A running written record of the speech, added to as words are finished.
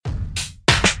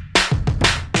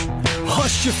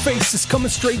Hush Your Face is coming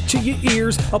straight to your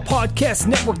ears. A podcast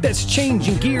network that's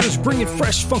changing gears, bringing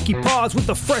fresh funky pods with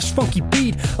a fresh funky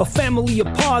beat. A family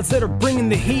of pods that are bringing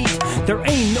the heat. There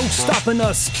ain't no stopping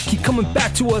us. Keep coming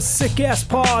back to us, sick ass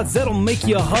pods that'll make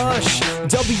you hush.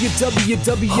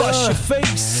 www Hush Your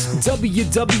Face.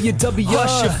 www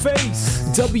Hush Your Face.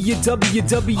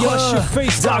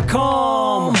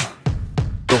 www.hushyourface.com.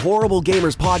 The Horrible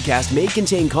Gamers podcast may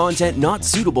contain content not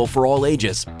suitable for all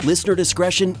ages. Listener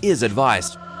discretion is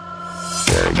advised.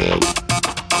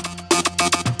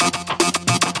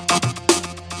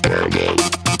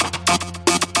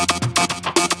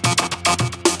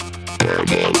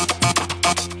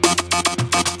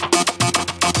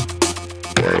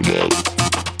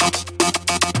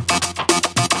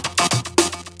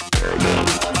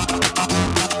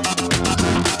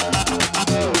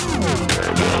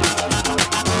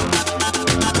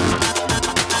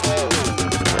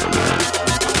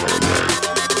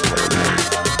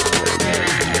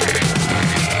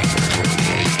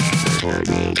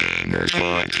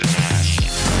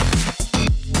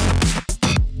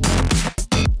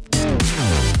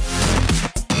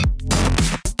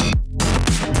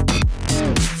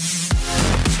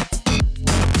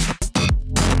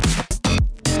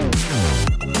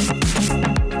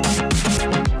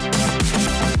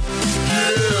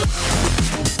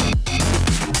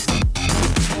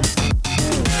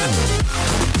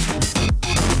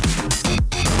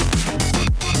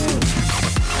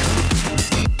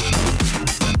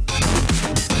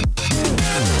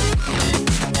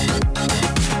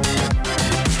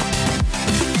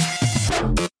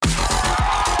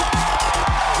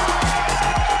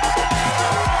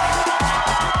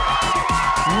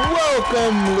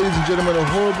 Welcome, ladies and gentlemen, to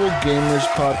Horrible Gamers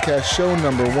Podcast, show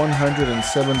number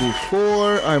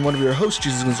 174. I'm one of your hosts,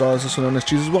 Jesus Gonzalez, also known as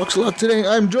Jesus Walks a Lot. Today,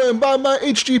 I'm joined by my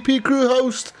HGP crew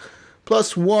host,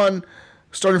 plus one,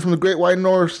 starting from the Great White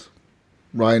North,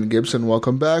 Ryan Gibson.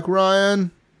 Welcome back,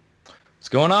 Ryan. What's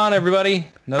going on, everybody?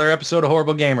 Another episode of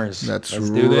Horrible Gamers. Let's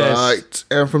do this. Right.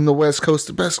 And from the West Coast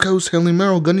to Best Coast, Henley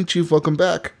Merrill, Gunny Chief. Welcome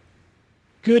back.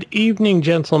 Good evening,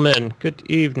 gentlemen. Good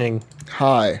evening.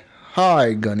 Hi.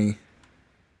 Hi, Gunny.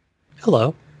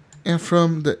 Hello. And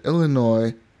from the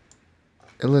Illinois,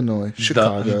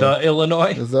 Chicago. The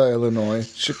Illinois? The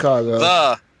Illinois, Chicago.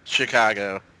 The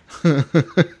Chicago.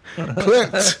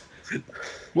 Clint.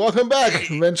 Welcome back,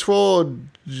 Vengeful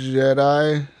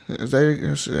Jedi.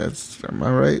 Am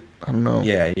I right? I don't know.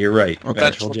 Yeah, you're right. Okay.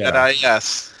 Vengeful Jedi,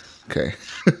 yes. Okay.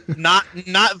 Not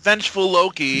Vengeful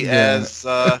Loki, as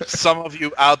some of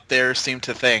you out there seem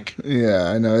to think.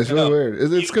 Yeah, I know. It's really weird.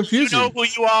 It's confusing. You know who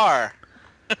you are.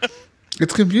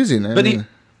 It's confusing. I don't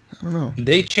know.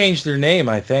 They changed their name,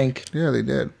 I think. Yeah, they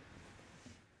did.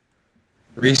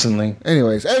 Recently.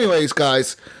 Anyways,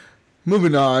 guys,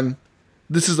 moving on.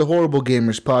 This is the Horrible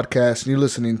Gamers Podcast, and you're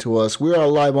listening to us. We are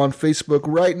live on Facebook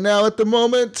right now at the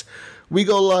moment. We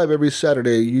go live every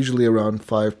Saturday, usually around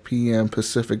 5 p.m.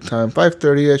 Pacific time,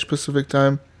 5:30-ish Pacific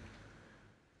time.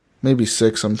 Maybe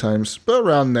 6 sometimes, but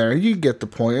around there. You get the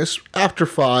point. It's after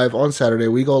 5 on Saturday,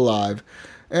 we go live.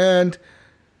 And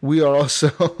we are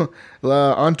also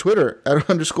on Twitter at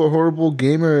 _Horrible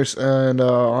Gamers, and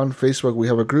on Facebook we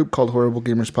have a group called Horrible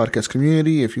Gamers Podcast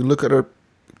Community. If you look at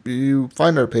you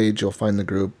find our page, you'll find the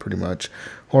group pretty much.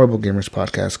 Horrible Gamers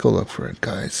Podcast. Go look for it,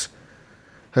 guys.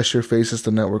 Hush Your Face is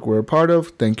the network we're a part of.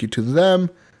 Thank you to them,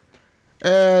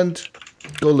 and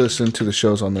go listen to the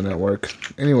shows on the network.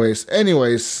 Anyways,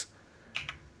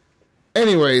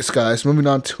 guys, moving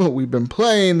on to what we've been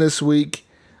playing this week.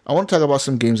 I want to talk about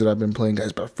some games that I've been playing,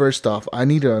 guys, but first off, I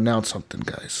need to announce something,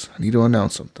 guys.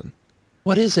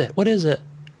 What is it?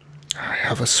 I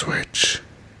have a Switch.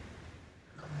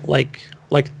 Like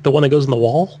the one that goes in the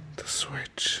wall? The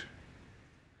Switch.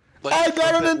 Like, I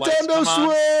got a Nintendo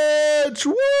Switch!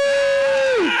 Woo!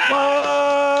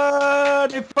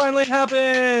 What? It finally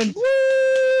happened!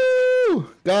 Woo!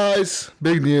 Guys,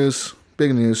 big news,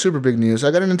 super big news.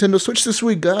 I got a Nintendo Switch this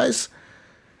week, guys.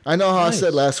 I know how I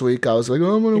said last week, I was like,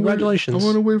 oh, Congratulations. I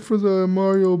want to wait for the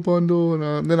Mario bundle,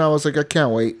 and then I was like, I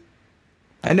can't wait.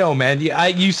 I know, man.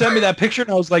 You sent me that picture, and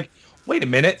I was like, wait a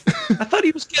minute. I thought he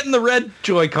was getting the red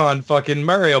Joy-Con fucking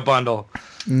Mario bundle.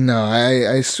 No,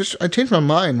 I changed my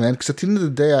mind, man, because at the end of the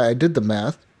day, I did the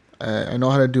math. I know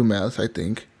how to do math, I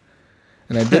think.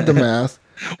 And I did the math.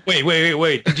 Wait.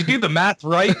 Did you do the math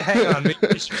right? Hang on. Maybe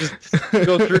we should just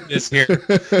go through this here.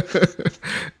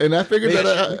 And I figured we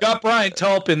got Brian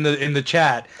Tulp in the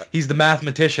chat. He's the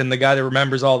mathematician, the guy that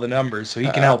remembers all the numbers, so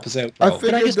he can help us out. I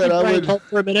figured Can I just be Brian Tulp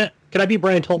for a minute? Can I be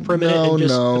Brian Tulp for a minute? No,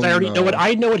 no, I already no.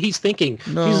 know what he's thinking.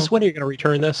 No. Jesus, when are you going to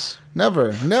return this?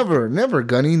 Never,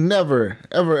 Gunny, never,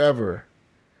 ever.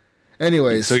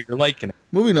 Anyways, So you're liking it.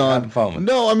 moving on. Having fun with it.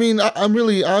 No, I mean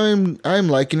I'm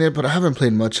liking it, but I haven't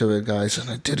played much of it, guys. And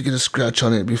I did get a scratch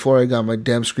on it before I got my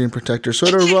damn screen protector. So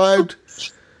it arrived.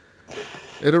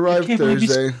 It arrived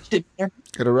Thursday.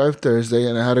 It arrived Thursday,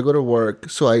 and I had to go to work.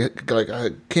 So I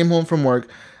came home from work.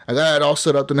 I got it all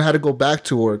set up, then I had to go back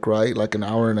to work, right? Like an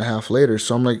hour and a half later.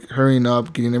 So I'm like hurrying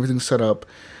up, getting everything set up,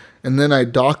 and then I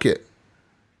dock it,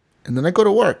 and then I go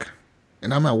to work.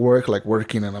 And I'm at work, like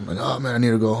working, and I'm like, oh man, I need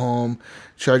to go home.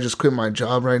 Should I just quit my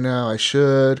job right now? I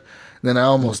should. And then I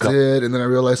almost did, and then I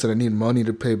realized that I need money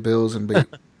to pay bills and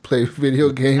play video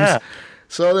games. Yeah.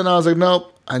 So then I was like,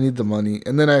 nope, I need the money.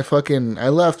 And then I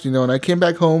left, and I came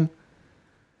back home.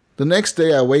 The next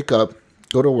day I wake up,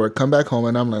 go to work, come back home,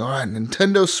 and I'm like, all right,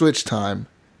 Nintendo Switch time.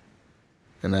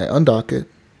 And I undock it,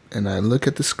 and I look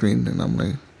at the screen, and I'm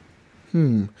like,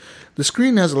 the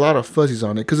screen has a lot of fuzzies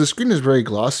on it because the screen is very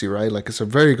glossy, right? Like it's a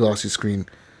very glossy screen.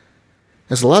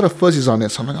 There's a lot of fuzzies on it,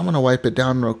 so I'm like, I'm gonna wipe it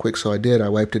down real quick. So I did. I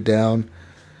wiped it down,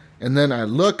 and then I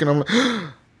look, and I'm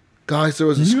like, guys, there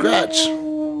was a scratch.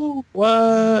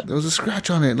 What? There was a scratch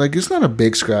on it. Like it's not a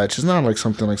big scratch. It's not like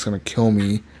something that's gonna kill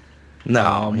me.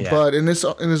 No, yeah. But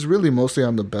it's really mostly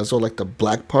on the bezel, like the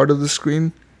black part of the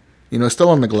screen. It's still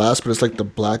on the glass, but it's like the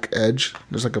black edge.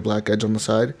 There's like a black edge on the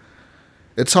side.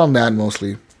 It's on that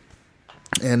mostly.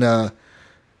 And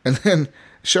then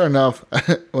sure enough,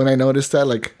 when I noticed that,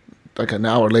 like an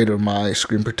hour later, my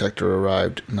screen protector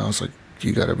arrived, and I was like,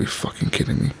 "You gotta be fucking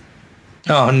kidding me!"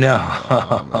 Oh no!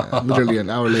 Oh, man. Literally an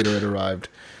hour later, it arrived.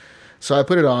 So I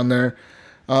put it on there.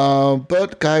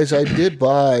 But guys, I did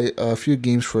buy a few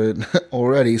games for it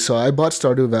already. So I bought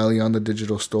Stardew Valley on the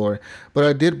digital store, but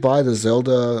I did buy the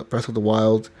Zelda Breath of the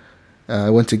Wild. I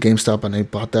went to GameStop and I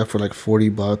bought that for like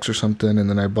 $40 or something, and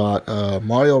then I bought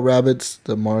Mario Rabbids,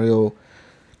 the Mario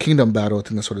Kingdom Battle, I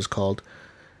think that's what it's called.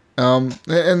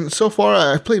 And so far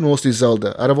I played mostly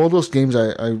Zelda. Out of all those games,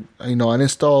 I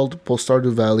installed both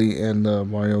Stardew Valley and the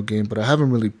Mario game, but I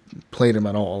haven't really played them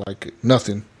at all. Like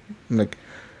nothing, like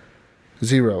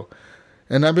zero.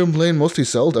 And I've been playing mostly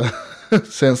Zelda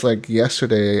since like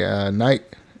yesterday night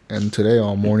and today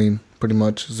all morning, pretty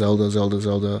much Zelda.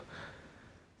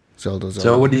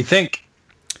 So what do you think?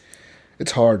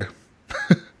 It's hard.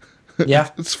 Yeah.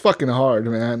 It's fucking hard,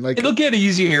 man. Like It'll get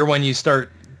easier when you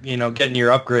start, getting your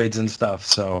upgrades and stuff.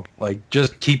 So like,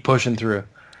 just keep pushing through.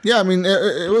 yeah, I mean,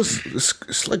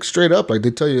 it's like straight up. Like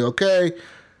they tell you, okay,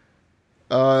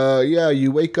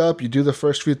 you wake up, you do the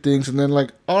first few things, and then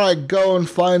like, all right, go and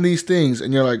find these things,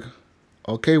 and you're like,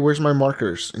 okay, where's my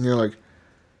markers? And you're like,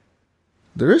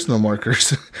 there is no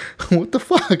markers. What the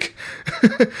fuck?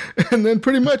 And then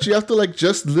pretty much you have to like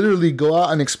just literally go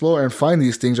out and explore and find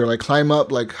these things, or like climb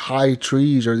up like high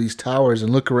trees or these towers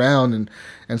and look around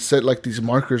and set like these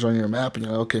markers on your map, and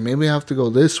you're like, okay, maybe I have to go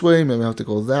this way, maybe I have to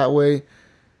go that way.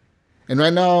 And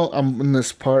right now I'm in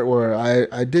this part where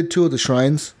I did 2 of the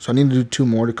shrines, so I need to do 2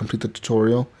 more to complete the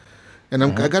tutorial. And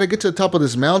I got to get to the top of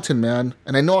this mountain, man.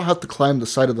 And I know I have to climb the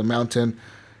side of the mountain,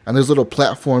 and there's little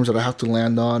platforms that I have to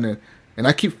land on, and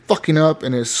I keep fucking up,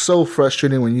 and it's so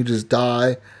frustrating when you just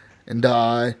die and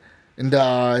die and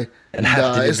die And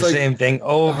have to do It's the like, same thing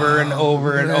over and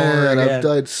over and over man, again. I've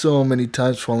died so many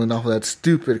times falling off of that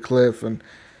stupid cliff, and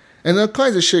that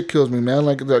kinds of shit kills me, man.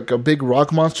 Like a big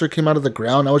rock monster came out of the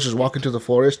ground. I was just walking through the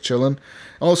forest, chilling.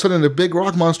 All of a sudden, the big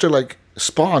rock monster like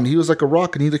spawned. He was like a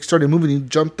rock, and he like started moving. He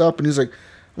jumped up, and he's like,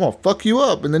 "I'm gonna fuck you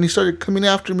up." And then he started coming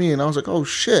after me, and I was like, "Oh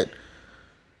shit!"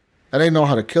 I didn't know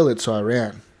how to kill it, so I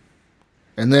ran.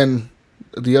 And then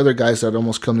the other guys that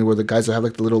almost killed me were the guys that have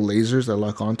like the little lasers that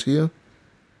lock onto you.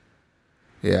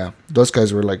 Yeah, those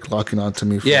guys were like locking onto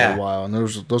me for a while, and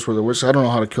those were the worst. I don't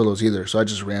know how to kill those either, so I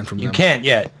just ran from them. You can't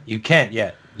yet.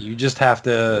 You just have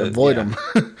to avoid them.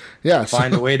 Yeah,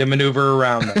 find a way to maneuver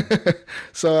around them.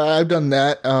 So I've done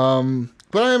that,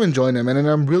 but I am enjoying them, and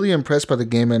I'm really impressed by the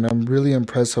game, and I'm really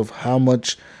impressed of how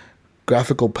much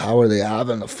graphical power they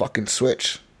have on the fucking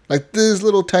Switch. Like this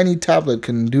little tiny tablet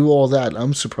can do all that.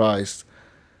 I'm surprised.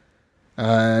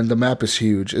 And the map is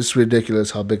huge. It's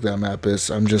ridiculous how big that map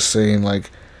is. I'm just saying, like,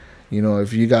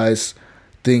 if you guys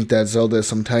think that Zelda is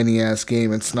some tiny ass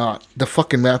game, it's not. The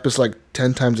fucking map is like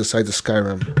 10 times the size of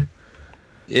Skyrim.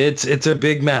 It's a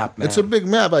big map, man. It's a big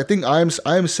map. I think I'm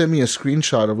sent me a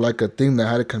screenshot of like a thing that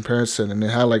had a comparison, and it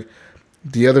had like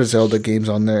the other Zelda games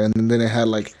on there, and then it had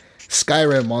like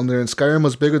Skyrim on there, and Skyrim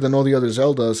was bigger than all the other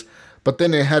Zeldas. But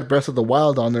then it had Breath of the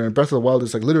Wild on there, and Breath of the Wild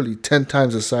is like literally 10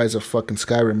 times the size of fucking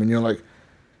Skyrim, and you're like,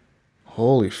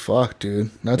 holy fuck, dude,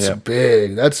 that's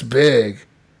big. That's big.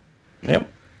 Yep.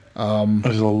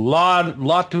 There's a lot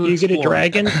to explore. You get a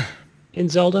dragon in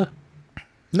Zelda?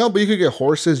 No, but you can get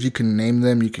horses. You can name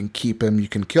them. You can keep them. You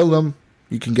can kill them.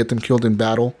 You can get them killed in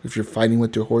battle if you're fighting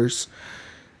with your horse.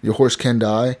 Your horse can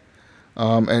die.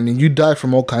 And you die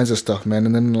from all kinds of stuff, man.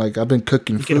 And then, like, I've been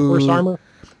cooking food. Get horse armor?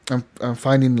 I'm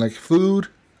finding, like, food.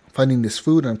 Finding this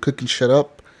food, and I'm cooking shit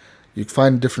up. You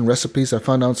find different recipes. I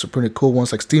found out some pretty cool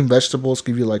ones, like steamed vegetables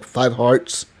give you, like, 5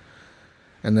 hearts.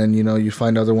 And then, you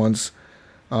find other ones.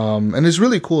 And it's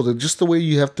really cool. Just the way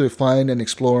you have to find and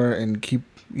explore and keep,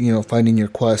 finding your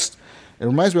quest. It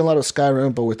reminds me a lot of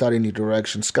Skyrim, but without any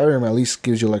direction. Skyrim at least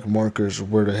gives you, like, markers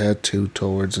where to head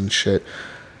towards and shit.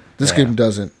 This game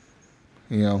doesn't,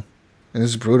 And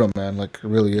it's brutal, man. Like, it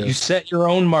really is. You set your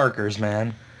own markers,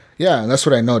 man. Yeah, and that's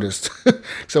what I noticed.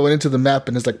 So I went into the map,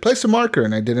 and it's like, place a marker.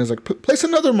 And I did it. It's like, place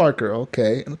another marker.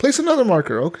 Okay. And place another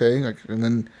marker. Okay. Like, and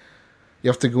then you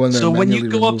have to go in there. So and when you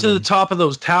go up to them. the top of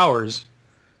those towers,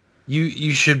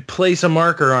 you should place a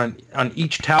marker on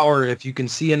each tower. If you can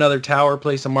see another tower,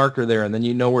 place a marker there, and then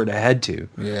you know where to head to.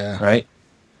 Yeah. Right?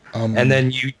 And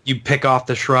then you pick off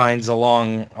the shrines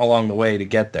along the way to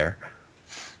get there.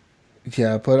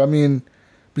 Yeah, but I mean,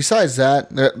 besides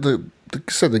that, like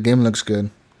I said, the game looks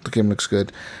good. The game looks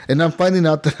good. And I'm finding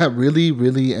out that I really,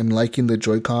 really am liking the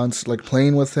Joy-Cons, like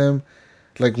playing with them,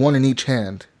 like one in each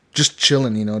hand. Just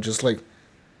chilling, just like,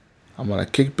 I'm going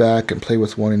to kick back and play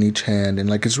with one in each hand. And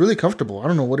like, it's really comfortable. I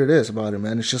don't know what it is about it,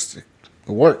 man. It's just, it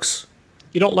works.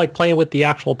 You don't like playing with the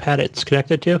actual pad it's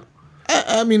connected to?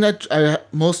 I mean, I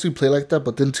mostly play like that,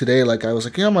 but then today, like, I was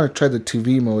like, I'm going to try the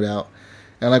TV mode out.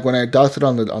 And like, when I docked it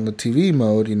on the TV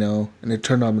mode, and it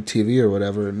turned on the TV or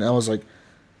whatever, and I was like,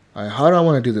 all right, how do I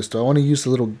want to do this? Do I want to use the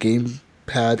little game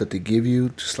pad that they give you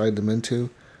to slide them into? And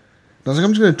I was like,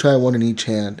 I'm just going to try one in each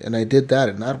hand. And I did that,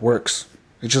 and that works.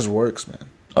 It just works, man.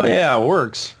 Oh, yeah, it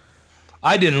works.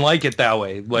 I didn't like it that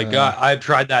way. Like, I've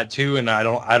tried that too, and I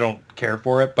don't care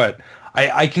for it. But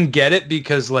I can get it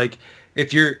because, like,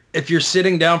 if you're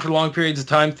sitting down for long periods of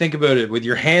time, think about it. With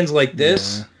your hands like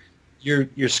this,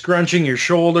 you're scrunching your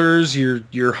shoulders,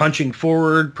 you're hunching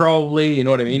forward probably, you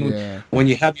know what I mean? Yeah. When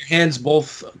you have your hands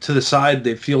both to the side,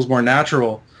 it feels more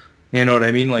natural. You know what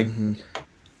I mean? Like,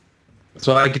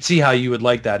 so I could see how you would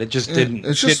like that. It just didn't.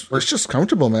 It's just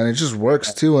comfortable, man. It just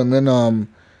works too. And then,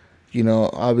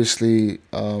 obviously,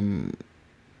 it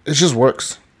just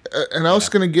works. And I was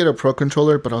gonna get a Pro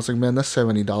controller, but I was like, man, that's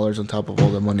 $70 on top of all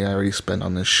the money I already spent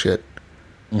on this shit.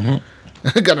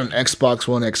 I got an Xbox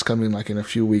One X coming like in a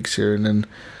few weeks here, and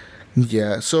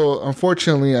then so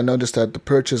unfortunately I noticed that the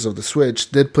purchase of the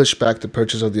Switch did push back the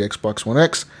purchase of the Xbox One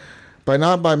X, but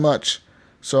not by much.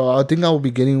 So I think I will be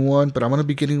getting one, but I'm gonna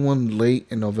be getting one late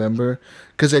in November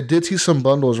because I did see some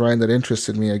bundles, Ryan, that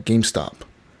interested me at GameStop.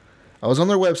 I was on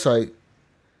their website,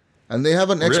 and they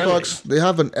have an Xbox. They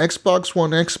have an Xbox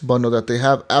One X bundle that they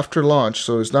have after launch,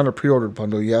 so it's not a pre-ordered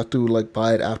bundle. You have to like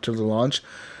buy it after the launch.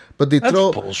 But That's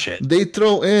bullshit. They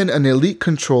throw in an Elite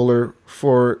controller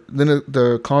for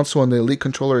the console, and the Elite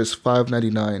controller is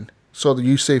 $5.99. So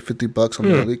you save $50 on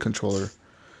the Elite controller.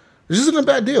 This isn't a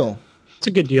bad deal. It's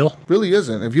a good deal. Really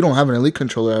isn't. If you don't have an Elite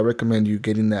controller, I recommend you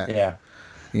getting that. Yeah.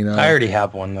 I already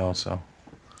have one though, so.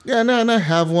 Yeah, and I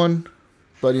have one,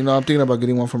 but I'm thinking about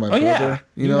getting one for my brother. Yeah,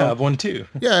 you have one too.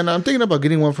 Yeah, and I'm thinking about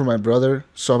getting one for my brother.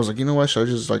 So I was like, you know what? Should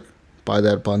I just like buy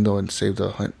that bundle and save the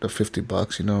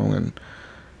 $50? And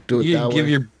do it that way. Give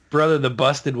your brother the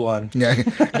busted one. Yeah,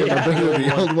 give my brother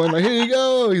the old one. Like, here you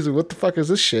go. He's like, what the fuck is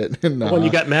this shit? The one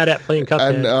you got mad at playing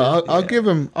Cuphead. And I'll give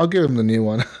him the new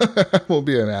one. We'll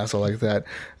be an asshole like that.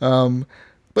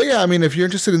 But yeah, I mean, if you're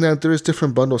interested in that, there is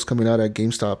different bundles coming out at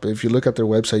GameStop. If you look at their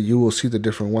website, you will see the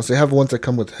different ones. They have ones that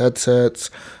come with headsets.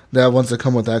 They have ones that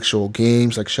come with actual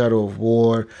games, like Shadow of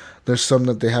War. There's some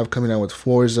that they have coming out with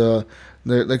Forza.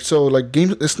 They're like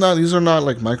games. These are not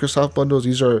like Microsoft bundles.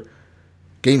 These are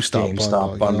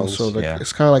GameStop bundles. So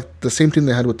it's kind of like the same thing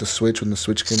they had with the Switch when the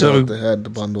Switch came out. They had the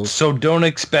bundles. So don't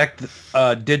expect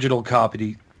digital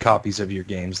copies of your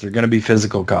games. They're going to be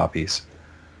physical copies.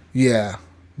 Yeah,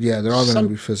 they're all going to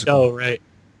be physical. Oh, right.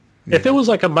 Yeah. If it was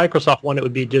like a Microsoft one, it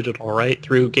would be digital, right?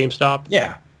 Through GameStop?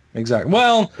 Yeah, exactly.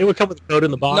 Well, it would come with a code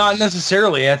in the box. Not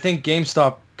necessarily. I think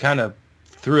GameStop kind of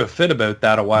threw a fit about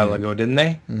that a while ago, didn't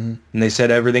they? Mm-hmm. And they said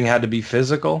everything had to be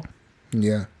physical.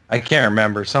 Yeah. I can't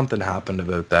remember. Something happened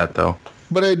about that, though.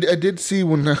 But I did see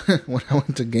when I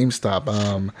went to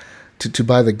GameStop to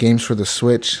buy the games for the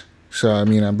Switch. So, I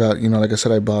mean, I bought, like I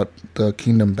said, I bought the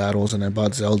Kingdom Battles and I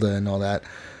bought Zelda and all that.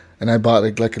 And I bought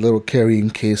like a little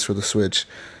carrying case for the Switch.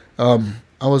 I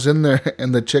was in there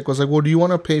and the chick was like, well, do you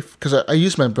want to pay? Because I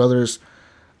used my brother's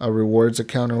a rewards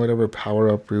account or whatever, power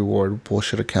up reward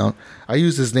bullshit account. I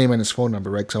use his name and his phone number,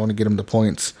 right? Because I want to get him the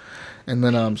points. And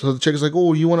then so the chick is like,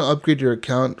 "Oh, you want to upgrade your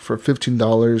account for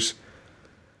 $15?"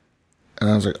 And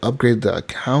I was like, "Upgrade the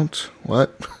account?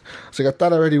 What?" I was like, "I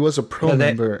thought I already was a pro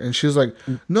member." And she was like,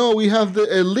 "No, we have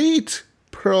the elite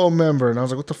pro member." And I was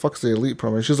like, "What the fuck's the elite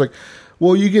pro member?" She was like,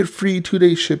 "Well, you get free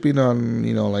 2-day shipping on,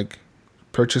 like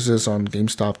purchases on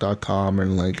GameStop.com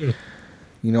and like."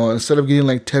 Instead of getting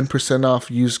like 10%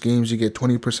 off used games, you get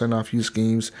 20% off used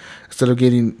games. Instead of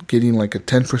getting like a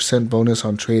 10% bonus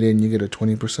on trade-in, you get a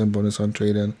 20% bonus on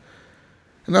trade-in.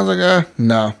 And I was like,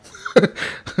 no.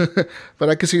 But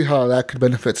I could see how that could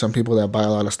benefit some people that buy a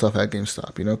lot of stuff at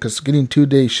GameStop, because getting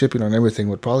 2-day shipping on everything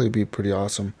would probably be pretty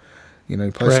awesome. You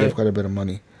probably save quite a bit of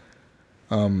money.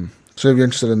 So if you're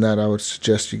interested in that, I would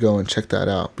suggest you go and check that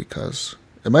out because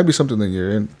it might be something that you're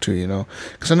into,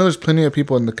 Because I know there's plenty of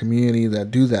people in the community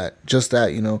that do that, just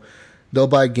that, They'll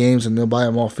buy games and they'll buy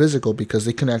them all physical because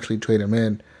they can actually trade them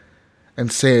in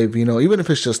and save, even if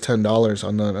it's just $10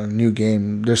 on a new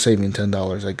game, they're saving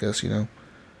 $10, I guess,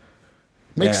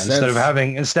 Makes sense.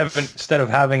 Instead of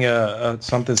having a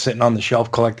something sitting on the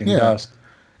shelf collecting dust.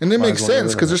 And it makes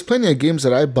sense because there's plenty of games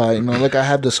that I buy, like I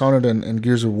have Dishonored and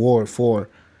Gears of War 4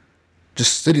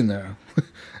 just sitting there.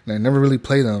 And I never really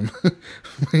play them.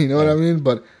 You know what I mean?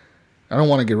 But I don't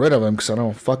want to get rid of them because I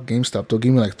don't fuck GameStop. They'll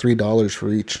give me like $3 for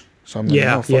each. So I'm like,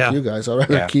 no, fuck you guys. I'd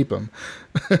rather keep them.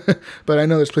 But I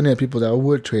know there's plenty of people that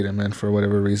would trade them in for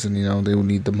whatever reason. They would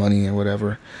need the money or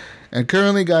whatever. And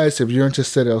currently, guys, if you're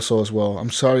interested also as well, I'm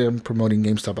sorry I'm promoting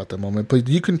GameStop at the moment, but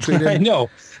you can trade in. I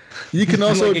know. You can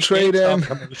also trade in.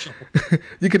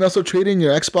 You can also trade in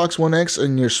your Xbox One X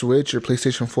and your Switch, your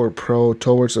PlayStation 4 Pro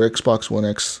towards the Xbox One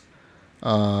X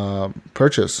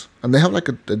purchase, and they have like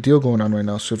a deal going on right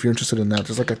now. So if you're interested in that,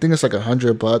 there's like I think it's like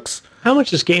 $100. How much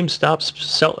does GameStop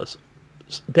sell us?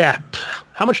 That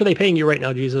how much are they paying you right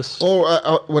now, Jesus?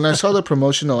 Oh, when I saw the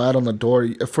promotional ad on the door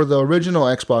for the original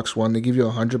Xbox One, they give you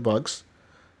 $100.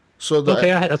 So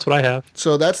that's what I have.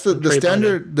 So that's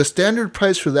the standard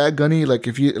price for that gunny. Like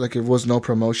if it was no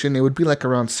promotion, it would be like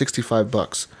around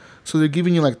 $65. So they're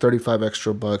giving you like $35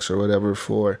 extra or whatever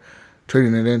for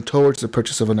trading it in towards the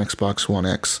purchase of an Xbox One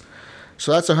X.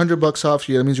 So that's $100 off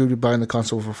you. That means you'll be buying the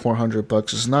console for $400.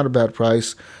 It's not a bad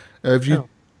price. If you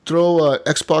throw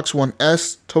Xbox One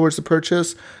S towards the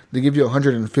purchase, they give you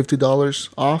 $150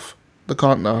 off the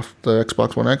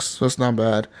Xbox One X. So it's not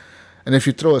bad. And if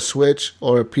you throw a Switch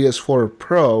or a PS4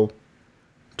 Pro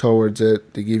towards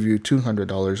it, they give you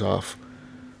 $200 off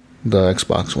the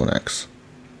Xbox One X.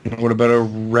 What about a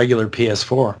regular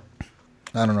PS4?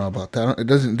 I don't know about that. It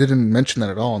didn't mention that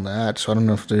at all in the ad, so I don't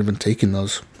know if they're even taking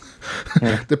those.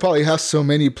 They probably have so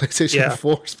many PlayStation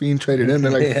 4s being traded in.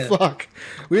 They're like, fuck,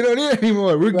 we don't need it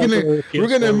anymore. We're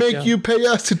gonna make you pay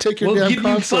us to take your damn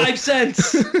console. We'll give you 5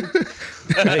 cents.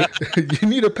 You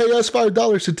need to pay us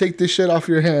 $5 to take this shit off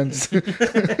your hands. They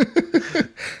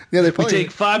probably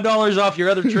take $5 off your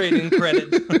other trade-in credit.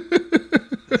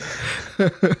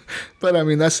 But I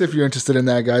mean, that's if you're interested in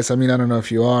that, guys. I mean, I don't know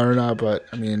if you are or not, but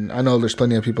I mean, I know there's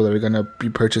plenty of people that are gonna be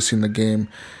purchasing the game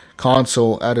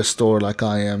console at a store like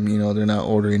I am. They're not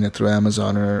ordering it through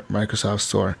Amazon or Microsoft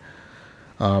Store.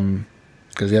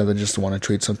 Because they just want to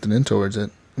trade something in towards it.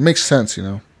 It makes sense,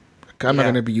 I'm not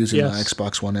gonna be using the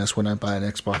Xbox One S when I buy an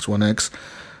Xbox One X,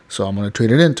 so I'm gonna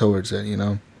trade it in towards it.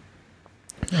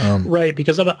 Right,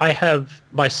 because I have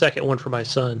my second one for my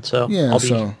son, so yeah.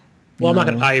 I'm not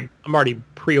gonna. I'm already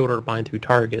pre-ordered mine through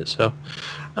Target, so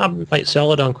I might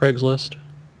sell it on Craigslist.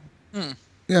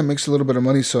 Yeah, it makes a little bit of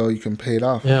money, so you can pay it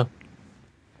off. Yeah.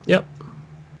 Yep.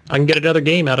 I can get another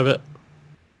game out of it.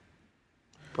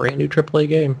 Brand new AAA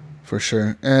game. For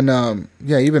sure. And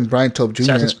even Brian Tope Jr.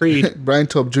 Assassin's Creed. Brian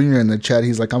Tope Jr. in the chat,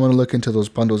 he's like, I'm gonna look into those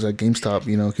bundles at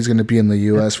GameStop. He's gonna be in the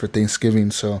US for Thanksgiving,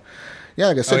 so yeah,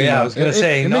 like I said. I was gonna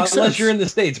say, not unless you're in the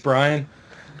States, Brian.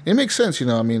 It makes sense,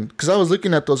 because I was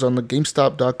looking at those on the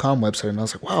GameStop.com website, and I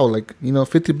was like, wow,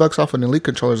 $50 off an Elite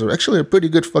controllers are actually a pretty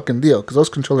good fucking deal, because those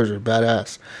controllers are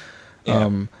badass. Yeah.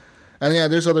 And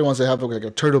there's other ones that have like a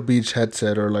Turtle Beach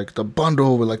headset, or like the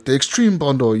bundle with like the Extreme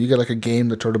bundle. You get like a game,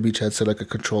 the Turtle Beach headset, like a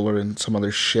controller, and some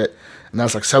other shit, and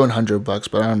that's like $700.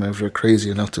 But I don't know if you're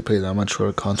crazy enough to pay that much for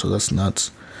a console. That's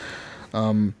nuts.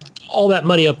 All that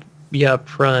money up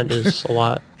front is a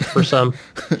lot for some.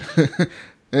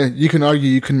 You can argue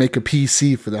you can make a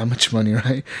PC for that much money,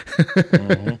 right?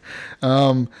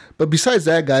 But besides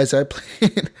that, guys, I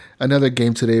played another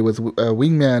game today with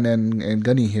Wingman and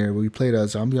Gunny here. We played a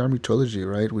Zombie Army Trilogy,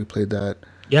 right? We played that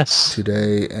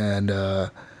today, and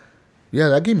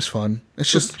that game's fun.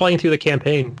 It's just playing through the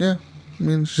campaign. Yeah, I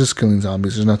mean, it's just killing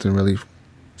zombies. There's nothing really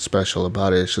special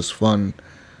about it. It's just fun.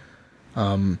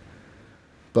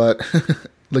 But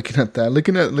looking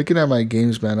at my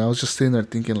games, man, I was just sitting there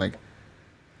thinking like,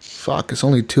 fuck, it's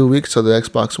only 2 weeks till the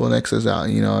Xbox One X is out,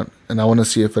 you know, and I want to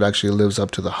see if it actually lives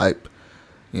up to the hype,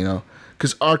 you know,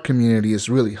 because our community is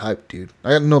really hyped, dude.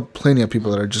 I know plenty of people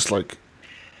that are just like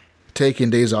taking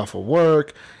days off of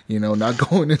work, you know, not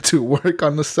going into work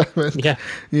on the 7th. Yeah,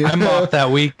 you I'm know? off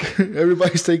that week.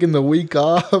 Everybody's taking the week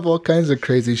off, all kinds of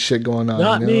crazy shit going on.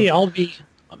 not you know? me. I'll be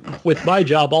with my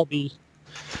job. I'll be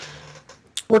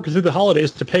working through the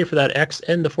holidays to pay for that X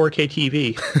and the 4K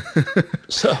TV.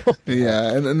 So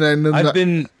Yeah, and I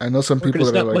know some working people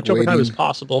as that are like much overtime as waiting.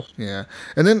 possible. Yeah,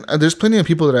 and then there's plenty of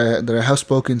people that I have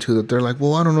spoken to that they're like,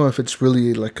 well, I don't know if it's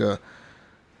really like a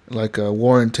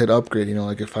warranted upgrade, you know,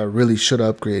 like if I really should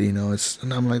upgrade, you know.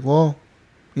 And I'm like, well,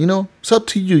 you know, it's up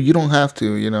to you. You don't have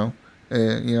to, you know.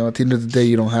 You know, at the end of the day,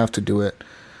 you don't have to do it.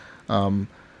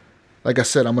 Like I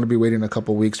said, I'm gonna be waiting a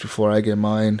couple weeks before I get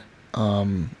mine.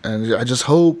 And I just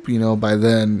hope, you know, by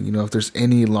then, you know, if there's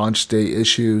any launch day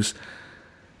issues,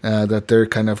 that they're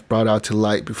kind of brought out to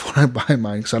light before I buy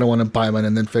mine, because I don't want to buy mine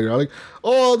and then figure out like,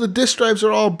 oh, the disk drives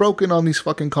are all broken on these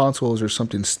fucking consoles or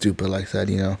something stupid like that,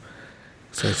 you know.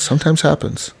 So it sometimes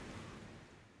happens.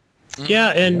 Yeah,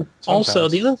 and also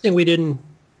the other thing we didn't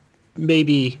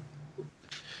maybe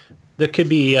that could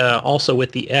be also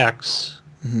with the X.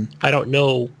 Mm-hmm. I don't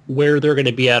know where they're going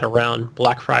to be at around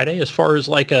Black Friday as far as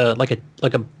like a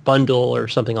bundle or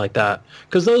something like that,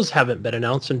 because those haven't been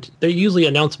announced, and they usually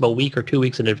announce them a week or 2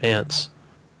 weeks in advance.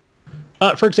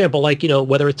 For example, like, you know,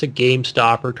 whether it's a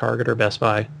GameStop or Target or Best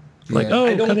Buy, like, Yeah. oh,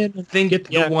 I don't come in and think get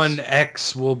the X. One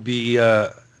X will be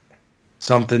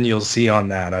something you'll see on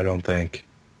that. I don't think.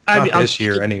 I mean, this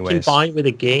year, anyways. Combined with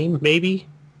a game, maybe.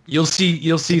 You'll see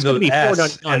It's gonna the be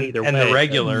S $4.99 either and way, the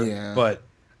regular, Yeah. but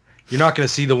you're not going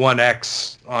to see the One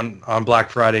X on Black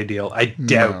Friday deal. I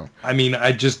doubt. No. I mean,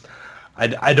 I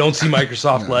don't see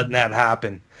Microsoft letting that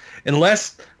happen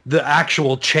unless the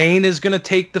actual chain is going to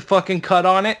take the fucking cut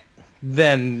on it.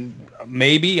 Then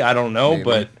maybe, I don't know, Maybe.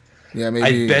 but Yeah,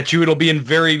 maybe. I bet you it'll be in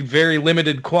very, very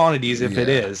limited quantities if it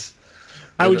Yeah. is.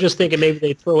 I was just thinking maybe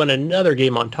they throw in another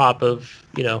game on top of,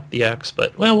 you know, the X,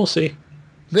 but well, we'll see.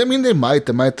 I mean, they might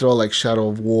throw like Shadow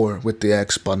of War with the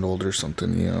X bundled or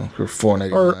something, you know, for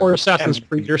 $4.99. Or Assassin's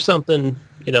Creed or something,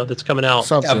 you know, that's coming out.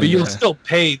 Something, Yeah, but you'll yeah. still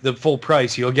pay the full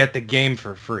price. You'll get the game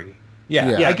for free.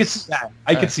 Yeah, Yeah. I could see that.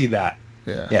 I could see that.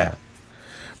 Yeah. Yeah.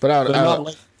 But I But don't. not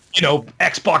like, you know,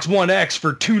 Xbox One X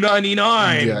for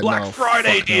 $2.99. Yeah, Black no,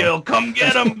 Friday fuck no. deal. Come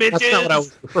get them, bitches. That's not what I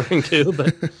was referring to,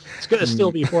 but it's going to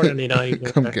still be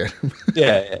 $4.99. Come get 'em.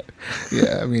 Yeah.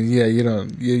 Yeah, I mean, yeah,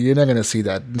 you're not gonna see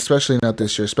that, especially not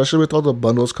this year, especially with all the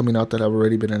bundles coming out that have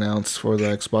already been announced for the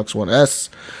Xbox One S.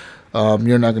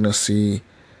 You're not gonna see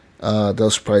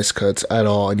those price cuts at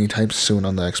all anytime soon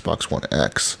on the Xbox One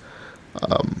X.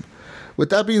 With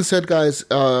that being said, guys,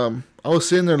 I was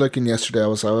sitting there looking yesterday. I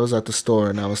was at the store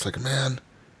and I was like, man,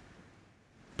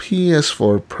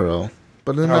 PS4 Pro.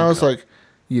 But then I was like,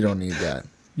 you don't need that.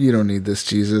 You don't need this,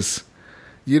 Jesus.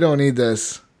 You don't need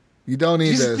this. You don't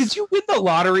need this. Did you win the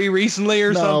lottery recently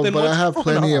or No, something? but I What's have going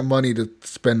plenty on? of money to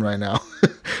spend right now.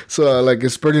 So, like,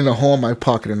 it's burning a hole in my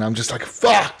pocket, and I'm just like,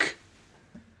 fuck!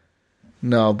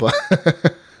 No, but...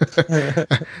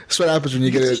 That's what happens when you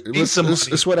get just need some money.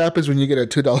 it's what happens when you get a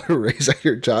 $2 raise at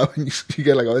your job and you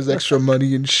get like all this extra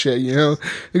money and shit, you know?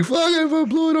 Like, fuck, I'm gonna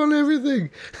blow it on everything.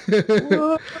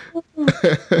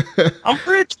 I'm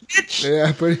rich, bitch.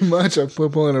 Yeah, pretty much. I'm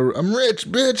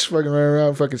rich, bitch. Fucking running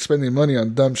around, fucking spending money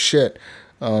on dumb shit.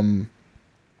 But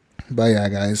yeah,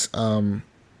 guys.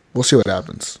 We'll see what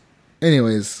happens.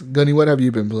 Anyways, Gunny, what have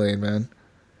you been playing, man?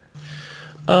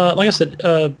 Like I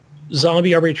said,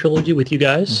 Zombie Army Trilogy with you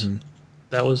guys. Mm-hmm.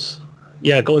 That was,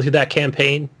 going through that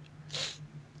campaign.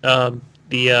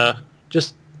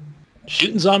 Just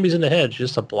shooting zombies in the head,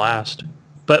 just a blast.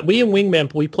 But we in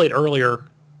Wingman, we played earlier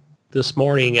this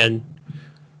morning and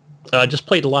just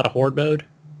played a lot of Horde mode.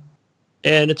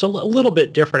 And it's a little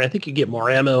bit different. I think you get more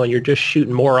ammo and you're just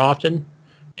shooting more often.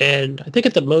 And I think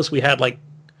at the most we had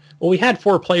we had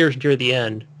 4 players near the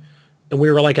end. And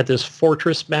we were like at this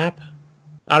fortress map.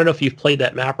 I don't know if you've played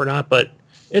that map or not, but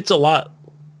it's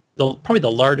probably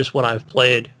the largest one I've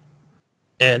played.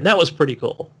 And that was pretty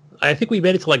cool. I think we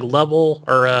made it to like level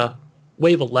or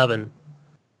wave 11.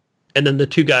 And then the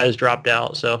 2 guys dropped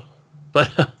out. So, but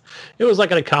it was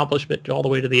like an accomplishment all the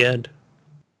way to the end.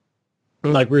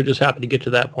 Like we were just happy to get to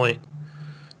that point.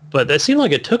 But that seemed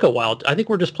like it took a while. I think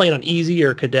we're just playing on easy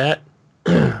or cadet,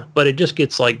 but it just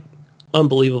gets like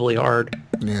unbelievably hard.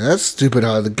 Yeah, that's stupid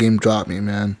how the game dropped me,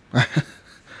 man. I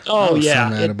Oh was yeah,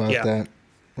 so mad about that.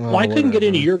 well, I couldn't get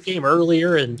into your game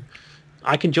earlier, and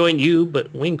I can join you,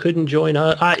 but Wing couldn't join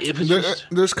us.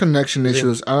 There's connection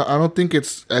issues. I don't think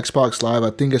it's Xbox Live. I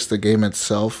think it's the game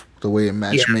itself, the way it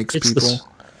makes people.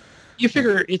 You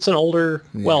figure it's an older...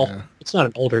 Well, it's not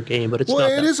an older game, but it's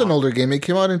not it is an older game. It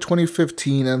came out in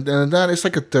 2015, and that it's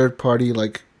like a third-party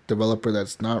developer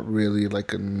that's not really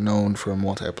known for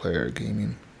multiplayer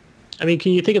gaming. I mean,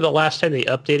 can you think of the last time they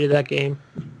updated that game?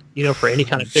 For any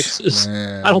kind of fixes?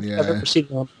 Man, I don't think I've ever seen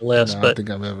it on the list, but I don't think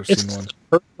I've ever seen one. It's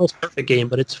the most perfect game,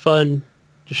 but it's fun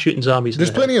just shooting zombies.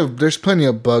 There's plenty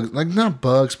of bugs, not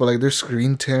bugs, but there's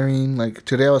screen tearing.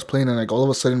 Today I was playing and all of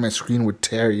a sudden my screen would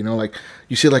tear. You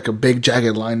see a big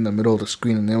jagged line in the middle of the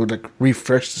screen, and it would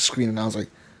refresh the screen, and I was like,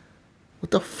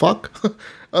 what the fuck?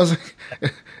 I was like,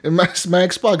 am my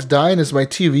Xbox dying? Is my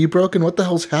TV broken? What the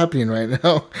hell's happening right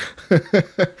now?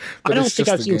 I don't think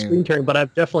I've seen screen tearing, but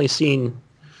I've definitely seen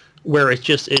where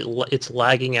it's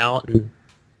lagging out. And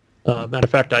matter of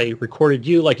fact, I recorded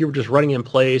you you were just running in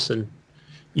place, and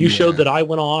you showed that I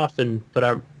went off, but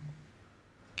I'm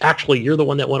actually you're the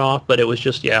one that went off, but it was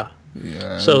just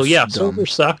So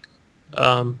servers suck.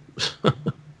 But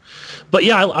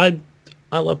yeah,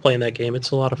 I love playing that game. It's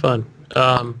a lot of fun.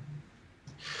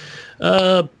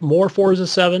 More Forza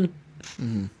 7.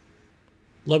 Mm-hmm.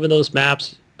 Loving those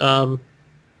maps.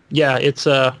 It's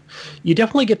you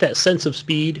definitely get that sense of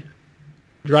speed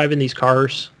driving these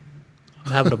cars.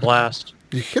 I'm having a blast.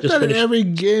 You get that in every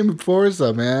game of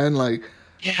Forza, man. I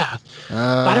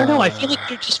don't know. I feel like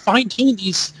they're just fine-tuning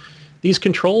these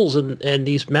controls and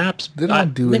these maps. They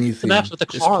don't do anything. The maps with the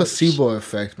cars. It's placebo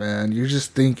effect, man. You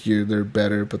just think they're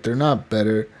better, but they're not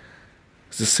better.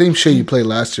 It's the same shit you played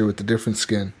last year with a different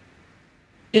skin.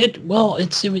 But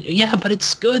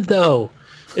it's good though.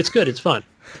 It's good. It's fun.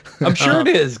 I'm sure it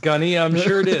is, Gunny. I'm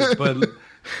sure it is, but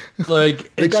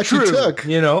it's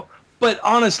true, But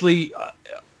honestly,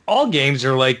 all games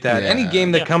are like that. Yeah. Any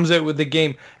game that comes out with a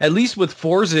game, at least with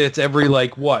Forza, it's every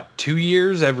 2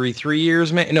 years, every 3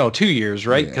 years, 2 years,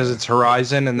 right? Because it's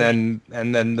Horizon and then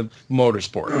the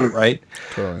Motorsport, right?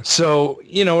 Totally. So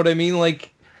you know what I mean?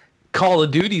 Call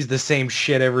of Duty's the same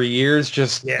shit every year. It's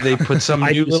just they put some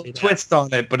new little twist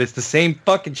on it, but it's the same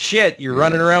fucking shit. You're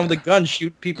running around with a gun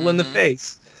shooting people in the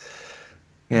face.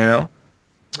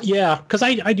 Yeah, because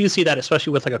I do see that,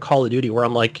 especially with a Call of Duty, where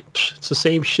I'm like, it's the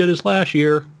same shit as last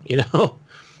year,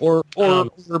 or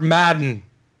Madden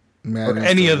or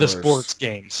any of the sports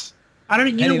games. I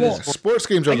don't know. Sports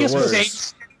games are the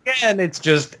worst. And it's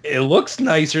just, it looks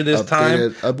nicer this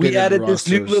time. We added this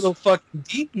new little fucking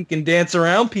deep. You can dance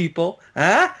around people.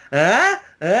 Come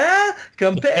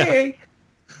pay.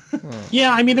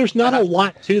 Yeah, I mean, there's not a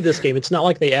lot to this game. It's not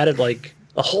like they added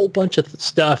a whole bunch of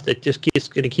stuff that just is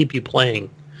going to keep you playing.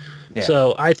 Yeah.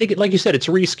 So I think, like you said, it's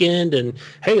reskinned, and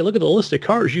hey, look at the list of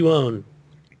cars you own.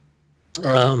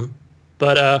 I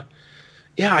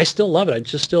still love it. I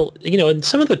just still, and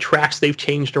some of the tracks they've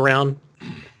changed around.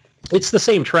 It's the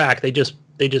same track. They just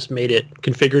made it,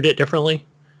 configured it differently.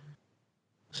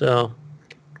 So,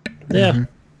 yeah.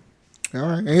 Mm-hmm. All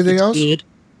right. Anything else? Good.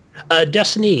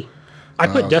 Destiny. I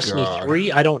put Destiny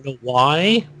 3. I don't know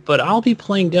why, but I'll be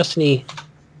playing Destiny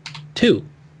 2.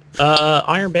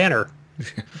 Iron Banner.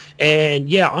 And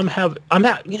yeah,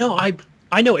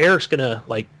 I know Eric's gonna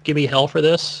give me hell for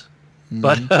this,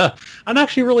 but I'm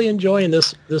actually really enjoying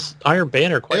this Iron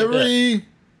Banner quite a bit.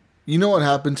 You know what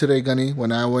happened today, Gunny,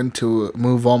 when I went to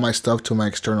move all my stuff to my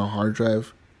external hard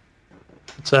drive?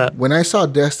 What's that? When I saw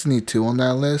Destiny 2 on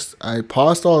that list, I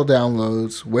paused all the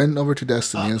downloads, went over to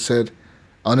Destiny and said,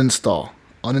 uninstall.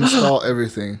 Uninstall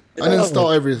everything.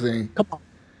 Uninstall everything. Come on.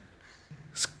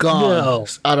 It's gone. No.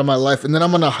 It's out of my life. And then I'm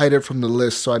going to hide it from the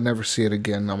list so I never see it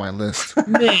again on my list.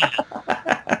 Man.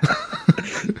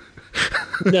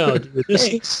 No, dude.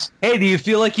 Hey, do you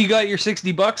feel like you got your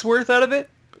 $60 worth out of it?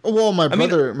 Well, my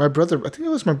brother, I think it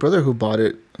was my brother who bought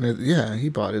it. Yeah, he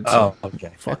bought it. So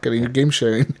okay. Fuck it, you're game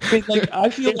sharing.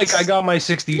 I feel like I got my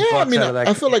 $60 out of that.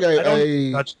 I feel like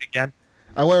I touched it again.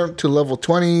 I went to level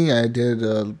 20. I did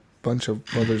a bunch of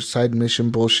other side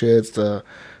mission bullshits, the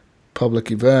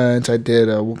public events. I did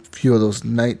a few of those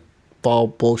Nightfall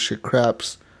bullshit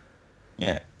craps.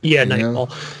 Yeah. Yeah,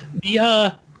 Nightfall.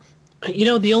 The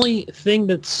only thing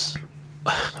that's,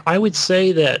 I would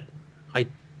say that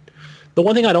the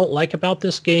one thing I don't like about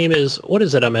this game is, what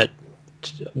is it? I'm at,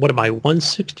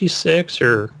 166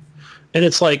 and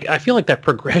it's I feel like that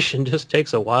progression just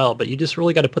takes a while, but you just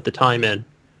really got to put the time in.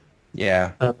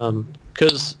 Yeah.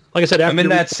 Because, like I said, I'm in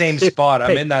that same spot.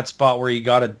 I'm in that spot where you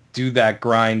got to do that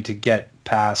grind to get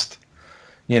past,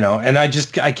 and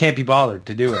I can't be bothered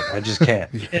to do it. I just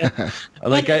can't. Yeah.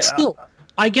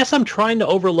 I guess I'm trying to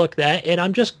overlook that, and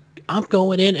I'm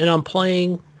going in and I'm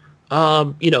playing.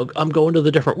 I'm going to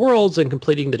the different worlds and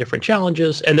completing the different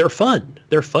challenges, and they're fun.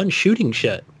 They're fun shooting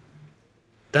shit.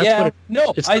 That's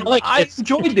I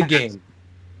enjoyed the game.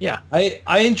 Yeah,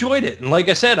 I enjoyed it, and like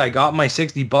I said, I got my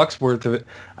 $60 worth of it.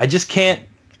 I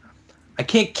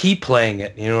can't keep playing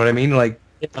it. You know what I mean? Like,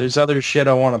 there's other shit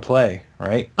I want to play,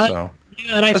 right? And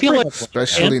I feel like,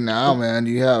 especially now, man,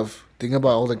 think about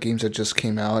all the games that just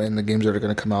came out and the games that are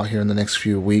going to come out here in the next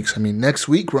few weeks. I mean, next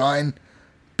week, Ryan,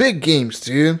 big games,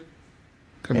 dude.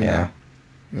 Coming out.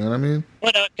 You know what I mean?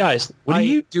 But guys, what are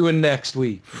you doing next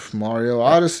week? Mario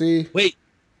Odyssey. Wait.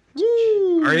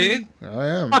 Woo! Are you? I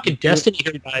am. Fucking Destiny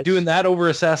here, guys. Doing that over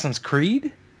Assassin's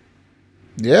Creed?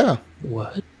 Yeah.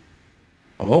 What?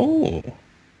 Oh.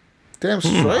 Damn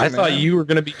straight, I man. thought you were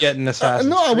going to be getting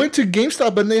Assassin's Creed. I went to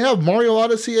GameStop and they have Mario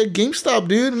Odyssey at GameStop,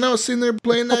 dude. And I was sitting there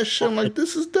playing that shit. I'm like,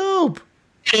 this is dope.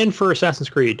 And for Assassin's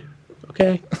Creed.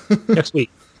 Okay? Next week.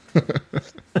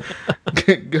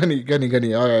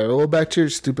 Gunny. All right, well, back to your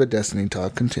stupid Destiny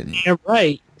talk. Continue. Yeah,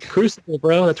 right. Crucible,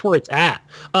 bro. That's where it's at.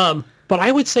 But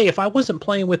I would say if I wasn't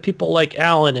playing with people like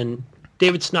Alan and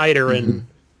David Snyder and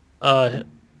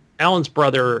Alan's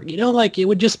brother, it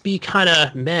would just be kind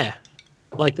of meh.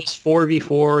 Like this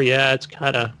 4v4, yeah, it's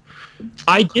kind of...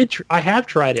 I have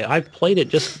tried it. I've played it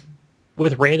just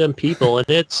with random people, and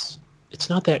it's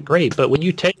not that great. But when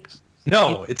you take...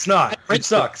 No, it's not. It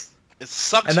sucks. It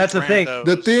sucks. And that's the thing.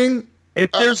 The thing... If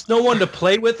there's no one to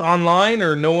play with online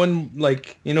or no one,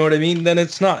 like, you know what I mean, then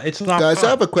it's not Guys, fun. I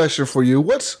have a question for you.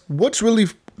 What's really...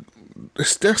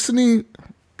 Is Destiny...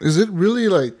 Is it really,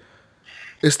 like...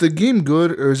 Is the game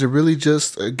good, or is it really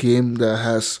just a game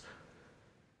that's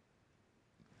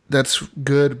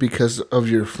good because of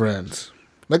your friends?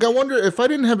 Like, I wonder if I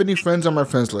didn't have any friends on my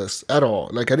friends list at all.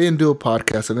 Like, I didn't do a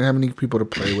podcast. I didn't have any people to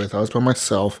play with. I was by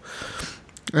myself.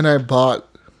 And I bought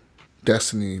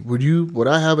Destiny. Would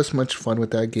I have as much fun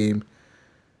with that game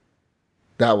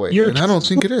that way? And I don't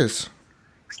think it is.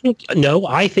 No,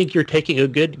 I think you're taking a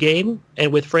good game,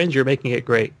 and with friends, you're making it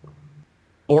great.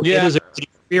 Or it is a good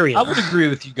experience. I would agree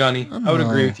with you, Gunny. I would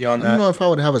agree with you on that. I don't know if I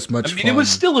would have as much fun. It was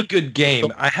still a good game.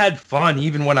 I had fun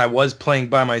even when I was playing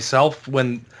by myself,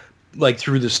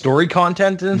 through the story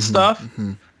content and stuff.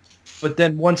 Mm-hmm. But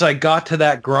then once I got to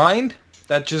that grind,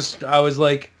 I was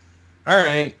like, all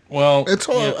right, well, it's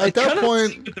all at that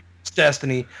point. With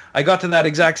Destiny, I got to that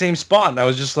exact same spot, and I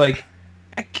was just like,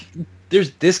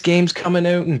 there's this game's coming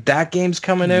out, and that game's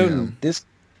coming out, and this.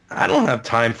 I don't have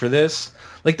time for this.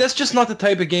 Like, that's just not the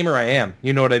type of gamer I am.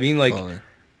 You know what I mean? Like,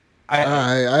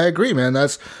 I agree, man.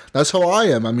 That's how I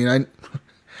am. I mean, I'm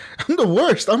the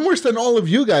worst. I'm worse than all of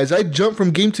you guys. I jump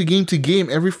from game to game to game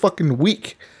every fucking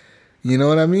week. You know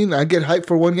what I mean? I get hyped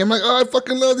for one game. I'm like, oh, I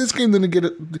fucking love this game.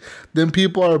 Then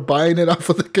people are buying it off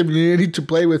of the community to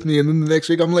play with me. And then the next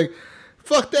week, I'm like,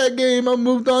 fuck that game. I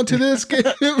moved on to this game.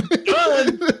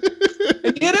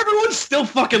 And yet everyone still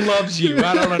fucking loves you.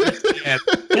 I don't understand.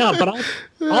 Yeah, but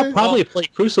I'll probably play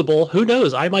Crucible. Who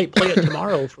knows? I might play it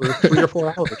tomorrow for 3 or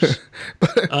 4 hours.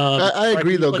 I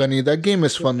agree, though, Gunny. That game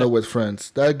is fun, though, with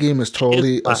friends. That game is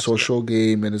totally a social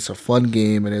game, and it's a fun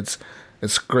game, and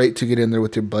it's great to get in there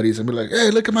with your buddies and be like,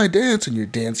 hey, look at my dance, and you're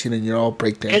dancing, and you're all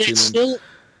breakdancing. And it's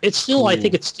still cool. I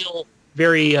think it's still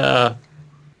very,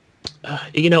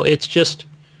 it's just...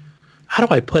 How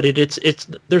do I put it? It's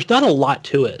there's not a lot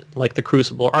to it, like the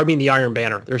Crucible. The Iron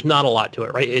Banner. There's not a lot to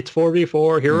it, right? It's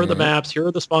 4v4. Here are the maps. Here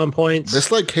are the spawn points. It's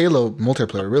like Halo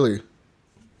multiplayer, really.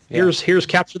 Here's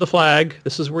capture the flag.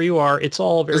 This is where you are. It's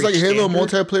all very. It's like standard. Halo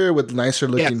multiplayer with nicer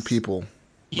looking people.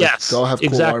 Yes, they all have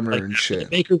cool armor like and shit.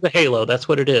 The makers of Halo. That's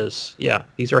what it is. Yeah,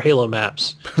 these are Halo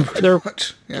maps. They're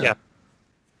much. Yeah.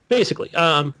 Basically,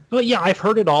 but yeah, I've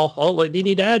heard it all. Oh, like, they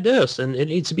need to add this, and it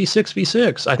needs to be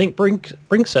 6v6. I think Brink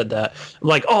said that. I'm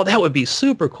like, oh, that would be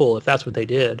super cool if that's what they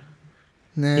did.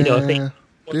 Nah, if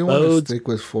they want to stick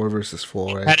with 4 versus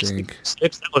 4. I think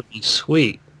 6, that would be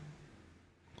sweet.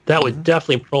 That would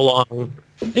definitely prolong.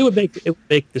 It would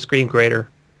make the screen greater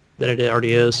than it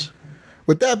already is.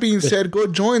 With that being said, go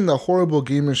join the Horrible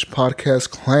Gamers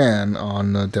Podcast clan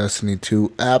on the Destiny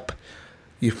 2 app.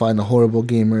 You find the Horrible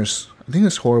Gamers. I think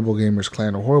it's Horrible Gamers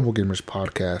Clan or Horrible Gamers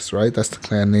Podcast, right? That's the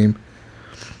clan name.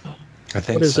 I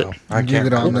think so. I can't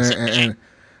get on there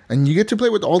and you get to play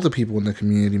with all the people in the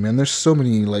community, man. There's so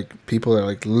many people that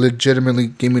are legitimately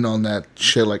gaming on that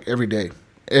shit every day.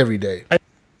 Every day. I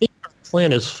think our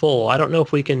clan is full. I don't know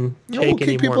if we can take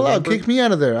any more people out. members. Kick me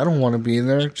out of there. I don't want to be in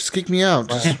there. Just kick me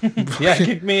out. Yeah,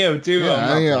 kick me out too.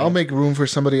 Yeah, I'll make room for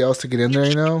somebody else to get in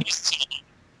there,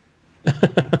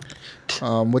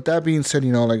 With that being said,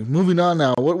 like moving on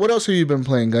now, what else have you been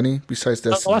playing, Gunny, besides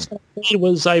The Destiny? last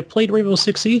one I played Rainbow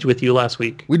Six Siege with you last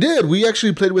week. We did. We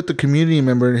actually played with the community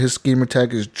member. His gamer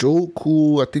tag is Joe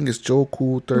Cool. I think it's Joe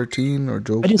Cool 13 or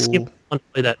Joe I didn't skip Cool. on to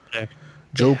play that today.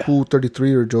 Joe Cool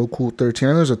 33 or Joe Cool 13.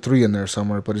 I know there's a 3 in there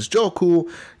somewhere, but it's Joe Cool.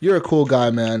 You're a cool guy,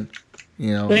 man.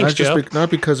 Thanks, Joe. Not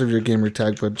because of your gamer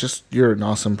tag, but just you're an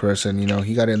awesome person.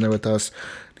 He got in there with us.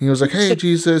 He was like, "Hey,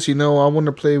 Jesus, I want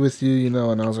to play with you,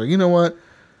 And I was like, "You know what?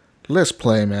 Let's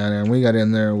play, man." And we got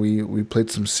in there. We played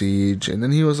some Siege, and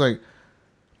then he was like,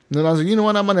 then I was like, "You know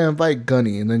what? I'm gonna invite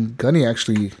Gunny." And then Gunny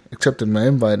actually accepted my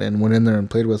invite and went in there and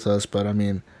played with us. But I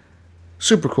mean,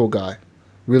 super cool guy,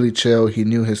 really chill. He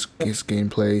knew his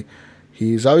gameplay.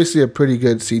 He's obviously a pretty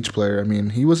good Siege player. I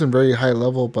mean, he wasn't very high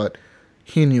level, but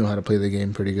he knew how to play the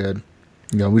game pretty good.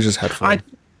 We just had fun.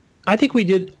 I think we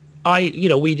did.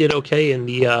 We did okay in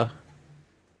the.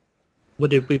 What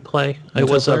did we play? It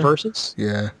was Versus.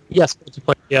 Yeah. Yes,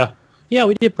 multiplayer. Yeah. Yeah,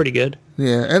 we did pretty good.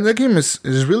 Yeah, and that game is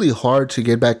really hard to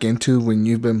get back into when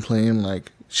you've been playing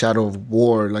like Shadow of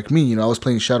War. Like me, I was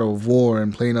playing Shadow of War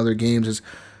and playing other games. It's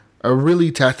a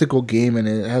really tactical game, and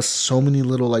it has so many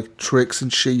little like tricks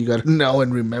and shit you gotta know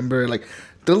and remember. Like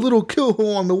the little kill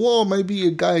hole on the wall might be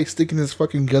a guy sticking his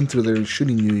fucking gun through there and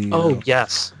shooting you. Oh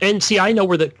yes, and see, I know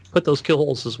where to put those kill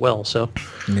holes as well. So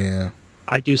yeah,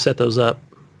 I do set those up.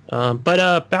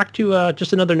 But back to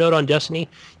just another note on Destiny.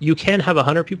 You can have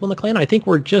 100 people in the clan. I think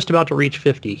we're just about to reach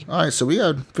 50. All right, so we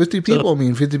got 50 people. I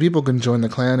mean, 50 people can join the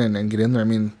clan and get in there. I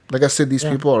mean, like I said, these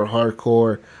people are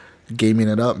hardcore gaming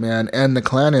it up, man. And the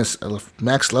clan is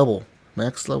max level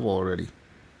already.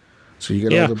 So you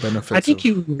get all the benefits. I think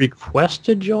you request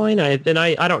to join. I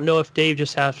don't know if Dave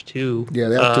just has to. Yeah,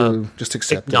 they have to just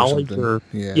accept it or acknowledge something. or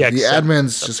the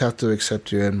admins just have to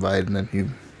accept your invite, and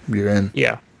then you're in.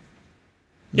 Yeah.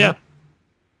 Yeah.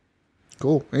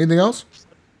 Cool. Anything else?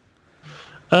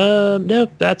 No,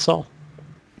 that's all.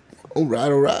 All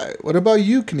right. What about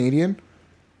you, Canadian?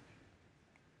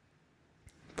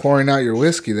 Pouring out your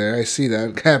whiskey there. I see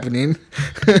that happening.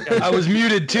 I was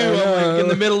muted too. I'm like in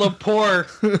the middle of pour,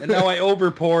 and now I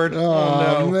overpoured.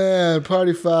 Oh, no. man.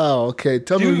 Party foul. Okay,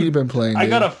 tell me what you've been playing, I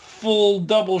dude. got a full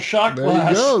double shot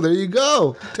glass. There you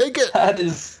go. Take it. That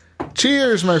is...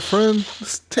 Cheers, my friend.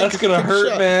 That's going to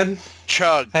hurt, man.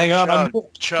 Chug. Hang on, I'm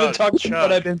chug, talking chug. about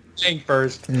what I've been playing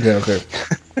first. Yeah, okay.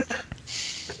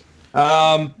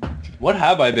 What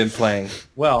have I been playing?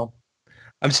 Well,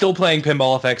 I'm still playing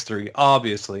Pinball FX3,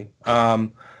 obviously.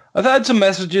 I've had some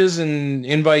messages and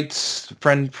invites,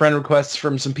 friend requests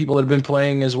from some people that have been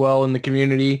playing as well in the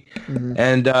community,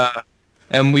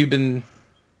 and we've been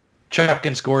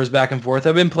chucking scores back and forth.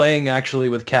 I've been playing actually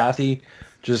with Kathy,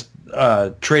 just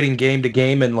trading game to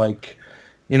game, and like,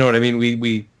 you know what I mean.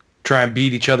 We try and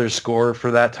beat each other's score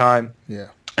for that time. Yeah.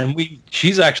 And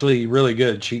she's actually really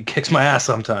good. She kicks my ass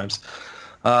sometimes.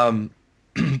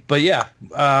 But yeah,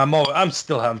 I'm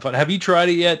still having fun. Have you tried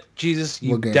it yet, Jesus?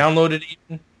 You downloaded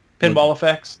it, Pinball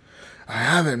Effects? I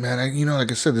haven't, man.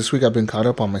 Like I said, this week I've been caught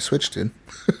up on my Switch, dude.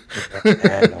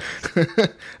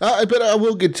 I bet I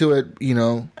will get to it,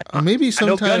 maybe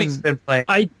sometime. I know Gunny's been playing.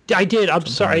 I did. I'm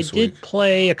sorry. I did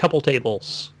play a couple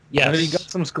tables. Yes. You got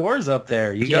some scores up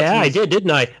there. I did,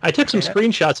 didn't I? I took some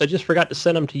screenshots. I just forgot to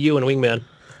send them to you and Wingman.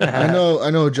 I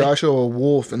know Joshua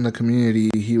Wolf in the community,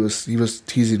 he was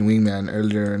teasing Wingman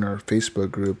earlier in our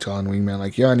Facebook group, telling Wingman,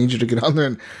 like, I need you to get on there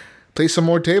and play some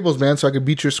more tables, man, so I can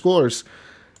beat your scores.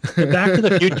 The Back to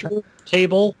the Future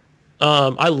table,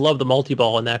 I love the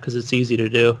multi-ball in that because it's easy to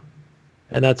do.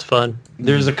 And that's fun.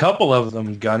 There's a couple of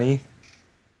them, Gunny.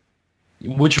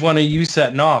 Which one are you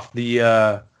setting off?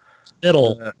 The...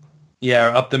 middle.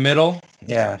 Up the middle?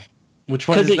 Yeah. Which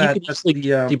one is that? You can just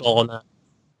multi-ball on that.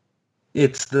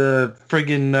 It's the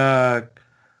friggin'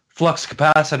 flux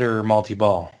capacitor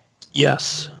multi-ball.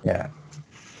 Yes. Yeah.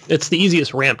 It's the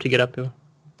easiest ramp to get up to.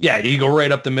 Yeah, you go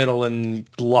right up the middle and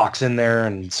locks in there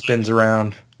and spins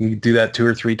around. You do that 2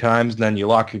 or 3 times, and then you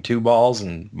lock your 2 balls,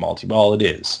 and multi-ball it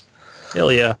is.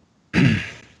 Hell yeah.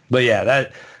 But yeah,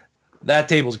 that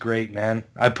table's great, man.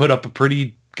 I put up a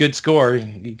pretty good score.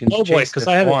 You can chase because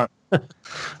I haven't.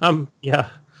 Yeah.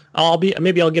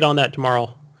 Maybe I'll get on that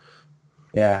tomorrow.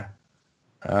 Yeah.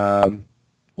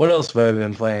 What else have I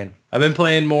been playing? I've been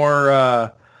playing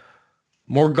more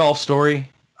Golf Story.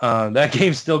 That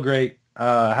game's still great.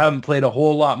 I haven't played a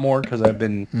whole lot more because I've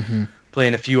been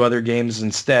playing a few other games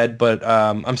instead, but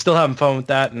I'm still having fun with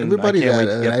that. And everybody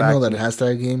I know that has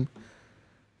that game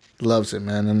loves it,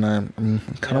 man, and I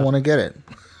kind of want to get it.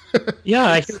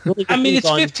 Yeah, it's $15.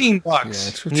 Yeah,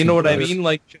 it's $15. You know what I mean?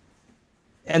 Like,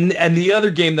 and the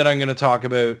other game that I'm going to talk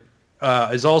about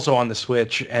is also on the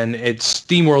Switch, and it's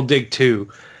SteamWorld Dig 2.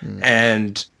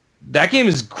 And that game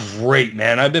is great,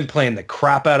 man. I've been playing the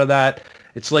crap out of that.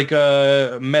 It's like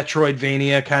a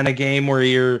Metroidvania kind of game where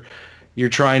you're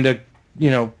trying to,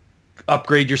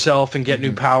 upgrade yourself and get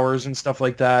new powers and stuff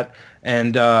like that.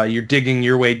 And you're digging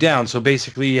your way down. So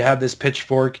basically you have this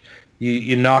pitchfork.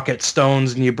 You knock at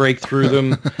stones and you break through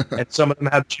them, and some of them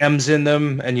have gems in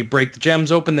them, and you break the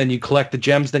gems open, then you collect the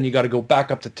gems, then you got to go back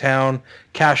up to town,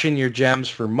 cash in your gems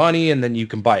for money, and then you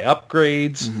can buy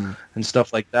upgrades and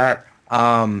stuff like that.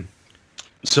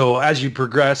 So as you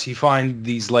progress, you find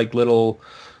these like little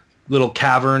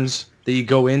caverns that you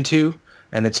go into,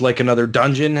 and it's like another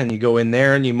dungeon, and you go in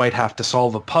there, and you might have to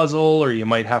solve a puzzle, or you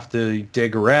might have to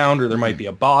dig around, or there might be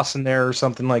a boss in there or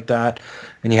something like that,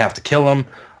 and you have to kill him.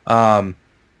 And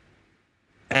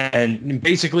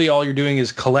basically all you're doing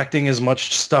is collecting as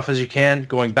much stuff as you can,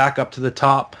 going back up to the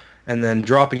top, and then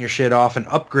dropping your shit off and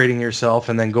upgrading yourself,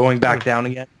 and then going back down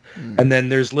again. And then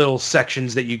there's little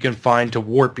sections that you can find to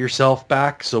warp yourself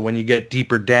back. So when you get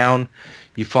deeper down,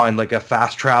 you find like a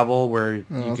fast travel where you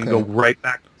can go right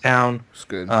back to town. That's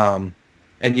good.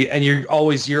 And you're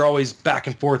always back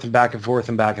and forth and back and forth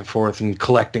and back and forth and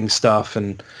collecting stuff,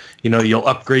 and you'll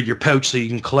upgrade your pouch so you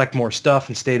can collect more stuff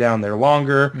and stay down there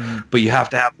longer. But you have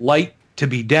to have light to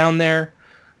be down there.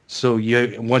 So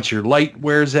once your light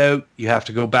wears out, you have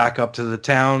to go back up to the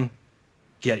town,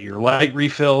 get your light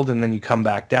refilled, and then you come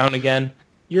back down again.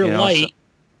 Your light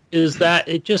is that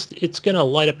it's gonna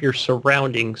light up your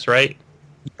surroundings, right?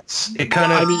 It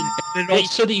kind of.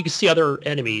 So that you can see other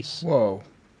enemies. Whoa.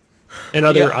 And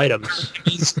other items.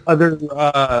 Other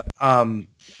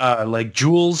like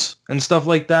jewels and stuff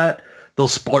like that, they'll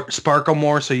sparkle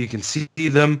more so you can see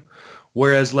them.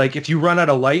 Whereas like if you run out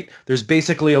of light, there's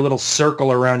basically a little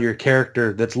circle around your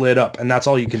character that's lit up, and that's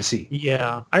all you can see.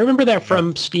 Yeah. I remember that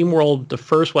from SteamWorld, the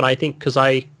first one, I think, because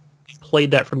I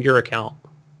played that from your account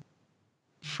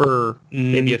for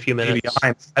maybe a few minutes.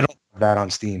 Maybe I don't have that on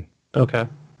Steam. Okay.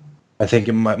 I think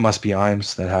it must be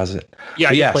IMS that has it. Yeah,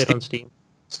 I played on Steam.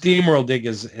 SteamWorld Dig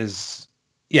is it's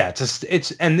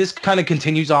and this kind of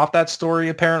continues off that story.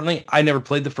 Apparently, I never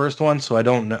played the first one, so I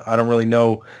don't really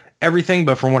know everything.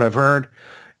 But from what I've heard,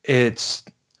 it's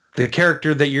the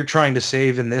character that you're trying to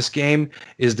save in this game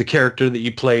is the character that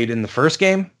you played in the first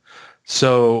game.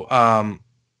 So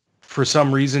for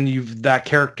some reason, that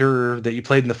character that you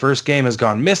played in the first game has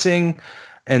gone missing.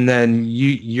 And then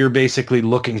you're basically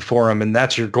looking for him, and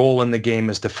that's your goal in the game,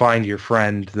 is to find your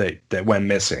friend that went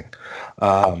missing.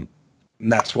 And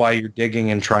that's why you're digging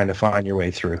and trying to find your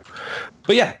way through.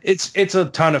 But yeah, it's a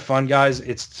ton of fun, guys.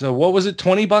 What was it,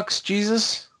 $20,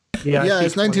 Jesus? Yeah,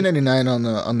 it's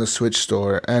 $19.99 on the Switch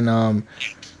store, and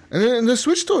the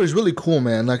Switch store is really cool,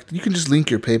 man. Like you can just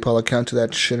link your PayPal account to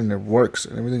that shit, and it works.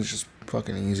 And everything's just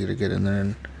fucking easy to get in there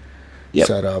and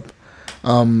set up.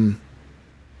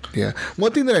 Yeah.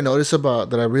 One thing that I notice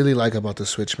that I really like about the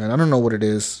Switch, man, I don't know what it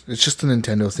is. It's just a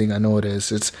Nintendo thing. I know it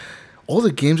is. It's all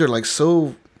the games are like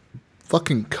so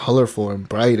fucking colorful and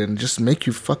bright and just make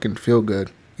you fucking feel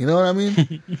good. You know what I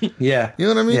mean? Yeah. You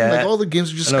know what I mean? Yeah. Like all the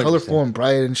games are just colorful and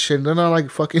bright and shit. They're not like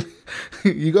fucking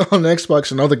you go on Xbox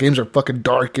and all the games are fucking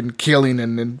dark and killing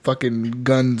and fucking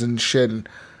guns and shit. And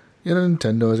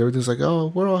Nintendo is everything's like,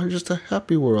 oh, we're all just a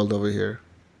happy world over here.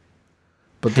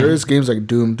 But there is games like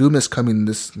Doom. Doom is coming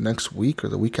this next week or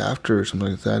the week after or something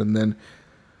like that. And then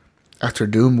after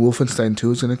Doom, Wolfenstein 2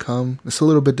 is going to come. It's a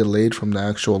little bit delayed from the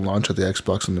actual launch of the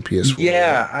Xbox and the PS4.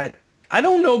 Yeah, I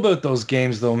don't know about those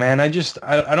games though, man. I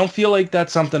don't feel like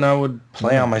that's something I would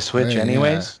play on my Switch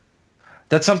anyways. Yeah.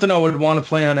 That's something I would want to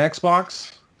play on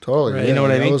Xbox. Totally. Right? You know what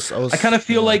I mean? I kind of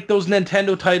feel like those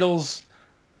Nintendo titles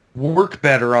work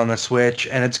better on the Switch,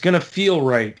 and it's gonna feel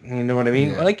right. You know what I mean?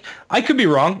 Yeah. Like I could be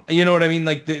wrong. You know what I mean?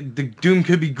 Like the Doom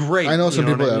could be great. I know some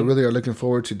people that really are looking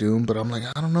forward to Doom, but I'm like,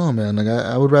 I don't know, man. Like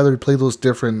I would rather play those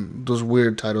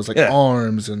weird titles like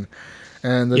ARMS and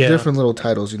the different little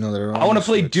titles. That are. I want to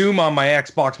play Doom on my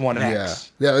Xbox One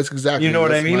X. Yeah, that's exactly. You know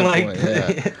what I mean? Like,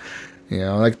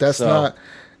 like that's not.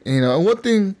 One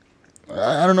thing.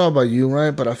 I don't know about you,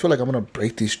 right? But I feel like I'm gonna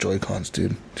break these Joy-Cons,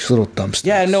 dude. These little dumpsters.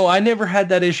 Yeah, no, I never had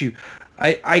that issue.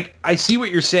 I see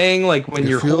what you're saying. Like when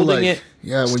you're holding it,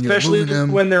 when especially you're moving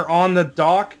them. when they're on the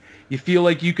dock, you feel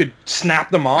like you could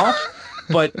snap them off.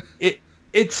 But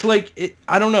it's like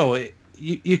I don't know.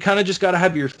 You kind of just got to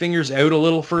have your fingers out a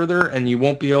little further, and you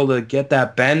won't be able to get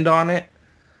that bend on it,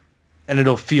 and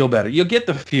it'll feel better. You'll get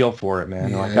the feel for it, man.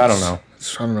 Yeah, like I don't know.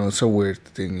 It's a weird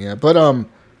thing, yeah. But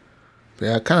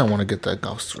yeah, I kind of want to get that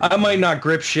Ghost. I might not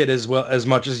grip shit as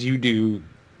much as you do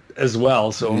as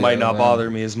well, so it might not bother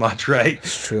me as much, right?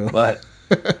 It's true. But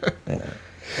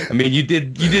I mean, you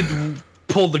did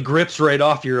pull the grips right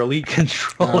off your Elite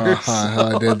controller. I don't know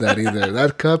how I did that either.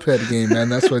 That Cuphead game, man,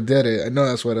 that's what did it. I know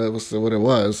that's what it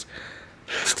was.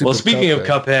 Stupid Well, speaking of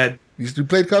Cuphead, you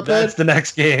played Cuphead? that's the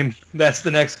next game. That's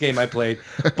the next game I played.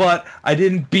 But I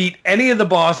didn't beat any of the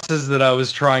bosses that I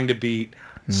was trying to beat.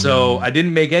 So I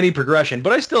didn't make any progression,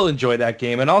 but I still enjoy that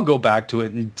game, and I'll go back to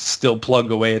it and still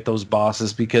plug away at those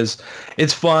bosses because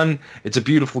it's fun. It's a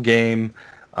beautiful game.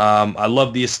 I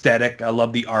love the aesthetic. I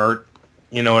love the art.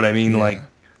 You know what I mean? Yeah. Like,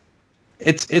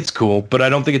 it's cool, but I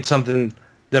don't think it's something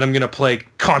that I'm going to play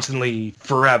constantly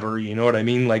forever. You know what I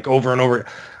mean? Like, over and over.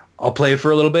 I'll play it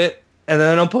for a little bit, and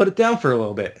then I'll put it down for a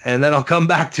little bit, and then I'll come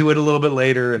back to it a little bit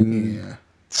later and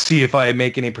see if I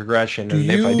make any progression.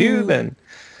 If I do, then...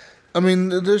 I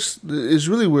mean, it's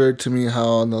really weird to me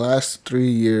how in the last 3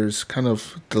 years, kind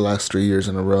of the last 3 years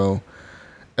in a row,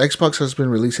 Xbox has been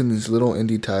releasing these little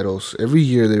indie titles. Every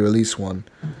year they release one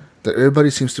that everybody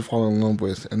seems to fall in love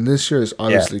with. And this year is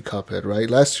obviously Cuphead, right?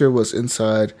 Last year was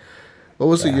Inside. What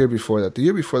was the year before that? The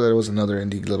year before that was another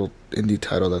little indie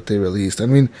title that they released. I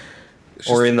mean...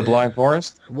 Or In the Blind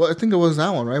Forest? Well, I think it was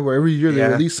that one, right? Where every year they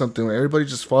release something where everybody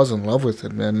just falls in love with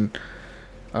it, man.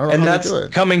 I don't know and how that's they do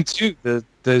it. coming too.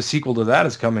 The sequel to that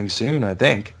is coming soon, I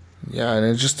think. Yeah, and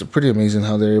it's just pretty amazing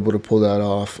how they're able to pull that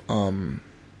off.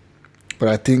 But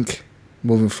I think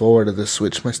moving forward, the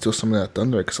Switch might steal some of that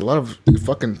thunder because a lot of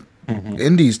fucking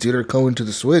indies, dude, are going to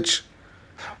the Switch.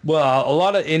 Well, a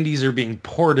lot of indies are being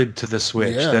ported to the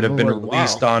Switch that have been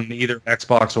released on either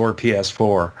Xbox or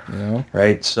PS4. Yeah.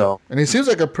 Right? So. And it seems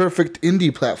like a perfect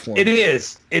indie platform. It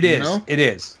is. It is. know? It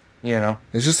is. You know.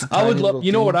 It's just. I would love.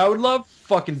 You know what I would love?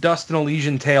 Fucking Dust and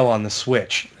Elysian Tale on the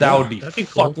Switch. That would be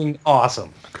fucking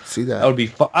awesome. I could see that. That would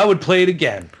be. I would play it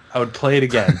again.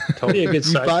 Totally. Be a good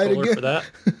side buy it scroller again? for that.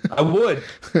 I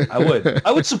would.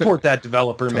 I would support that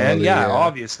developer, man. Totally, Yeah, yeah.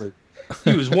 obviously.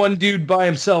 He was one dude by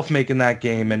himself making that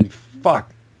game, and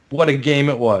fuck, what a game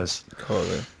it was.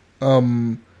 Totally.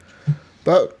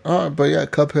 But yeah,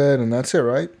 Cuphead, and that's it,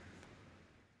 right?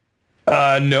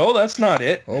 No, that's not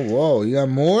it. Oh, whoa, you got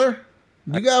more?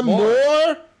 You got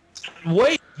more?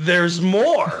 Wait, there's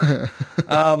more.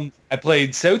 I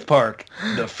played South Park,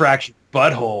 The Fractured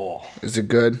Butthole. Is it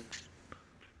good?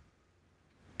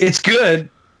 It's good.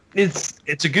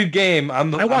 It's a good game.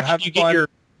 I watched you get your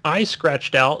eye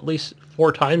scratched out at least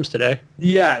 4 times today.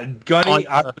 Yeah, Gunny,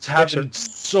 I was having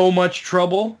so much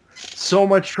trouble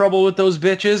with those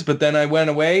bitches, but then I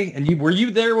went away. And were you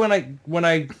there when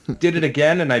I did it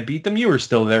again and I beat them? You were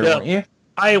still there, weren't you?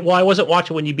 I wasn't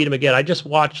watching when you beat them again. I just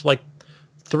watched like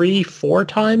 3-4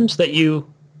 times that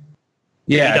you.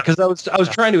 Yeah, because I was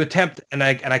trying to attempt, and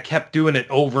I kept doing it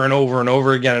over and over and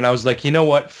over again, and I was like, you know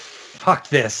what? Fuck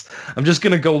this. I'm just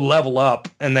gonna go level up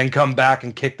and then come back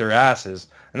and kick their asses.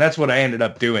 And that's what I ended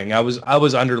up doing. I was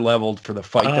underleveled for the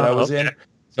fight that I was in,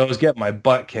 so I was getting my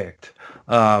butt kicked.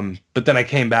 But then I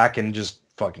came back and just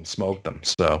fucking smoked them.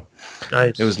 So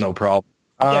Nice. it was no problem.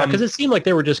 Yeah, because it seemed like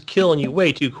they were just killing you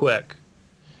way too quick.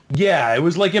 Yeah, it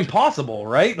was like impossible,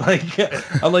 right? Like,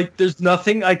 I'm like, there's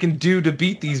nothing I can do to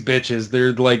beat these bitches.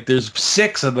 There's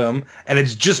 6 of them, and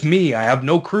it's just me. I have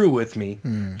no crew with me,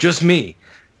 just me,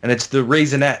 and it's the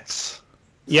Raisinets.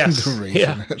 Yes. The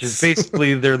Yeah. Raisinets. Which is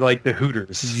basically they're like the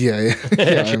Hooters. Yeah,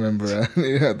 I remember that.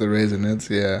 Yeah, the Raisinets,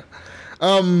 yeah.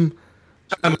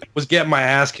 I was getting my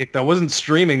ass kicked. I wasn't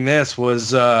streaming this.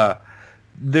 This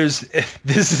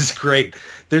is great.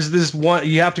 There's this one,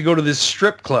 you have to go to this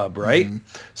strip club, right?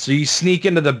 So you sneak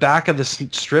into the back of the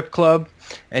strip club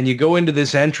and you go into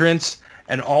this entrance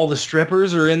and all the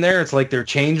strippers are in there. It's like their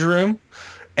change room.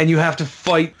 And you have to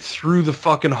fight through the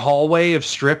fucking hallway of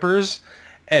strippers.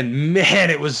 And man,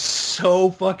 it was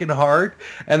so fucking hard.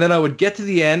 And then I would get to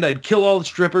the end, I'd kill all the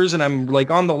strippers, and I'm like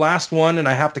on the last one, and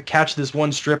I have to catch this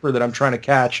one stripper that I'm trying to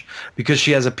catch because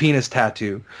she has a penis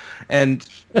tattoo. And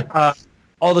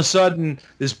all of a sudden,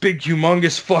 this big,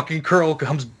 humongous fucking girl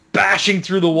comes bashing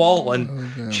through the wall,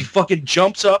 and she fucking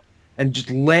jumps up and just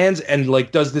lands and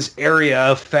like does this area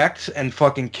effect and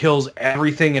fucking kills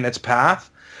everything in its path.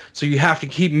 So you have to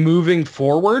keep moving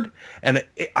forward, and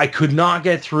I could not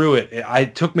get through it.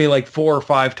 It took me like 4 or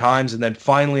 5 times, and then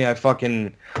finally I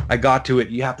got to it.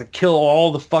 You have to kill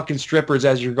all the fucking strippers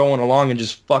as you're going along and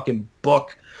just fucking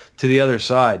book to the other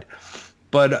side.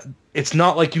 But it's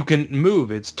not like you can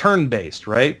move. It's turn-based,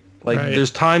 right? Like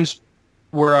there's times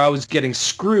where I was getting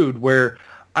screwed where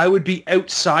I would be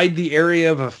outside the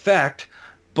area of effect,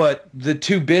 but the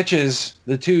two bitches,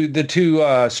 the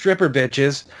two stripper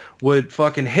bitches would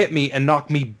fucking hit me and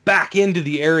knock me back into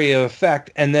the area of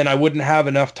effect, and then I wouldn't have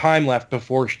enough time left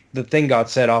before the thing got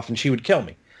set off, and she would kill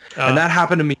me. And that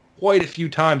happened to me quite a few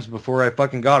times before I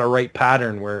fucking got a right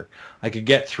pattern where I could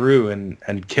get through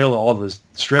and kill all the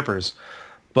strippers.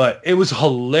 But it was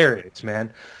hilarious,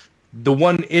 man. The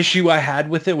one issue I had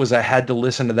with it was I had to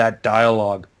listen to that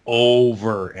dialogue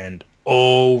over and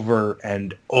over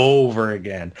and over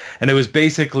again. And it was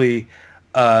basically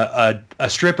a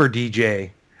stripper DJ.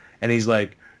 And he's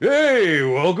like, hey,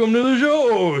 welcome to the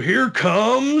show. Here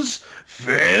comes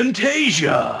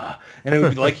Fantasia. And it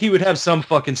would be like he would have some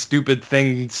fucking stupid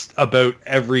things about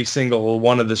every single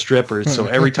one of the strippers. So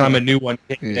every time a new one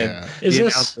came in,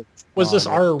 was this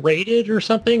R-rated or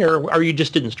something, or you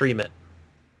just didn't stream it?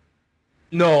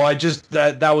 No, I just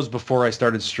that was before I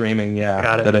started streaming. Yeah,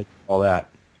 Got it. that I did all that.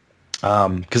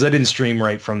 Because I didn't stream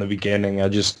right from the beginning. I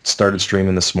just started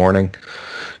streaming this morning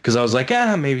because I was like,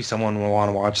 maybe someone will want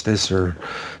to watch this or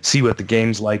see what the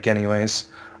game's like anyways.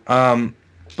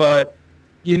 But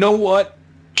you know what,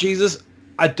 Jesus,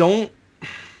 I'm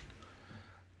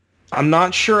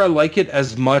not sure I like it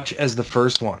as much as the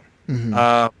first one. Mm-hmm.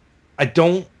 I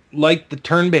don't like the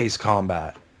turn-based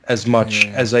combat as much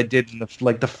as I did in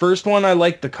the first one. I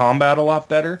liked the combat a lot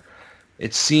better.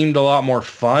 It seemed a lot more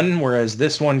fun, whereas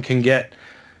this one can get,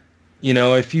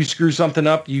 if you screw something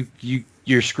up,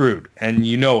 you're screwed, and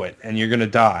you know it, and you're going to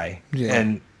die. Yeah.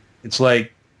 And it's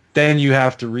like, then you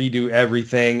have to redo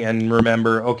everything and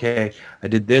remember, okay, I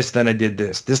did this, then I did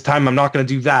this. This time I'm not going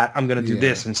to do that. I'm going to do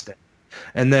this instead.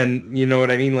 And then, you know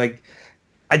what I mean? Like,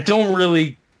 I don't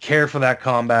really care for that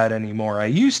combat anymore. I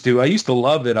used to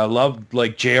love it. I loved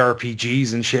like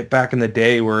JRPGs and shit back in the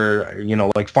day where,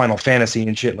 like Final Fantasy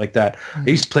and shit like that. I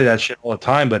used to play that shit all the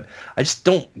time, but I just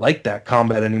don't like that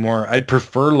combat anymore. I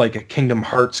prefer like a Kingdom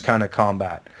Hearts kind of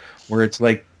combat where it's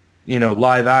like,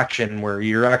 live action where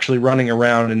you're actually running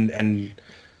around and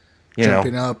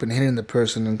jumping up and hitting the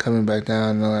person and coming back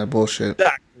down and all that bullshit.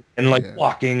 Exactly. And like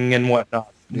walking and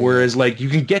whatnot. Whereas, like, you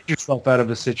can get yourself out of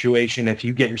a situation if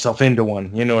you get yourself into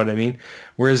one. You know what I mean?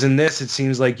 Whereas in this, it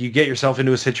seems like you get yourself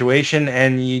into a situation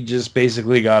and you just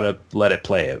basically got to let it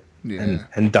play out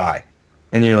and die.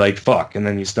 And you're like, fuck, and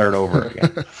then you start over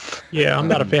again. Yeah, I'm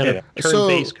not a fan of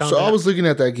turn-based combat. So I was looking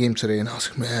at that game today and I was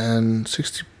like, man,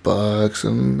 $60.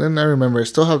 And then I remember I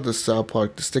still have the South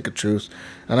Park, the Stick of Truth,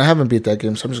 and I haven't beat that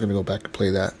game, so I'm just going to go back and play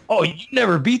that. Oh, you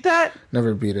never beat that?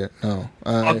 Never beat it, no.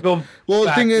 I'll go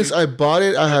the thing is, I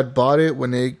had bought it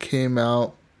when it came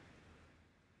out,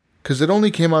 because it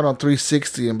only came out on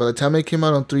 360, and by the time it came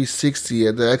out on 360,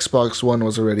 the Xbox One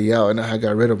was already out, and I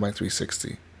got rid of my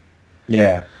 360.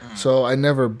 Yeah. So I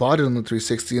never bought it on the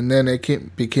 360, and then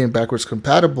it became backwards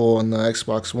compatible on the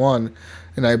Xbox One,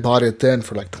 and I bought it then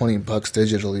for like $20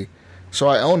 digitally. So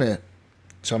I own it.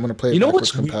 So I'm gonna play it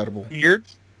backwards compatible. Weird?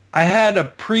 I had a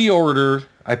pre-order.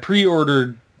 I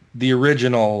pre-ordered the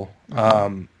original.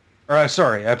 I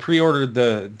pre-ordered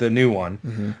the new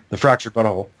one, the Fractured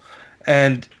Butthole,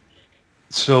 and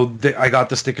so I got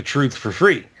the Stick of Truth for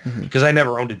free because I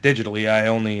never owned it digitally.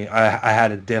 I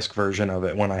had a disc version of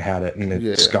it when I had it, and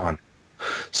it's gone.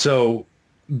 So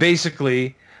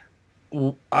basically,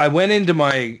 I went into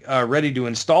my ready to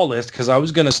install list because I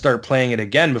was going to start playing it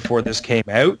again before this came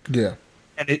out. Yeah,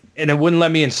 and it wouldn't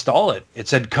let me install it. It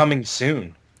said coming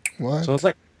soon. What? So it's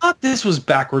like, I thought this was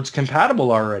backwards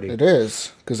compatible already. It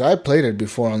is, because I played it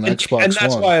before on the Xbox One. And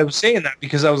that's why I was saying that,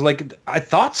 because I was like, I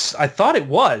thought it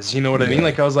was, you know what I mean?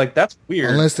 Like, I was like, that's weird.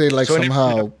 Unless they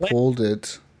somehow pulled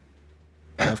it.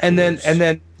 Afterwards. And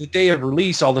then the day of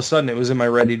release, all of a sudden it was in my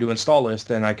ready to install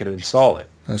list, and I could install it.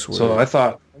 That's weird. So I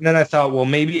thought, well,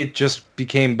 maybe it just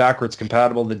became backwards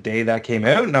compatible the day that came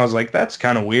out, and I was like, that's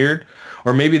kind of weird.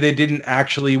 Or maybe they didn't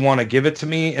actually want to give it to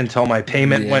me until my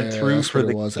payment went through that's for what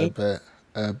the it was. game.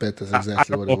 I bet that's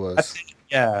exactly what it was.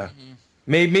 Yeah.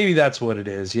 Maybe that's what it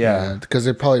is, yeah. Because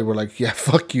they probably were like, yeah,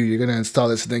 fuck you, you're going to install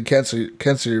this and then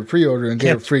cancel your pre-order and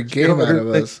get a free game out of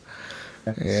us.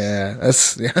 Yeah,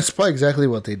 that's probably exactly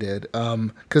what they did.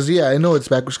 Because, I know it's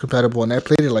backwards compatible, and I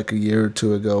played it like a year or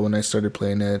two ago when I started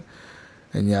playing it.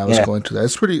 And, I was going through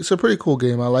that. It's a pretty cool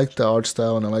game. I like the art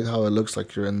style, and I like how it looks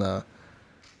like you're in the...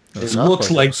 It looks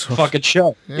like the fucking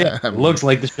show. Yeah, it looks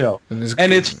like the show. And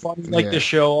it's funny like the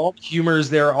show. All the humor is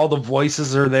there. All the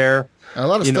voices are there. And a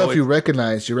lot of stuff you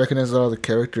recognize. You recognize all the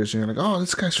characters. And you're like, oh,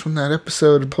 this guy's from that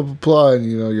episode, blah, blah, blah. And,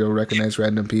 you'll recognize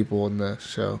random people in the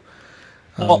show.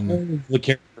 All the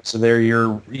characters are there.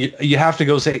 You have to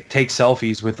go take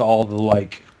selfies with all the,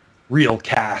 like, real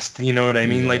cast. You know what I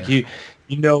mean? Like, you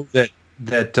know that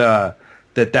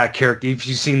character, if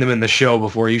you've seen them in the show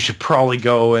before, you should probably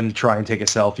go and try and take a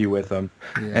selfie with them.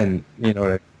 And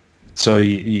so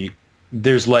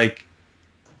there's like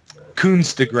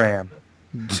Coonstagram,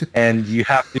 and you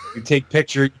have to take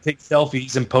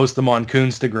selfies and post them on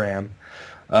Coonstagram.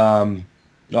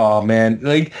 Oh man,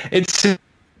 like it's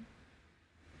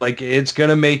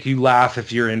gonna make you laugh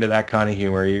if you're into that kind of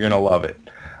humor. You're gonna love it.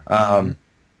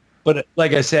 But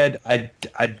like I said, I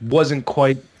wasn't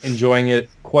quite enjoying it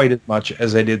quite as much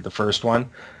as I did the first one,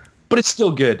 but it's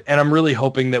still good. And I'm really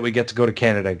hoping that we get to go to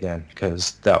Canada again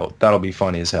because that'll be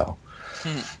funny as hell.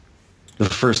 The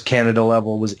first Canada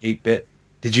level was 8-bit.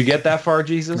 Did you get that far,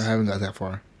 Jesus? I haven't got that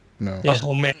far. No. Yeah.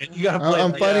 Oh man, you gotta play.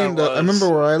 I'm fighting. I remember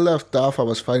where I left off. I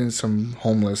was fighting some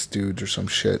homeless dudes or some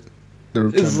shit. They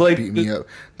were trying to beat me up.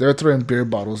 They were throwing beer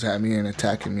bottles at me and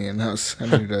attacking me, and I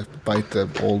needed to fight the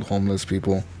old homeless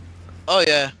people. Oh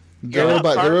yeah. They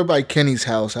were by Kenny's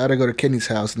house. I had to go to Kenny's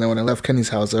house, and then when I left Kenny's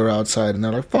house, they were outside, and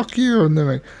they're like, "Fuck you!" And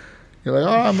then you're like,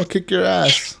 "Oh, I'm gonna kick your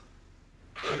ass."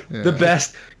 Yeah. The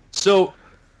best. So,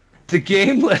 the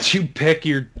game lets you pick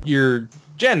your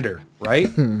gender, right?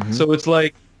 So it's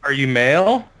like, are you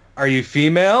male? Are you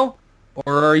female?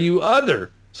 Or are you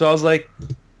other? So I was like,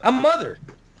 I'm other.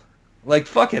 Like,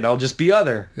 fuck it, I'll just be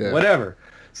other. Yeah. Whatever.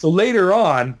 So later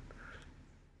on,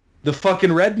 the fucking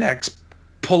rednecks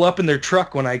pull up in their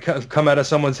truck when I come out of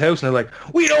someone's house, and they're like,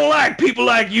 we don't like people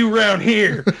like you around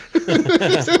here.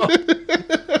 So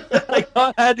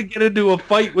I had to get into a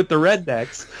fight with the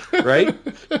rednecks, right?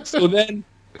 So then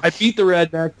I beat the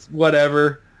rednecks,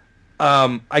 whatever.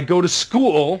 I go to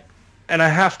school, and I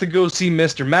have to go see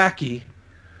Mr. Mackey,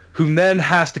 who then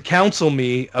has to counsel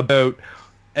me about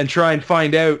and try and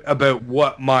find out about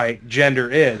what my gender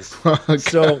is.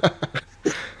 So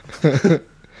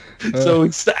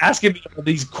he's asking me all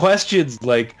these questions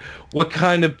like, what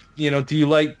kind of, do you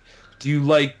like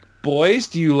boys?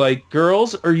 Do you like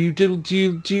girls? Or do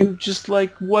you just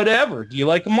like whatever? Do you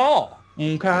like them all?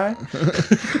 Okay.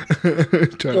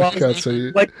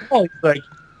 Like,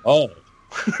 oh.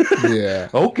 Yeah.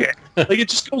 Okay. Like, it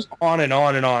just goes on and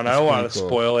on and on. I don't want to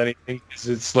spoil anything.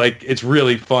 It's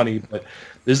really funny, but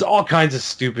there's all kinds of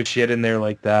stupid shit in there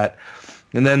like that.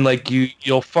 And then like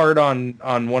you'll fart on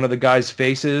one of the guy's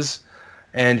faces,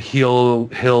 and he'll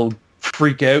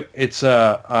freak out. It's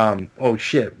oh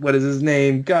shit, what is his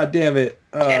name? God damn it.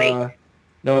 Kenny.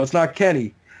 No, it's not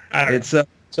Kenny. It's the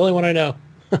only one I know.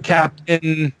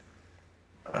 Captain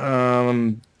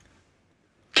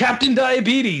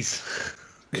Diabetes.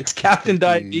 It's Captain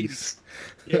Diabetes.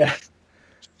 Yeah.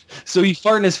 So you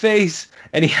fart in his face,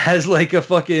 and he has like a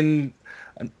fucking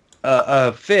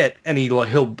fit, and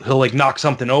he'll like knock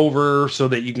something over so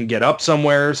that you can get up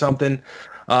somewhere or something.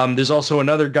 There's also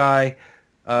another guy.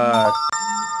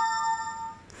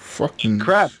 Fucking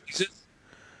crap.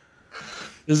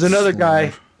 There's another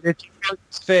guy. If you fart in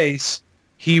his face,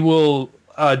 he will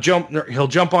jump. He'll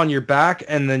jump on your back,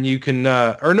 and then you can.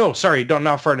 Or no, sorry,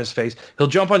 not fart in his face. He'll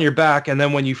jump on your back, and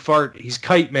then when you fart, he's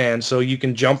Kite Man, so you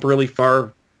can jump really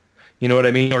far. You know what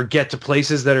I mean? Or get to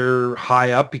places that are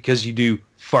high up because you do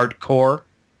fartcore.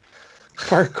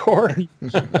 Fartcore.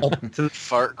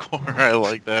 Fartcore. I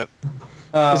like that.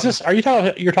 Is this? Are you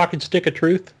talking? You're talking Stick of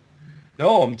Truth?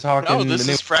 No, I'm talking. Oh, this is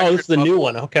this is the new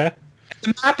one. Okay.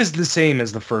 The map is the same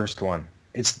as the first one.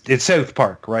 It's South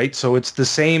Park, right? So it's the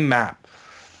same map.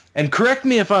 And correct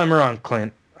me if I'm wrong,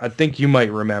 Clint. I think you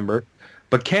might remember,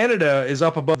 but Canada is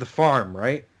up above the farm,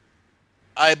 right?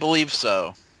 I believe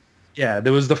so. Yeah,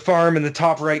 there was the farm in the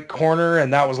top right corner,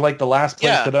 and that was like the last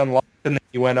place that unlocked, and then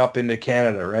you went up into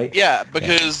Canada, right? Yeah,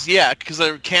 because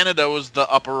Canada was the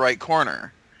upper right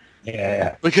corner.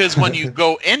 Yeah. Because when you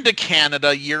go into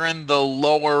Canada, you're in the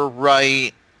lower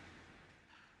right.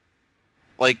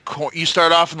 Like you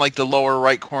start off in like the lower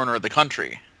right corner of the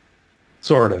country.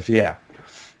 Sort of, yeah.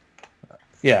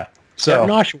 Yeah. So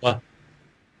Oshawa.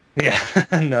 Yeah.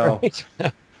 No. Right.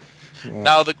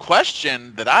 Now the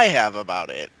question that I have about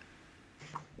it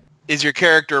is your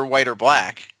character white or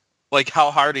black? Like,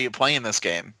 how hard are you playing this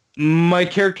game? My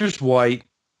character's white.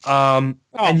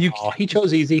 He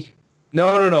chose easy.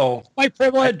 No. White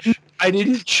privilege. I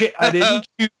didn't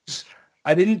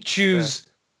choose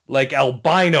like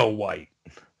albino white,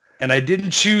 and I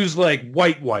didn't choose like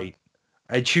white.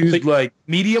 I choose like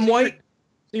medium white.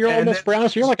 So you're almost brown,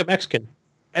 so you're like a Mexican.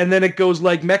 And then it goes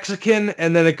like Mexican,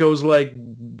 and then it goes like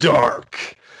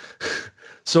dark.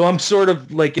 So I'm sort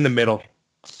of like in the middle.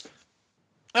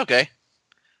 Okay.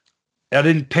 I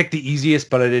didn't pick the easiest,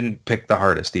 but I didn't pick the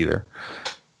hardest either.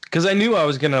 Because I knew I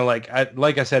was going to, like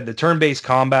I said, the turn-based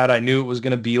combat, I knew it was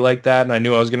going to be like that, and I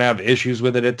knew I was going to have issues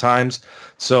with it at times.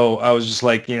 So I was just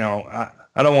like, I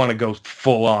don't want to go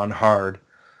full-on hard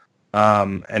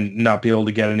and not be able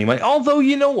to get any money. Although,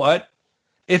 you know what?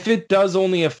 If it does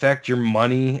only affect your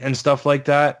money and stuff like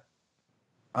that,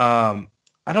 I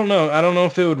don't know. I don't know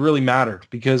if it would really matter,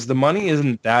 because the money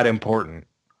isn't that important.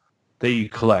 that you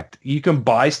collect. You can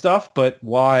buy stuff, but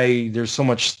why there's so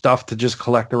much stuff to just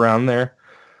collect around there?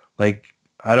 Like,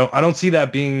 I don't see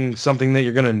that being something that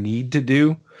you're going to need to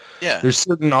do. Yeah. There's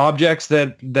certain objects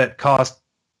that cost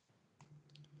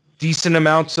decent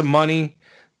amounts of money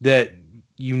that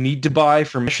you need to buy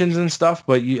for missions and stuff,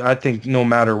 but I think no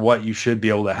matter what, you should be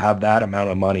able to have that amount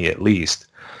of money at least.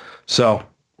 So,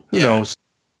 who knows?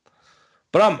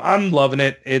 But I'm loving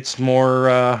it. It's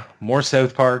more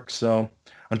South Park, so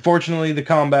unfortunately the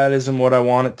combat isn't what I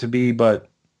want it to be, but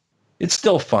it's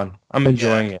still fun. I'm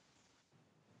enjoying it.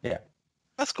 Yeah.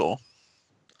 That's cool.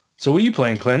 So what are you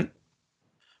playing, Clint?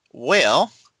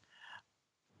 Well,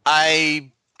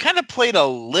 I kind of played a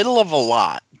little of a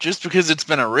lot just because it's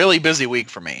been a really busy week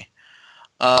for me.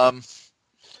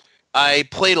 I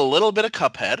played a little bit of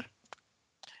Cuphead.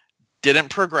 Didn't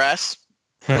progress,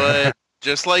 but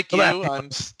just like you,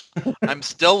 I'm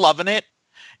still loving it.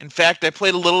 In fact, I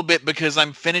played a little bit because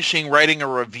I'm finishing writing a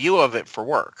review of it for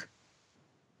work.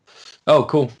 Oh,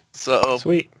 cool. So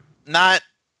Sweet. Not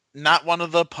one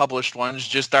of the published ones,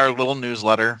 just our little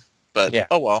newsletter. But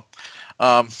oh well.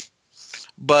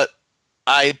 But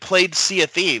I played Sea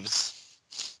of Thieves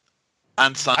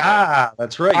on Sunday. Ah,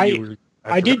 that's right.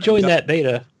 I did join that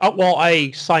beta. Oh, well,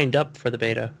 I signed up for the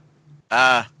beta.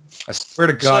 I swear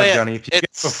to God, Johnny, if you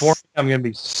get before me, I'm going to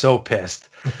be so pissed.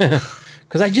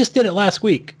 Because I just did it last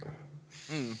week.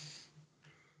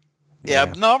 Yeah,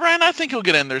 no, Ryan, I think you'll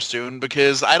get in there soon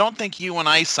because I don't think you and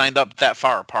I signed up that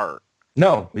far apart.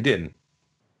 No, we didn't.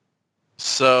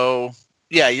 So,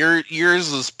 yeah,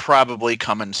 yours is probably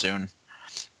coming soon.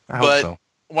 I hope so.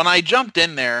 When I jumped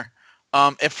in there,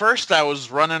 at first I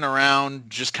was running around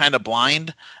just kind of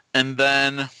blind, and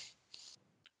then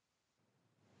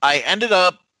I ended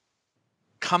up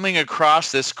coming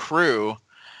across this crew,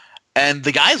 and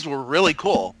the guys were really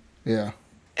cool. Yeah.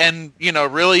 And,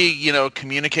 really,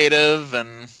 communicative,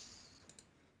 and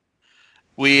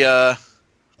we, they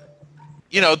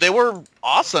were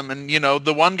awesome. And,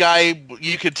 the one guy,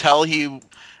 you could tell he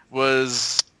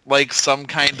was like some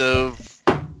kind of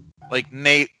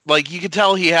you could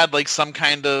tell he had like some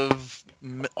kind of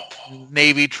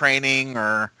Navy training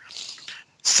or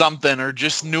something, or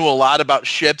just knew a lot about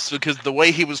ships because the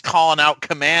way he was calling out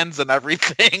commands and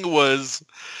everything was,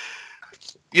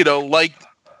 like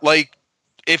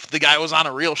if the guy was on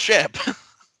a real ship.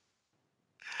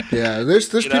 Yeah, there's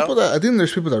people that I think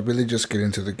there's people that really just get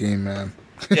into the game, man.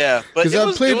 Yeah, but it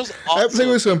was awesome. I play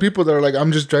with some people that are like,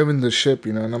 I'm just driving the ship,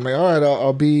 and I'm like, all right,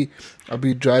 I'll be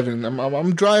driving.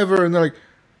 I'm driver, and they're like,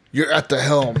 you're at the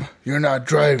helm, you're not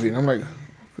driving. I'm like,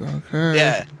 okay.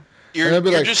 Yeah, you're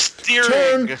like, just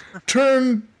steering.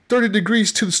 Turn 30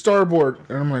 degrees to the starboard,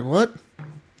 and I'm like, what?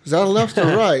 Is that left or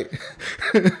right?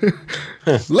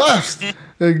 Left.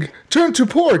 Like, turn to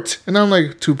port, and I'm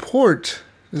like, to port?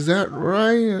 Is that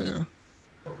right?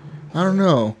 I don't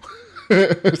know.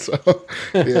 So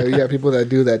yeah, you got people that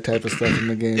do that type of stuff in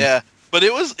the game. Yeah, but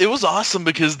it was awesome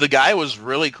because the guy was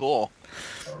really cool.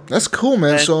 That's cool,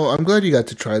 man. So I'm glad you got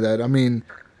to try that. I mean,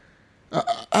 I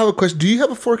have a question. Do you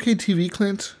have a 4K TV,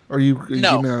 Clint? Or you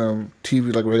no. gaming on a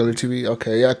TV, like regular TV?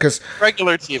 Okay, yeah, because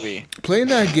regular TV. Playing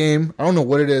that game, I don't know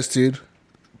what it is, dude.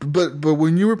 But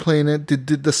when you were playing it, did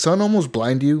the sun almost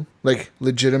blind you? Like,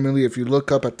 legitimately, if you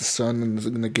look up at the sun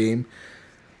in the game,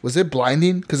 was it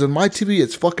blinding? Because on my TV,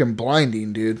 it's fucking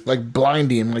blinding, dude. Like,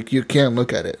 blinding. Like, you can't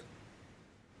look at it.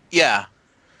 Yeah.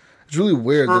 It's really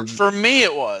weird. For me,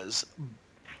 it was.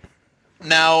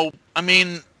 Now, I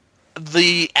mean,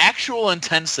 the actual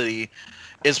intensity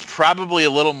is probably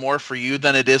a little more for you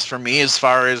than it is for me as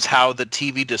far as how the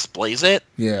TV displays it.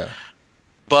 Yeah.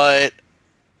 But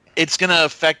it's going to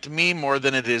affect me more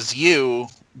than it is you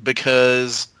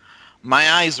because my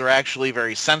eyes are actually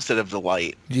very sensitive to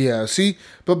light. Yeah, see,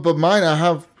 but mine I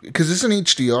have, because it's an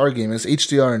HDR game, it's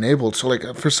HDR enabled, so like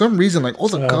for some reason, like all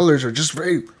the colors are just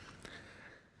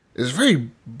it's very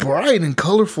bright and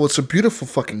colorful. It's a beautiful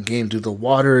fucking game, dude. The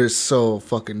water is so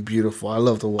fucking beautiful. I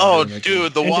love the water. Oh,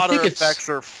 dude, the water effects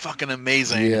are fucking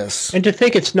amazing. Yes. And to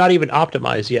think it's not even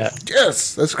optimized yet.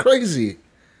 Yes, that's crazy.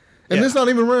 And it's not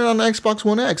even running on the Xbox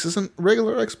One X. It's a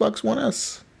regular Xbox One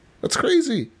S. That's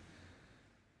crazy.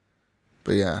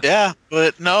 But yeah,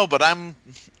 but I'm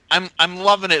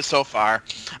loving it so far.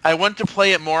 I went to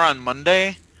play it more on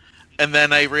Monday, and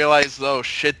then I realized, oh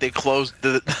shit, they closed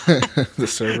the the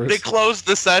servers. They closed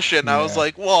the session. Yeah. I was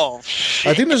like, whoa,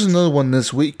 shit. I think there's another one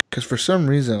this week because for some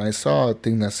reason I saw a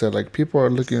thing that said like people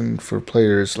are looking for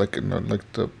players like in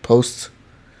the posts,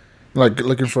 like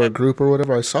looking for a group or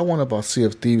whatever. I saw one about Sea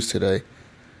of Thieves today.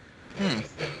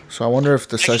 So I wonder if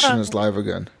the session is live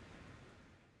again.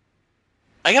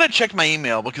 I gotta check my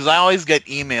email because I always get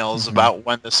emails about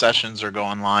when the sessions are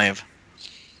going live.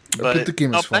 But the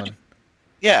game is fun.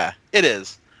 Yeah, it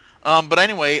is. But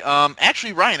anyway,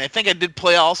 actually, Ryan, I think I did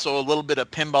play also a little bit of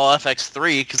Pinball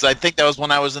FX3 because I think that was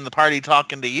when I was in the party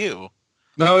talking to you.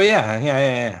 Oh,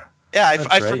 yeah. Yeah,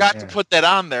 I forgot to put that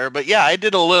on there, but yeah, I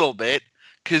did a little bit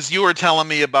because you were telling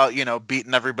me about,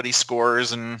 beating everybody's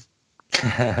scores and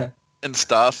and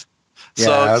stuff.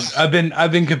 Yeah, so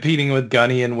I've been competing with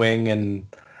Gunny and Wing and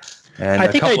I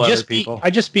think a couple other people. I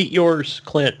just beat yours,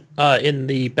 Clint, in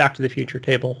the Back to the Future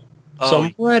table. So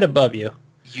I'm right above you.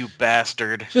 You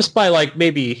bastard. Just by like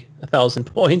maybe 1,000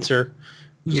 points or...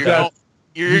 You're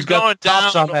who's going got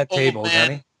tops down on that table,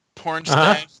 Gunny? Porn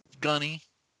stash, Gunny.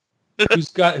 who's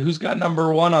got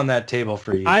number one on that table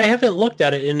for you? I haven't looked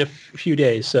at it in a few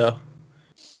days, so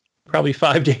probably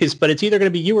 5 days. But it's either going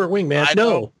to be you or Wingman.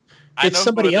 No, it's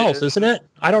somebody else, isn't it?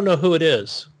 I don't know who it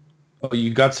is. Oh,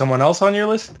 you got someone else on your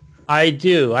list? I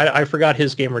do. I forgot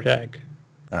his gamer tag.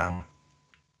 Oh.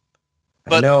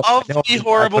 But of the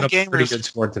horrible gamers, pretty good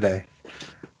score today.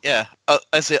 Yeah,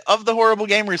 I say of the horrible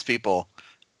gamers people.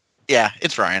 Yeah,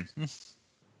 it's Ryan.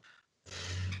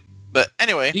 But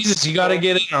anyway, Jesus, you got to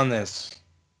get in on this.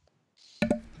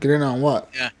 Get in on what?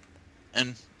 Yeah,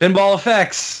 and Pinball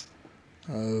Effects.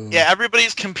 Oh. Yeah,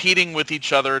 everybody's competing with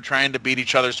each other, trying to beat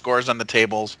each other's scores on the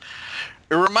tables.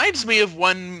 It reminds me of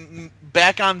when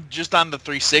back on the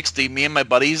 360, me and my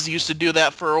buddies used to do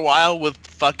that for a while with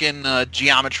fucking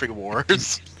Geometry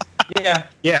Wars.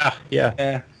 Yeah.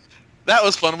 That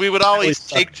was fun. We would always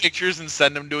take pictures and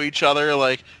send them to each other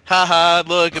like, haha,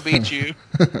 look, I beat you.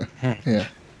 Yeah.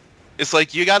 It's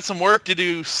like, you got some work to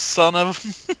do, son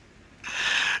of...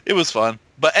 It was fun.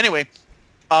 But anyway,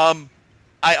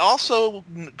 I also,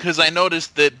 because I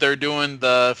noticed that they're doing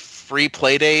the free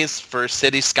play days for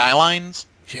City Skylines.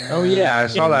 Yeah. Oh, yeah, I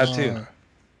saw that too.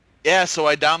 Yeah, so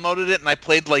I downloaded it and I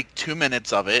played like 2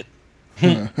 minutes of it.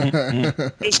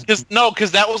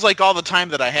 Because that was like all the time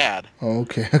that I had. Oh,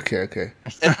 okay.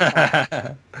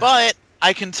 But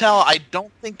I can tell I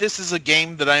don't think this is a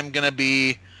game that I'm going to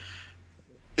be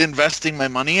investing my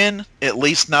money in, at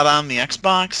least not on the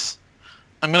Xbox.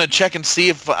 I'm going to check and see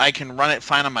if I can run it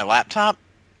fine on my laptop.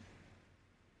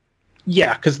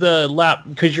 Yeah, because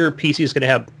your PC is going to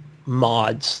have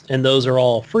mods, and those are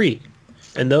all free,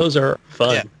 and those are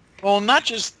fun. Yeah. Well, not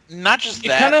just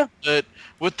that, but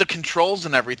with the controls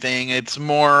and everything, it's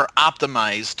more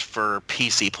optimized for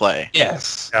PC play.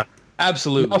 Yes. Yeah.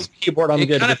 Absolutely. Mouse, keyboard, I'm it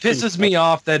good kind of with pisses too. me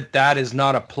off that is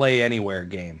not a play anywhere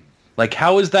game. Like,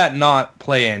 how is that not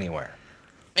play anywhere?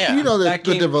 Yeah. You know that That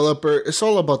the game- developer, it's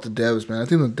all about the devs, man. I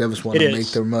think the devs want It to is. make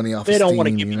their money off They of don't Steam, want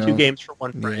to give you know? two games for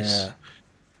one price. Yeah.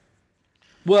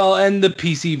 Well, and the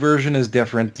PC version is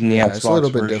different than the Xbox It's a little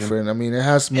bit version. different. I mean, it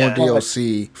has more Yeah.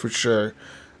 DLC for sure.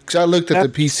 Because I looked at the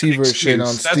PC version on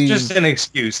That's Steam. just an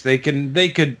excuse. They could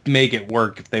make it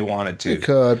work if they wanted They to.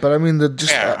 could, but I mean,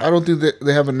 Yeah. I don't think that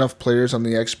they have enough players on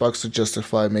the Xbox to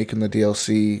justify making the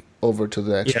DLC over to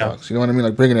the Xbox. You know what I mean?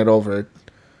 Like bringing it over.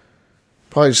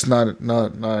 Probably just not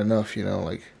enough.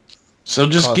 Like So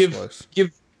just cost-wise.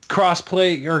 give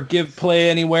crossplay or give play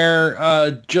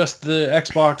anywhere just the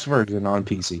Xbox version on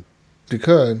PC. They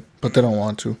could, but they don't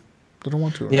want to.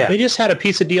 Yeah. They just had a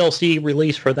piece of DLC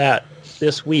released for that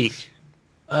this week.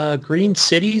 Green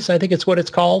Cities, I think it's what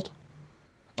it's called.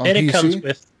 On and PC? it comes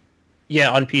with,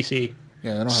 on PC.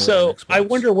 Yeah, I don't have So it on Xbox. I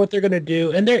wonder what they're going to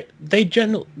do. And the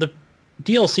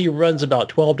DLC runs about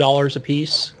 $12 a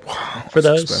piece for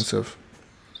those. Expensive.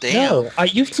 Damn. No,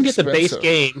 you can get the base expensive.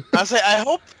 game. I say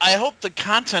I hope the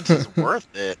content is worth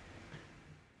it.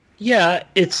 Yeah,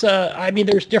 it's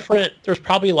there's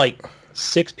probably like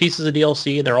 6 pieces of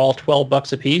DLC and they're all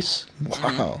 $12 a piece.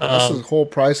 Wow, that's the whole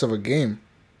price of a game.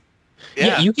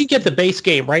 Yeah, you can get the base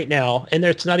game right now, and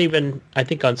it's not even, I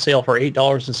think, on sale for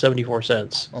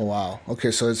 $8.74. Oh wow.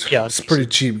 Okay, so it's Yeah, it's a pretty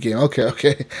cheap game.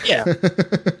 Okay. Yeah,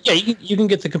 yeah, you can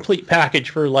get the complete package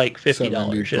for like $50.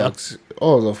 $70.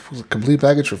 Oh, the complete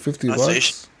package for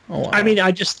 $50. Oh wow. I mean,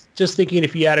 I just thinking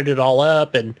if you added it all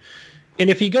up, and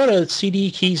if you go to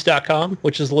cdkeys.com,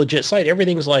 which is a legit site,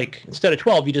 everything's like, instead of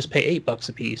 12, you just pay $8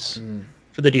 a piece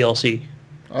for the DLC.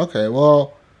 Okay,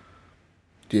 well,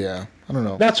 yeah, I don't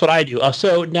know. That's what I do.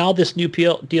 So now this new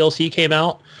DLC came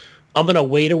out. I'm gonna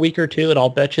wait a week or two, and I'll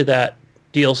bet you that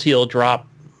DLC will drop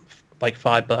like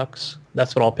 $5.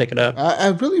 That's when I'll pick it up. I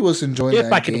really was enjoying If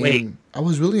that I can game. wait. I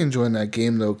was really enjoying that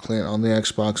game though, Clint, on the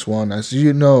Xbox One. As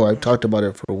you know, I've talked about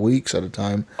it for weeks at a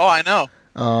time. Oh, I know.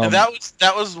 And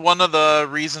that was one of the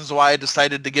reasons why I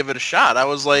decided to give it a shot. I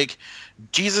was like,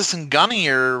 Jesus and Gunny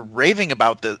are raving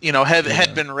about this.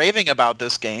 Had been raving about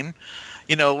this game,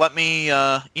 let me,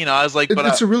 I was like, but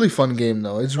It's a really fun game,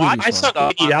 though. It's really I fun. sunk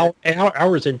 8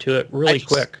 hours into it really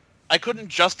quick. I couldn't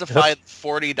justify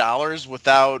 $40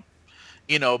 without,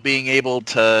 being able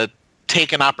to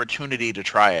take an opportunity to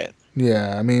try it.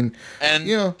 Yeah, I mean, And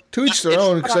to each their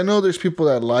own, because I know there's people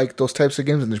that like those types of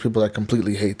games, and there's people that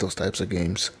completely hate those types of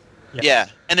games. Yeah,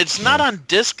 and it's not on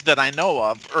disc that I know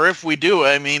of, or if we do,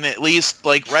 I mean, at least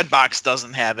like Redbox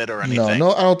doesn't have it or anything.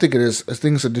 No, I don't think it is. I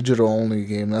think it's a digital only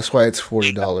game. That's why it's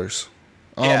 $40.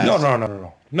 Yeah.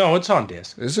 No, it's on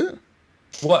disc. Is it?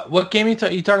 What game you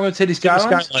talking about? City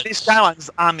Skylines? City Skylines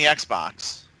on the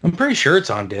Xbox. I'm pretty sure it's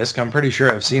on disc. I'm pretty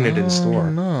sure I've seen it in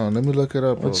store. No, let me look it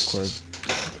up real quick.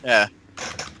 Yeah.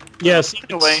 Yes.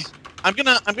 Anyway, I'm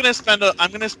gonna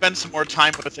spend some more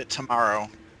time with it tomorrow.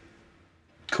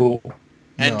 Cool.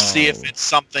 And see if it's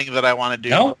something that I want to do.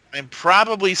 No? I'm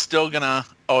probably still gonna...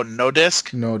 Oh, no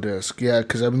disc? No disc. Yeah,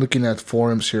 because I'm looking at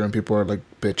forums here, and people are like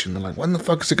bitching. They're like, when the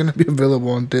fuck is it going to be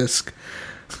available on disc?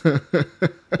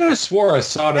 I swore I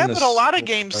saw it in the... Yeah, but a lot of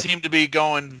games seem to be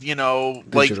going, Digital,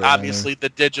 obviously the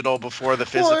digital before the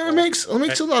physical. Well, it makes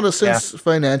a lot of sense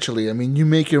financially. I mean, you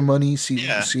make your money, see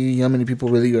how many people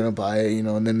really are going to buy it,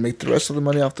 and then make the rest of the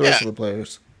money off the rest of the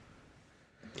players.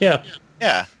 Yeah.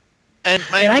 Yeah. And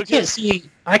I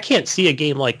can't see a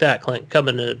game like that, Clint,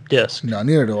 coming to disc. No,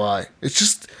 neither do I.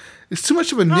 It's too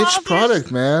much of a niche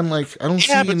product, man. Like, I don't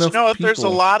see enough people. There's a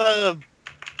lot of...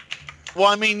 Well,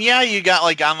 I mean, yeah, you got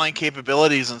like online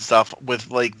capabilities and stuff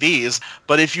with like these,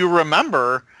 but if you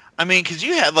remember, I mean, because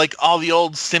you had like all the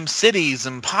old SimCities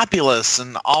and Populous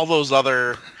and all those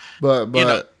other, but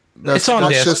it's on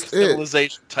disc. Just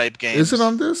civilization type games. Is it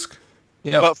on disc?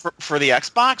 Yeah. But for the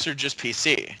Xbox or just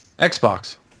PC?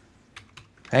 Xbox.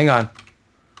 Hang on.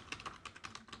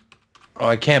 Oh,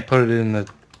 I can't put it in the...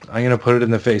 I'm going to put it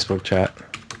in the Facebook chat.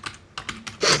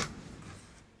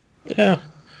 Yeah.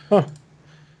 Huh.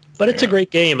 But it's a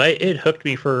great game. It hooked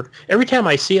me for... Every time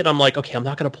I see it, I'm like, okay, I'm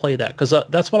not going to play that, because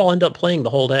that's what I'll end up playing the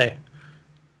whole day.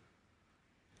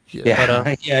 Yeah,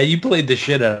 But, yeah, you played the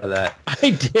shit out of that. I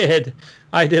did.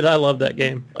 I love that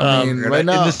game. I mean, right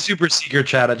now... In the Super Seeker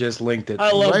chat, I just linked it.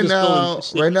 I love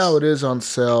right now it is on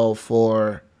sale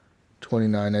for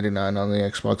 $29.99 on the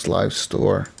Xbox Live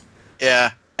Store.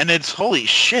 Yeah, and it's holy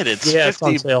shit. It's it's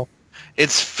on sale.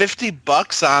 It's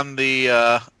 $50 on the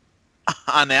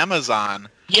on Amazon.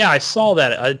 Yeah, I saw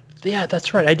that. Yeah,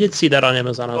 that's right. I did see that on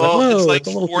Amazon. I was like, whoa, it's like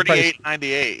a little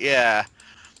 $48.98. Yeah,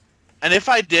 and if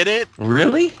I did it,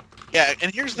 Really? yeah.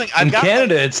 And here's the thing: In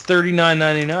Canada, it's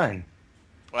 $39.99.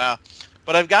 Wow.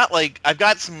 But I've got like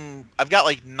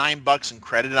 $9 in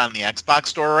credit on the Xbox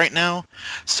store right now.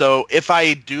 So if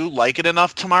I do like it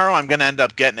enough tomorrow, I'm gonna end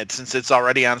up getting it since it's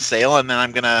already on sale, and then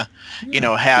I'm gonna,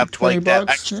 have like that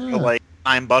extra like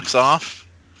 $9 off.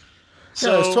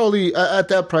 So it's totally at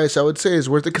that price. I would say is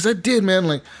worth it because I did, man.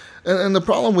 Like, and the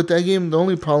problem with that game, the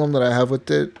only problem that I have with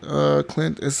it,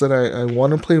 Clint, is that I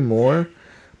want to play more.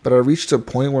 But I reached a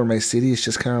point where my city is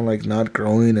just kind of like not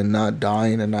growing and not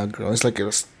dying and not growing. It's like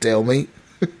a stalemate.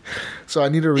 So I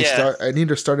need to restart. Yeah. I need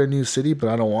to start a new city, but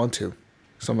I don't want to.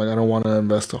 So I'm like, I don't want to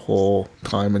invest the whole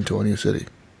time into a new city.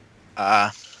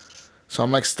 So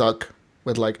I'm like stuck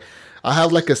with like, I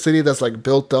have like a city that's like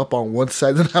built up on one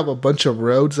side, and I have a bunch of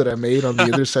roads that I made on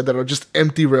the other side that are just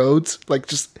empty roads. Like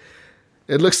just,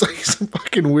 it looks like some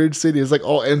fucking weird city. It's like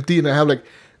all empty, and I have like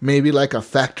maybe like a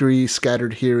factory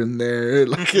scattered here and there.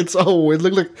 Like it's all it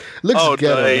looks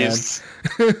ghetto, nice.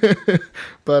 Man.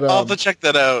 But I'll have to check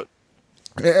that out.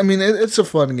 I mean, it's a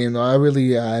fun game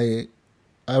though.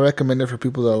 I recommend it for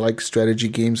people that like strategy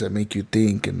games that make you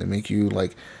think and that make you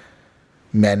like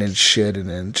manage shit and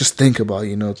then just think about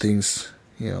things.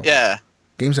 Yeah.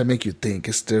 Games that make you think.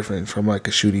 It's different from like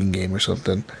a shooting game or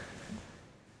something.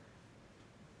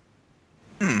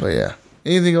 But yeah,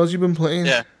 anything else you've been playing?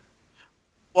 Yeah.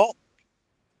 Well.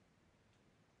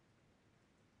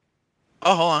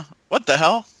 Oh, hold on. What the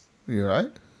hell? You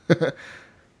alright?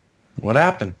 What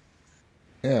happened?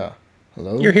 Yeah.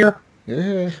 Hello? You're here? You're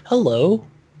here. Hello?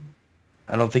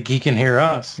 I don't think he can hear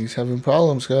us. He's having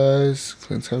problems, guys.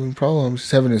 Clint's having problems.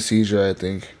 He's having a seizure, I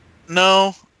think.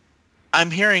 No. I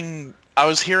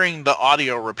was hearing the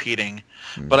audio repeating,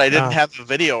 but I didn't have the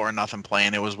video or nothing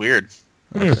playing. It was weird.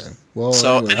 Okay. Well,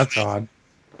 So anyway. That's odd.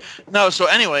 No, so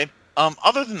anyway,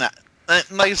 other than that,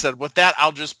 like I said, with that,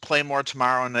 I'll just play more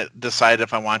tomorrow and decide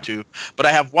if I want to. But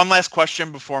I have one last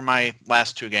question before my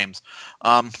last two games.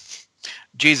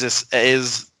 Jesus,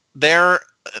 is there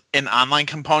an online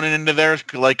component into there?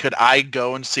 Like, could I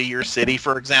go and see your city,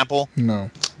 for example? No.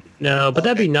 No, but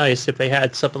that'd be nice if they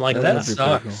had something like That that.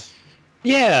 sucks.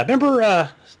 Yeah,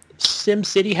 remember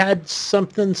SimCity had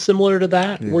something similar to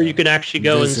that, where you could actually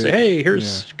go and say, "Hey,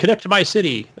 connect to my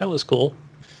city." That was cool.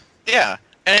 Yeah.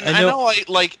 And I know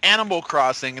like Animal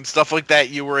Crossing and stuff like that,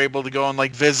 you were able to go and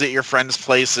like visit your friends'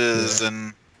 places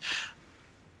and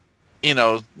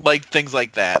like things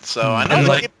like that. So I know and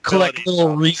like collect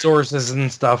little resources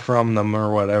and stuff from them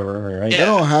or whatever, right? Yeah. They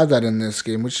don't have that in this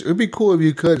game, which would be cool if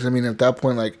you could. 'Cause, I mean, at that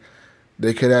point, like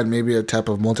they could add maybe a type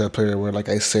of multiplayer where, like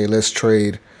I say, let's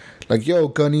trade. Like, yo,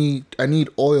 Gunny, I need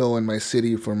oil in my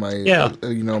city for my,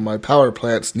 my power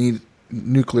plants need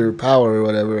nuclear power or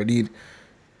whatever. I need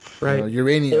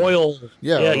uranium, oil,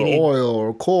 oil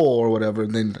or coal or whatever.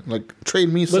 And then like trade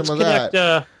me some of that.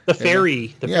 The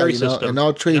ferry system, and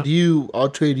I'll trade you. I'll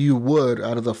trade you wood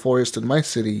out of the forest in my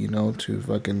city. To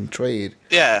fucking trade.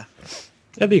 Yeah,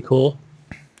 that'd be cool.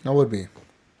 That would be.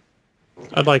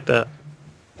 I'd like that.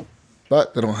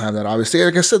 But they don't have that, obviously.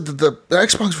 Like I said, the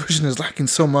Xbox version is lacking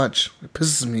so much. It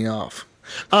pisses me off.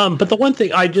 But the one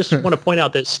thing I just want to point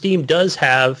out that Steam does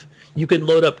have, you can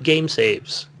load up game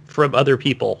saves from other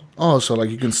people. Oh, so like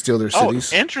you can steal their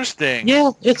cities? Oh, interesting.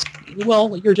 Yeah,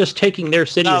 you're just taking their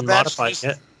city and modifying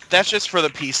it. That's just for the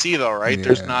PC though, right? Yeah.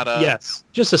 There's not a... Yes,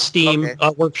 just a Steam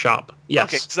workshop. Yes.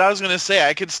 Okay, because I was going to say,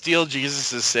 I could steal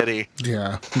Jesus' city.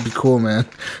 Yeah, it'd be cool, man.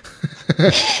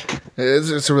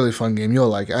 It's a really fun game. You'll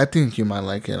like it. I think you might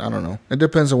like it. I don't know. It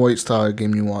depends on what style of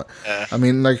game you want. Yeah. I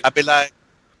mean, like... I'd be like...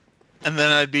 And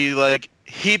then I'd be like,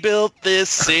 he built this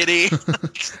city.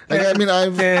 I mean,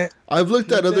 I've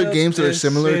looked at other games that are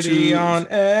similar to on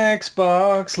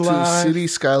Xbox Live. To City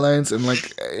Skylines and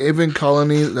like even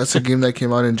Colony. That's a game that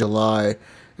came out in July,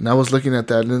 and I was looking at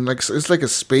that, and like it's like a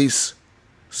space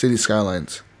City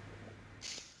Skylines.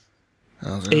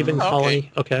 Even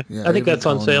Colony, okay. Yeah, I think that's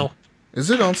on sale. Is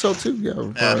it on sale too?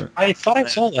 Yeah. I thought I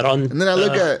saw that on. And then I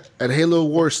look at Halo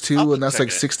Wars 2, and that's like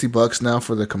 $60 now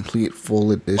for the complete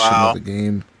full edition of the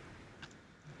game.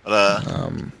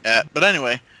 But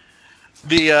anyway,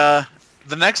 the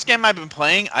next game I've been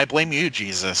playing, I blame you,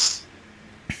 Jesus.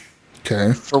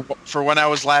 Okay. For when I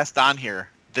was last on here,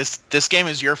 this game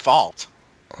is your fault.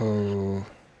 Oh.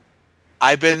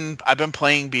 I've been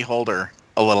playing Beholder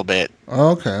a little bit.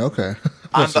 Okay.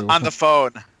 on the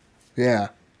phone. Yeah.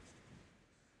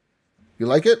 You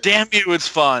like it? Damn you, it's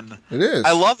fun. It is.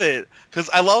 I love it because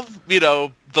I love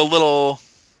the little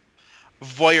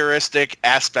voyeuristic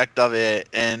aspect of it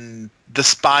and the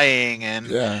spying and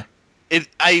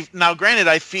now granted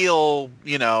I feel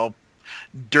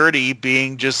dirty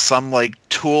being just some like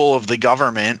tool of the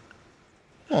government.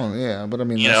 Well, yeah, but I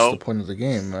mean that's the point of the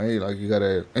game, right? Like you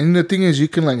gotta, and the thing is you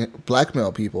can like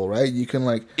blackmail people, right? You can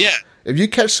like if you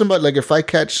catch somebody, like if I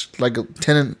catch like a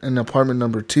tenant in apartment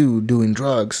number 2 doing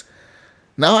drugs,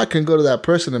 now I can go to that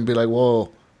person and be like,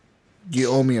 well, you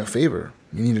owe me a favor.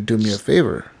 You need to do me a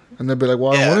favor. And they'll be like,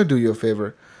 well, I don't want to do you a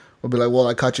favor. I'll be like, well,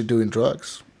 I caught you doing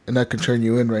drugs, and I can turn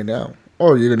you in right now.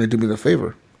 Or you're going to do me the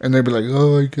favor. And they'll be like,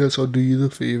 oh, I guess I'll do you the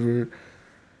favor.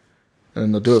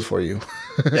 And they'll do it for you.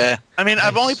 Yeah. I mean,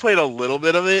 I've only played a little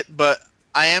bit of it, but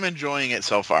I am enjoying it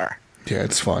so far. Yeah,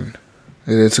 it's fun.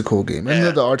 It's a cool game.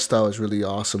 And the art style is really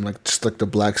awesome. Like, just like the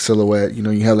black silhouette. You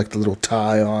have like the little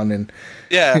tie on and...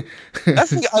 Yeah,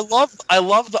 I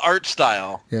love the art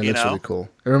style. Yeah, that's really cool.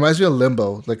 It reminds me of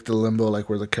Limbo, like the Limbo, like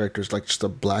where the character's like just a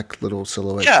black little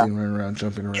silhouette running around,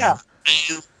 jumping around. Yeah,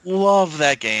 I love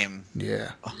that game.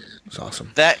 Yeah, it's awesome.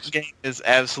 That game is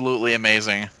absolutely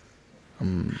amazing.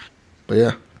 But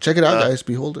yeah, check it out, guys.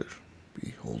 Beholder.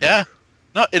 Yeah,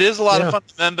 no, it is a lot of fun.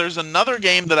 Then there's another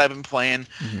game that I've been playing,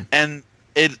 and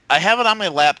I have it on my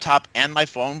laptop and my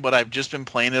phone, but I've just been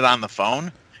playing it on the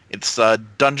phone. It's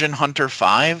Dungeon Hunter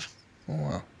 5. Oh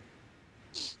wow!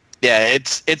 Yeah,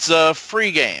 it's a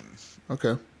free game.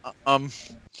 Okay.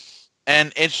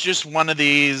 And it's just one of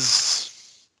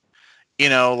these,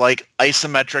 like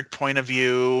isometric point of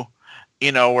view,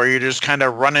 where you're just kind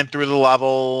of running through the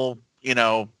level,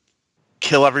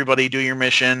 kill everybody, do your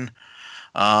mission,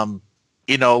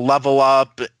 level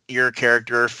up your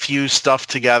character, fuse stuff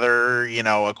together,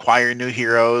 acquire new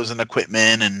heroes and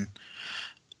equipment and.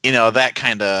 That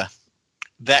kind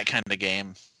of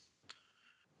game.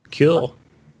 Cool.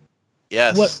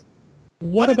 Yes.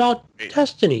 What about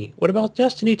Destiny? What about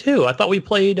Destiny 2? I thought we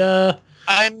played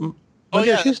Monday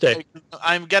or Tuesday.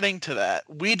 I'm getting to that.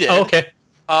 We did. Oh, okay.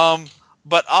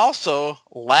 But also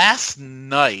last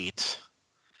night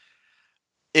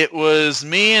it was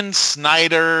me and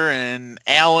Snyder and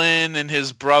Alan and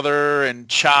his brother and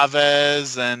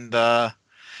Chavez and God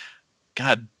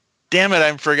damn it,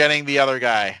 I'm forgetting the other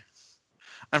guy.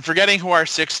 I'm forgetting who our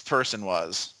 6th person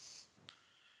was.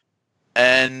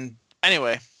 And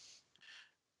anyway,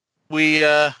 we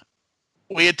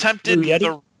attempted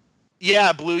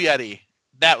Yeah, Blue Yeti.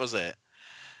 That was it.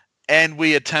 And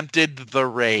we attempted the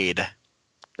raid.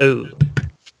 Ooh.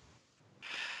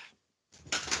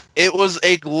 It was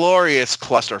a glorious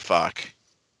clusterfuck.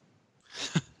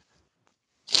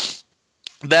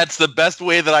 That's the best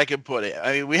way that I could put it.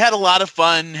 I mean, we had a lot of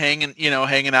fun hanging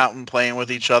out and playing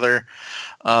with each other.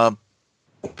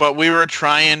 But we were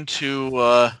trying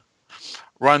to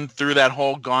run through that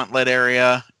whole gauntlet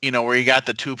area, where you got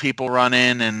the 2 people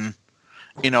running and,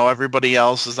 everybody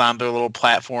else is on their little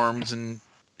platforms and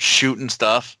shooting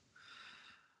stuff.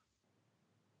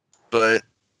 But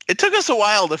it took us a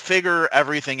while to figure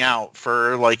everything out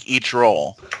for, like, each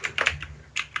role.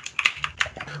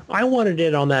 I wanted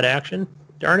it on that action.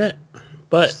 Darn it.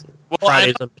 But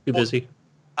Fridays I'm too busy.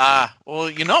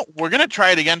 We're going to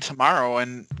try it again tomorrow.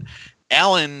 And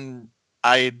Alan,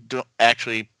 I would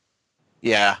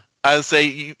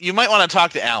say you might want to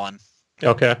talk to Alan.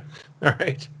 Okay. All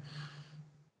right.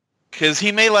 Because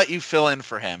he may let you fill in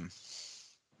for him.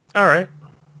 All right.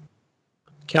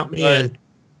 Count me in.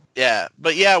 Yeah.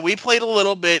 But yeah, we played a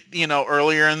little bit,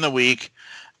 earlier in the week.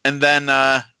 And then,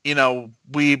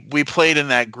 we played in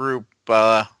that group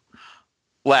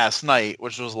last night,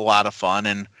 which was a lot of fun.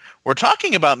 And we're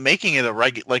talking about making it a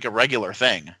regular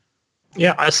thing.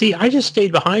 Yeah, I see. I just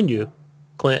stayed behind you,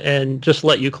 Clint, and just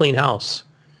let you clean house.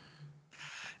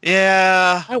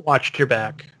 Yeah. I watched your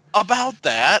back. About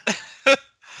that.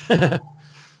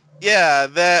 Yeah,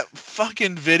 that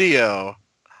fucking video.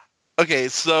 Okay,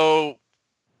 so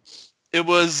it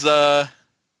was me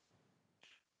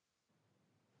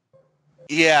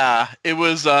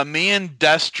and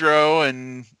Destro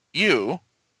and you.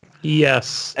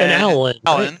 Yes, and Alan.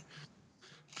 Right?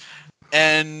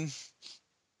 And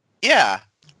yeah.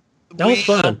 That was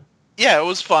fun. Yeah, it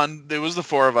was fun. It was the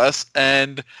 4 of us.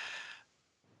 And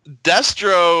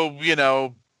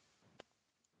Destro,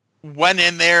 went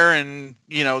in there and,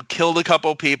 killed a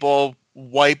couple people,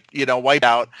 wiped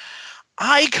out.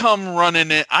 I come running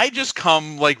in. I just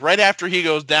come, like, right after he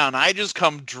goes down, I just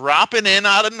come dropping in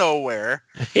out of nowhere.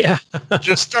 Yeah.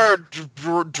 Just start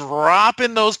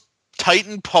dropping those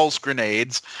Titan pulse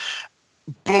grenades.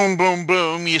 Boom, boom,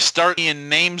 boom. You start seeing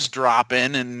names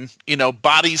dropping and,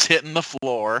 bodies hitting the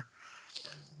floor,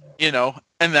 and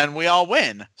then we all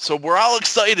win. So we're all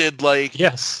excited, like,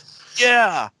 yes.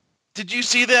 Yeah. Did you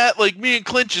see that? Like, me and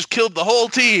Clint just killed the whole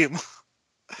team.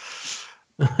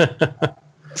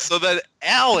 So that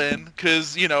Alan,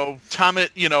 because,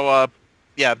 Destro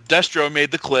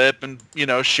made the clip and,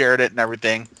 shared it and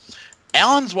everything.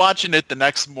 Alan's watching it the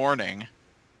next morning.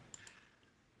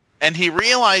 And he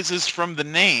realizes from the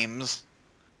names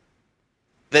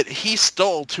that he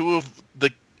stole two of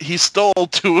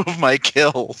my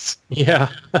kills. Yeah.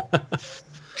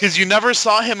 Because you never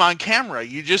saw him on camera.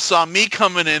 You just saw me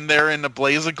coming in there in a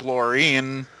blaze of glory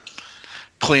and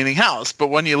cleaning house. But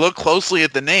when you look closely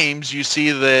at the names, you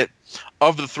see that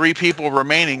of the 3 people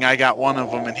remaining, I got 1 of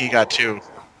them and he got 2.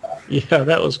 Yeah,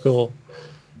 that was cool.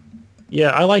 Yeah,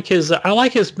 I like his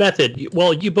method.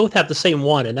 Well, you both have the same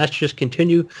one, and that's just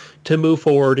continue to move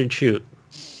forward and shoot.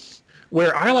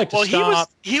 Where I like to stop.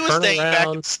 He was staying back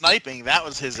and sniping. That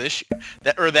was his issue.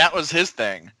 That was his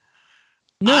thing.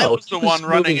 No, I was the one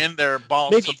running in there,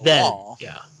 balls to the wall.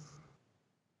 Yeah.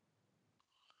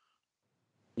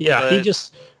 Yeah,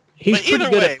 he's pretty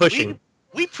good at pushing.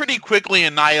 We pretty quickly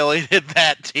annihilated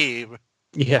that team.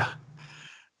 Yeah.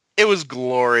 It was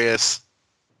glorious.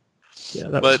 Yeah,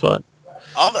 that was fun.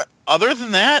 Other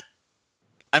than that,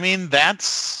 I mean,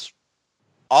 that's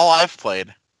all I've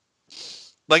played.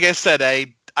 Like I said,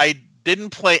 I didn't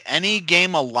play any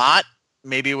game a lot,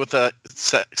 maybe with the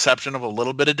exception of a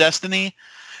little bit of Destiny,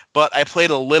 but I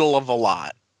played a little of a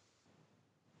lot.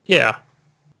 Yeah.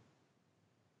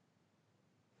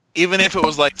 Even if it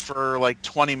was like for like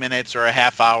 20 minutes or a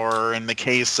half hour, in the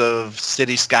case of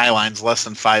City Skylines, less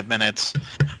than 5 minutes.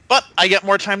 But I get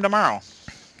more time tomorrow.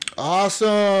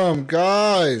 Awesome,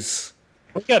 guys.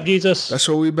 Wake up, Jesus. That's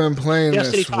what we've been playing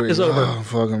Destiny this talk week. is over. Oh,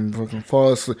 fucking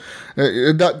fall asleep.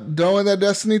 Done with that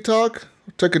Destiny talk?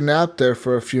 Took a nap there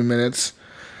for a few minutes.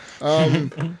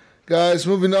 Guys,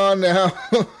 moving on now.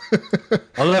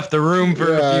 I left the room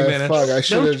for a few minutes. Fuck, I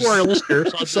should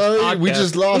have. Sorry, we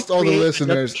just lost all the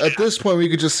listeners. At this point, we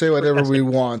could just say whatever we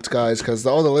want, guys, because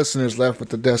all the listeners left with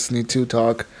the Destiny 2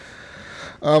 talk.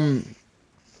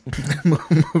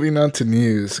 Moving on to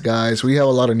news, guys. We have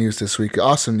a lot of news this week.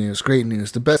 Awesome news, great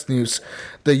news, the best news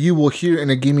that you will hear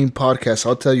in a gaming podcast.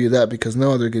 I'll tell you that because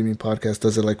no other gaming podcast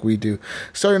does it like we do.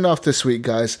 Starting off this week,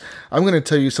 guys, I'm going to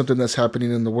tell you something that's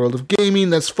happening in the world of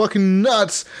gaming that's fucking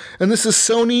nuts. And this is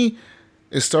Sony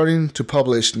is starting to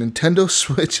publish Nintendo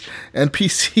Switch and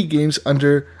PC games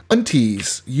under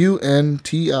Unties.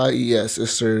 Unties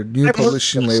is their new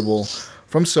publishing label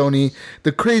from Sony.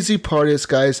 The crazy part is,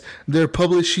 guys, they're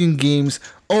publishing games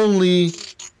only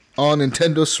on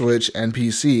Nintendo Switch and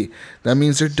PC. That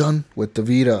means they're done with the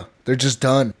Vita. They're just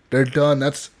done. They're done.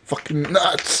 That's fucking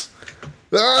nuts.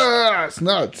 Ah, it's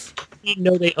nuts. I didn't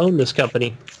know they own this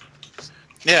company.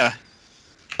 Yeah.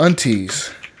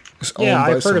 Unties. Yeah,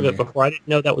 I've heard of it before. I didn't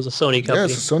know that was a Sony company. Yeah,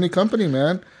 it's a Sony company,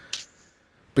 man.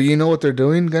 But you know what they're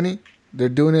doing, Gunny? They're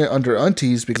doing it under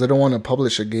Unties because they don't want to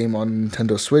publish a game on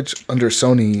Nintendo Switch under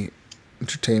Sony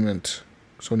Entertainment.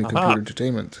 Sony Computer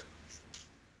Entertainment.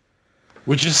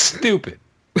 Which is stupid,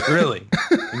 really,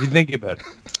 if you think about it.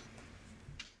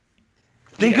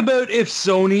 Think about if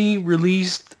Sony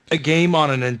released a game on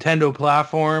a Nintendo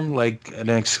platform, like an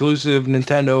exclusive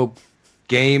Nintendo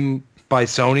game by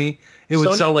Sony, it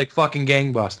would sell like fucking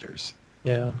gangbusters.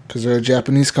 Yeah. Because they're a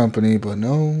Japanese company, but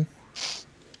no.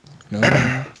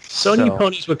 Sony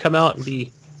ponies would come out and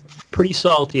be pretty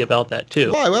salty about that,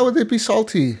 too. Why? Why would they be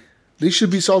salty? They should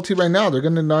be salty right now. They're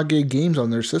going to not get games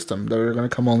on their system that are going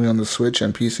to come only on the Switch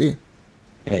and PC.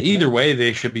 Yeah, either way,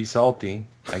 they should be salty,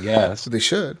 I guess. They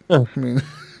should. I mean,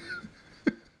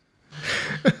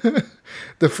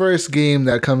 the first game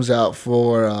that comes out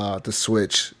for the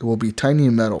Switch will be Tiny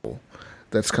Metal.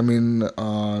 That's coming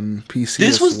on PC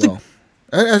as well.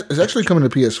 It's actually coming to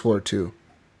PS4 too.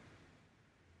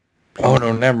 Oh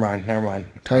no, never mind.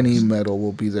 Tiny Metal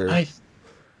will be their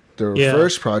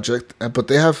first project, but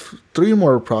they have 3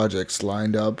 more projects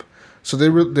lined up. So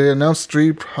they announced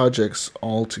 3 projects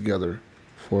all together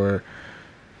for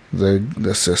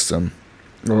the system,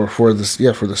 or for the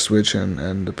Switch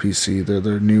and the PC. They're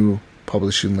their new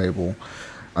publishing label,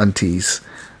 Unties.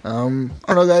 I don't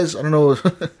know, guys. I don't know.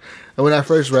 When I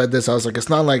first read this, I was like, it's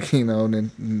not like, fucking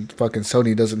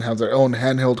Sony doesn't have their own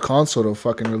handheld console to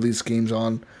fucking release games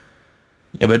on.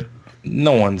 Yeah, but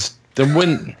there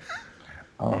wouldn't.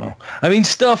 I don't know. I mean,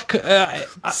 stuff.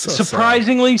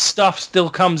 Surprisingly, stuff still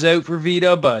comes out for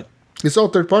Vita, but it's all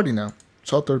third party now.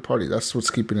 It's all third party. That's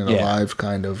what's keeping it alive,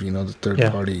 kind of. The third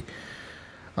party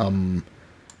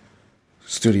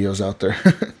studios out there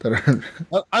that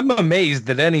are. I'm amazed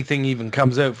that anything even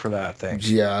comes out for that thing.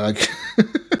 Yeah, like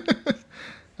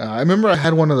I remember I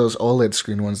had one of those OLED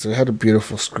screen ones. They had a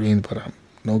beautiful screen, but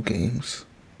no games.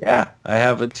 Yeah, I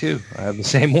have it too. I have the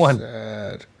same one.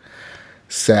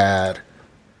 Sad.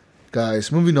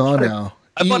 Guys, moving on now.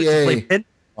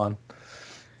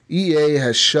 EA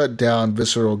has shut down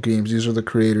Visceral Games. These are the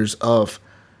creators of,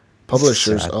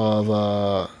 publishers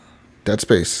of Dead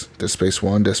Space. Dead Space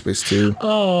 1, Dead Space 2.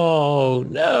 Oh,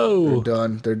 no. They're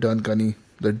done. They're done, Gunny.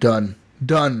 They're done.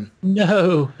 Done.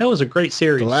 No. That was a great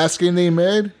series. The last game they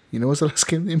made? You know what's the last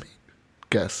game they made?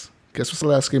 Guess. Guess what's the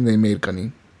last game they made,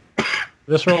 Gunny?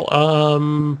 Visceral,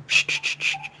 oh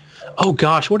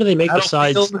gosh, what do they make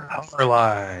besides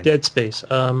Dead Space?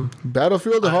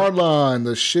 Battlefield Hardline,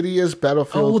 the shittiest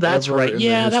Battlefield. Oh, that's ever right. In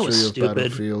Yeah, the that was history of stupid.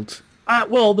 Battlefield.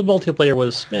 Well, the multiplayer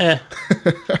was but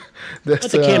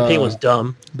the campaign was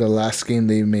dumb. The last game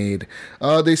they made.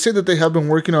 They say that they have been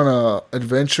working on a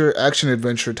action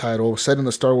adventure title set in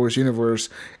the Star Wars universe,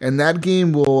 and that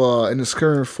game will, in its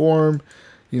current form,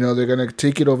 they're gonna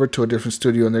take it over to a different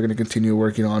studio and they're gonna continue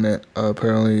working on it.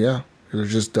 Apparently, yeah, they're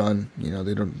just done.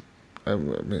 They don't.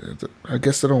 I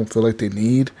guess they don't feel like they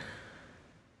need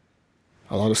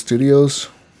a lot of studios.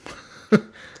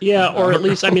 Yeah, or at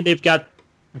least they've got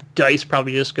DICE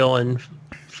probably just going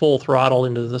full throttle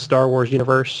into the Star Wars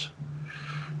universe.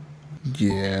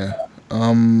 Yeah.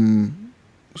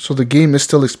 So the game is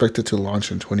still expected to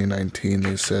launch in 2019.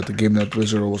 They said the game that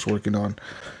Visceral was working on.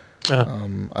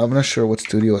 I'm not sure what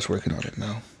studio is working on it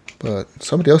now, but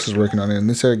somebody else is working on it, and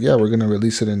they said, yeah, we're going to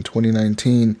release it in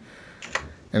 2019.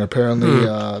 And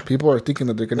apparently, people are thinking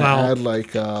that they're going to add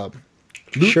loot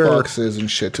boxes and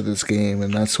shit to this game,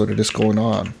 and that's what it is going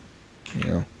on.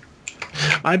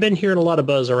 I've been hearing a lot of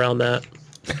buzz around that.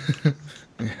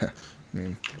 Yeah.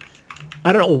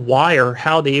 I don't know why or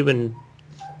how they even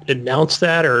announced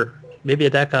that, or maybe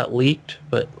that got leaked,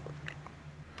 but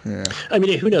yeah.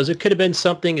 Who knows? It could have been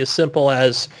something as simple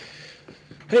as,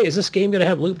 hey, is this game going to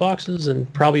have loot boxes?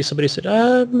 And probably somebody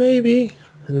said, maybe.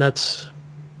 And that's,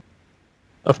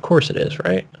 of course it is,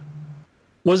 right?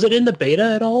 Was it in the beta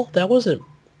at all? That wasn't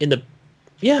in the,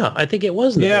 I think it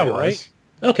was in the beta, right?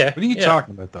 Okay. What are you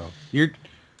talking about, though? You're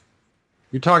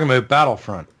talking about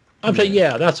Battlefront. I'm saying,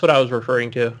 that's what I was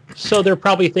referring to. So they're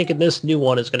probably thinking this new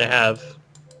one is going to have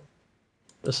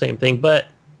the same thing, but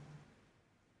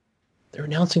they're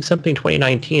announcing something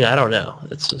 2019. I don't know.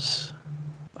 It's just,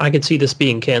 I could see this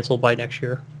being canceled by next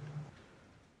year.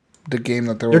 the game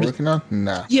that they were working on?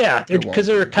 Nah. Yeah, because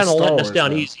they're kind of letting us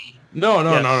down man. easy. No.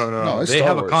 No, it's They Star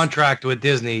have a Wars. contract with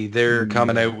Disney. They're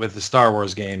coming out with the Star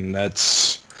Wars game.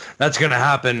 That's going to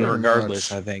happen Pretty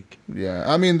regardless, much. I think. Yeah,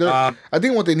 I mean, I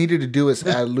think what they needed to do is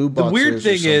add loot The boxes. weird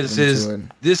thing is to it.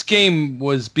 this game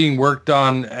was being worked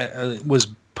on, was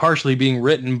partially being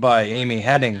written by Amy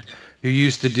Hennig, who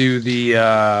used to do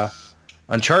the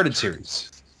Uncharted series.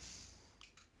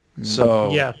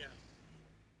 So Yeah.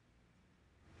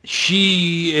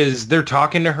 they're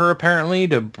talking to her apparently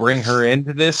to bring her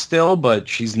into this still, but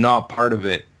she's not part of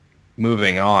it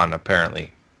moving on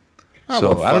apparently. Well,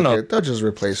 I don't fuck know. it. They'll just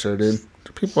replace her, dude.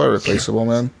 People are replaceable,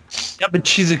 man. Yeah, but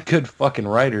she's a good fucking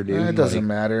writer, dude. It doesn't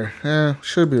matter.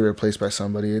 Should be replaced by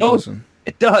somebody. It No, doesn't.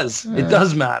 It does. It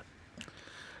does matter.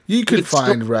 You could it's still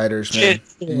find writers, man.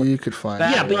 shit. You could find.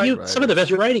 Yeah, but writers. some of the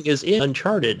best writing is in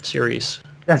Uncharted series.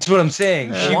 That's what I'm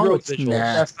saying. She Along wrote with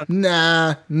visuals.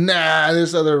 Nah.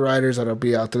 There's other writers that'll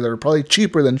be out there that are probably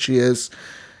cheaper than she is.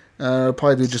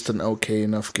 Probably do just an okay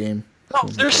enough game. No,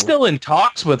 they're still in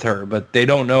talks with her, but they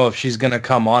don't know if she's going to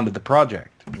come onto the project.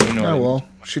 You know what I Oh mean? well,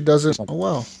 she doesn't. Oh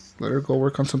well, let her go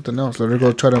work on something else. Let her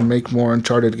go try to make more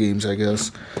Uncharted games, I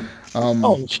guess.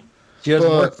 She doesn't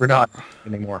work for not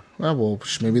anymore. Well,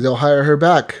 maybe they'll hire her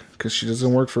back because she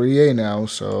doesn't work for EA now.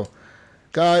 So,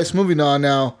 guys, moving on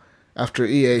now. After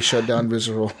EA shut down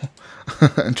Visceral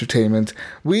Entertainment,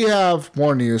 we have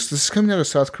more news. This is coming out of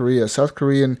South Korea. South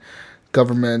Korean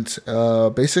government,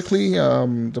 basically,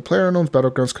 the PlayerUnknown's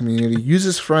Battlegrounds community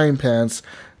uses frying pans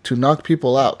to knock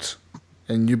people out.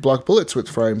 And you block bullets with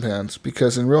frying pans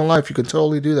because in real life you can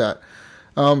totally do that.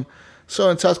 So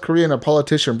in South Korea, a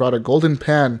politician brought a golden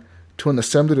pan to an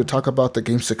assembly to talk about the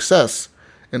game's success.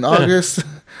 In August,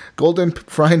 golden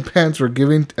frying pans were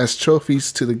given as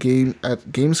trophies to the game at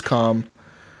Gamescom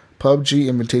PUBG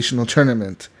Invitational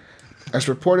Tournament. As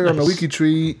reported on the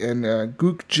Wikitree and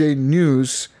Gookj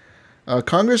News,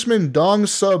 Congressman Dong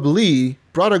Sub Lee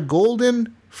brought a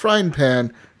golden frying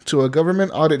pan to a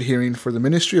government audit hearing for the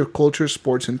Ministry of Culture,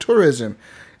 Sports, and Tourism.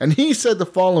 And he said the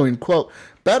following, quote,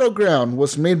 "Battleground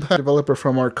was made by a developer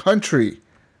from our country.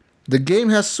 The game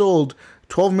has sold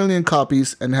 12 million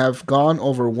copies and have gone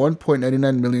over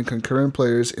 1.99 million concurrent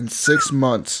players in 6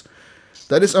 months.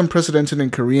 That is unprecedented in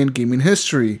Korean gaming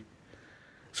history."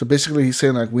 So basically he's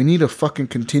saying, like, we need to fucking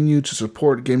continue to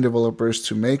support game developers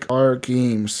to make our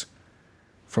games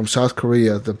from South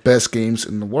Korea the best games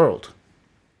in the world.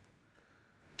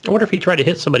 I wonder if he tried to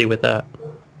hit somebody with that.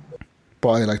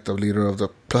 Probably like the leader of the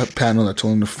panel that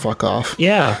told him to fuck off.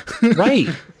 Yeah, right.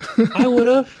 I would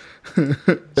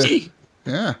have. See,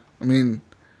 Yeah, I mean,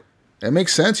 it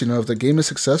makes sense, you know, if the game is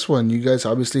successful and you guys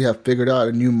obviously have figured out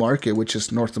a new market, which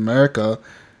is North America,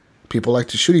 people like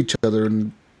to shoot each other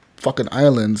in fucking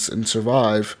islands and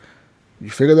survive. You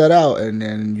figure that out and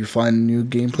then you find new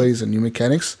gameplays and new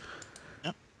mechanics.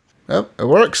 Yep, it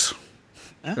works.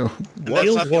 Yeah. Oh, That's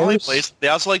Feels not the only worse. place. They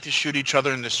also like to shoot each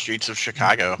other in the streets of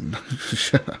Chicago.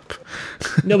 shut up.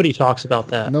 nobody talks about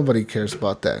that. Nobody cares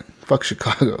about that. Fuck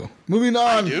Chicago. Moving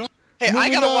on. Dude, hey, I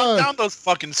Moving gotta on. walk down those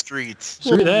fucking streets.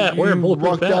 Look at that. We're a You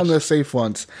bulletproof walk down vest. the safe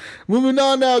ones. Moving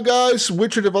on now, guys.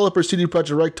 Witcher developer CD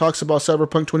Projekt Red talks about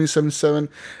Cyberpunk 2077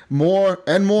 more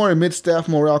amid staff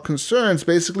morale concerns.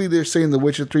 Basically, they're saying The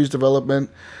Witcher 3's development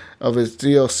of its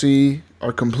DLC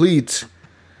are complete,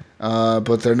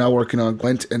 but they're now working on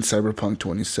Gwent and Cyberpunk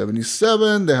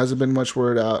 2077. There hasn't been much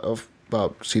word out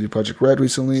about CD Projekt Red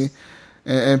recently,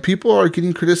 and people are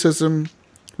getting criticism.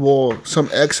 Well, some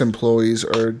ex-employees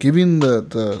are giving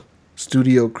the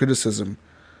studio criticism.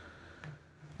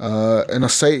 And a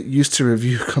site used to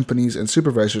review companies and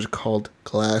supervisors called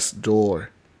Glassdoor.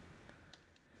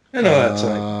 I know that's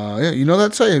like, Yeah, you know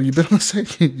that site? Have you been on the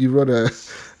site? You wrote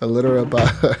a letter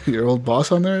about your old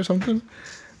boss on there or something?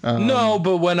 no,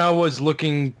 but when I was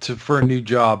looking for new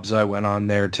jobs, I went on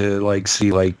there to like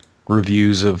see like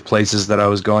reviews of places that I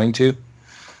was going to.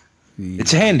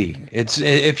 It's handy. It's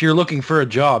if you're looking for a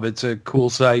job, it's a cool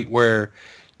site where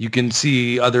you can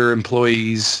see other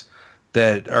employees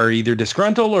that are either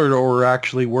disgruntled or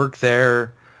actually work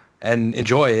there and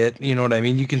enjoy it. You know what I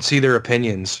mean? You can see their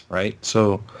opinions, right?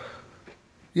 So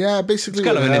Yeah, basically it's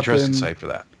kind of what an interesting happened- site for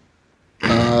that.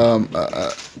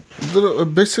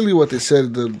 Basically what they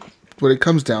said, what it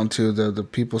comes down to, the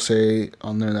people say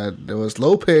on there that there was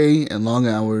low pay and long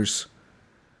hours,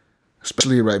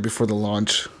 especially right before the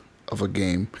launch of a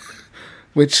game,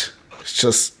 which is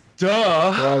just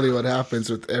Duh. probably what happens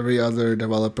with every other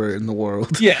developer in the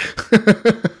world. Yeah.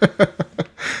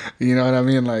 You know what I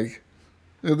mean? Like,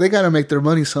 they got to make their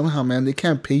money somehow, man. They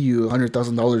can't pay you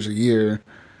 $100,000 a year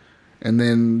and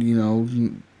then, you know,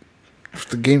 if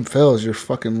the game fails, you're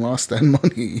fucking lost that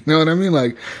money. You know what I mean?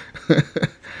 Like,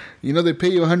 they pay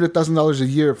you $100,000 a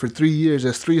year for 3 years.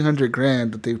 That's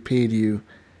 $300,000 that they've paid you.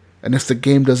 And if the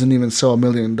game doesn't even sell $1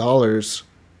 million,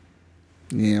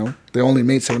 they only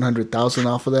made $700,000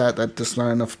 off of that. That's just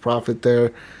not enough profit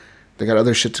there. They got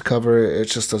other shit to cover. It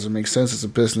just doesn't make sense. It's a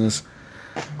business.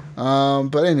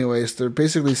 But anyways, they're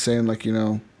basically saying like,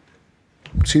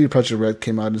 CD Projekt Red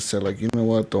came out and said like, you know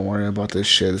what? Don't worry about this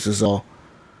shit. This is all,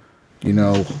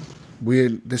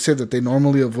 weird. They said that they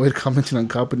normally avoid commenting on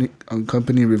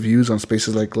company reviews on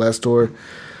spaces like Glassdoor.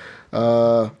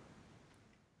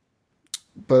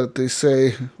 But they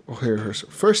say,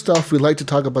 first off, we'd like to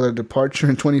talk about our departure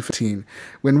in 2015.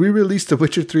 When we released The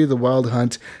Witcher 3: The Wild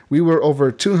Hunt, we were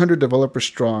over 200 developers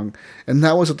strong, and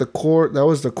that was the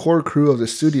core crew of the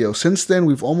studio. Since then,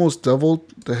 we've almost doubled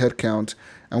the headcount,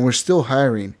 and we're still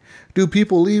hiring. Do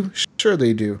people leave? Sure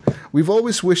they do. We've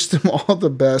always wished them all the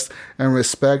best and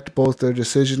respect both their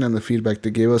decision and the feedback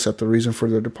they gave us at the reason for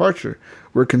their departure.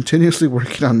 We're continuously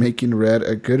working on making Red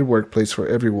a good workplace for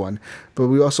everyone, but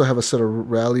we also have a set of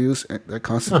values that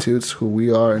constitutes who we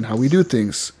are and how we do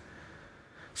things.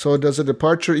 So does a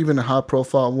departure, even a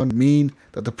high-profile one, mean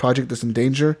that the project is in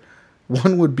danger?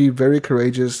 One would be very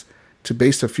courageous to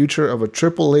base the future of a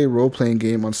AAA role-playing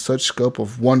game on such scope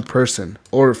of one person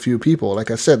or a few people. Like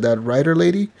I said, that writer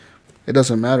lady, it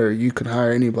doesn't matter. You can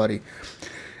hire anybody.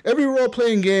 Every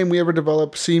role-playing game we ever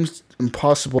developed seems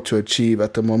impossible to achieve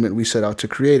at the moment we set out to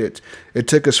create it. It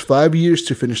took us 5 years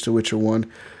to finish The Witcher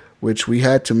 1, which we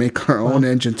had to make our own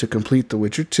engine to complete The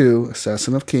Witcher 2,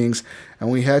 Assassin of Kings,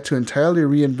 and we had to entirely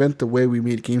reinvent the way we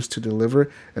made games to deliver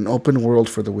an open world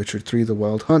for The Witcher 3: The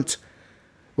Wild Hunt.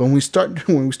 When we start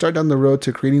down the road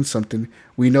to creating something,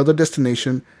 we know the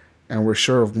destination, and we're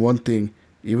sure of one thing.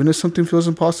 Even if something feels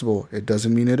impossible, it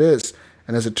doesn't mean it is.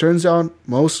 And as it turns out,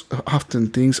 most often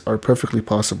things are perfectly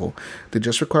possible. They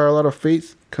just require a lot of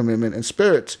faith, commitment, and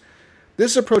spirit.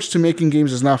 This approach to making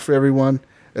games is not for everyone.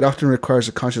 It often requires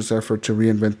a conscious effort to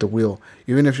reinvent the wheel.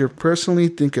 Even if you personally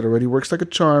think it already works like a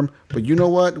charm, but you know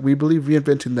what? We believe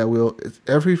reinventing that wheel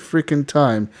every freaking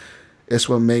time is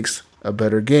what makes a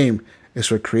better game. It's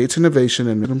what creates innovation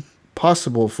and makes it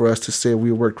possible for us to say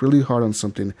we worked really hard on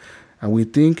something and we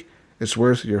think it's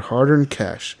worth your hard-earned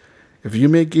cash. If you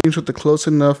make games with the close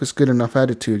enough, it's good enough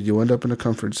attitude, you end up in a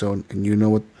comfort zone and you know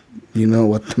what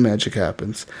the magic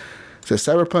happens. So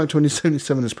Cyberpunk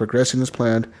 2077 is progressing as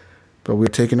planned, but we're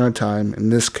taking our time. In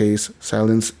this case,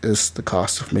 silence is the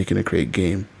cost of making a great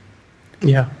game.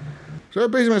 Yeah. So they're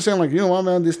basically saying like, you know what,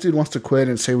 man, this dude wants to quit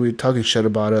and say we're talking shit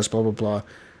about us, blah, blah, blah.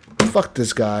 Fuck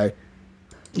this guy.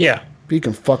 Yeah. He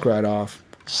can fuck right off.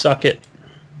 Suck it.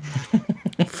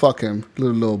 Fuck him,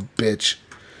 little bitch.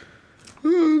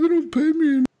 Oh, they don't pay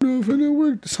me enough and it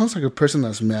worked. It sounds like a person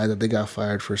that's mad that they got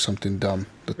fired for something dumb.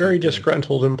 Very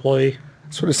disgruntled employee.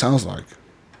 That's what it sounds like.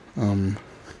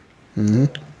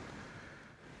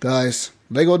 Guys,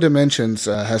 Lego Dimensions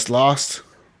has lost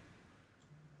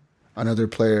another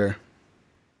player.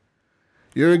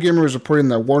 Eurogamer is reporting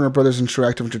that Warner Brothers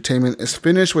Interactive Entertainment is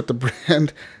finished with the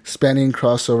brand-spanning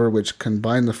crossover which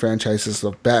combined the franchises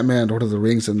of Batman, Lord of the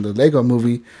Rings, and the Lego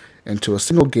Movie into a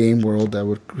single game world that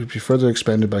would be further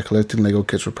expanded by collecting Lego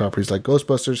kits for properties like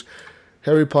Ghostbusters,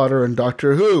 Harry Potter, and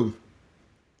Doctor Who.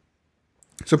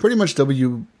 So pretty much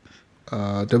WB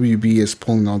is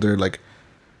pulling all their like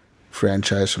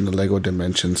franchise from the Lego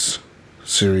Dimensions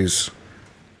series.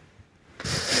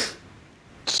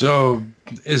 So,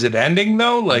 is it ending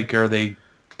though? Like, are they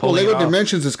pulling Lego off?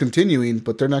 Dimensions is continuing,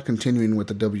 but they're not continuing with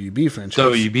the WB franchise.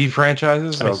 WB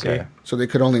franchises? Okay. So they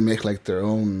could only make like their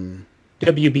own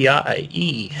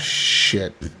WBIE.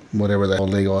 shit, whatever that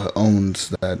Lego owns.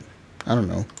 That I don't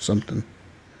know, something.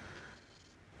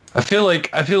 I feel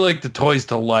like the Toys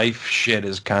to Life shit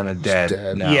is kind of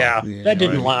dead now. Yeah, that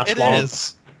didn't last It long.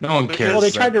 is. No one cares. Well,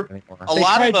 they tried to. anymore. A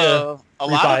lot of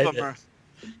revive them are.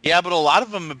 Yeah, but a lot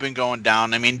of them have been going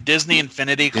down. I mean, Disney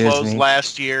Infinity closed Disney.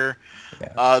 last year.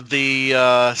 Yeah. The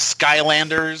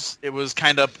Skylanders, it was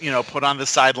kind of, put on the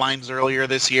sidelines earlier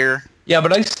this year. Yeah,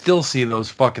 but I still see those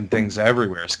fucking things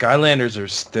everywhere. Skylanders are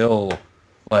still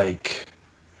like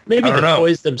Maybe I don't the know.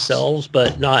 toys themselves,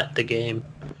 but not the game.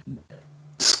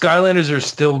 Skylanders are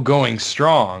still going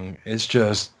strong. It's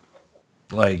just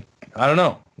like I don't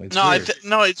know. It's weird.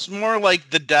 It's more like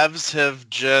the devs have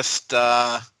just.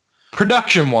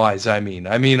 Production-wise, I mean,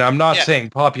 I'm not Yeah. saying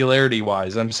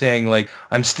popularity-wise. I'm saying like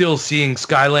I'm still seeing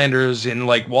Skylanders in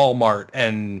like Walmart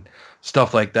and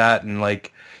stuff like that, and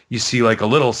like you see like a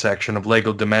little section of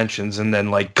Lego Dimensions, and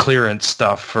then like clearance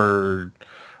stuff for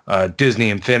Disney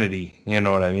Infinity. You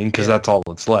know what I mean? Because that's all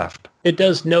that's left. It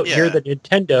does note here Yeah. that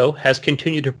Nintendo has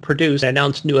continued to produce and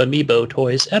announce new Amiibo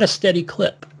toys at a steady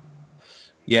clip.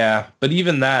 Yeah, but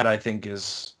even that I think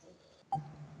is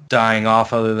dying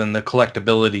off other than the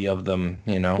collectability of them,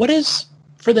 you know. What is,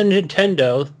 for the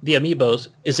Nintendo, the Amiibos,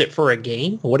 is it for a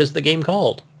game? What is the game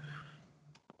called?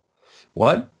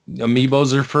 What?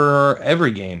 Amiibos are for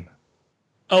every game.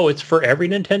 Oh, it's for every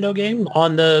Nintendo game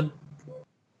on the...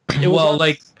 It was Well, on-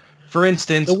 like for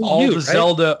instance, The Wii all U, the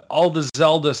right?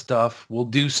 Zelda stuff will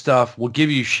do stuff, will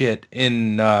give you shit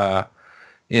in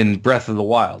Breath of the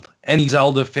Wild. Any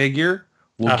Zelda figure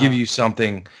will give you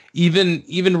something.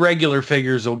 Even regular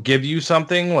figures will give you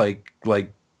something like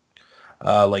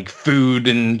food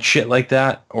and shit like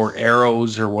that, or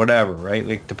arrows or whatever, right?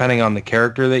 Like depending on the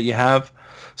character that you have,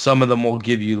 some of them will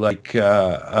give you like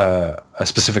a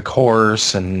specific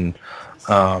horse and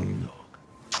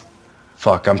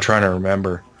fuck, I'm trying to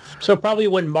remember. So probably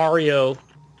when Mario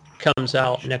comes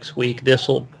out next week,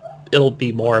 it'll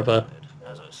be more of a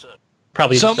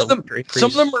probably Some just of them a increase.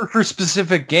 some of them are for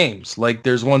specific games. Like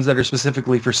there's ones that are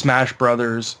specifically for Smash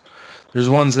Brothers. There's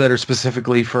ones that are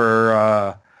specifically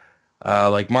for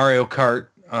like Mario Kart,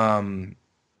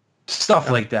 stuff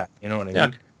like that. You know what I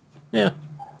mean? Yeah.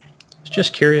 It's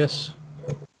just curious.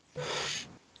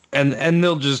 And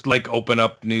they'll just like open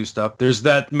up new stuff. There's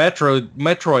that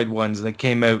Metroid ones that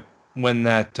came out when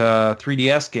that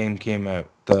 3DS game came out.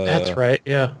 That's right.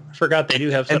 Yeah, I forgot they do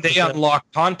have. And something they unlock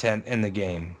content in the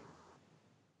game,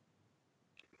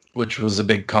 which was a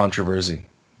big controversy.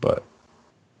 But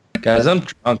guys, I'm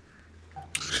drunk.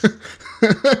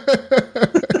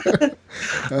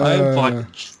 I'm fucking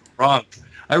drunk.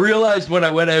 I realized when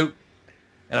I went out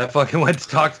and I fucking went to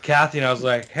talk to Kathy and I was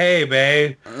like, "Hey,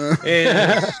 babe."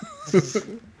 And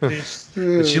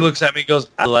she looks at me and goes,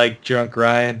 "I like drunk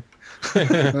Ryan."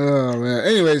 Oh man.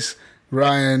 Anyways,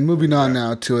 Ryan, moving on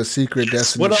now to a Secret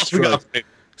Destiny What else Strike. we got?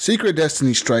 Secret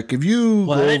Destiny Strike. If you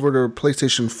What? go over to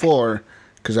PlayStation 4,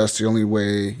 because that's the only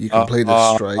way you can play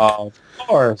this strike. Of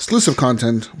course. Exclusive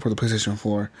content for the PlayStation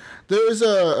 4. There is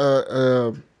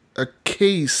a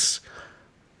case.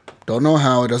 Don't know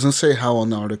how. It doesn't say how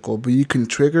on the article, but you can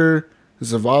trigger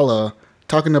Zavala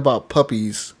talking about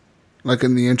puppies, like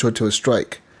in the intro to a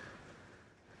strike.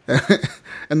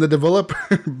 And the developer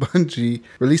Bungie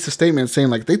released a statement saying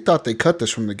like they thought they cut this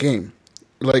from the game,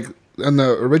 like, and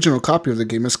the original copy of the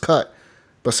game is cut,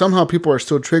 but somehow people are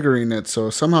still triggering it, so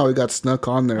somehow it got snuck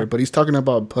on there. But he's talking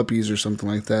about puppies or something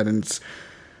like that, and it's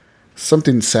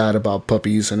something sad about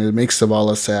puppies, and it makes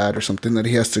Zavala sad or something that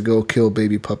he has to go kill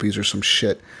baby puppies or some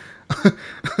shit.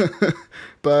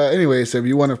 But anyways, if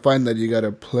you want to find that, you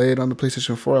gotta play it on the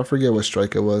PlayStation 4. I forget what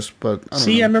strike it was, but I don't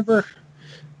See, know. I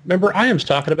remember I am's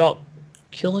talking about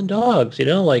killing dogs. You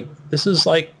know, like this is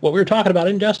like what we were talking about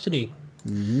in Destiny.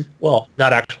 Mm-hmm. Well,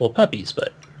 not actual puppies,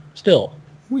 but still.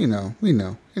 We know.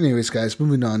 Anyways, guys,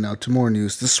 moving on now to more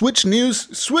news. The Switch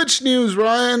news,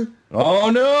 Ryan.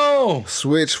 Oh no!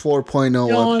 Switch 4.0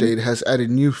 update has added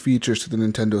new features to the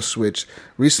Nintendo Switch.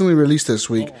 Recently released this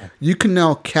week, you can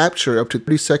now capture up to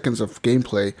 30 seconds of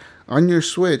gameplay on your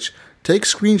Switch, take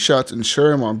screenshots, and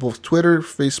share them on both Twitter,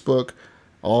 Facebook,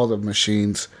 all the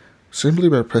machines, simply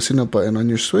by pressing a button on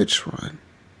your Switch, Ryan.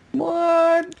 What?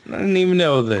 I didn't even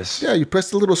know this. Yeah, you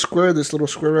press the little square, this little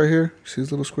square right here. See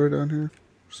this little square down here?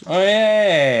 Oh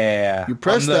yeah. You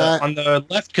press on that. on the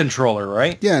left controller,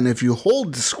 right? Yeah, and if you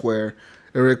hold the square,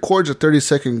 it records a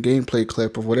 30-second gameplay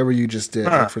clip of whatever you just did.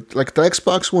 Huh. Like the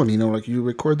Xbox One, you know, like you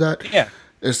record that. Yeah.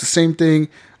 It's the same thing,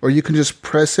 or you can just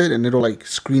press it and it'll like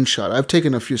screenshot. I've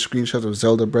taken a few screenshots of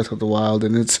Zelda Breath of the Wild,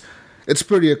 and it's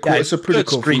pretty cool. Yeah, it's a pretty good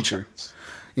cool feature. screenshots.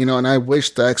 You know, and I wish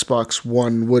the Xbox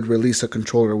One would release a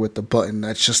controller with the button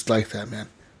that's just like that, man.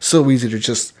 So easy to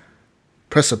just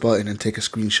press a button and take a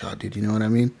screenshot, dude. You know what I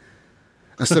mean?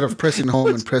 Instead of pressing home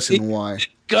and pressing Y.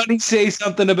 Gunny say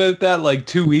something about that like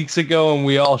 2 weeks ago, and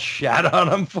we all shat on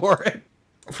him for it.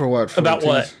 For what? For About the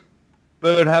what? things?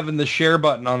 About having the share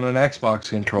button on an Xbox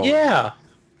controller. Yeah.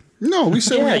 No, we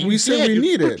said we said we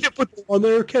need it. Can't put that on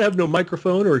there. Can't have no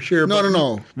microphone or share.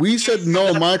 No. We said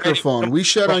no microphone. We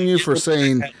shat on you for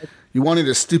saying you wanted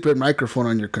a stupid microphone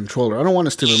on your controller. I don't want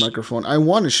a stupid microphone. I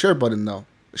want a share button, though.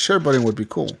 A share button would be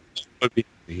cool.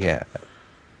 Yeah.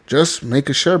 Just make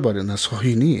a share button. That's all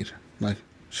you need. Like,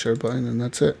 share button, and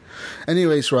that's it.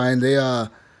 Anyways, Ryan,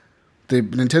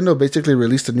 Nintendo basically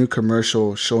released a new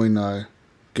commercial showing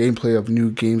gameplay of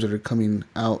new games that are coming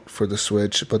out for the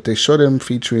Switch, but they showed them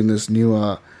featuring this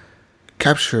new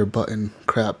capture button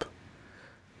crap.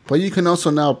 But you can also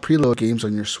now preload games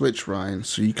on your Switch, Ryan,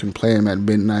 so you can play them at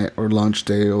midnight or launch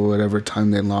day or whatever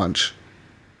time they launch.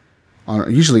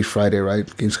 usually Friday, right?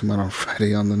 Games come out on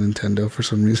Friday on the Nintendo for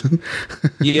some reason.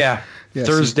 Yeah, Yeah,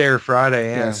 Thursday or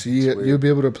Friday. Yeah, so you'll be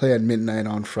able to play at midnight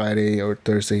on Friday or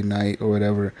Thursday night or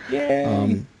whatever. Yeah.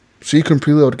 So you can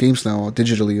preload games now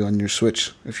digitally on your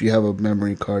Switch if you have a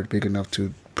memory card big enough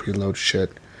to preload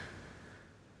shit.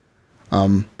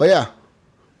 But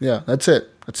yeah, that's it.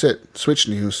 Switch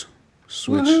news.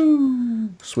 Switch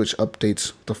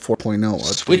updates. The 4.0 update.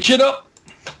 Switch it up.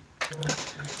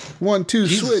 1, 2,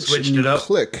 Jesus, switch. switched And it up.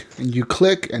 you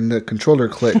click, and the controller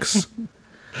clicks.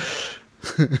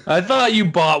 I thought you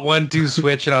bought 1-2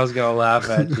 Switch, and I was gonna laugh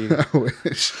at you. I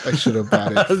wish I should have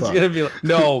bought it. I was Fuck. gonna be like,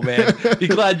 no, man. Be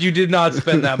glad you did not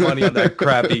spend that money on that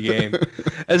crappy game.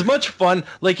 As much fun,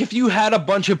 like if you had a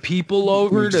bunch of people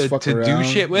over just to fuck do around,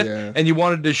 shit with, yeah. and you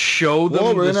wanted to show them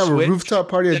Well, we're the gonna have Switch, a rooftop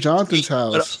party at Jonathan's but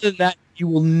house. other than that, you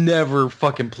will never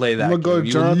fucking play that. I'm gonna go to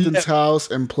game. You will Jonathan's never house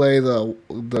and play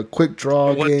the quick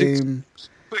draw What the- game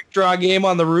quick draw game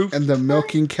on the roof, and the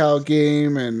milking cow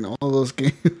game and all those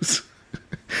games.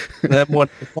 and then one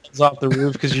falls off the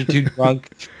roof because you're too drunk.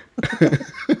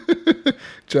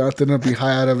 Jonathan will be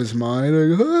high out of his mind,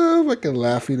 like, oh, fucking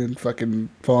laughing and fucking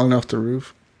falling off the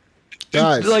roof.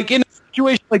 Guys, Like in a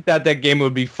situation like that game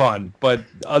would be fun. But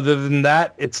other than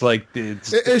that, it's like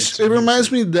it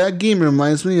reminds me. That game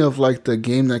reminds me of like the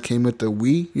game that came with the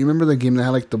Wii. You remember the game that had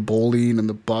like the bowling and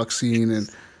the boxing and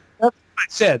That's what I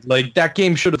said. Like that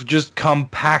game should have just come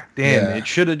packed in. Yeah. It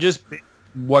should have just been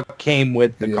what came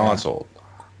with the Yeah. console.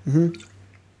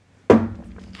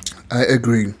 I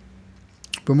agree.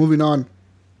 But moving on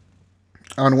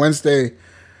Wednesday,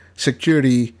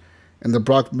 security in the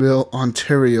Brockville,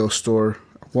 Ontario store,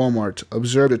 Walmart,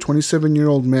 observed a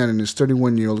 27-year-old man and his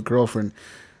 31-year-old girlfriend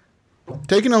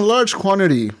taking a large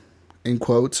quantity, in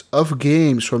quotes, of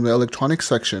games from the electronics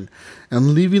section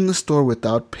and leaving the store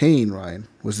without paying. Ryan,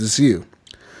 was this you?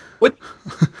 What?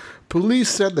 Police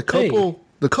said the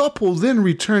couple then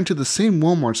returned to the same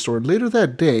Walmart store later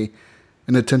that day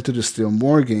and attempted to steal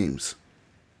more games.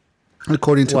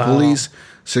 According to police,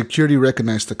 security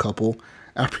recognized the couple,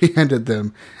 apprehended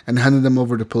them, and handed them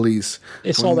over to police.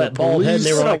 They saw that bald head and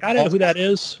they were like, I don't know who that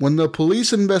is. When the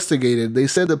police investigated, they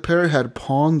said the pair had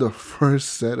pawned the first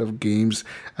set of games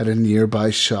at a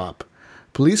nearby shop.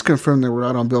 Police confirmed they were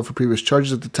out on bail for previous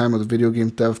charges at the time of the video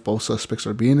game theft. Both suspects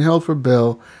are being held for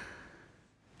bail.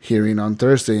 Hearing on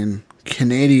Thursday in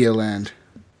Canadian land.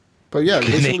 But yeah,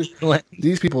 basically,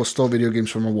 these people stole video games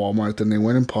from a Walmart, then they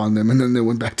went and pawned them, and then they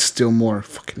went back to steal more.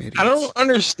 Fucking idiots. I don't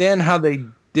understand how they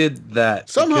did that.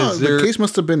 Somehow because the case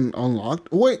must have been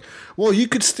unlocked. Wait, well, you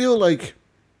could steal like.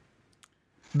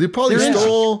 They probably There is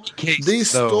stole. case, They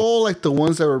though. stole like the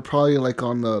ones that were probably like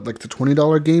on the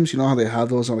 $20 games. You know how they have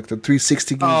those on like the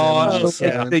 360 games. Oh,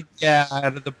 and all yeah,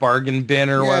 out of the bargain bin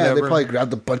or yeah, whatever. they probably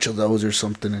grabbed a bunch of those or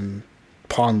something and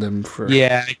pawned them for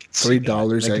yeah, I can see $3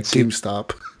 that. I at can see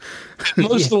GameStop.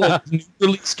 most of the like, new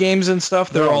release games and stuff,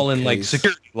 they're They're all on in like case.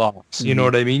 security locks. You know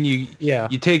what I mean? You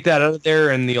take that out of there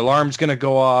and the alarm's gonna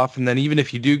go off, and then even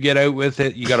if you do get out with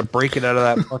it, you gotta break it out of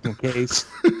that fucking case.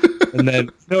 And then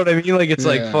you know what I mean? Like it's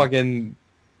like Yeah. fucking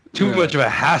too much of a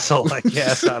hassle, I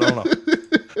guess. I don't know.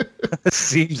 It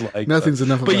seems like Nothing's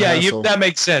enough of but a yeah, hassle. that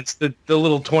makes sense. The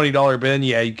little $20 bin,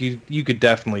 yeah, you could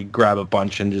definitely grab a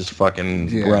bunch and just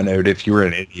fucking run out if you were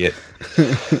an idiot.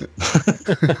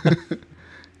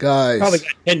 Guys. Probably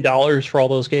got $10 for all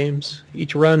those games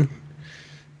each run.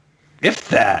 If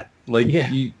that, like Yeah.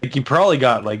 you probably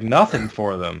got like nothing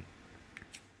for them.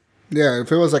 Yeah,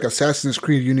 if it was like Assassin's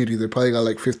Creed Unity, they probably got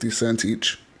like 50 cents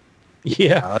each.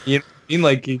 Yeah. You know what I mean?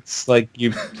 Like it's like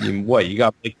you what you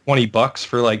got like $20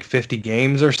 for like 50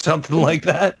 games or something like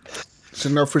that. It's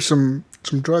enough for some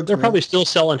drugs. They're man. probably still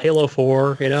selling Halo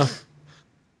 4, you know?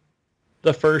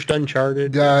 The first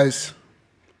Uncharted. Guys,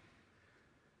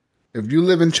 if you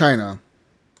live in China,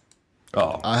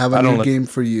 Oh, I have a new game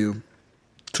for you.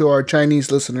 To our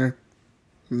Chinese listener,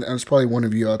 and there's probably one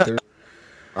of you out there.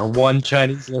 Our one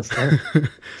Chinese listener.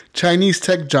 Chinese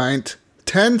tech giant,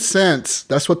 Tencent,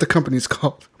 that's what the company's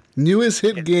called, newest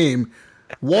hit game,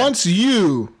 wants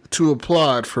you to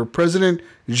applaud for President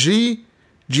Xi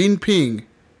Jinping.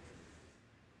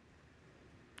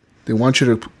 They want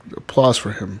you to applause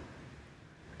for him.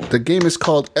 The game is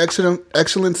called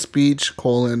Excellent Speech,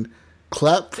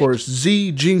 clap for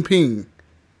Xi Jinping.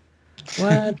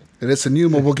 What? And it's a new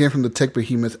mobile game from the tech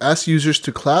behemoth. Asks users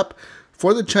to clap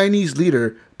for the Chinese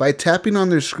leader by tapping on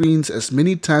their screens as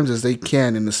many times as they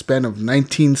can in the span of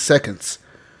 19 seconds.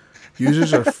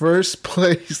 Users are first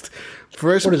play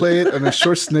it in a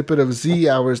short snippet of Z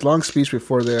hours long speech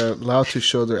before they're allowed to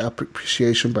show their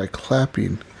appreciation by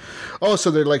clapping. Oh,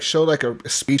 so they like show like a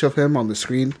speech of him on the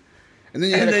screen, And then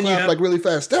you had to clap like really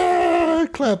fast. Ah,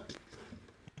 clap.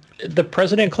 The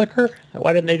president clicker?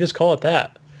 Why didn't they just call it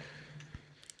that?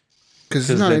 Because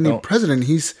he's not any president.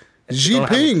 He's Xi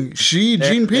Jinping. Xi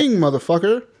Jinping,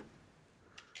 motherfucker.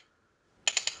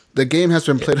 The game has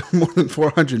been played more than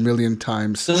 400 million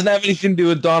times. Doesn't have anything to do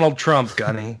with Donald Trump,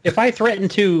 Gunny. If I threaten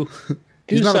to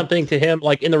do something to him,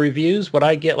 like in the reviews, would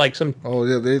I get like some... Oh,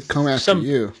 yeah, they'd come after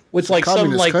you. With like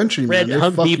some like country, red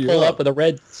Humvee pull up with a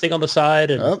red thing on the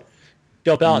side and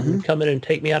jump out and come in and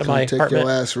take me out of my apartment. Take your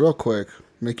ass real quick.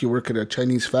 Make you work at a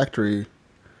Chinese factory.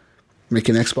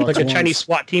 Making Xbox Like a Chinese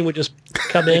SWAT team would just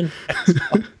come in.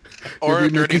 Or a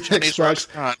dirty Chinese Xbox,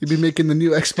 restaurant. You'd be making the new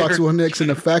Xbox One X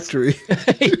in a factory.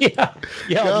 yeah,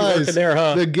 I'll be working there,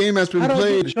 huh? The game has been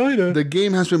played. The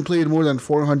game has been played more than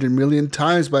 400 million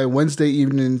times by Wednesday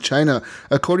evening in China,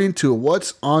 according to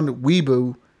What's on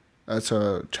Weibo. That's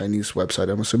a Chinese website,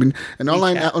 I'm assuming. It's an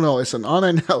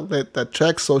online outlet that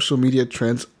tracks social media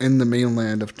trends in the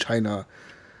mainland of China.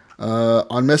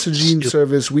 On messaging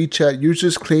service WeChat,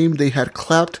 users claimed they had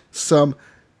clapped some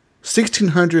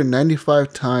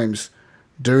 1,695 times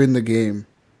during the game.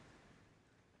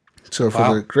 So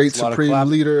for the great supreme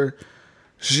leader,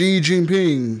 Xi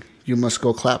Jinping, you must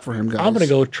go clap for him, guys. I'm gonna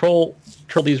go troll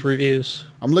these reviews.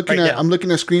 I'm looking at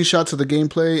screenshots of the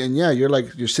gameplay, and yeah,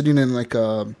 you're sitting in like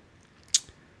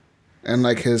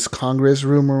his Congress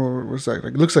room, or what's that?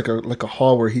 Like, it looks like a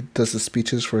hall where he does the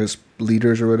speeches for his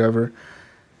leaders or whatever.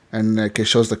 And like it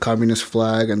shows the communist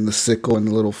flag and the sickle and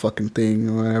the little fucking thing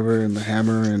or whatever and the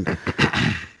hammer and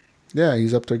yeah,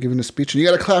 he's up there giving a speech and you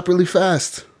gotta clap really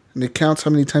fast. And it counts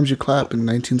how many times you clap in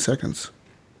 19 seconds.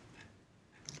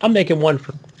 I'm making one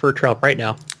for Trump right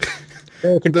now.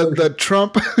 the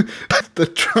Trump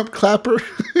clapper.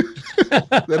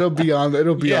 that'll be on the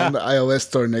iOS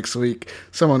store next week.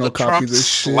 Someone will copy this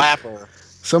shit. Slapper.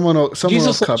 Someone will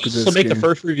copy this. So make the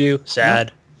first review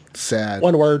sad. Sad.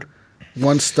 One word.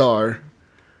 1 star.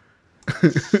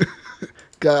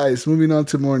 Guys, moving on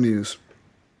to more news.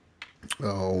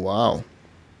 Oh, wow.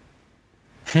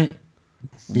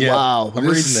 Yeah, wow. I'm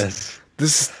reading this.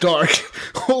 This is dark.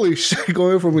 Holy shit,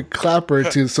 going from a clapper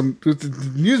to some...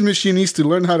 The news machine needs to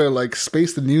learn how to, like,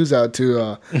 space the news out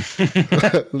to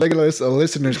regular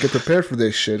listeners. Get prepared for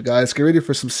this shit, guys. Get ready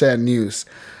for some sad news.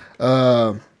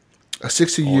 A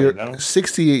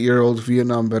 68-year-old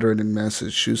Vietnam veteran in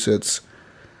Massachusetts,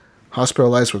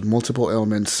 hospitalized with multiple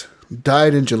ailments,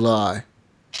 died in July,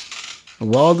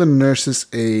 while the nurse's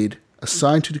aide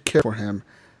assigned to care for him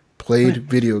played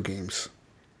video games.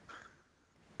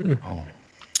 Oh.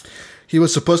 He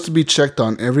was supposed to be checked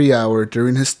on every hour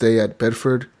during his stay at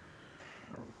Bedford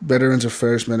Veterans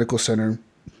Affairs Medical Center.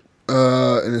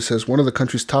 And it says one of the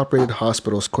country's top-rated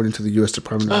hospitals, according to the U.S.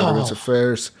 Department of Veterans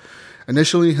Affairs.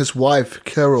 Initially, his wife,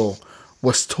 Carol,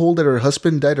 was told that her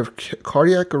husband died of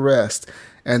cardiac arrest,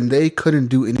 and they couldn't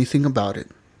do anything about it.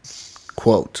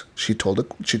 Quote, she told the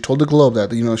Globe that,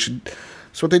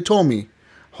 that's what they told me.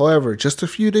 However, just a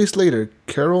few days later,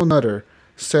 Carol Nutter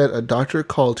said a doctor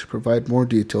called to provide more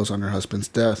details on her husband's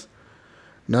death.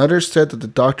 Nutter said that the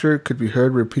doctor could be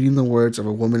heard repeating the words of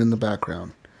a woman in the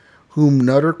background, whom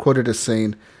Nutter quoted as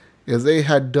saying, "If they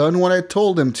had done what I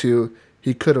told them to,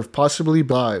 he could have possibly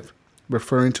died,"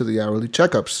 referring to the hourly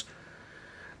checkups.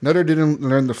 Nutter didn't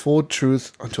learn the full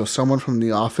truth until someone from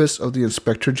the Office of the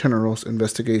Inspector General's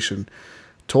investigation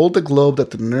told the Globe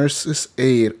that the nurse's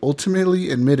aide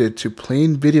ultimately admitted to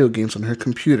playing video games on her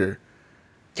computer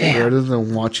rather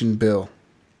than watching Bill.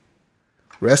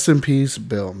 Rest in peace,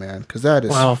 Bill, man, because that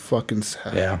is fucking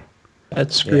sad. Yeah.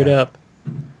 That's screwed up.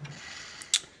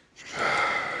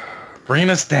 Bring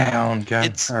us down,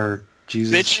 guys.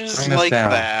 Jesus. Bitches like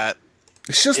that.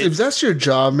 It's just, if that's your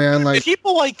job, man, like...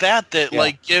 People like that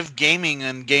like, give gaming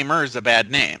and gamers a bad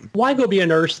name. Why go be a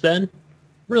nurse, then?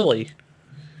 Really?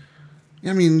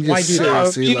 I mean, why do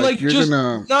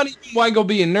that? Not even why go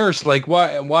be a nurse. Like,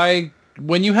 why...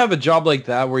 When you have a job like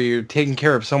that where you're taking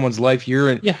care of someone's life, you're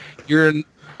an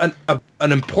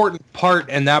important part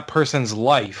in that person's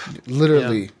life.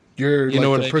 Literally. You're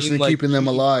the person keeping them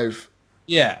alive.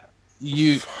 Yeah.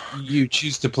 You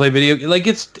choose to play video like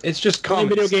it's just playing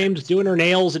video games, doing her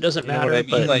nails, it doesn't matter. I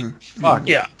mean? Like fuck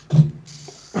yeah.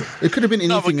 It could have been anything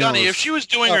no, but Gunny, else. if she was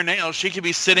doing her nails, she could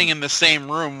be sitting in the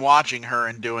same room watching her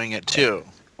and doing it too.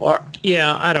 Or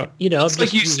I don't. It's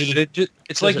like you said.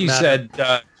 It's like you said,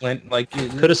 Clint. Like you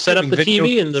could have set up the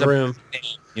TV in the room.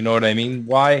 You know what I mean?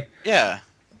 Why? Yeah.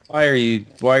 Why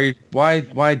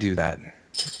do that?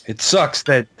 It sucks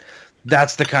that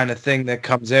that's the kind of thing that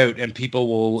comes out, and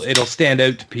it'll stand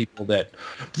out to people that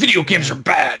video games are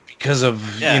bad because of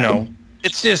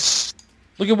it's just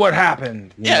Look at what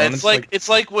happened. Yeah, it's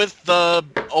like with the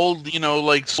old,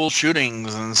 like school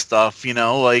shootings and stuff,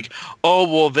 like,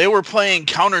 oh, well, they were playing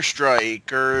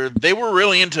Counter-Strike or they were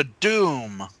really into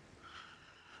Doom.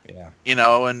 Yeah.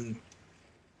 And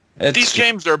these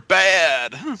games are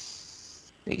bad.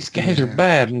 These games are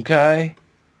bad, okay?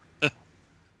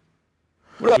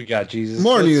 What we got, Jesus?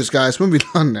 More news, guys. Moving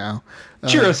on now.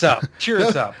 Cheer us up. Cheer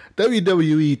us up.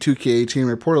 WWE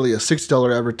 2K18 reportedly a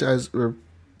 $60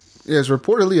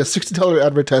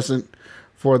 advertisement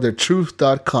for their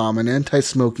Truth.com, an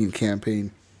anti-smoking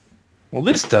campaign. Well,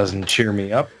 this doesn't cheer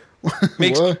me up.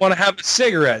 Makes me want to have a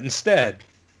cigarette instead.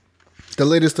 The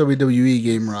latest WWE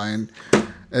game, Ryan,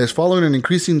 is following an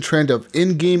increasing trend of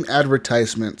in-game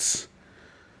advertisements.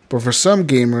 But for some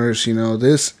gamers,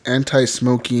 this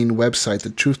anti-smoking website,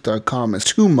 the Truth.com, is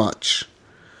too much.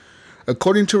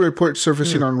 According to a report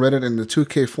surfacing on Reddit and the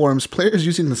 2K forums, players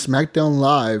using the SmackDown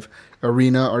Live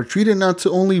arena are treated not to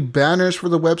only banners for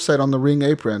the website on the ring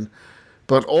apron,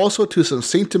 but also to some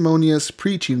sanctimonious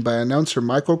preaching by announcer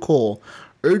Michael Cole,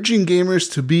 urging gamers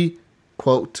to be,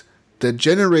 quote, the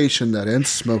generation that ends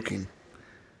smoking.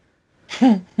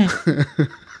 Have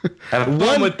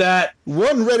fun with that.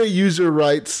 One Reddit user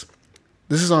writes,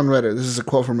 this is on Reddit, this is a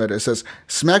quote from Reddit, it says,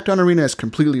 SmackDown Arena is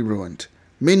completely ruined.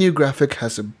 Menu graphic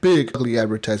has a big, ugly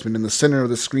advertisement in the center of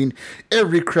the screen.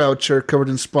 Every crowd shirt covered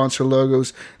in sponsor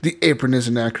logos. The apron is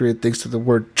inaccurate thanks to the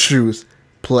word truth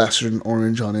plastered in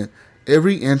orange on it.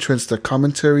 Every entrance, the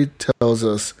commentary tells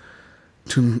us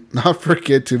to not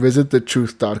forget to visit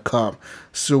thetruth.com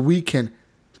so we can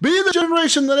be the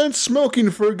generation that ends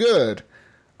smoking for good.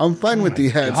 I'm fine with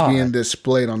the ads being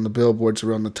displayed on the billboards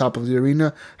around the top of the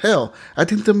arena. Hell, I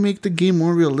think they'll make the game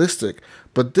more realistic.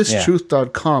 But this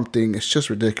Truth.com thing is just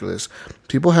ridiculous.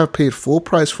 People have paid full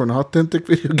price for an authentic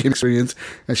video game experience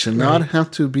and should not have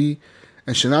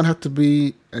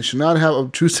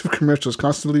obtrusive commercials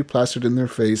constantly plastered in their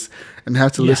face and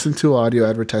have to listen to audio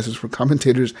advertisements from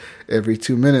commentators every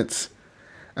 2 minutes.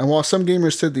 And while some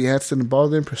gamers said the ads didn't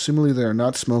bother them, presumably they are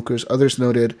not smokers, others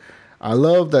noted, I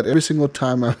love that every single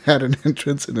time I've had an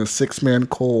entrance in a six-man,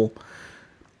 Cole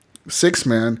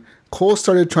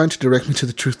started trying to direct me to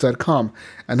thetruth.com,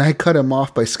 and I cut him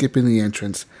off by skipping the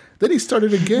entrance. Then he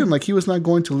started again like he was not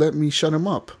going to let me shut him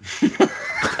up.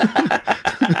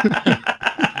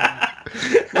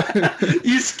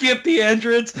 You skip the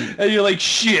entrance, and you're like,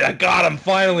 shit, I got him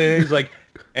finally. And he's like,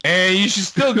 and you should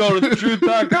still go to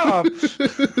thetruth.com.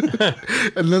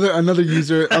 Another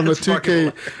user on the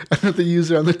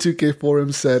 2K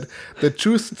forum said the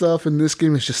truth stuff in this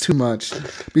game is just too much.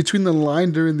 Between the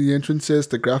line during the entrances,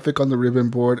 the graphic on the ribbon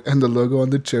board, and the logo on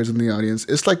the chairs in the audience,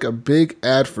 it's like a big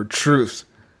ad for truth.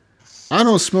 I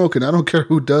don't smoke and I don't care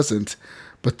who doesn't,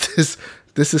 but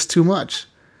this is too much.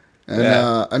 And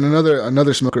and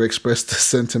another smoker expressed the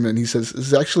sentiment. He says,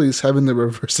 "This actually is having the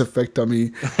reverse effect on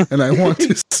me, and I want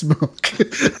to smoke."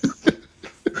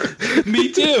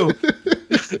 Me too.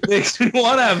 Makes me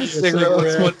want to have a cigarette.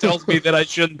 That's what tells me that I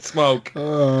shouldn't smoke.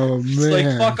 Oh man! It's like,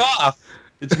 fuck off.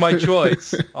 It's my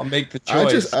choice. I'll make the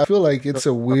choice. I feel like it's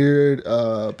a weird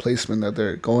placement that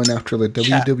they're going after the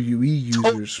WWE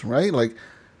users, right? Like,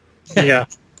 yeah.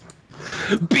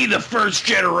 Be the first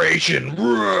generation.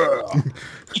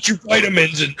 Eat your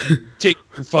vitamins and take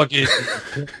your fucking...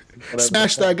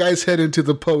 Smash that guy's head into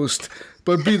the post,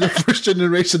 but be the first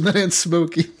generation that ain't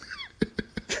smoking.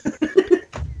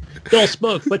 Don't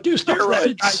smoke, but do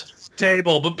steroids.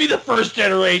 Table, but be the first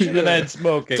generation that ain't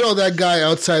smoking. Throw that guy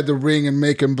outside the ring and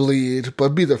make him bleed,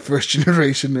 but be the first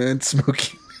generation that ain't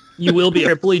smoking. You will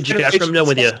be bleed, Jack. I'm done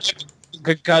with you.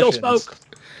 Don't smoke.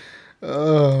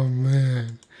 Oh,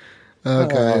 man.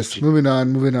 Guys, moving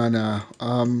on now.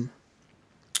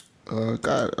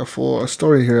 Got a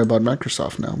story here about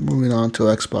Microsoft now. Moving on to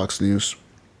Xbox news.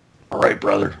 All right,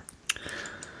 brother.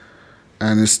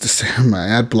 And it's the same. My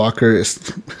ad blocker is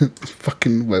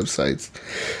fucking websites.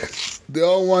 They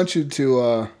all want you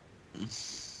to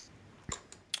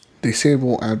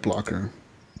disable ad blocker.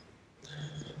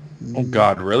 Oh,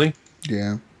 God, really?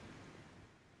 Yeah.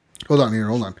 Hold on.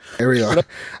 Here we are.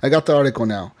 I got the article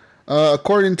now.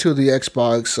 According to the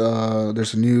Xbox,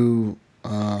 there's a new...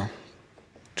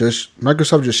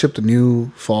 Microsoft just shipped a new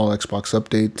fall Xbox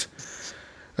update.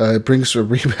 It brings a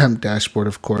revamped dashboard,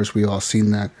 of course. We all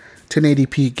seen that.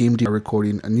 1080p game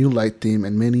recording, a new light theme,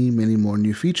 and many, many more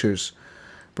new features.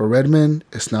 But Redmond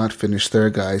is not finished there,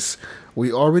 guys.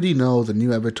 We already know the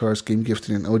new avatars, game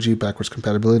gifting, and OG backwards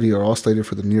compatibility are all slated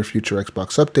for the near future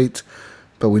Xbox update.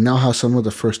 But we now have some of the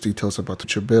first details about the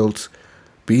future builds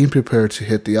being prepared to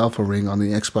hit the alpha ring on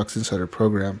the Xbox Insider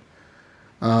program.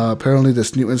 Apparently,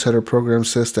 this new Insider program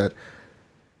says that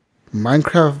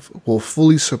Minecraft will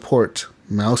fully support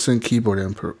mouse and keyboard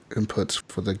inputs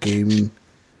for the gaming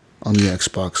on the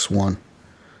Xbox One.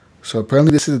 So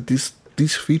apparently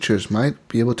these features might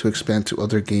be able to expand to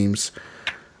other games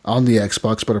on the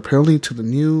Xbox, but apparently to the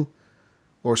new,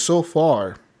 or so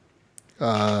far,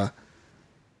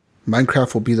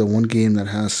 Minecraft will be the one game that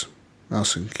has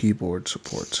mouse and keyboard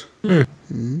support. Yeah,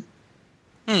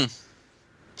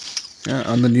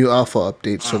 on the new alpha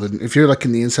update. So that if you're like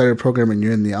in the insider program and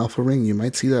you're in the alpha ring, you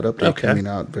might see that update coming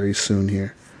out very soon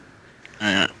here.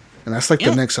 And that's like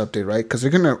the next update, right? Because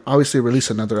they're gonna obviously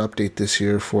release another update this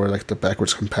year for like the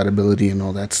backwards compatibility and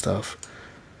all that stuff.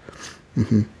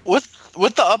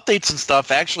 With the updates and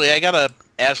stuff, actually, I gotta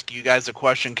ask you guys a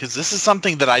question because this is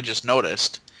something that I just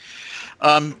noticed.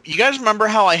 You guys remember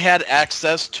how I had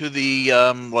access to the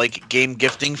like game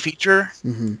gifting feature?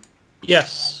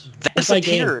 Yes. That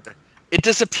disappeared. It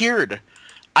disappeared.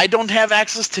 I don't have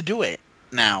access to do it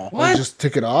now. What? Just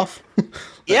take it off?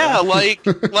 Yeah, like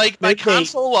my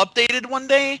console updated one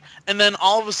day, and then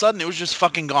all of a sudden it was just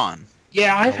fucking gone.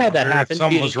 Yeah, I've had that happen.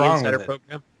 Something was wrong with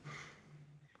it.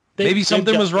 Maybe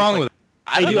something was wrong with it.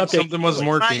 I do something wasn't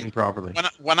working properly.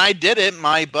 When I did it,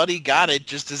 my buddy got it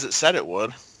just as it said it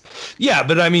would. Yeah,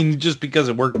 but I mean, just because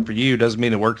it worked for you doesn't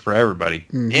mean it worked for everybody.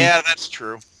 Yeah, that's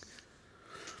true.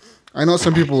 I know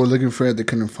some people were looking for it; they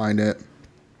couldn't find it.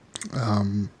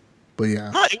 But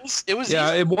yeah, no, it was.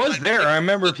 Yeah, it was there. I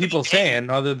remember people saying,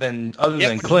 other than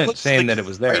Clint saying that it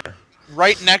was there.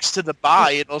 Right next to the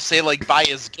buy, it'll say like buy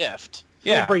his gift.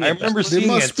 Yeah, I remember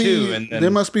seeing it too. And they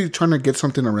must be trying to get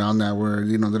something around that where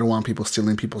they don't want people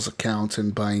stealing people's accounts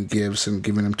and buying gifts and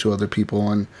giving them to other people.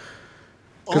 And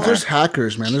because there's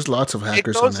hackers, man, there's lots of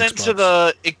hackers on Xbox. It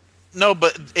goes into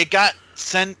but it got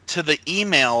sent to the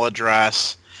email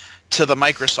address to the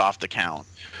Microsoft account.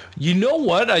 You know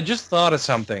what? I just thought of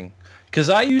something. Because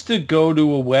I used to go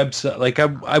to a website, like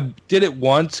I did it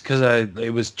once because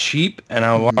it was cheap and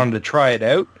I wanted to try it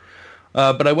out.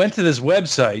 But I went to this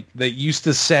website that used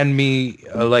to send me,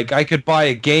 like I could buy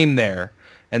a game there,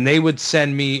 and they would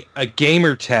send me a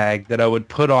gamer tag that I would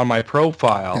put on my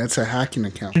profile. That's a hacking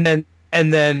account.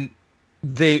 And then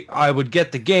I would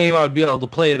get the game, I would be able to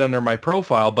play it under my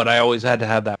profile, but I always had to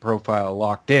have that profile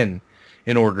locked in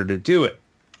order to do it.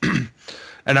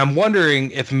 And I'm wondering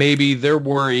if maybe they're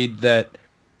worried that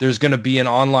there's going to be an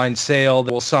online sale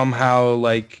that will somehow,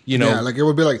 like, you know... Yeah, like it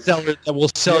would be like... that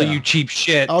will sell you cheap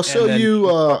shit. I'll sell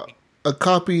you a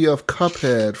copy of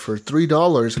Cuphead for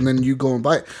 $3, and then you go and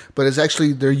buy it. But it's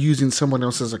actually, they're using someone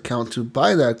else's account to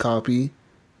buy that copy.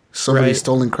 Somebody's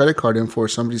stolen credit card info or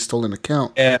somebody's stolen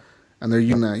account. Yeah. And they're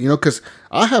using that. You know, because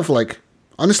I have, like...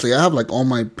 Honestly, I have, like, all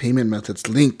my payment methods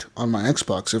linked on my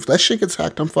Xbox. If that shit gets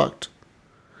hacked, I'm fucked.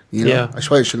 You know? I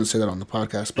probably shouldn't say that on the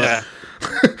podcast, but... Yeah.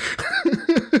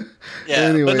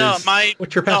 Yeah, but no,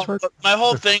 what's your password? My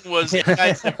whole thing was, if you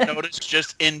guys have noticed,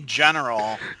 just in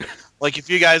general, like if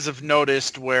you guys have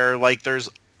noticed where like there's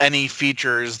any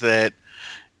features that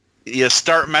you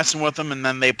start messing with them and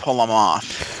then they pull them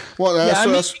off. Well,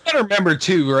 you gotta remember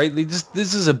too, right? This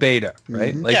is a beta,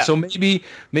 right? So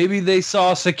maybe they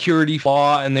saw a security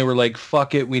flaw and they were like,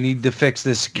 "Fuck it, we need to fix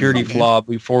this security flaw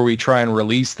before we try and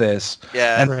release this."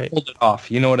 Yeah, and pulled it off.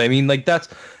 You know what I mean? Like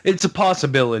it's a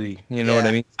possibility. You know what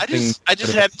I mean? I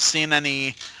just hadn't seen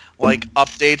any like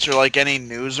updates or like any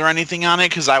news or anything on it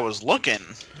because I was looking.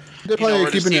 They're probably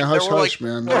keeping it hush-hush,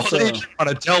 man. They want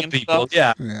to tell people,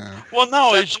 yeah. Well,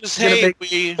 no, it's just, hey,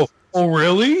 Oh,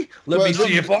 really? Let me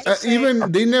see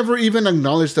if they never even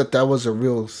acknowledged that was a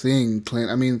real thing, Clint.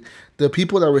 I mean, the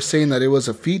people that were saying that it was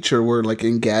a feature were like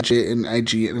Engadget and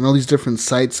IG and all these different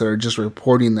sites that are just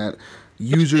reporting that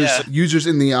users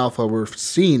in the alpha were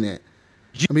seeing it.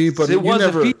 I mean, but it was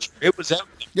a feature. It was out.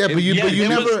 Yeah, but you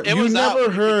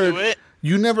never heard.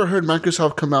 You never heard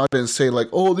Microsoft come out and say like,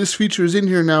 "Oh, this feature is in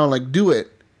here now. Like, do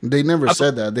it." They never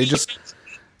said that.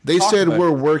 They said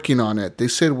we're working on it. They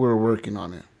said we're working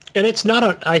on it. And it's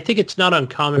not. I think it's not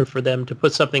uncommon for them to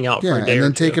put something out for a day and then or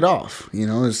two. take it off. You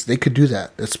know, they could do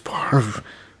that. That's part of.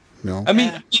 You know. I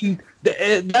mean,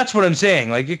 that's what I'm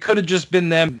saying. Like, it could have just been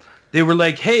them. They were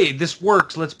like, "Hey, this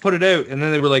works. Let's put it out." And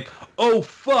then they were like, "Oh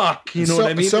fuck!" You know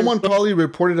what I mean? Someone probably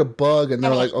reported a bug, and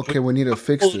they're like, "Okay, we need to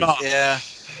fix this." Yeah.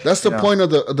 That's the point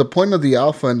of the point of the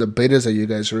alpha and the betas that you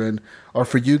guys are in are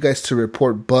for you guys to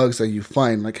report bugs that you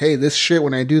find. Like, hey, this shit,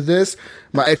 when I do this,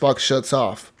 my Xbox shuts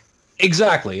off.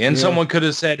 Exactly. And someone could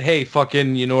have said, hey,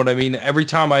 fucking, you know what I mean? Every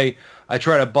time I I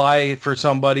try to buy it for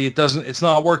somebody, it's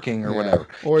not working or whatever.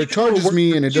 Or it charges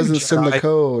me and it doesn't send the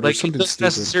code or Like, it something doesn't stupid.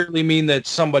 necessarily mean that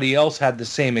somebody else had the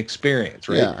same experience,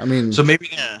 right? Yeah, I mean... So maybe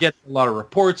they get a lot of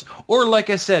reports, or like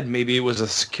I said, maybe it was a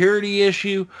security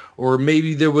issue, or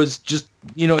maybe there was just,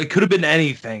 it could have been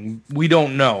anything. We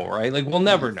don't know, right? Like, we'll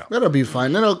never know. That'll be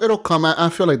fine. It'll come. I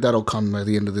feel like that'll come by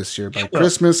the end of this year. By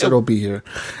Christmas, it'll be here.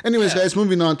 Anyways, guys,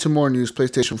 moving on to more news.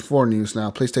 PlayStation 4 news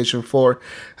now. PlayStation 4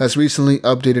 has recently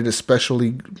updated a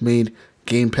specially made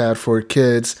gamepad for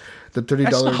kids. The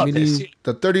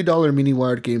 $30 mini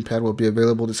wired gamepad will be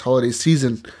available this holiday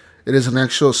season. It is an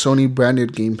actual Sony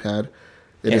branded gamepad.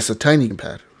 It is a tiny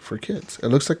gamepad for kids. It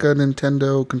looks like a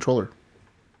Nintendo controller.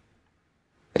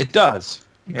 It does.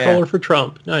 Controller for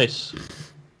Trump. Nice.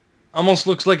 Almost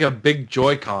looks like a big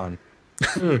Joy-Con.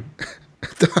 It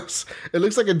does. It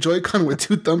looks like a Joy-Con with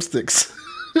 2 thumbsticks.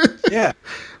 Yeah.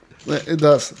 It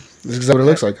does. This is exactly what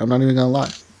it looks like. I'm not even gonna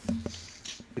lie.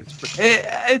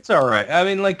 It's all right. I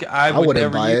mean, like, I would wouldn't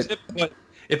never buy use it. it, but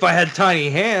if I had tiny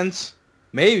hands,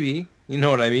 maybe. You know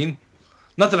what I mean?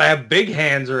 Not that I have big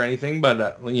hands or anything,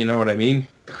 but you know what I mean?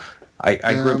 I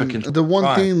grip a controller. The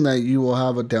one thing that you will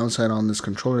have a downside on this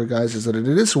controller, guys, is that it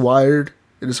is wired.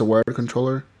 It is a wired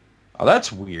controller. Oh,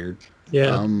 that's weird.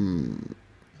 Yeah.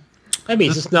 That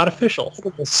means it's not official.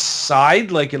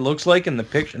 Side, like it looks like in the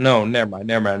picture. No, never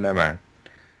mind.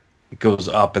 It goes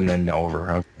up and then over.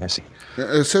 Okay, I see.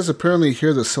 It says apparently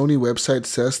here the Sony website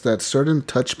says that certain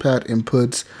touchpad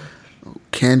inputs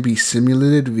can be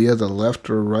simulated via the left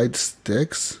or right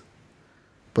sticks,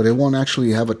 but it won't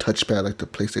actually have a touchpad like the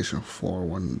PlayStation 4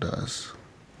 one does.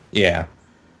 Yeah.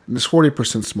 And it's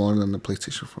 40% smaller than the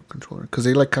PlayStation 4 controller because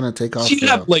they like kind of take off. So you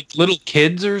have like little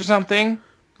kids or something.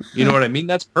 You know what I mean?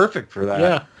 That's perfect for that.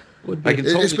 Yeah. Would be. I can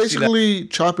totally It's basically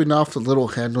chopping off the little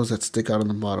handles that stick out on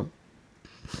the bottom.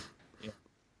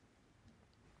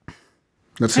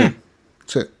 That's it.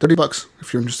 That's it. $30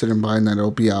 if you're interested in buying that. It'll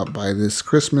be out by this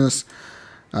Christmas.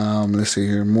 Let's see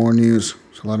here. More news.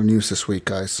 There's a lot of news this week,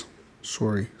 guys.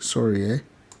 Sorry, eh?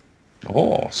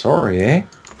 Oh, sorry, eh?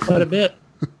 Quite a bit.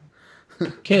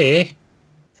 Okay.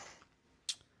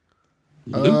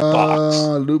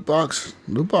 Loot box.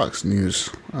 Loot box news.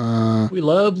 We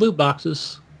love loot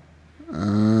boxes.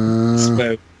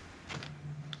 So,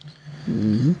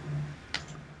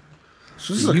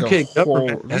 So this is the like UK a whole-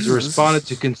 government has this is- responded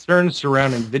to concerns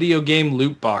surrounding video game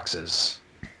loot boxes.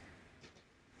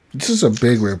 This is a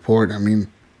big report. I mean,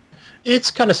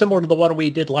 It's kind of similar to the one we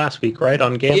did last week, right,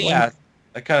 on gambling? Yeah,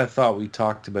 I kind of thought we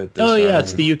talked about this. Oh, yeah,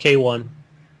 it's the UK one.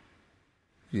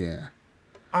 yeah.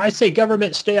 I say,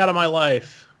 government, stay out of my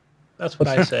life. That's what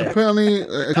I say. Apparently,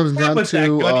 it comes down With that,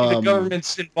 to Gunny, the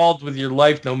government's involved with your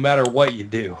life no matter what you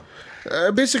do.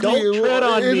 basically, Don't tread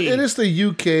on me. it is the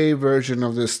UK version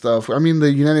of this stuff. I mean,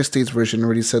 the United States version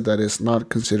already said that it's not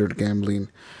considered gambling.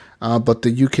 But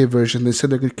the UK version, they said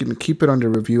they're going to keep it under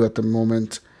review at the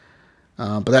moment.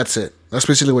 But that's it. That's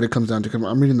basically what it comes down to.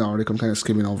 I'm reading the article. I'm kind of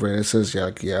skimming over it. It says,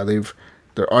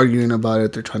 they're arguing about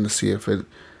it. They're trying to see if it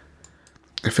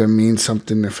means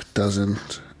something, if it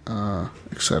doesn't,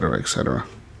 et cetera, et cetera.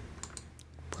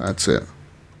 That's it.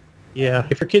 Yeah,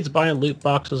 if your kid's buying loot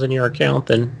boxes in your account,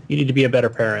 then you need to be a better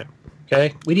parent.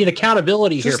 Okay? We need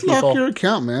accountability Just here, lock people. your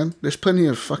account, man. There's plenty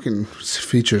of fucking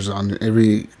features on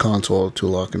every console to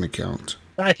lock an account.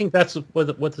 I think that's what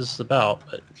this is about.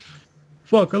 But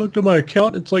fuck, I looked at my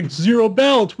account. It's like zero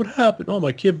balance. What happened? Oh,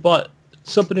 my kid bought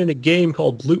something in a game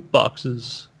called loot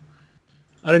boxes.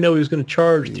 I didn't know he was going to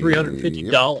charge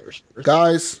 $350 for it.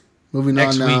 Guys, moving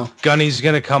Next on now. week, Gunny's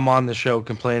going to come on the show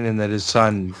complaining that his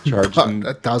son charged him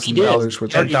 $1,000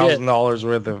 worth of $10,000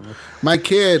 worth of... My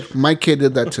kid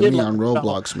did that to Kid me like on about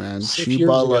Roblox, man. 6 She years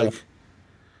bought ago.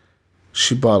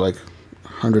 like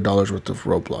 $100 worth of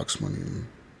Roblox money.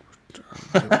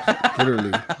 Literally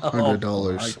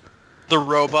 $100. The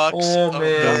Robux. Oh,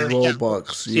 man. The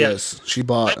Robux, yes. She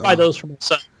bought. I buy those for my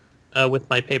son with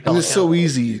my PayPal And it's so account.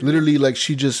 easy. Literally, like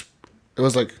it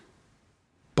was like,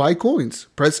 buy coins.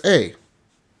 Press A.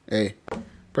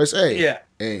 Press A. Yeah.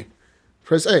 A.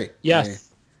 Press A. Yes. A.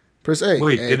 Press A.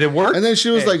 Wait, A. did it work? And then she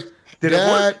was Hey, like, did it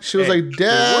Dad. work? She was Hey, like, did it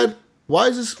Dad, work?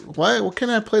 why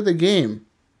can't I play the game?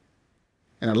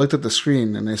 And I looked at the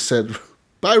screen and it said,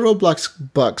 buy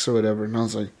Roblox bucks or whatever. And I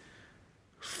was like,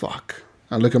 fuck.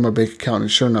 I look at my bank account and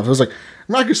sure enough, it was like,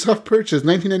 Microsoft purchase,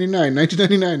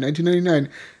 $19.99.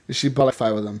 And she bought like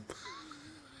 5 of them.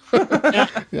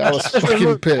 Yeah, I was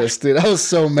fucking pissed, dude. I was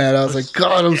so mad. I was like,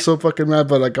 God, I'm so fucking mad.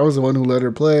 But like, I was the one who let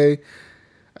her play.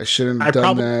 I shouldn't have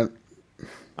done that.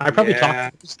 I probably Yeah. talked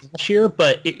about this last year,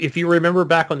 but if you remember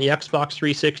back on the Xbox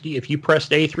 360, if you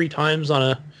pressed A 3 times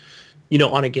on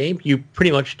on a game, you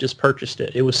pretty much just purchased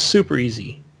it. It was super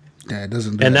easy. Yeah, it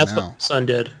doesn't do And that that's now. what my son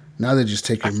did. Now they just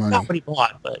take I your forgot money. what he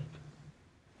bought, but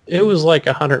it was like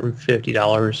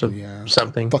 $150 of Yeah.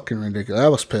 something. Fucking ridiculous. I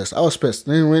was pissed.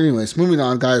 Anyways, moving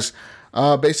on, guys.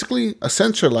 Basically, a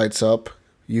sensor lights up.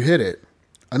 You hit it.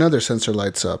 Another sensor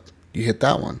lights up. You hit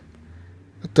that one.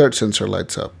 A third sensor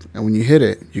lights up. And when you hit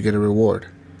it, you get a reward.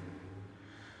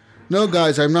 No,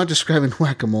 guys, I'm not describing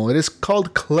Whack-A-Mole. It is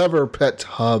called Clever Pet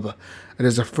Hub. It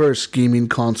is the first gaming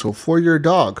console for your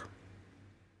dog.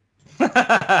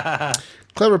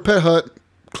 Clever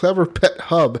Pet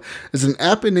Hub is an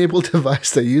app-enabled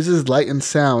device that uses light and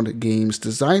sound games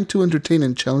designed to entertain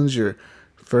and challenge your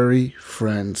furry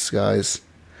friends, guys.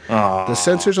 Aww. The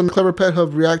sensors on the Clever Pet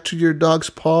Hub react to your dog's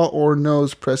paw or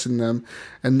nose pressing them,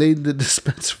 and they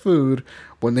dispense food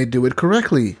when they do it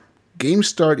correctly. Games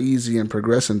start easy and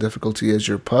progress in difficulty as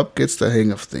your pup gets the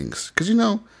hang of things. Because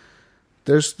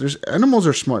there's animals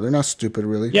are smart. They're not stupid,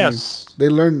 really. Yes. They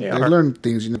learn They they are. learn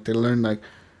things. They learn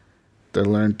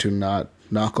to not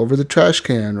knock over the trash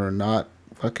can or not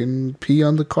fucking pee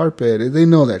on the carpet. They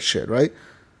know that shit, right?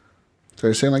 So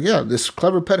they're saying this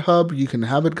Clever Pet Hub, you can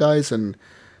have it, guys, and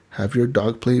have your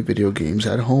dog play video games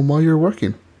at home while you're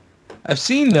working. I've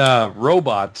seen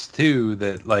robots too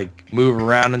that like move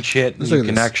around and shit, and Let's you look at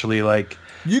can this. actually like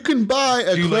You can buy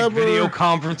a do like Clever video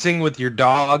conferencing with your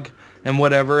dog and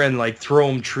whatever, and like throw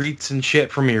them treats and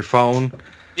shit from your phone.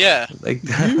 Yeah. Like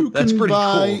You that's can pretty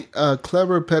buy cool. a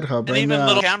Clever Pet Hub And right even now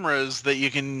little cameras that you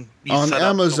can be on set up to watch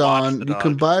Amazon. the You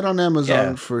can dog. buy it on Amazon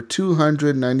Yeah. for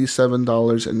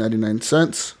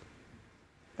 $297.99.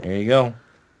 There you go.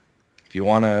 If you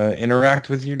want to interact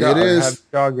with your dog, It is- have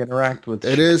your dog interact with.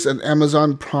 It is an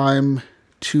Amazon Prime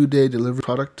 2-day delivery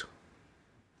product.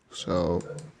 So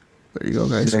there you go,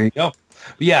 guys. There you go.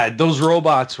 But yeah, those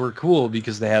robots were cool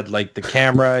because they had like the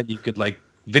camera, and you could like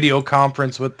video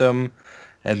conference with them,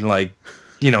 and like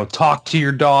talk to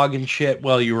your dog and shit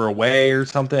while you were away or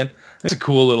something. It's a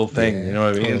cool little thing, Yeah, you know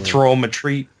what I mean? And totally. throw them a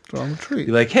treat. Throw 'em a treat.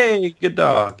 Be like, hey, good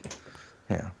dog.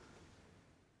 Yeah.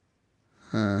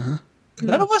 Uh-huh.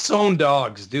 None of us own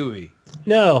dogs, do we?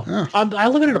 No. Yeah. I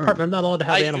live in an apartment. I'm not allowed to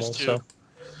have I used animals. to. So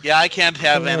Yeah, I can't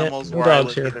have Yeah, animals no where I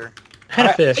dogs live here. either. I had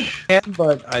a fish. I can,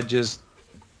 but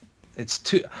it's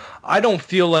too. I don't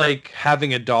feel like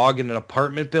having a dog in an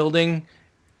apartment building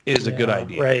is a good Yeah,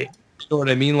 idea. Right. You know what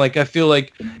I mean? Like, I feel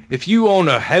like if you own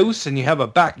a house and you have a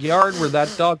backyard where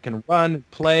that dog can run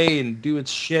and play and do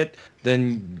its shit,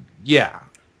 then yeah.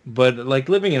 But like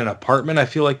living in an apartment, I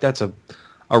feel like that's a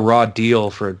raw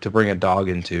deal to bring a dog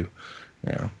into.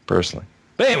 Personally.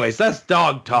 But anyways, that's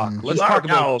dog talk. Let's talk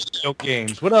about video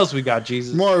games. What else we got,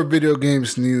 Jesus? More video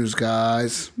games news,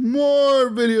 guys. More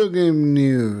video game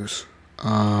news.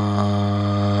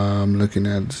 I'm looking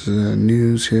at the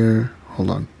news here. Hold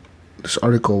on. This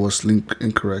article was linked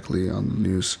incorrectly on the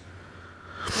news.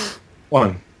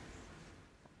 One.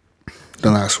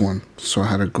 The last one. So I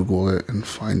had to Google it and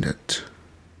find it.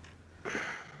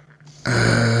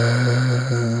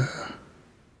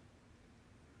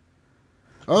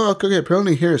 Okay.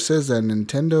 Apparently here it says that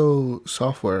Nintendo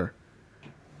software,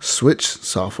 Switch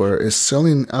software, is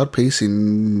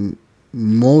outpacing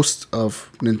most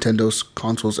of Nintendo's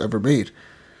consoles ever made.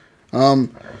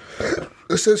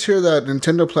 It says here that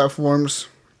Nintendo platforms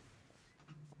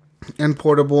and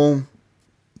portable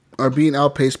are being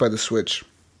outpaced by the Switch.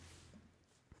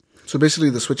 So basically,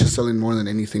 the Switch is selling more than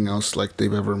anything else like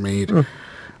they've ever made,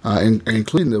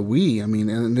 including the Wii. I mean,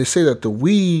 and they say that the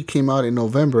Wii came out in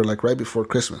November, like right before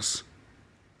Christmas.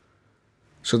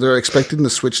 So they're expecting the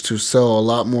Switch to sell a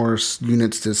lot more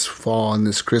units this fall and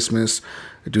this Christmas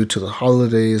due to the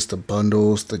holidays, the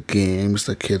bundles, the games,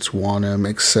 the kids want them,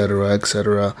 etc.,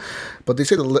 etc. But they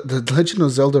say the Legend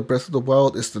of Zelda Breath of the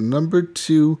Wild is the number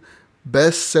 2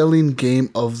 best-selling game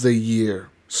of the year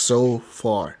so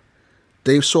far.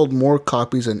 They've sold more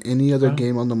copies than any other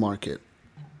game on the market.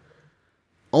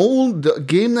 The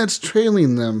game that's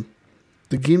trailing them,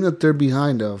 the game that they're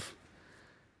behind of,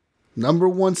 number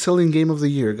 1 selling game of the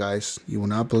year, guys. You will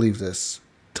not believe this.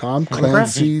 Tom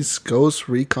Clancy's Ghost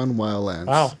Recon Wildlands.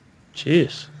 Wow.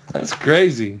 Jeez. That's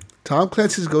crazy. Tom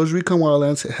Clancy's Ghost Recon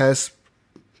Wildlands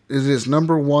is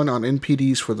number 1 on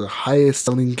NPDs for the highest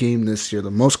selling game this year.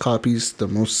 The most copies, the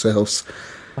most sales.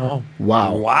 Oh,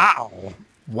 Wow.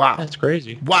 Wow. that's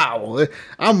crazy. Wow.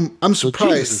 I'm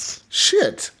surprised. Jesus.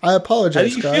 Shit. I How apologize,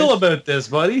 do you guys. feel about this,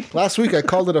 buddy? Last week I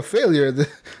called it a failure.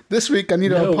 This week I need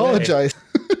to No way. apologize.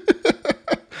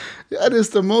 That is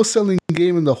the most selling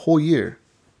game in the whole year.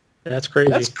 That's crazy.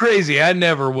 That's crazy. I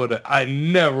never would have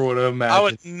imagined. I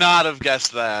would not have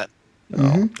guessed that.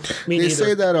 Me They neither.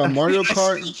 say that Mario I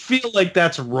Kart. still feel like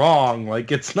that's wrong.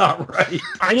 Like it's not right.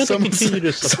 I know they Someone's, continue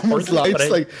to support someone's them, like, but I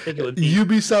it's like think it would be...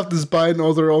 Ubisoft is buying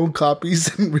all their own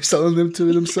copies and reselling them to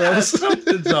Yeah, themselves.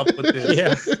 something's up with this.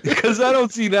 Yeah. Because I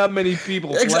don't see that many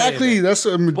people. Exactly. playing it. That's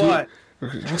what I'm But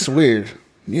That's weird.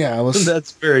 Yeah, I was.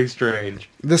 that's very strange.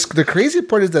 The crazy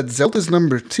part is that Zelda's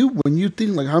number 2. When you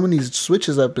think like how many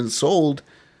Switches have been sold,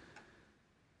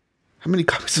 how many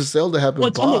copies of Zelda have been Well,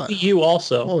 it's on bought? the Wii U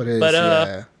also. Oh, it is. But,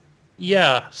 yeah.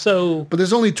 yeah, so... But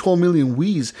there's only 12 million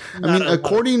Wii's. I not mean, a lot of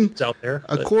according Wii's out there,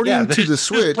 but- according to the there's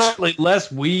Switch, probably less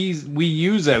Wii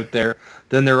U's out there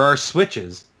than there are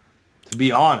Switches. To be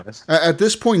honest, at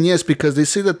this point, yes, because they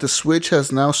say that the Switch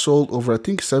has now sold over, I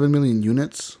think, 7 million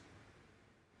units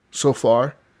so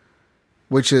far,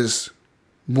 which is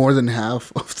more than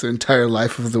half of the entire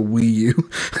life of the Wii U.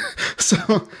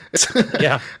 So it's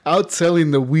Yeah.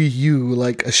 outselling the Wii U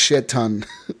like a shit ton.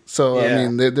 So I Yeah.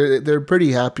 mean, they're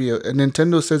pretty happy. And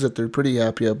Nintendo says that they're pretty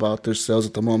happy about their sales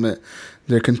at the moment.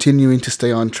 They're continuing to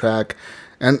stay on track.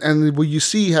 And what you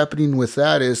see happening with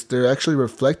that is they're actually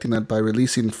reflecting that by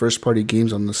releasing first-party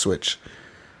games on the Switch.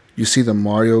 You see the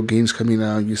Mario games coming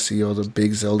out. You see all the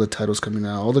big Zelda titles coming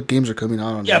out. All the games are coming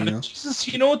out on yeah, there, but Jesus,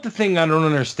 you know what the thing I don't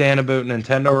understand about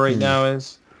Nintendo right now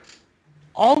is?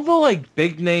 All the like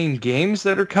big name games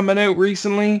that are coming out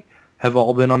recently have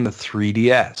all been on the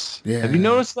 3DS. Yeah. Have you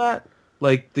noticed that?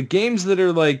 Like the games that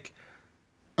are like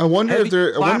I wonder heavy if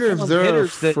they're platform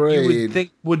hitters that you would afraid.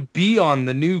 think would be on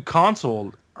the new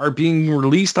console are being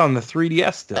released on the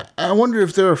 3DS still. I wonder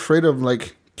if they're afraid of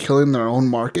like killing their own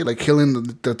market, like killing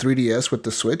the 3DS with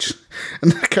the Switch.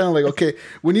 And they're kind of like, okay,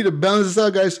 we need to balance this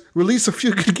out, guys. Release a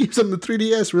few good games on the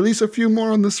 3DS. Release a few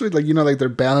more on the Switch. Like, you know, like they're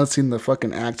balancing the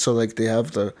fucking act so like they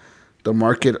have the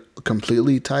market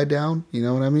completely tied down. You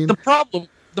know what I mean? The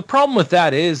problem with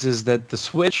that is that the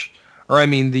Switch, or I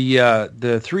mean the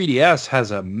 3DS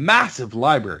has a massive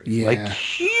library, Yeah. like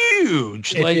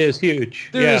huge. It like is huge.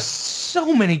 there's Yeah.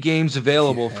 so many games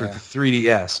available for the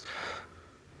 3DS.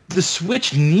 The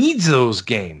Switch needs those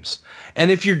games, and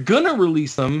if you're gonna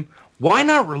release them, why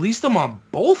not release them on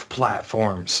both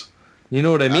platforms? You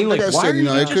know what I mean? Like I why said, are you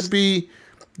know, it just- could be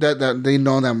that they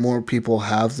know that more people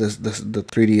have the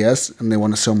 3DS and they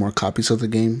want to sell more copies of the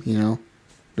game. You know,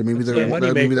 that maybe That's the money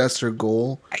maybe maker. that's their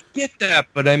goal. I get that,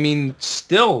 but I mean,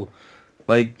 still,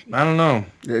 like I don't know.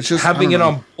 It's just Having I it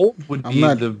don't know. on both would I'm be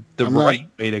not- the I'm not- right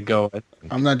way to go. I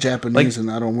think. I'm not Japanese and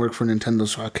I don't work for Nintendo,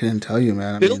 so I couldn't tell you,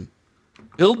 man. I Bill- mean,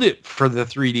 Build it for the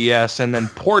 3DS and then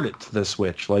port it to the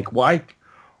Switch. Like why?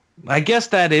 I guess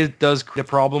that does create a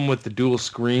problem with the dual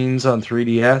screens on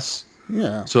 3DS.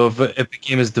 yeah. So if the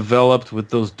game is developed with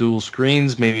those dual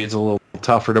screens, maybe it's a little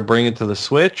tougher to bring it to the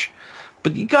Switch.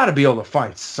 But you got to be able to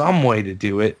find some way to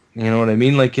do it. You know what I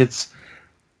mean? Like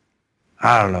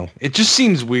I don't know. It just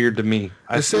seems weird to me.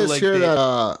 I It feel says like here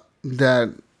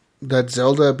they- that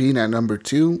Zelda being at number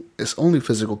 2 is only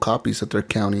physical copies that they're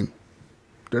counting.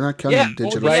 They're not counting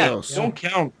digital sales. Don't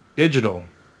count digital.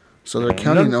 So they're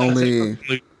counting None of that's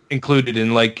only. included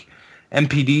in like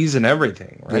MPDs and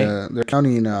everything, right? Yeah, they're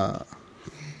counting.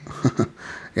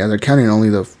 Yeah, they're counting only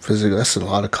the physical. That's a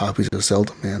lot of copies of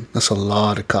Zelda, man. That's a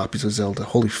lot of copies of Zelda.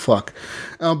 Holy fuck.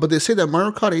 But they say that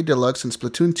Mario Kart 8 Deluxe and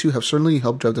Splatoon 2 have certainly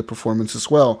helped drive the performance as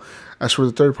well. As for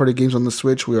the third-party games on the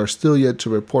Switch, we are still yet to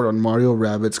report on Mario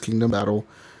Rabbids Kingdom Battle,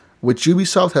 which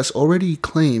Ubisoft has already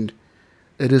claimed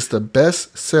it is the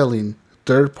best-selling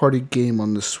third-party game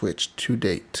on the Switch to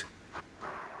date.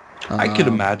 I could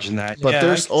imagine that. But Yeah,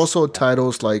 there's also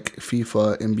titles like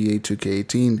FIFA, NBA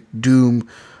 2K18, Doom,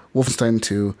 Wolfenstein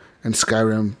 2, and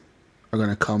Skyrim are going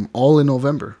to come all in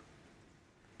November.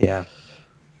 yeah.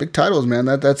 Big titles, man.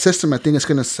 That system, I think, is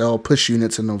going to sell push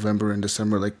units in November and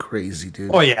December like crazy,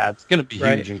 dude. Oh yeah, it's gonna be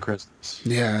Right. huge in Christmas.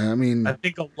 Yeah, I mean, I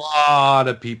think a lot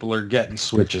of people are getting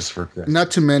Switches for Christmas.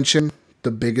 not to mention the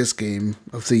biggest game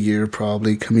of the year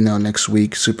probably coming out next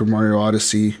week, Super Mario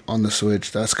Odyssey on the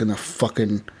Switch. That's probably going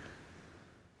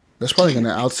to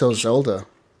outsell Zelda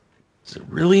Is it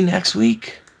really next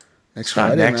week? next not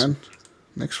Friday, next man.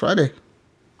 Next Friday.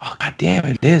 Oh god damn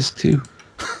it is too.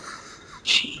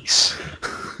 Jeez.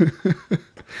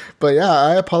 But yeah,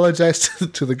 I apologize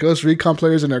to the Ghost Recon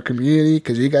players in our community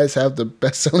because you guys have the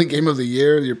best-selling game of the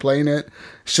year. You're playing it.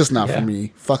 It's just not Yeah. for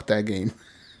me. Fuck that game.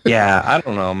 Yeah, I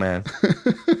don't know, man.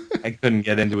 I couldn't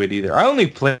get into it either. I only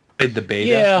played the beta.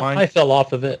 Yeah, Mine. I fell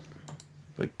off of it.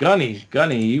 But Gunny,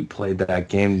 you played that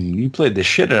game. You played the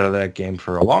shit out of that game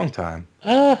for a long time.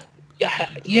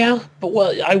 Yeah, but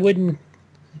well, I wouldn't.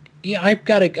 Yeah, I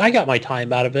got my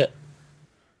time out of it.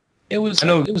 It was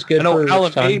good. I know for Alan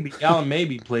its time. Alan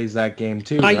maybe plays that game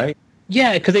too, I- right?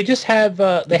 Yeah, because they just have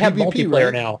they have PvP, multiplayer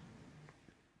right? now.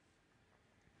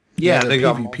 Yeah, the they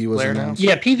got PvP was multiplayer now. announced.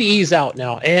 Yeah, PvE's out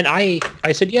now, and I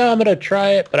said, yeah, I'm gonna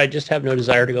try it, but I just have no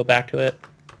desire to go back to it.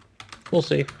 We'll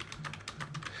see.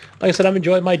 Like I said, I'm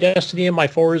enjoying my Destiny and my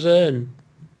Forza, and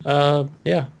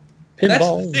yeah,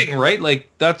 pinball. That's the thing, right? Like,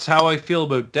 that's how I feel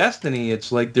about Destiny.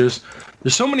 It's like there's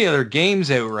so many other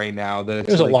games out right now that it's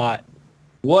There's like, a lot.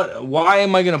 Why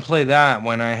am I gonna play that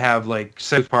when I have like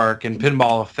South Park and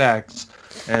Pinball Effects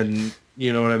and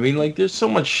you know what I mean? Like, there's so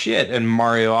much shit, and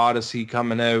Mario Odyssey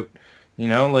coming out. You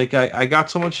know, like I got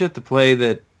so much shit to play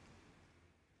that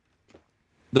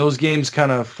those games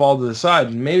kind of fall to the side.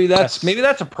 And maybe that's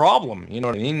a problem. You know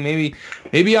what I mean?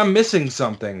 Maybe I'm missing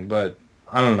something, but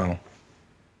I don't know.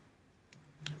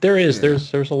 There is. Yeah.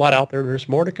 There's a lot out there. There's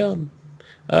more to come.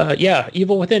 Yeah,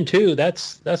 Evil Within 2.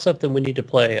 That's something we need to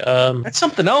play. That's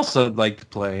something else I'd like to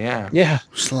play. Yeah. Yeah.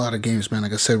 There's a lot of games, man.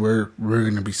 Like I said, we're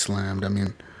gonna be slammed. I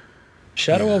mean,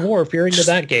 Shadow of War. If you're into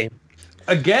that game.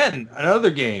 Again, another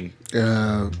game.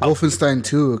 Wolfenstein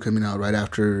 2 coming out right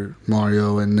after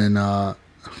Mario, and then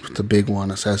the big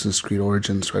one, Assassin's Creed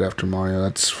Origins, right after Mario.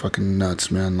 That's fucking nuts,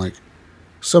 man. Like,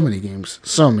 so many games.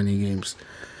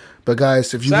 But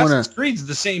guys, if you want to... Assassin's Creed's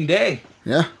the same day.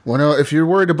 Yeah. Well, if you're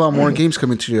worried about more games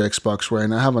coming to your Xbox,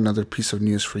 Ryan, I have another piece of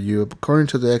news for you. According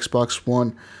to the Xbox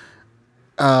One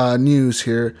news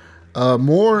here,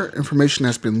 more information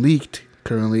has been leaked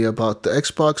currently about the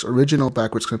Xbox original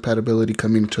backwards compatibility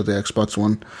coming to the Xbox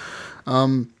One.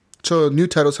 So new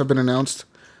titles have been announced.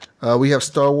 We have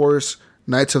Star Wars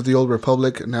Knights of the Old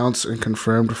Republic announced and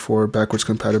confirmed for backwards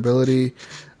compatibility.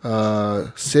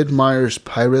 Sid Meier's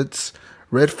Pirates,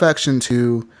 Red Faction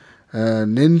 2,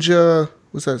 Ninja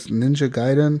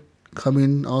Gaiden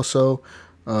coming also,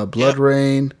 Blood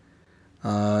Rain,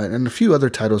 and a few other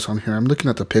titles on here. I'm looking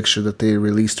at the picture that they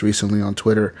released recently on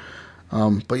Twitter.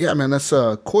 But yeah, man, that's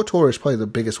KOTOR is probably the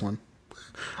biggest one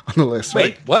on the list. Wait,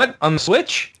 right? What? On the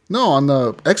Switch? No, on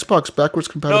the Xbox backwards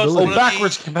compatibility. Oh,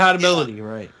 backwards compatibility,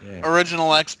 right. Yeah.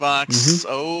 Original Xbox. Mm-hmm.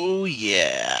 Oh,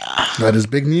 yeah. That is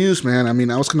big news, man. I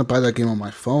mean, I was going to buy that game on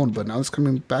my phone, but now it's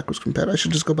coming backwards compatible. I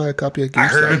should just go buy a copy of GameStop. I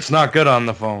heard it's not good on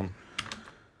the phone.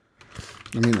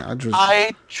 I mean,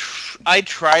 I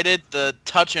tried it. The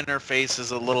touch interface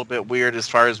is a little bit weird as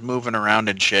far as moving around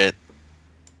and shit.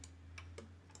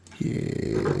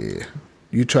 Yeah.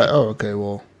 You try... Oh, okay,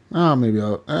 well... maybe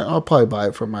I'll probably buy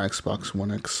it for my Xbox One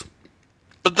X.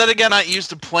 But then again, I'm used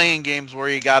to playing games where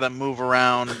you gotta move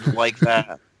around like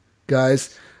that.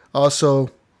 Guys, also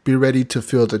be ready to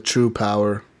feel the true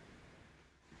power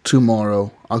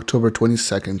tomorrow, October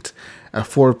 22nd at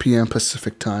 4 p.m.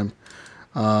 Pacific time.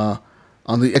 On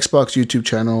the Xbox YouTube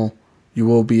channel, you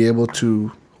will be able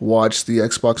to watch the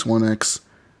Xbox One X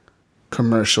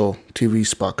commercial, TV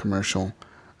spot commercial.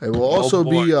 It will also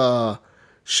be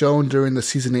shown during the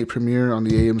Season 8 premiere on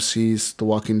the AMC's The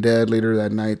Walking Dead later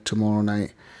that night, tomorrow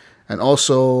night. And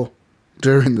also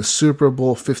during the Super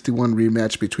Bowl 51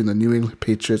 rematch between the New England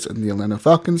Patriots and the Atlanta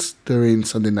Falcons during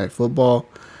Sunday Night Football.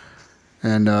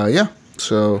 And yeah,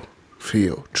 so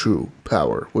feel true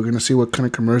power. We're going to see what kind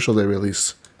of commercial they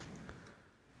release.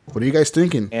 What are you guys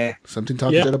thinking? Something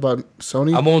talking shit about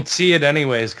Sony? I won't see it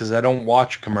anyways because I don't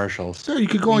watch commercials. Yeah, you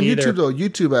could go on YouTube though.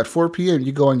 YouTube at 4 p.m.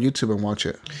 You go on YouTube and watch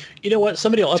it. You know what?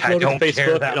 Somebody will upload it to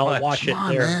Facebook and I'll watch it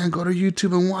there. Man, go to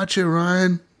YouTube and watch it,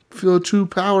 Ryan. Feel true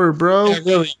power, bro. Yeah,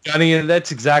 really, Johnny.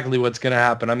 That's exactly what's gonna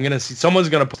happen. I'm gonna see someone's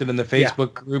gonna post it in the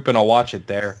Facebook group and I'll watch it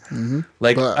there. Mm-hmm.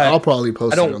 Like I'll probably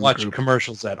post. I don't watch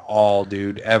commercials at all,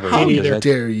 dude. Ever. How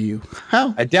dare you?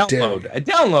 How? I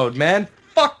download, man.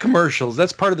 Fuck commercials.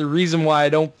 That's part of the reason why I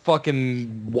don't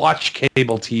fucking watch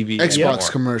cable TV Xbox anymore.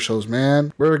 Commercials,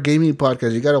 man. We're a gaming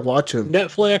podcast. You got to watch them.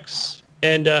 Netflix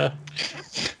and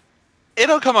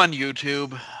it'll come on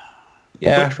YouTube.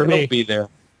 Yeah, for me. It'll be there.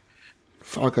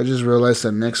 Fuck, I just realized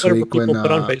that next week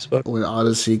when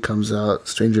Odyssey comes out,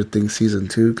 Stranger Things Season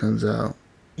 2 comes out.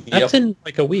 That's in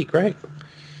like a week, right?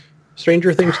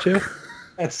 Stranger Things 2?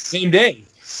 That's the same day.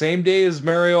 Same day as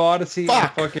Mario Odyssey.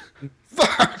 Fuck.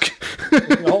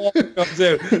 Comes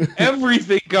out.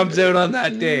 Everything comes out on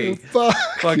that day. Fuck.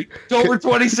 October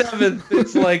 27th.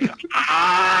 It's like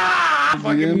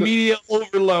fucking media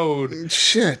overload.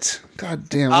 Shit. God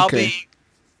damn.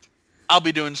 I'll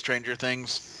be doing Stranger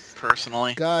Things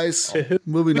personally. Guys,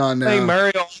 moving on now. Playing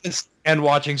Mario Odyssey and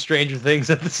watching Stranger Things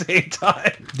at the same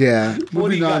time. Yeah.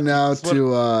 Moving on now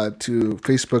to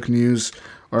Facebook news.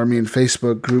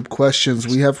 Facebook group questions.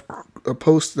 We have a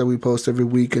post that we post every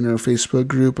week in our Facebook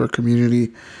group, our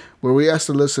community, where we ask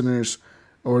the listeners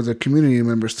or the community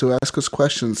members to ask us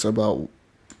questions about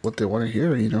what they want to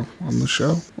hear, on the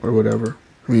show or whatever.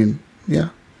 Yeah.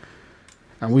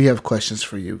 And we have questions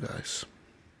for you guys.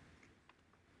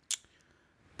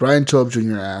 Brian Tobe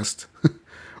Jr. asked,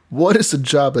 what is the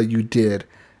job that you did?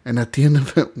 And at the end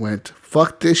of it went,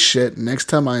 fuck this shit. Next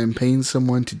time I am paying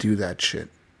someone to do that shit.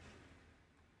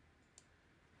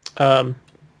 I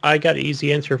got an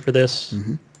easy answer for this.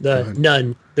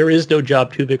 None. There is no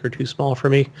job too big or too small for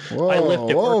me. Whoa, I lift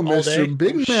at work all Mr. day.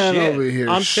 Big Man shit. over here.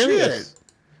 I'm serious.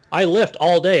 I lift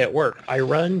all day at work. I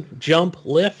run, jump,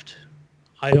 lift.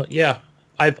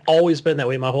 I've always been that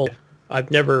way my whole life. I've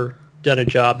never done a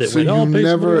job that So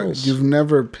went, you've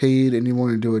never paid anyone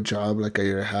to do a job like at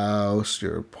your house,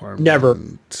 your apartment? Never,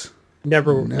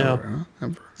 Never, no. huh?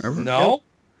 Ever? No?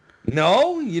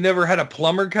 No? You never had a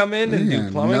plumber come in and Yeah,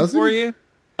 do plumbing nothing? for you?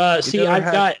 See,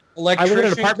 I live in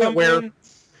an apartment where,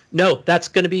 no, that's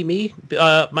going to be me.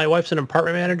 My wife's an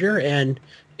apartment manager, and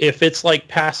if it's like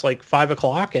past like 5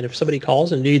 o'clock, and if somebody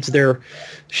calls and needs their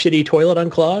shitty toilet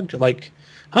unclogged, like,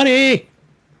 honey,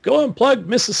 go unplug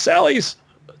Mrs. Sally's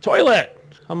toilet.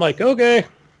 I'm like, okay.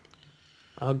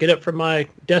 I'll get up from my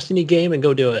Destiny game and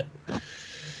go do it.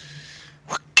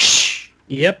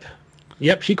 Yep.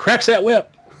 She cracks that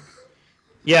whip.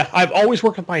 Yeah, I've always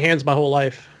worked with my hands my whole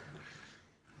life.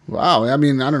 Wow. I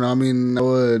mean, I don't know. I mean,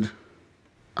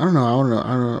 I don't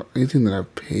know. Anything that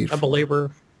I've paid for. I'm a laborer.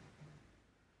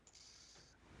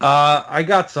 I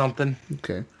got something.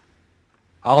 Okay.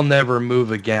 I'll never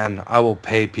move again. I will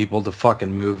pay people to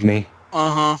fucking move me.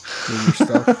 Move your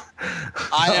stuff.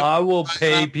 I will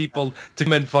pay people to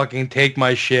come and fucking take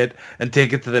my shit and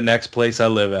take it to the next place I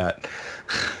live at.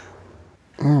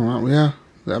 Oh, yeah.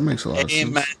 That makes a lot of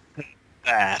Amen sense. to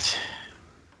that.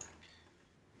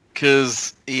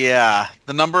 Because, yeah,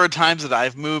 the number of times that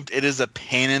I've moved, it is a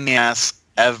pain in the ass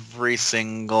every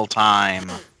single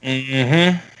time.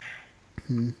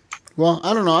 Mm-hmm. Well,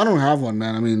 I don't know. I don't have one,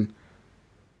 man. I mean,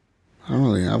 I don't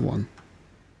really have one.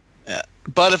 Yeah.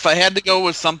 But if I had to go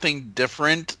with something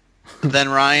different than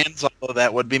Ryan's, although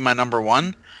that would be my number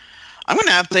one, I'm going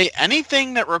to have to say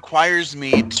anything that requires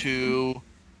me to,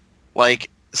 like,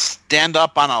 stand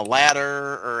up on a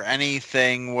ladder or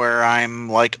anything where I'm,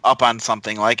 like, up on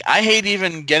something. Like, I hate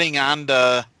even getting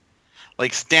onto,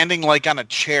 like, standing, like, on a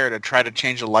chair to try to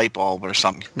change a light bulb or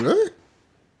something. Really?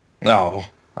 No,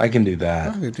 I can do I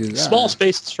that. could do that. Small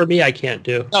spaces for me, I can't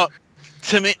do. No,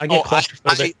 to me, I get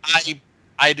claustrophobic.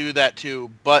 I do that too.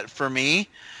 But for me,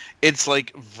 it's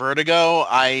like vertigo.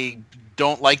 I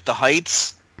don't like the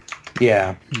heights.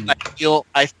 Yeah.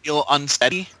 I feel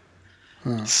unsteady.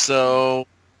 Huh. So,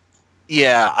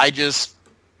 yeah, I just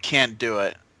can't do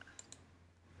it.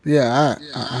 Yeah,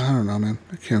 I don't know, man.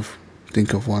 I can't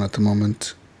think of one at the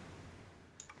moment.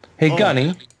 Hey,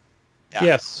 Gunny, Yeah.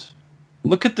 Yes.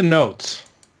 look at the notes.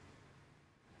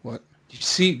 What? Do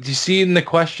you see in the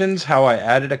questions how I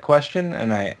added a question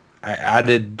and I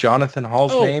added Jonathan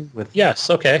Hall's Oh, name with Yes,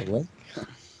 okay.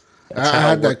 I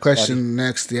had that question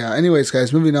next. Yeah. Anyways,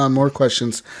 guys, moving on. More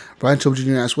questions. Brian Tobe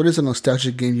Jr. asked, "What is a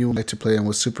nostalgic game you would like to play?" And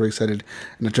was super excited.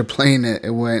 And after playing it, it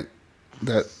went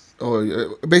that.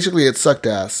 Oh, basically, it sucked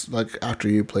ass. Like after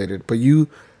you played it, but you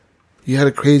had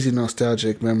a crazy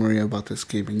nostalgic memory about this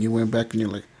game, and you went back and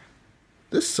you're like,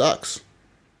 "This sucks."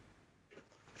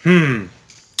 Yeah.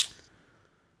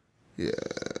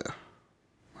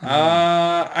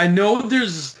 I know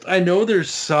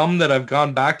there's some that I've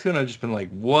gone back to and I've just been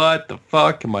like, what the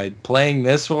fuck am I playing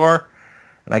this for?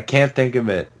 And I can't think of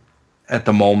it at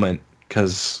the moment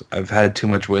because I've had too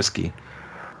much whiskey.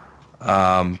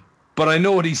 But I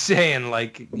know what he's saying.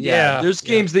 Like, there's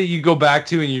games that you go back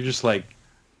to and you're just like,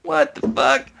 what the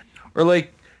fuck? Or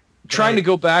like trying to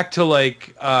go back to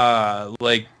like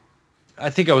I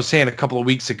think I was saying a couple of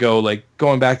weeks ago, like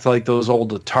going back to like those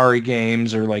old Atari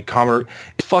games or like Commodore,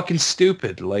 it's fucking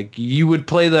stupid. Like you would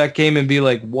play that game and be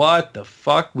like, what the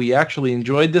fuck? We actually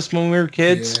enjoyed this when we were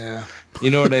kids. Yeah. You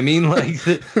know what I mean? Like,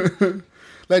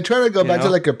 Like trying to go back to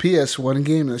know? like a PS1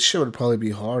 game, that shit would probably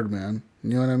be hard, man.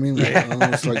 You know what I mean? Like,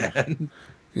 almost like,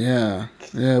 yeah,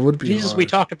 it would be. Jesus, hard. we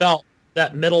talked about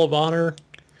that Medal of Honor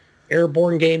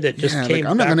airborne game that just came.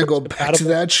 I'm not gonna go backwards back to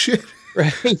that shit.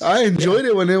 Right? I enjoyed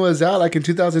it when it was out, like in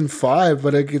 2005,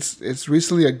 but like it's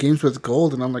recently at Games with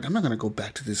Gold, and I'm like, I'm not gonna go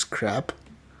back to this crap.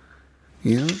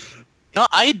 You know? No,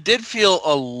 I did feel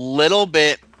a little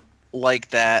bit like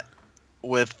that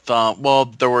with, well,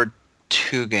 there were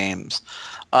two games.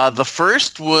 The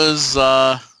first was,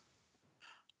 I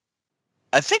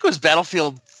think it was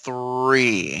Battlefield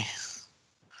 3.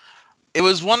 It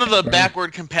was one of the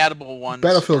backward compatible ones.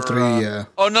 Battlefield for, 3, yeah.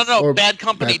 Oh, no, Or Bad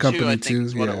Company, Bad Company 2, I think 2,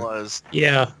 is what yeah. it was.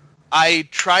 Yeah. I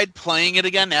tried playing it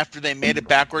again after they made it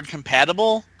backward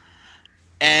compatible,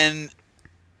 and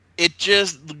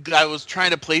I was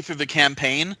trying to play through the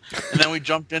campaign, and then we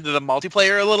jumped into the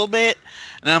multiplayer a little bit,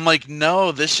 and I'm like,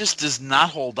 no, this just does not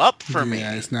hold up for me.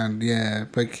 Yeah, it's not. Yeah,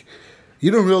 like you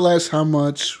don't realize how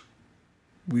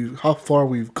far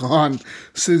we've gone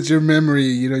since your memory.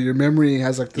 Your memory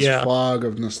has like this fog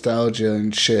of nostalgia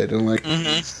and shit, and like.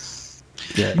 Mm-hmm.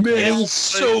 Yeah. Man, it was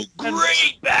so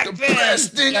great back then.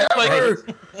 Best thing ever.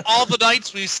 Like, all the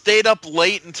nights we stayed up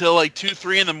late until like 2,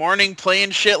 3 in the morning playing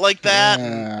shit like that.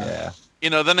 Yeah.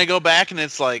 And, then I go back and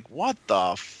it's like, what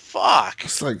the fuck?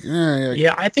 It's like,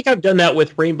 yeah. I think I've done that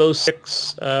with Rainbow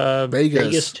Six,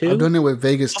 Vegas 2. I've done it with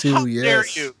Vegas 2. How yes. dare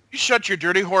you? You shut your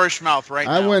dirty whorish mouth right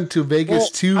now. I went to Vegas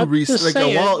 2 recently,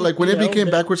 like a while, like when it became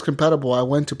backwards compatible. I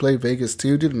went to play Vegas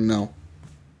 2. Didn't know.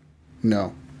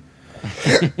 No.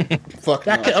 Fuck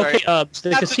no. Okay,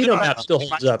 the casino map still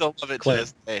holds up. Still love it to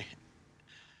this day.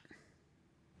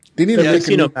 They need the to make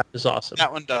casino map is awesome.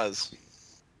 That one does.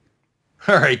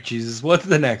 All right, Jesus. What's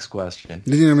the next question?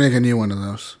 They need to make a new one of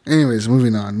those. Anyways,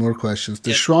 moving on. More questions.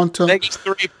 Deshwanta. Vegas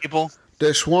 3 people.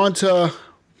 Deshwanta.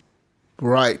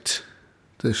 Right.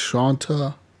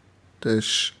 Deshwanta.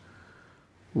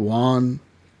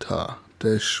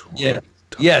 Yeah.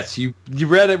 Yes, you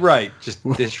read it right. Just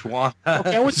Deshwanta.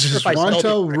 Okay, I wasn't sure if I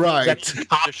spelled it right.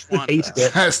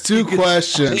 Has 2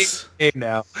 questions.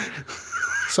 Now.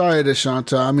 Sorry,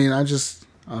 Deshwanta. I mean, I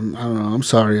don't know. I'm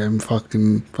sorry. I'm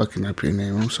fucking up your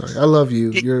name. I'm sorry. I love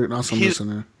you. You're an awesome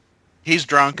listener. He's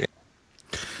drunk.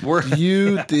 Do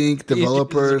you think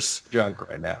developers drunk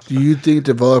right now? Do you think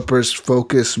developers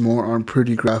focus more on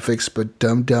pretty graphics but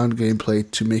dumb down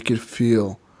gameplay to make it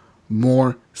feel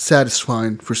more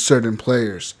satisfying for certain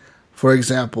players? For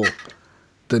example,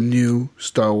 the new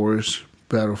Star Wars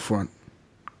Battlefront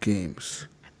games.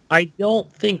 I don't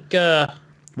think.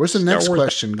 Where's the next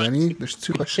question, Benny? There's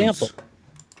 2 questions.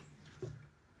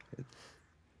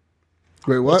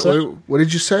 Wait, what? What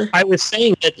did you say? I was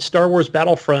saying that Star Wars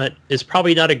Battlefront is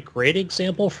probably not a great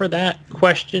example for that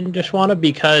question, Deshwanta,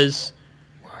 because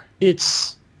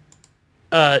it's.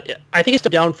 I think it's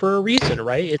down for a reason,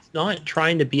 right? It's not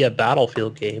trying to be a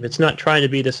Battlefield game. It's not trying to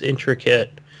be this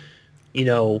intricate,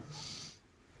 game.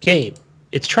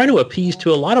 It's trying to appease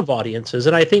to a lot of audiences,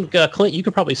 and I think Clint, you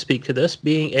could probably speak to this,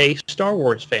 being a Star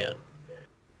Wars fan.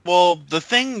 Well, the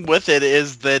thing with it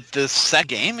is that the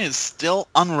second game is still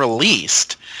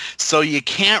unreleased, so you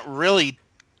can't really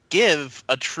give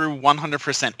a true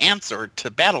 100% answer to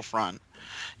Battlefront.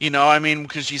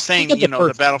 Because you're saying,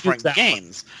 the Battlefront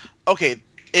games. Okay,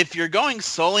 if you're going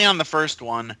solely on the first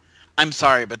one, I'm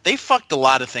sorry, but they fucked a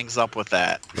lot of things up with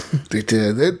that. They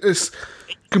did. It's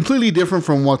completely different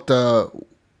from what the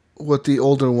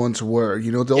older ones were.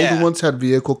 The older ones had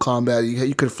vehicle combat.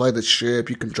 You could fly the ship.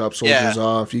 You can drop soldiers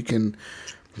off. You can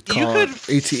call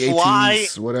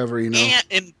AT-ATs, whatever. And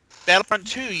in Battlefront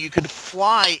 2, you could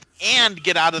fly and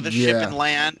get out of the ship and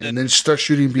land, and then start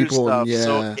shooting people. Stuff.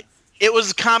 So it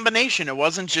was a combination. It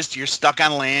wasn't just you're stuck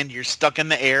on land, you're stuck in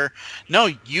the air. No,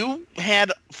 you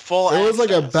had full. It was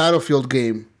like a Battlefield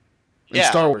game in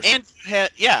Star Wars,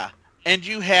 and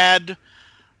you had.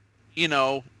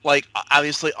 Like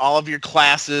obviously all of your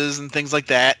classes and things like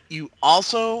that. You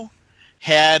also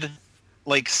had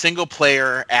like single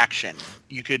player action.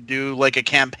 You could do like a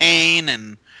campaign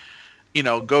and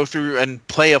go through and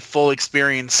play a full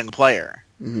experience single player.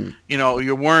 Mm-hmm.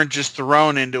 You weren't just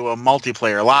thrown into a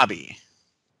multiplayer lobby.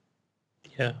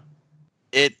 Yeah.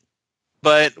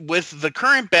 But with the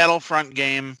current Battlefront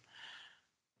game,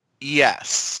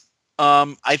 yes.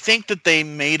 I think that they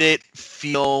made it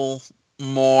feel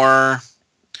more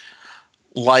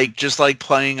like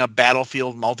playing a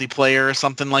Battlefield multiplayer or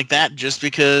something like that, just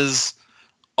because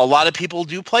a lot of people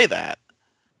do play that.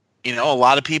 A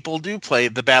lot of people do play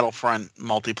the Battlefront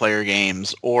multiplayer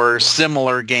games or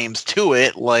similar games to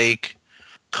it, like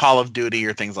Call of Duty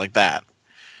or things like that.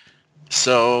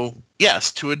 So,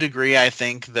 yes, to a degree, I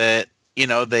think that,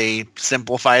 they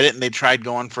simplified it and they tried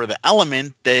going for the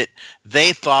element that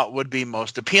they thought would be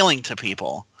most appealing to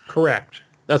people. Correct.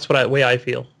 That's the way I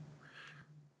feel.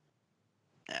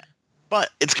 Yeah.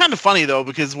 But it's kind of funny, though,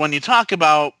 because when you talk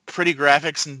about pretty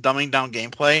graphics and dumbing down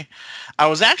gameplay, I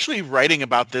was actually writing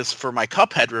about this for my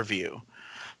Cuphead review,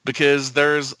 because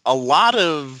there's a lot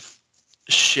of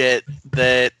shit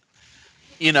that,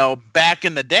 back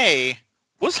in the day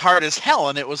was hard as hell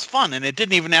and it was fun and it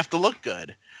didn't even have to look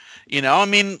good.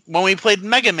 When we played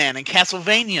Mega Man and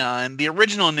Castlevania and the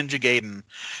original Ninja Gaiden,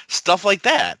 stuff like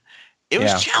that. It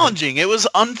was challenging. It was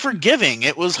unforgiving.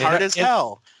 It was hard as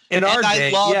hell. In our day,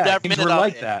 games were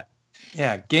like that.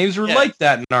 Yeah, games were like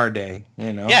that in our day.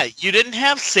 Yeah, you didn't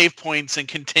have save points and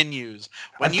continues.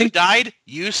 When you died,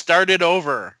 you started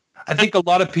over. I think a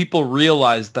lot of people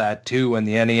realized that too when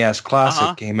the NES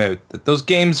Classic came out, that those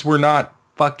games were not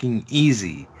fucking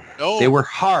easy. No. They were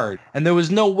hard, and there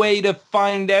was no way to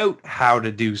find out how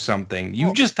to do something.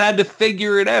 You just had to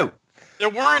figure it out. There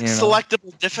weren't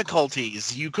selectable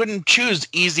difficulties. You couldn't choose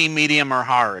easy, medium, or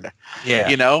hard. Yeah.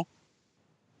 You know?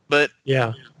 But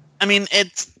Yeah. I mean,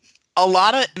 it's a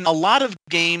lot of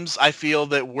games I feel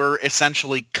that we're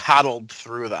essentially coddled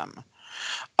through them.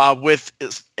 With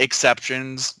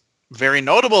exceptions, very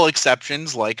notable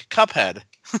exceptions like Cuphead.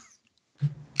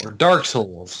 Or Dark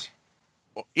Souls.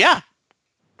 Yeah.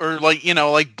 Or like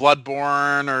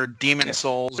Bloodborne or Demon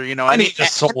Souls or Any of the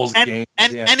Souls games.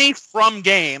 Any From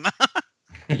game.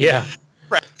 Yeah.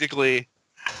 Practically.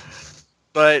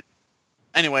 But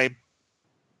anyway,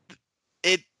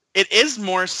 it is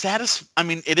more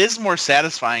it is more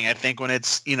satisfying, I think, when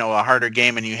it's, a harder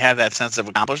game and you have that sense of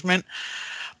accomplishment.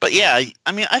 But yeah,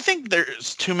 I mean, I think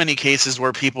there's too many cases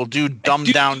where people do dumb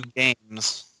down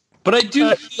games. But I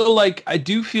do feel like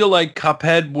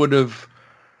Cuphead would have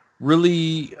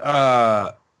really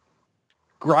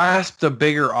grasped a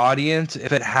bigger audience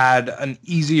if it had an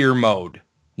easier mode.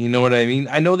 You know what I mean?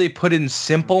 I know they put in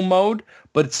simple mode,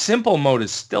 but simple mode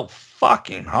is still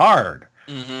fucking hard.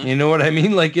 Mm-hmm. You know what I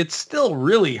mean? Like, it's still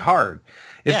really hard.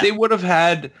 If they would have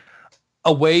had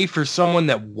a way for someone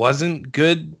that wasn't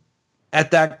good at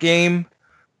that game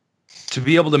to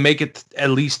be able to make it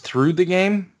at least through the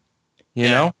game, you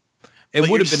know? It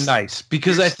would have been nice,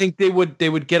 because I think they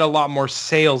would get a lot more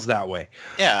sales that way.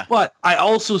 Yeah. But I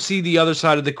also see the other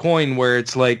side of the coin where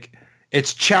it's like,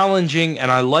 it's challenging,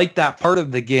 and I like that part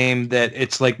of the game that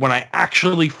it's like when I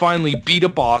actually finally beat a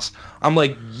boss, I'm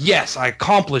like, yes, I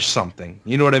accomplished something.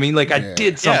 You know what I mean? Like, I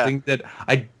did something that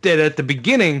I did at the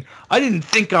beginning. I didn't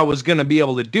think I was going to be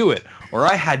able to do it, or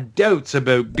I had doubts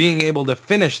about being able to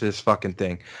finish this fucking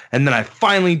thing. And then I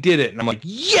finally did it, and I'm like,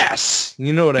 yes!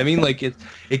 You know what I mean? Like, it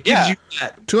gives you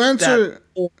that. To answer...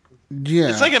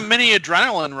 It's like a mini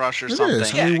adrenaline rush or something.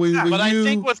 Is. I mean, I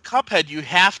think with Cuphead, you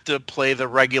have to play the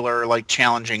regular,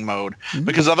 challenging mode,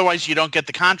 because otherwise you don't get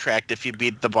the contract if you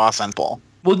beat the boss on full.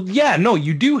 Well, yeah, no,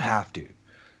 you do have to.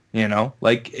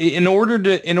 Like, in order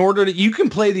to, you can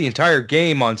play the entire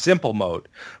game on simple mode,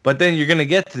 but then you're going to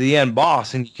get to the end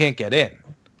boss and you can't get in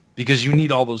because you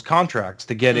need all those contracts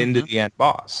to get into the end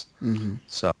boss. Mm-hmm.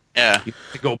 So you have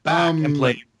to go back and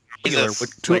play regular,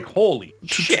 which, holy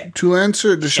shit. To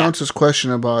answer Deshanta's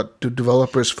question about do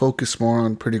developers focus more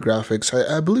on pretty graphics,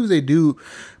 I believe they do,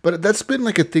 but that's been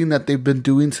a thing that they've been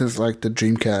doing since the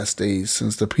Dreamcast days,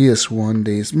 since the PS1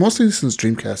 days, mostly since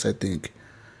Dreamcast, I think.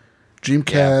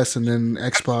 Dreamcast and then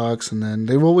Xbox, and then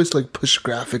they've always pushed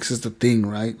graphics as the thing,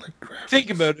 right? Think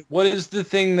about it. What is the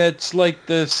thing that's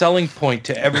the selling point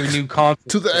to every new console?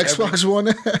 To the Xbox One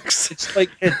X. It's the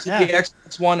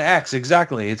Xbox One X,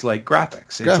 exactly. It's like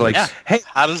graphics. It's like, hey,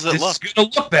 how does it look? This is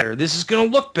going to look better. This is going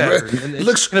to look better. And it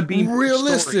looks going to be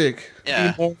realistic.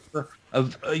 Yeah. More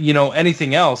of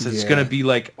anything else. It's going to be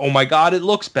like, oh my god, it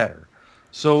looks better.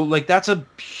 So that's a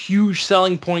huge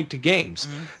selling point to games.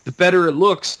 Mm-hmm. The better it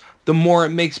looks, the more it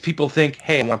makes people think,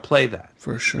 hey, I want to play that.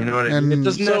 For sure. You know what I mean? It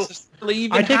doesn't necessarily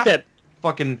even have that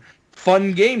fucking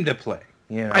fun game to play.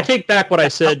 I take back what I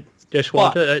said,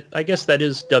 Dishwanta. I guess that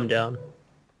is dumbed down.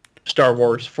 Star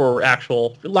Wars, for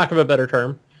lack of a better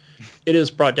term. It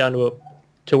is brought down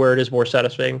to where it is more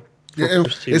satisfying.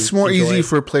 It's more easy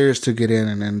for players to get in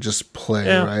and then just play,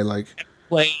 right?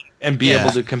 Play and be able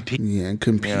to compete. Yeah, and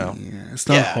compete. Yeah. It's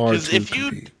not hard to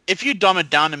compete. If you dumb it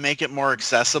down and make it more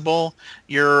accessible,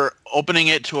 you're opening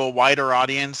it to a wider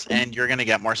audience, and you're going to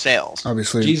get more sales.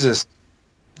 Obviously. Jesus.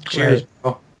 Cheers.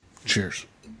 Oh. Cheers.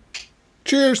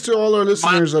 Cheers to all our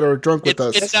listeners that are drunk with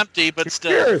us. It's empty, but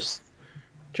still.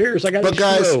 Cheers. I got But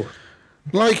guys,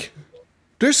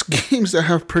 there's games that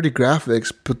have pretty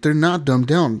graphics, but they're not dumbed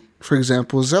down. For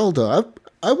example, Zelda.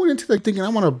 I went into that thinking I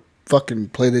want to fucking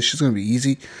play this. Shit's going to be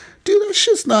easy. Dude, that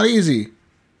shit's not easy.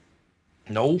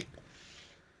 No.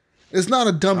 It's not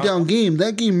a dumbed down game.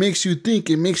 That game makes you think.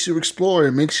 It makes you explore.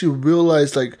 It makes you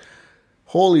realize,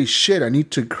 holy shit, I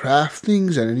need to craft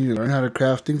things, and I need to learn how to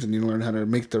craft things, and you need to learn how to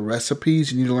make the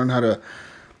recipes, you need to learn how to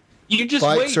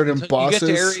fight certain bosses. You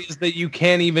get to areas that you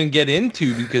can't even get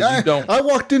into because you don't. I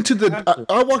walked into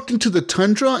the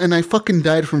tundra, and I fucking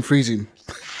died from freezing.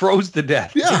 Froze to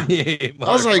death. Yeah. I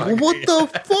was like, what the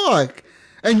fuck?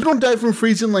 And you don't die from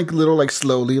freezing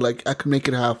slowly, I could make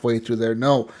it halfway through there.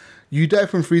 No. You die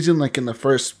from freezing in the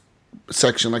first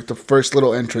section, the first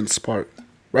little entrance part.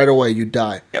 Right away, you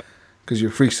die. Yep. Because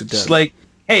you're freezed to death. It's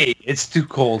hey, it's too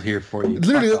cold here for you.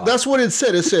 Literally, that's what it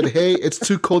said. It said, hey, it's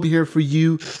too cold here for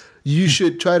you. You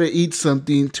should try to eat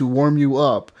something to warm you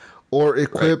up. or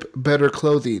equip better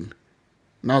clothing.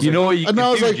 And I was You like, know what you and can I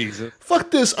was do, like, Jesus?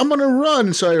 fuck this, I'm gonna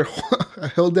run. So I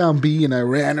held down B and I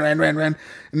ran,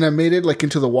 and I made it like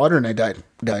into the water and I died.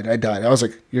 I was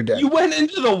like, you're dead. You went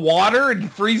into the water in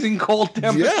freezing cold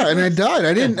temperatures. Yeah, and I died.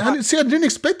 I didn't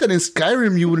expect that in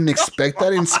Skyrim. You wouldn't expect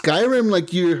that in Skyrim.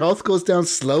 Like your health goes down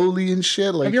slowly and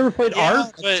shit. Like Have you ever played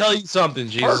Ark? but I'll tell you something,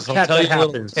 Jesus. Ark I'll tell you a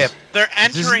little happens. tip. they're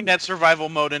entering that survival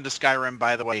mode into Skyrim,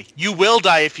 by the way. You will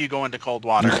die if you go into cold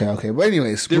water. okay. But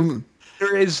anyways,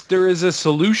 There is a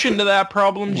solution to that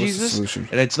problem, What's the Jesus. solution?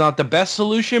 And it's not the best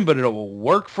solution, but it will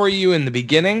work for you in the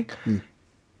beginning.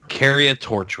 Carry a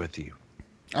torch with you.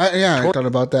 I thought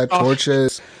about that.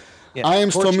 Torches. Yeah,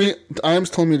 Iams told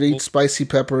me to eat Well- spicy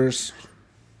peppers.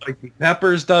 Like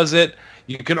Peppers does it.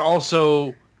 You can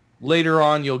also later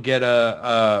on you'll get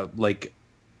a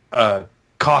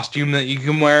costume that you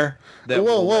can wear. That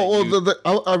will let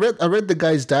you- I read the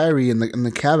guy's diary in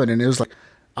the cabin, and it was like,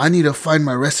 I need to find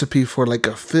my recipe for like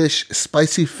a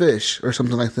spicy fish or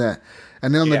something like that.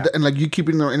 And then and like you keep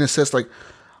it in it says like,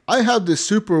 I have this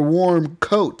super warm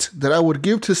coat that I would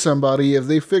give to somebody if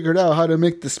they figured out how to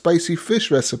make the spicy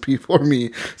fish recipe for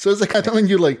me. So it's like I'm telling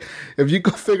you, like, if you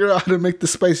go figure out how to make the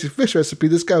spicy fish recipe,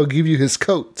 this guy will give you his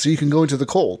coat so you can go into the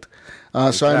cold.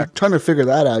 So I'm trying to figure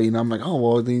that out. I'm like, oh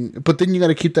well, but then you got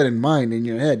to keep that in mind in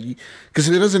your head because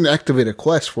it doesn't activate a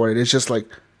quest for it. It's just like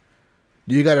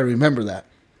you got to remember that.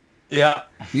 Yeah.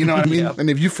 You know what I mean? Yeah. And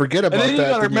if you forget about And then you that,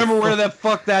 gotta remember where the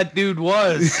fuck that dude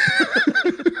was.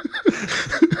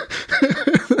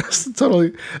 That's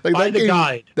totally like Find a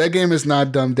guide. That game is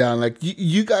not dumbed down. Like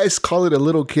you guys call it a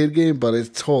little kid game, but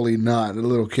it's totally not a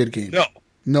little kid game.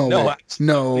 No, way.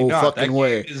 absolutely No not. fucking That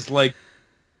way. game is like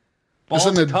It's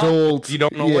an balls tough. adult. You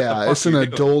don't know what the fuck it's an you're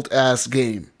doing. adult ass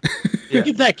game. Yeah.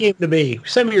 Give that game to me.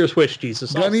 Send me your Switch,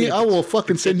 Jesus. I'll see Gunny, if I will it's-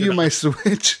 fucking it's send good you or my not.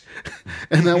 Switch,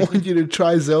 and I want you to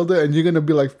try Zelda, and you're gonna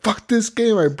be like, "Fuck this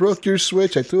game! I broke your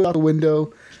Switch. I threw it out the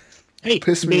window." Hey,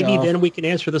 Piss me maybe off. then we can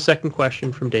answer the second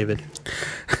question from David.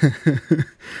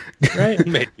 Right?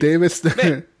 Maybe.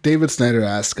 David Snyder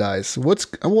asked, guys,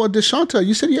 Deshanta,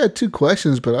 you said you had 2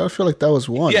 questions, but I feel like that was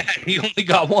one. Yeah, he only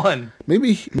got one.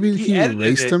 Maybe he edited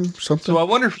erased it. them something. So I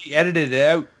wonder if he edited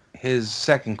out his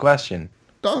second question.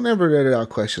 Don't ever edit out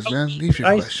questions, man. Leave your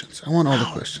Nice. questions. I want all the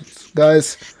questions,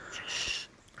 guys.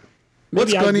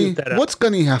 Maybe I'll boot that up. What's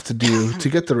Gunny have to do to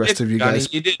get the rest of you Johnny,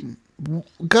 guys? you did.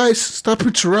 Guys, stop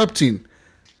interrupting.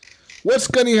 What's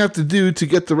Gunny have to do to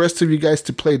get the rest of you guys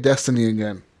to play Destiny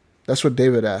again? That's what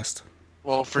David asked.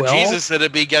 Well, for Well- Jesus,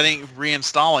 it'd be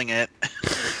reinstalling it.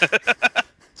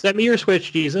 Send me your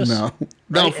Switch, Jesus. No,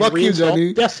 Right, fuck and you, reinstall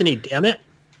Gunny. Destiny, damn it.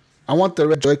 I want the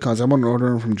red Joy-Cons. I'm gonna order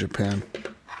them from Japan.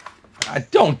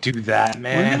 Don't do that, Why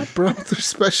man. not, bro? They're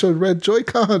special red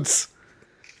Joy-Cons.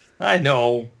 I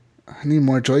know. I need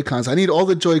more Joy-Cons. I need all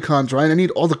the Joy-Cons, Ryan. I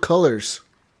need all the colors.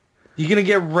 You're gonna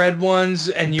get red ones,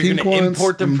 and you're Pink gonna ones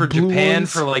import them and for blue Japan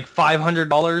ones. for like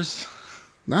 $500.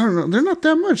 I don't know. They're not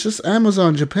that much. Just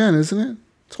Amazon Japan, isn't it?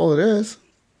 That's all it is.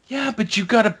 Yeah, but you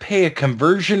gotta pay a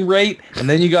conversion rate, and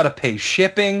then you gotta pay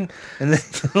shipping, and then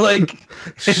like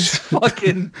it's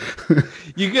fucking.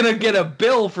 You're gonna get a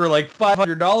bill for like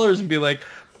 $500 and be like,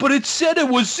 but it said it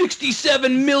was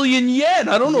 67 million yen.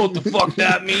 I don't know what the fuck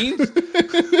that means.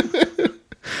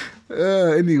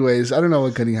 Anyways, I don't know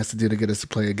what Gunny has to do to get us to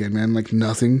play again, man. Like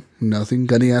nothing.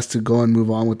 Gunny has to go and move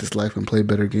on with his life and play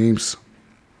better games.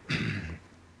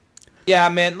 Yeah,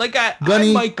 man. Like I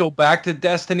Gunny- might go back to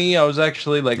Destiny. I was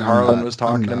actually like Harlan was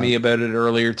talking to me about it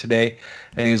earlier today,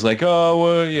 and he's like, "Oh,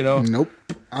 well, you know." Nope.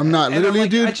 I'm not. And I'm Literally,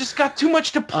 like, dude. I just got too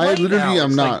much to play. I literally now. am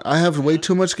It's not. like, I have way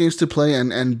too much games to play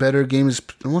and better games.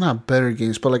 Well, not better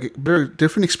games, but like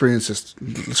different experiences.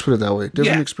 Let's put it that way.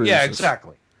 Different experiences. Yeah,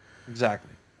 exactly.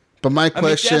 But my I mean,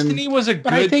 question. Destiny was a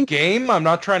I good think- game. I'm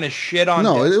not trying to shit on.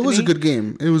 No, Destiny. it was a good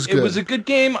game. It was good. It was a good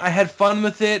game. I had fun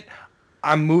with it.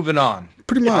 I'm moving on.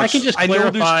 Pretty much. I can just I know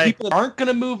there's clarify. people that aren't going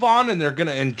to move on and they're going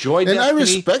to enjoy And I Destiny.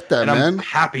 respect that, and man. I'm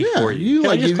happy Yeah, for you. Can I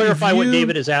like, just if clarify what you-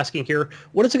 David is asking here?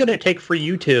 What is it going to take for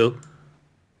you two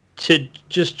to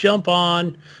just jump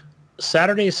on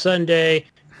Saturday, Sunday,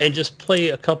 and just play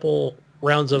a couple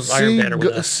rounds of Iron Banner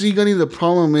with us? See, Gunny, the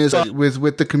problem is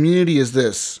with the community is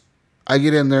this. I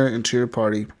get in there into your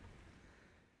party,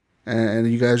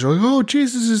 and you guys are like, "Oh,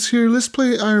 Jesus is here. Let's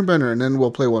play Iron Banner," and then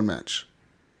we'll play 1 match,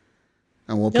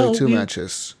 and we'll play No, 2 you-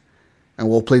 matches, and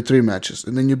we'll play 3 matches,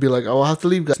 and then you'll be like, "Oh, I'll have to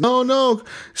leave, guys." No,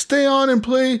 stay on and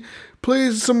play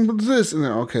some of this, and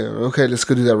then okay, let's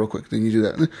go do that real quick. Then you do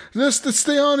that. Let's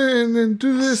stay on and then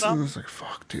do this, and it's like,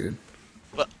 fuck, dude.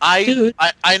 But Dude.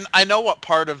 I know what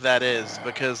part of that is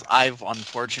because I've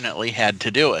unfortunately had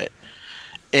to do it.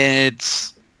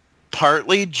 It's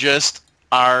partly just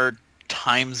our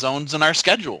time zones in our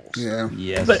schedules. Yeah.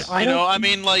 Yes. But I don't. I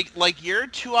mean, like you're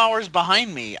 2 hours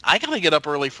behind me. I gotta get up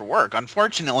early for work.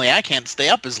 Unfortunately, I can't stay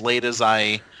up as late as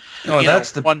I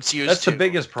once used that's to. the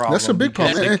biggest problem. That's a big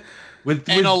because, problem. like, with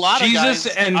And a lot of Jesus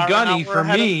guys and are an Gunny, hour for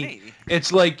ahead of me, me.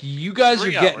 it's like you guys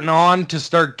are 3 getting hours. on to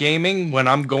start gaming when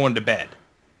I'm going to bed.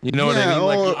 You know what I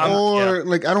mean?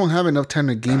 Like I don't have enough time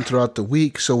to game throughout the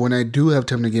week, so when I do have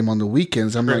time to game on the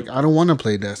weekends, I'm like, I don't want to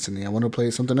play Destiny. I want to play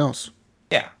something else.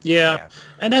 Yeah,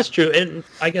 and that's true. And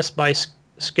I guess my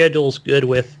schedule's good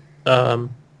with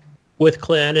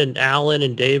Clint and Alan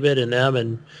and David and them,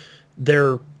 and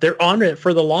they're on it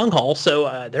for the long haul.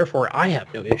 So therefore, I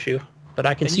have no issue. But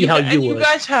I can see how you would. You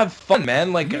guys have fun,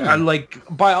 man. Like,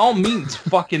 by all means,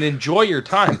 fucking enjoy your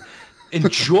time.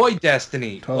 Enjoy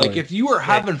Destiny. Totally. Like, if you are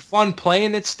having fun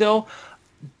playing it still,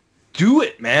 do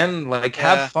it, man. Like,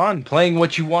 have fun playing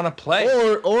what you want to play.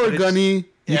 Or Gunny,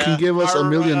 you can give us $1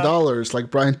 million, our,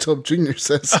 like Brian Tope Jr.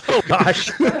 says. Oh gosh,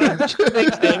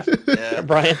 thanks, Dave. Yeah.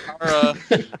 Brian.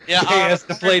 He has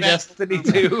to play Destiny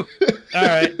too. All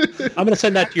right, I'm gonna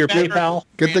send that to your PayPal.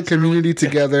 Get the community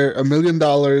together, $1 million,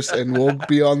 and we'll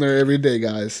be on there every day,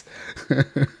 guys.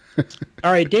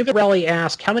 All right, David Raleigh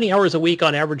asked, how many hours a week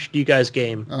on average do you guys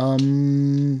game?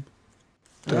 30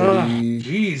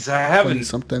 Jeez, I haven't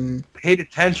something. paid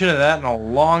attention to that in a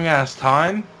long ass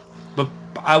time, but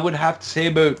I would have to say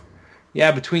about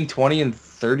between 20 and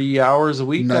 30 hours a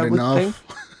week. Not I would enough. think.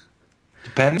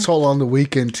 Depending. It's all on the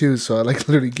weekend too, so I like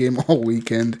literally game all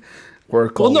weekend,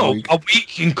 work all week. A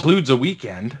week includes a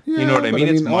weekend. you know what I but mean?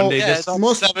 I It's mean, Monday. Yeah, it's a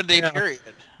Most- 7-day period.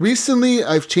 Recently,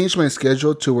 I've changed my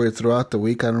schedule to where throughout the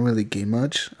week I don't really game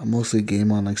much. I mostly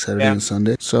game on like Saturday and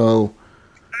Sunday. So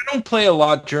I don't play a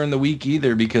lot during the week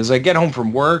either because I get home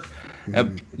from work.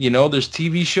 Mm-hmm. There's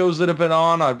TV shows that have been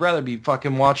on. I'd rather be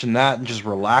fucking watching that and just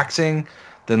relaxing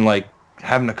than like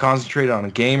having to concentrate on a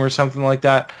game or something like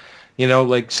that.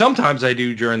 Like sometimes I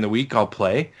do during the week. I'll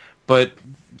play, but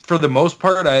for the most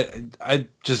part, I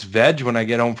just veg when I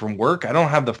get home from work. I don't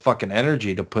have the fucking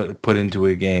energy to put into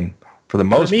a game for the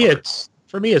most part.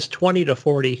 For me, it's 20 to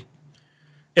 40.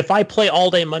 If I play all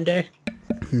day Monday,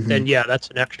 then that's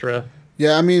an extra.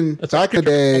 yeah, I mean, That's back in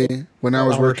the okay. day when I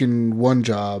was Hours. working one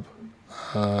job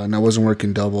and I wasn't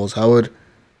working doubles, I would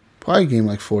probably game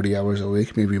like 40 hours a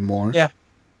week, maybe more. Yeah.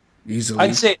 Easily.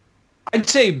 I'd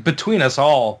say between us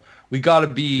all, we got to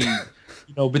be,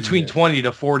 between 20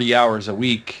 to 40 hours a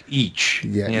week each.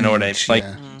 Yeah, You know what I mean? each, Like,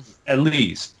 yeah. at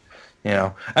least.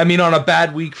 I mean, on a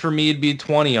bad week for me, it'd be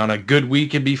 20. On a good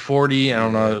week, it'd be 40.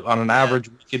 And on an average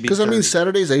week, it'd be 30. Because, I mean,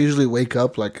 Saturdays I usually wake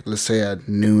up, like, let's say at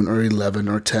noon or 11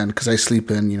 or 10, because I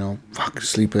sleep in,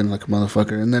 sleep in like a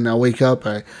motherfucker. And then I wake up,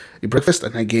 I eat breakfast,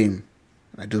 and I game.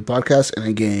 I do the podcast, and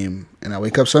I game. And I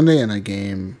wake up Sunday, and I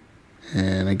game.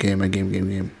 And I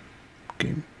game.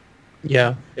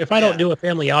 Yeah. If I don't do a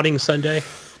family outing Sunday,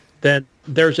 then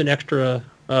there's an extra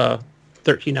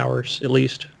 13 hours at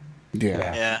least.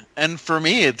 Yeah. Yeah, and for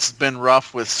me, it's been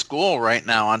rough with school right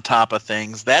now on top of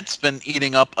things. That's been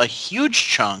eating up a huge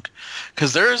chunk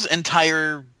because there's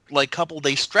entire couple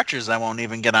day stretches I won't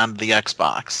even get onto the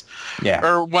Xbox. Yeah.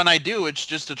 Or when I do, it's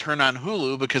just to turn on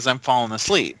Hulu because I'm falling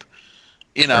asleep.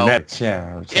 Or Nets,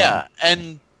 Yeah,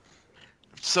 and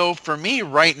so for me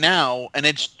right now, and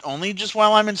it's only just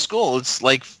while I'm in school, it's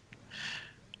like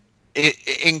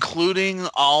including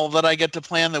all that I get to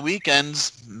play on the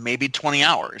weekends, maybe 20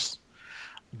 hours.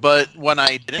 But when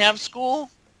I didn't have school,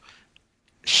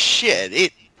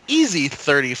 it easy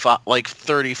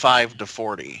 35 to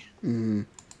 40. Mm.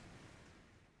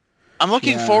 I'm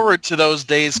looking forward to those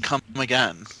days come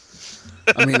again.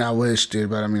 I mean, I wish, dude,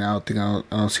 but I mean, I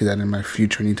don't see that in my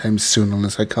future anytime soon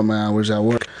unless I cut my hours at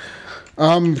work.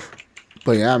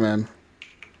 But yeah, man,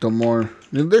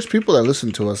 there's people that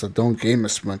listen to us that don't game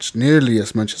nearly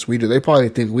as much as we do. They probably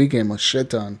think we game a shit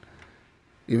ton,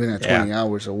 even at 20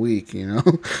 hours a week,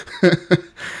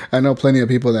 I know plenty of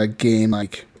people that game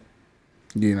 5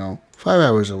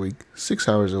 hours a week, 6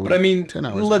 hours a week. But I mean, 10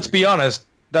 hours. let's be honest.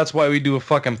 That's why we do a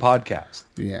fucking podcast.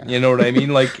 Yeah. You know what I mean?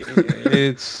 Like,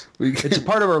 it's a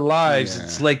part of our lives. Yeah.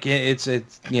 It's like, it's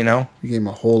We game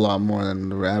a whole lot more than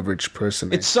the average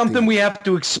person. It's something we have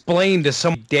to explain to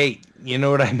some date. You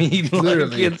know what I mean?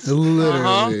 Literally,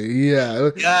 yeah.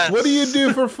 Yes. What do you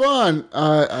do for fun?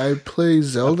 I play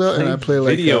Zelda and I play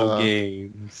video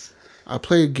games. I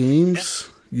play games.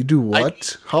 You do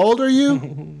what? How old are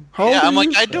you? How old are I'm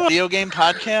you? I do a video game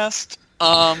podcast.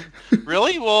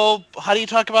 Really? Well, how do you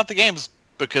talk about the games?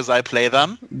 Because I play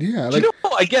them. Yeah,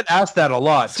 I get asked that a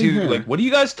lot Same too. here. Like, what do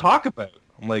you guys talk about?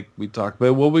 I'm like, we talk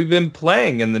about what we've been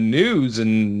playing and the news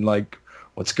and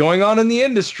what's going on in the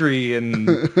industry and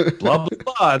blah blah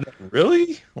blah.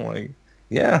 Really? I'm like,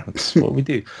 Yeah, that's what we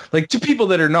do. Like to people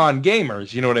that are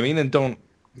non-gamers, you know what I mean, and don't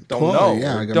Totally, know.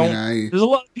 yeah, or I don't. mean, There's a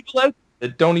lot of people out there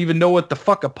that don't even know what the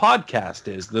fuck a podcast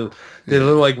is. They're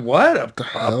like, what? A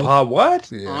pod?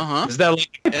 What? Yeah. Uh-huh. Is that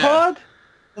like an iPod? I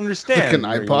don't understand.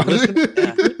 Like an iPod.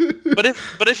 Yeah.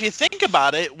 But if you think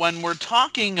about it, when we're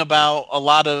talking about a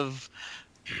lot of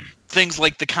things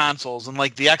like the consoles and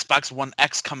like the Xbox One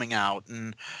X coming out,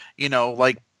 and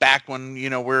like back when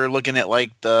we're looking at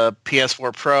like the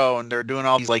PS4 Pro and they're doing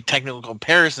all these like technical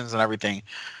comparisons and everything.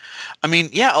 I mean,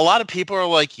 yeah, a lot of people are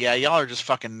like, yeah, y'all are just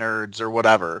fucking nerds or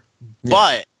whatever. Yeah.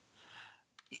 But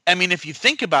I mean, if you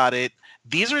think about it,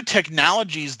 these are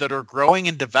technologies that are growing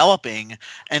and developing,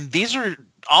 and these are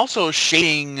also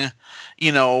shaping,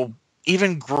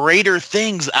 even greater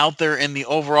things out there in the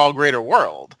overall greater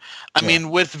world. I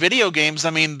mean, with video games, I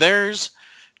mean, there's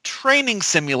training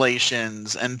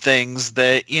simulations and things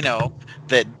that,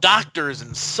 that doctors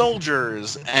and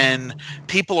soldiers and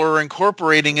people are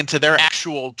incorporating into their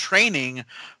actual training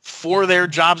for their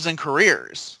jobs and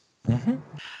careers. Mm-hmm.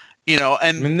 And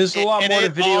I mean, there's a lot more to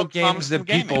video games than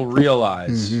people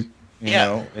realize. Mm-hmm. You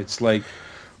know, it's like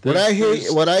what I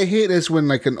hate is when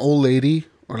like an old lady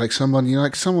or like someone,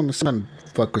 like someone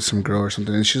fuck with some girl or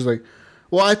something, and she's like,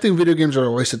 "Well, I think video games are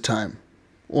a waste of time."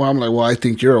 Well, I'm like, well, I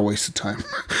think you're a waste of time.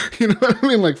 You know what I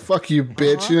mean? Like, fuck you,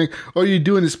 bitch. Uh-huh. You're like, all you're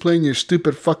doing is playing your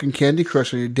stupid fucking Candy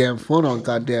Crush on your damn phone all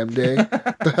goddamn day.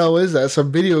 The hell is that? It's a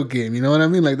video game. You know what I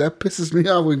mean? Like, that pisses me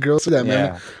off when girls say that,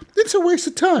 man. Like, it's a waste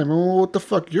of time. Well, what the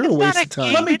fuck? You're a waste of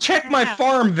time. Let me check my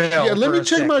Farmville. Yeah, let me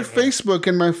check my Facebook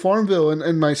and my Farmville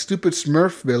and my stupid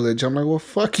Smurf Village. I'm like, well,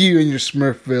 fuck you and your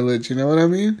Smurf Village. You know what I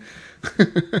mean?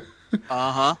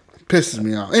 Uh-huh. Pisses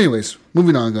me off. Anyways,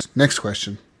 moving on, guys. Next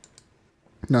question.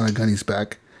 Now that Gunny's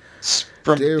back.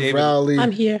 From Dave Rowley.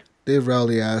 I'm here. Dave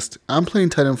Rowley asked, I'm playing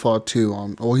Titanfall 2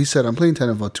 on... Oh, he said, I'm playing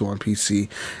Titanfall 2 on PC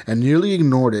and nearly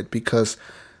ignored it because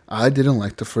I didn't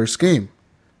like the first game.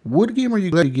 What game are you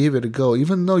glad you gave it a go,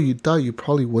 even though you thought you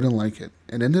probably wouldn't like it,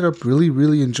 and ended up really,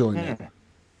 really enjoying it?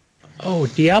 Oh,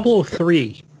 Diablo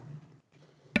 3.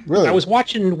 Really? I was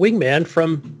watching Wingman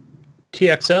from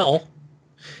TXL,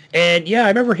 and yeah, I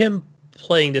remember him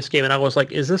playing this game, and I was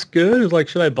like, is this good? Like,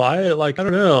 should I buy it? Like, I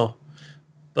don't know.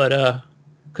 But,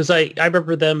 because I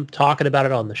remember them talking about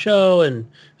it on the show, and,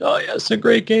 oh, yeah, it's a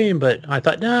great game, but I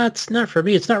thought, nah, it's not for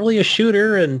me. It's not really a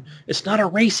shooter, and it's not a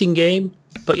racing game.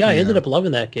 But, yeah, I ended up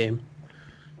loving that game.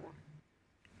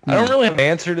 I don't really have an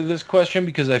answer to this question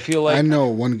because I feel like... I know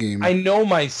one game. I know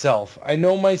myself. I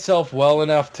know myself well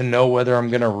enough to know whether I'm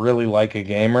going to really like a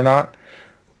game or not.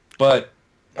 But...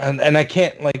 And I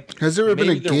can't, like... Has there ever been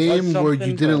a game where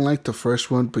you didn't like the first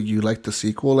one, but you liked the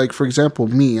sequel? Like, for example,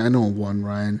 me, I know one,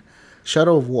 Ryan.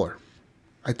 Shadow of War.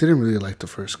 I didn't really like the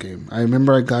first game. I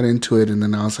remember I got into it, and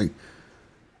then I was like,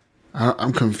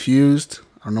 I'm confused.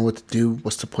 I don't know what to do.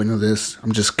 What's the point of this?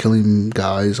 I'm just killing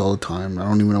guys all the time. I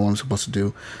don't even know what I'm supposed to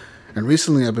do. And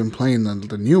recently I've been playing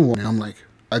the new one, and I'm like,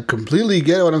 I completely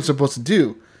get what I'm supposed to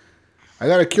do. I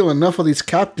gotta kill enough of these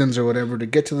captains or whatever to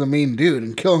get to the main dude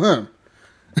and kill him.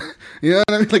 You know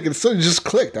what I mean? Like, it just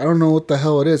clicked. I don't know what the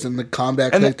hell it is, and the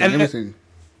combat clicked and everything.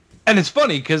 And it's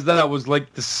funny, because that was,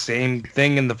 like, the same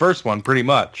thing in the first one, pretty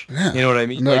much. Yeah. You know what I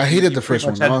mean? No, like, I hated the first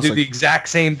one. Had to do the exact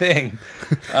same thing.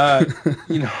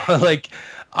 Like,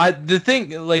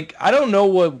 I don't know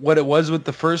what it was with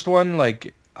the first one.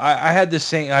 Like, I had this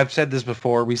same... I've said this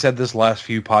before. We said this last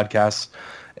few podcasts.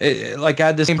 I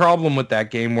had the same problem with that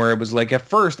game where it was like, at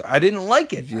first, I didn't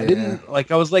like it. Yeah.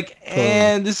 I was like,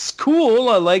 this is cool.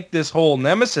 I like this whole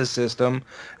Nemesis system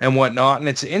and whatnot, and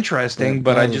it's interesting,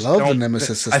 but I just love don't... the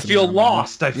Nemesis system. I feel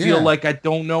lost. Man. I feel like I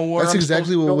don't know what That's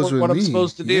exactly what was with me. I'm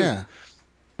supposed to do. Yeah.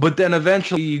 But then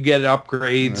eventually you get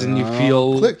upgrades and you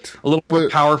feel a little more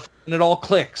powerful, and it all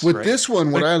clicks. With this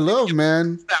one, what I love,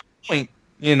 man... That point,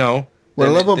 What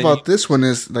I love about this one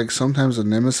is, like, sometimes the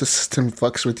Nemesis system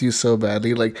fucks with you so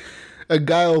badly. Like, a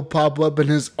guy will pop up and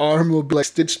his arm will be, like,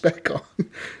 stitched back on.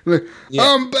 Like,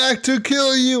 I'm back to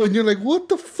kill you. And you're like, what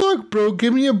the fuck, bro?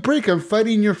 Give me a break. I'm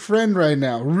fighting your friend right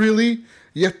now. Really?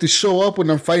 You have to show up when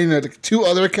I'm fighting two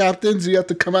other captains? You have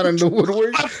to come out in the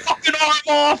woodwork? My fucking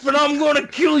arm off and I'm going to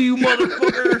kill you,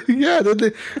 motherfucker. Yeah.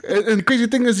 And the crazy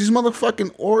thing is, these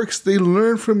motherfucking orcs, they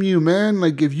learn from you, man.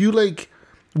 Like, if you, like...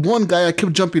 One guy, I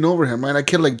kept jumping over him, right? I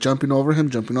kept, like, jumping over him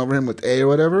with A or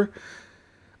whatever.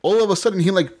 All of a sudden, he,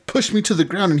 like, pushed me to the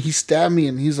ground, and he stabbed me,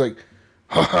 and he's like,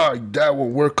 haha, that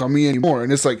won't work on me anymore.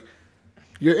 And it's like,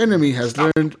 your enemy has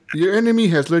learned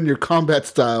your combat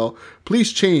style.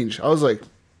 Please change. I was like,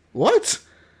 what?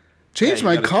 Change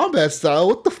my combat style?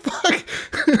 What the fuck?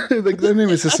 Like, the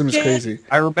enemy system is crazy.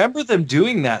 I remember them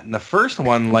doing that in the first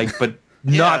one, like, but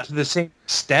not to the same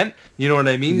extent. You know what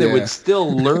I mean? They Yeah. would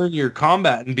still learn your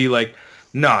combat and be like,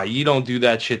 nah, you don't do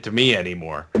that shit to me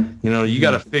anymore. You know, you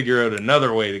got to figure out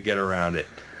another way to get around it.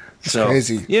 So,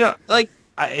 crazy. you know, like,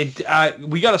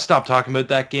 we got to stop talking about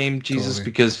that game, Jesus, Totally.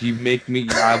 because you make me,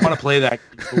 I want to play that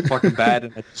game so fucking bad,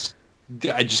 and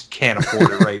I just can't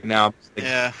afford it right now. I'm just like,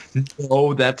 Yeah.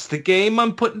 oh, that's the game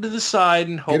I'm putting to the side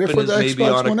and hoping for is the maybe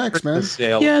Xbox on a One X, man. Christmas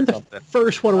sale Yeah, or and the something.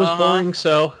 first one was Uh-huh. boring,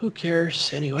 so who cares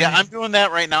anyway? Yeah, I'm doing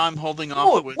that right now. I'm holding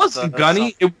off. No, it wasn't,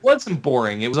 Gunny. It wasn't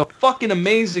boring. It was a fucking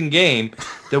amazing game.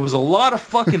 There was a lot of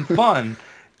fucking fun.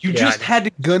 You Yeah, just had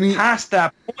to Gunny- get past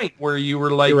that point where you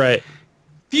were like You're right.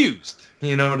 fused.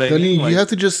 You know what I Gunny, mean? Like, you have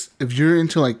to just, if you're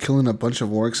into like killing a bunch of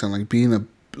orcs and like being a,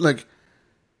 like,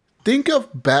 think of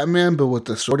Batman but with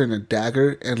a sword and a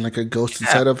dagger and like a ghost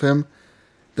inside of him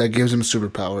that gives him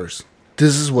superpowers.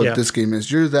 This is what Yeah. this game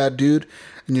is. You're that dude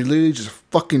and you're literally just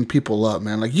fucking people up,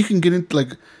 man. Like you can get into,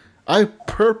 like, I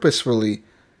purposefully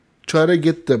try to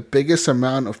get the biggest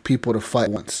amount of people to fight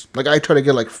once. Like I try to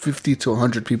get like 50 to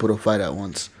 100 people to fight at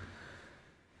once.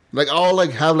 Like I'll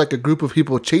like have like a group of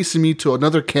people chasing me to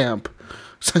another camp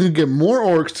so I can get more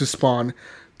orcs to spawn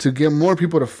to get more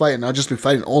people to fight, and I'll just be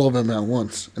fighting all of them at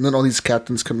once. And then all these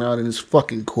captains come out and it's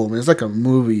fucking cool, man. It's like a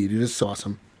movie, dude. It's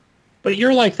awesome. But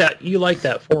you're like that. You like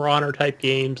that For Honor type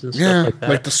games and stuff Yeah, like that.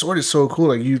 like the sword is so cool.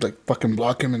 Like you like fucking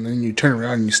block him and then you turn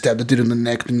around and you stab the dude in the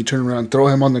neck, then you turn around, throw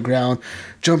him on the ground,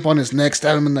 jump on his neck,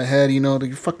 stab him in the head, you know, like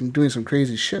you're fucking doing some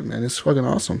crazy shit, man. It's fucking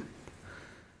awesome.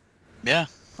 Yeah.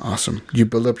 Awesome. You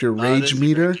build up your It rage is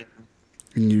meter great.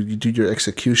 and you do your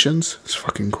executions. It's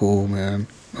fucking cool, man.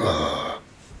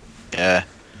 Yeah.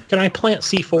 Can I plant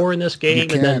C4 in this game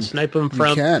and then snipe them You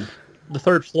from can. the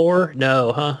third floor?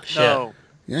 No, huh? Shit. No.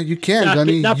 Yeah, you can, Not-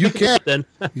 Gunny. not You picking can. up then.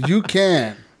 You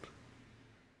can.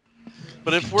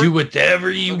 But if we're do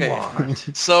whatever you Okay.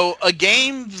 want. So a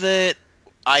game that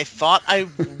I thought I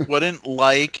wouldn't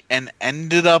like and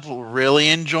ended up really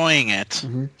enjoying it.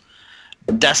 Mm-hmm.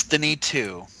 Destiny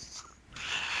 2.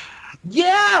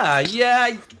 Yeah,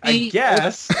 I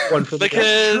guess. One for the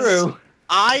Because True.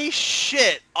 I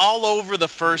shit all over the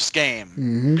first game.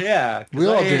 Hmm. Yeah. 'cause We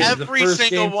all I did. hated the Every first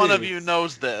single game one too. of you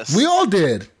knows this. We all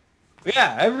did.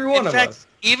 Yeah, every one In of fact, us.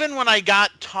 even when I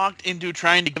got talked into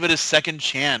trying to give it a second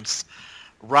chance,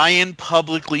 Ryan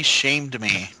publicly shamed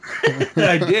me.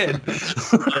 I did.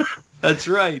 That's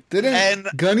right. Didn't And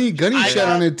Gunny I shit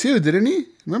on got- it too, didn't he?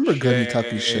 Remember Gunny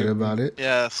talking shit about it?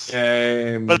 Yes.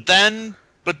 Shame. But then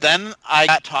I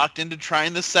got talked into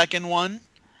trying the second one,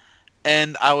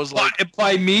 and I was like,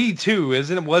 by me too,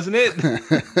 isn't it? Wasn't it?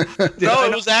 no,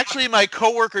 it was actually my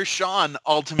coworker Sean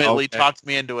ultimately Okay. talked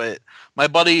me into it. My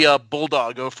buddy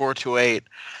Bulldog 0428,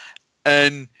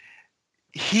 and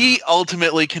he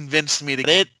ultimately convinced me to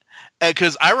get it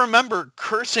because I remember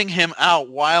cursing him out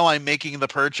while I'm making the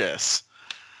purchase.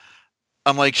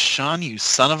 I'm like, Sean, you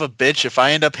son of a bitch! If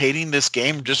I end up hating this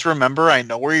game, just remember I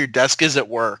know where your desk is at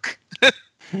work.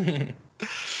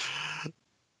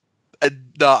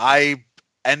 I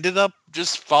ended up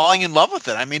just falling in love with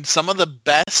it. I mean, some of the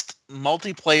best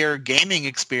multiplayer gaming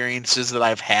experiences that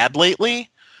I've had lately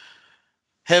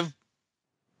have,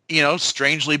 you know,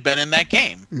 strangely been in that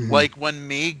game. Mhm. Like when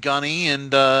me, Gunny,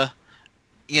 and,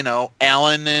 you know,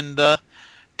 Alan and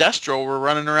Destro were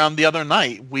running around the other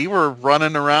night. We were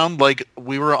running around like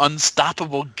we were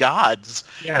unstoppable gods.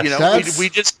 Yes. You know, That's- we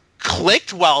just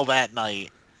clicked well that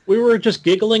night. We were just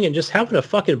giggling and just having a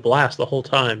fucking blast the whole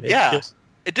time. It's Yeah. just-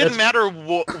 It didn't matter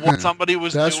what somebody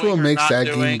was That's doing what or makes not that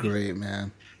doing. game great,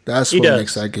 man. That's He what does.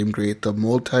 makes that game great. The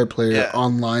multiplayer, Yeah.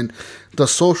 online, the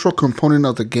social component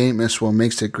of the game is what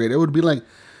makes it great. It would be like,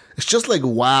 it's just like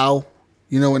WoW.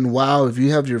 You know, in WoW, if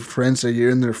you have your friends that you're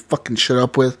in there fucking shit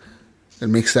up with, it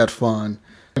makes that fun.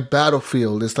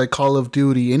 Battlefield, it's like Call of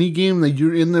Duty. Any game that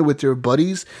you're in there with your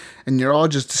buddies and you're all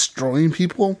just destroying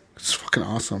people, it's fucking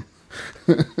awesome.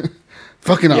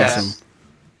 Fucking Yes. awesome.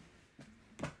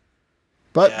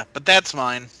 But Yeah, but that's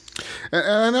mine.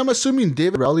 and I'm assuming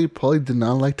David Rowley probably did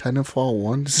not like Titanfall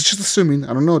 1. This is just assuming.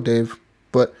 I don't know, Dave.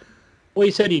 But well,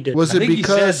 he said he did. was I it think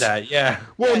because... you said that. Yeah.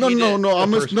 Well, Yeah, no, he no, did. no.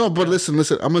 first No, one, but yeah.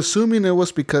 listen. I'm assuming it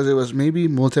was because it was maybe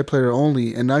multiplayer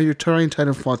only, and now you're trying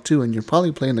Titanfall 2, and you're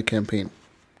probably playing the campaign.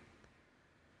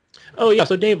 Oh yeah.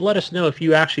 So Dave, let us know if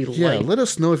you actually Yeah, like. let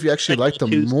us know if you actually like the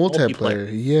Titanfall 2's multiplayer.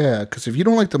 Yeah, because if you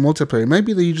don't like the multiplayer, it might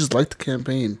be that you just like the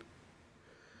campaign.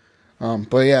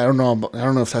 But yeah, I don't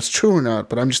know if that's true or not.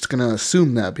 But I'm just gonna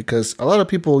assume that because a lot of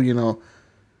people, you know,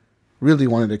 really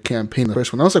wanted a campaign. The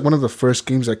first one, that was like one of the first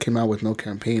games that came out with no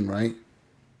campaign, right?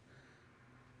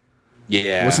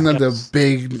 Yeah. Wasn't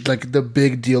that the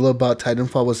big deal about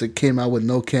Titanfall was it came out with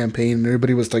no campaign and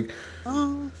everybody was like,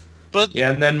 But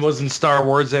Yeah, and then wasn't Star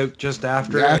Wars out just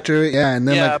after? After it, yeah, and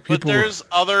then yeah, like but people. there's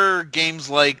other games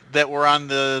like that were on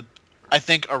the, I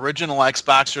think, original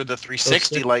Xbox or the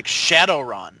 360, like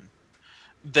Shadowrun,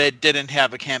 that didn't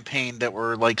have a campaign that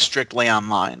were like strictly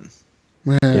online.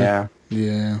 Yeah.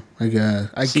 Yeah, I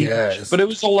guess. But it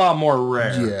was a lot more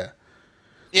rare. Yeah.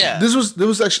 Yeah. This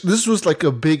was like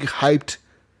a big hyped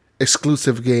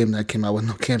exclusive game that came out with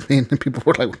no campaign, and people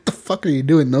were like, "What the fuck are you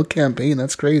doing? No campaign?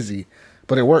 That's crazy."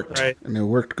 But it worked, Right. and it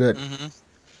worked good.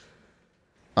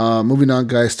 Mm-hmm. Moving on,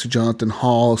 guys, to Jonathan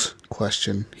Hall's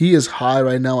question. He is high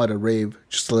right now at a rave,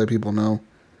 just to let people know.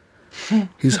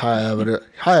 He's high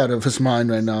out of his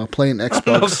mind right now, playing I don't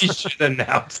know if Xbox you should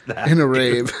announce that. in a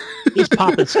rave. He's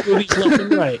popping smoothies left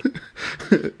and right.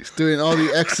 He's doing all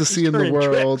the ecstasy in the turning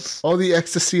world. tricks. All the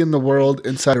ecstasy in the world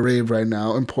inside a rave right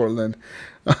now in Portland.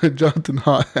 Jonathan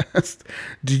Hall asked,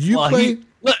 "Do you Well, play?"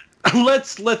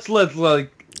 let's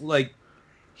like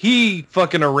he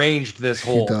fucking arranged this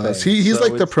whole He does. thing. He's so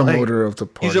like the it's promoter of the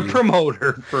party. He's a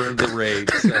promoter for the rave.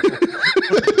 So.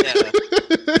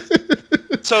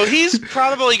 So he's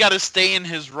probably got to stay in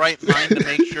his right mind to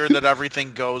make sure that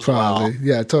everything goes Probably, well.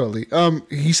 yeah, totally.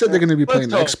 He said they're going to be playing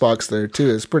Let's Xbox there too.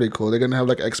 It's pretty cool. They're going to have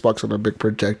like Xbox on a big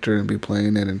projector and be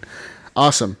playing it, and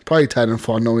awesome. Probably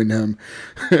Titanfall, knowing him.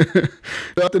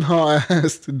 Jonathan Hall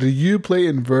asked, "Do you play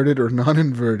inverted or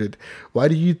non-inverted? Why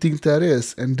do you think that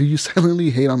is? And do you silently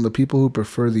hate on the people who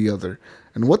prefer the other?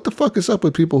 And what the fuck is up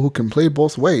with people who can play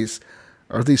both ways?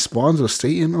 Are they spawns of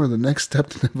Satan or the next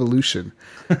step in evolution?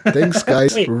 Thanks,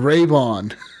 guys. Wait. Rave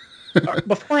on."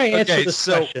 Before I answer Okay, this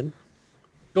so- question,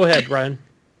 go ahead, Ryan.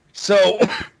 So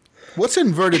What's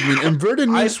inverted mean? Inverted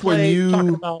means when Talking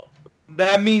you... about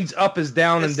that means up is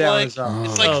down and It's down like, is up.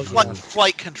 it's like Oh,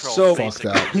 flight control. So- Fuck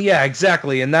basically. that. Yeah,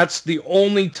 exactly. And that's the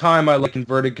only time I like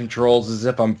inverted controls is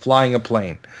if I'm flying a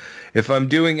plane. If I'm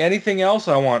doing anything else,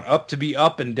 I want up to be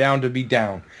up and down to be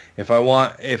down. If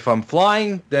I'm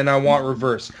flying, then I want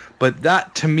reverse. But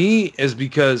that to me is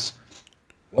because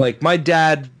like my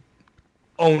dad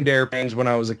owned airplanes when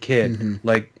I was a kid,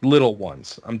 like little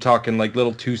ones. I'm talking like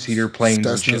little 2-seater planes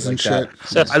and shit Cessnas like and that.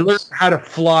 Cessnas. I learned how to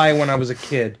fly when I was a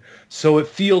kid, so it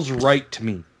feels right to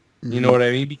me. You know what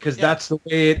I mean? Because that's the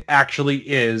way it actually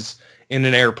is in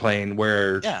an airplane,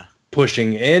 where Yeah.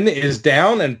 pushing in is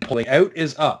down and pulling out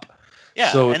is up.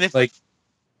 Yeah. So and it's if like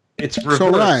it's reversed. So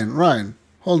Ryan,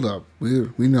 hold up.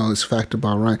 We know this fact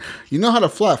about Ryan. You know how to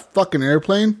fly a fucking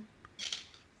airplane?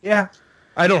 Yeah.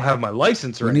 I don't have my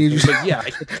license or We need anything, you- but yeah, I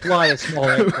could fly a small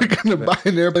We're airplane. gonna buy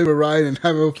an airplane with Ryan and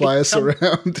have him fly us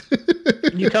around.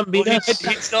 Can you come beat well, us?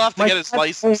 he'd still have to My get his dad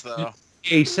license told though.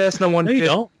 A Cessna No, you 150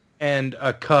 don't. and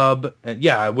a Cub. And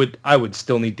yeah, I would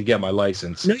still need to get my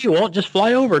license. No, you won't. Just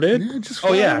fly over, dude. Yeah, just Oh,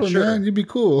 fly yeah, over, sure. man. You'd be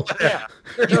cool. Yeah.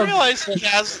 You realize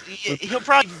he'll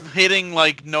probably be hitting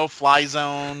like no-fly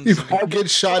zones. You get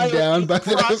shot down by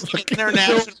Across the the fucking...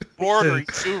 international border,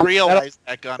 you realize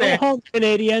that, Go Gunner. home,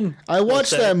 Canadian. I watched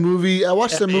What's that movie. I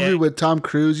watched that FAA. movie with Tom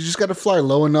Cruise. You just got to fly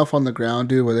low enough on the ground,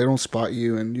 dude, where they don't spot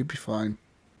you, and you'd be fine.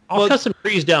 I'll cut some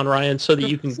trees down, Ryan, so that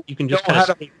you can just know kind how of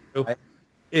to- sneak through.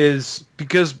 Is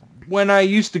because when I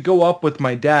used to go up with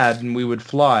my dad and we would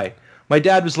fly, my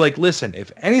dad was like, listen, if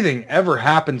anything ever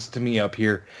happens to me up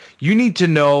here, you need to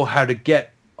know how to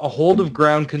get a hold of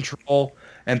ground control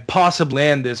and possibly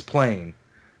land this plane.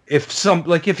 If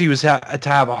he was to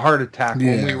have a heart attack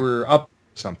when we Yeah. were up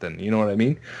something, you know what I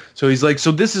mean? So he's like,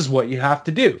 so this is what you have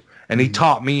to do. And he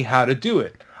taught me how to do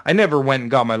it. I never went and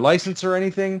got my license or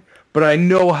anything, but I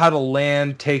know how to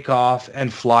land, take off,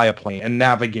 and fly a plane and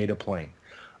navigate a plane.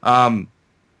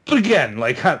 But again,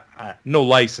 like no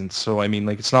license, so I mean,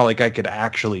 like it's not like I could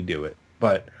actually do it,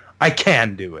 but I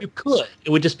can do You it. could. It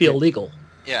would just be illegal.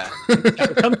 Yeah,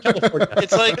 Come to California.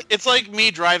 it's like me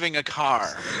driving a car.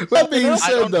 That being I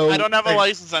said, though, don't have a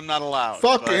license. I'm not allowed.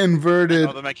 fuck but inverted. I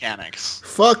know the mechanics.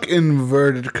 Fuck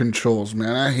inverted controls,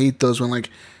 man. I hate those when,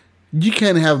 like, you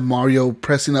can't have Mario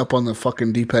pressing up on the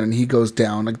fucking D-pad and he goes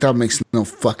down. Like, that makes no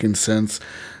fucking sense.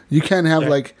 You can't have,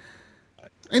 like,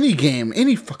 any game,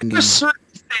 any fucking game. There's certain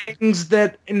things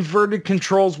that inverted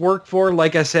controls work for.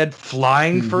 Like I said,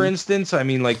 flying, for instance. I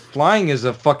mean, like flying is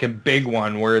a fucking big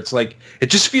one where it's like it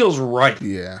just feels right.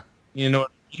 Yeah. You know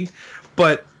what I mean?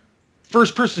 But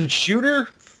first-person shooter,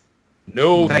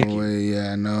 no, thank No you. way,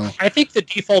 yeah, no. I think the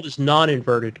default is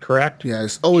non-inverted, correct? Yeah,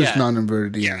 it's always Yeah.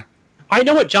 non-inverted, yeah. I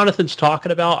know what Jonathan's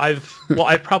talking about.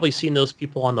 I've probably seen those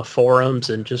people on the forums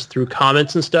and just through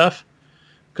comments and stuff.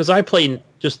 Because I play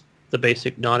just the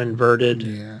basic non-inverted.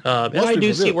 Yeah. And Most I do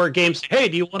people see do. where games say, hey,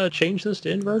 do you want to change this to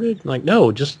inverted? I'm like,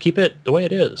 no, just keep it the way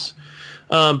it is.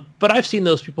 But I've seen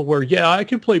those people where, I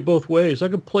can play both ways. I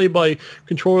can play my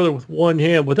controller with one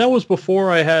hand, but that was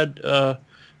before I had,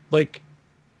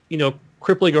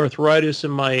 crippling arthritis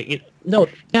in my...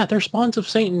 they're spawns of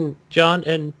Satan, John,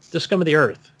 and the scum of the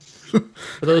earth.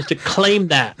 For those to claim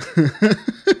that.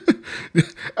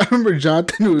 I remember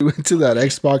Jonathan, we went to that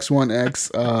Xbox One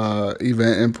X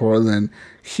event in Portland.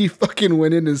 He fucking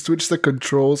went in and switched the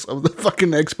controls of the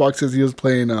fucking Xboxes he was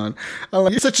playing on. I'm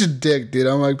like, you're such a dick, dude.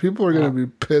 I'm like, people are going to be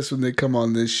pissed when they come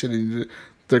on this shit and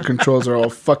their controls are all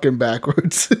fucking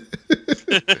backwards.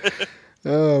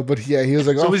 Oh, but yeah, he was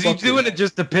like, so was he doing it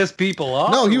just to piss people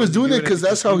off? No, he was doing it because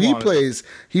that's how he plays.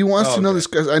 He wants to know this.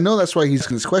 Cause I know that's why he's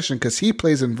asking this question, because he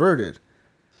plays inverted.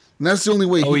 And that's the only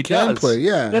way he can play.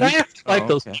 Yeah. But I have to like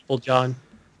those people, John.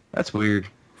 That's weird.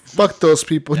 Fuck those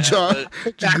people, John.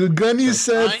 Gunny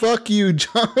said, "Fuck you,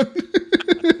 John."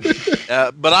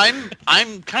 But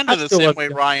I'm kind of the same way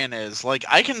Ryan is. Like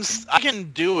I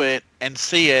can do it and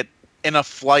see it in a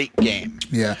flight game.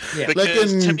 Yeah.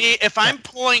 Because to me, if I'm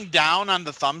pulling down on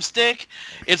the thumbstick,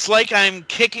 it's like I'm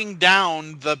kicking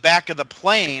down the back of the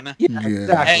plane. Yeah,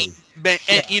 exactly.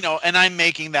 And I'm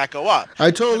making that go up.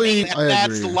 I totally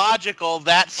that's agree. Logical.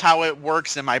 That's how it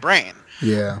works in my brain.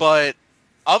 Yeah. But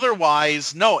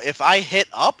otherwise, no. If I hit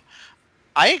up,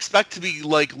 I expect to be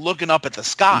like looking up at the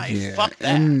sky. Yeah. Fuck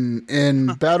that. In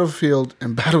Battlefield,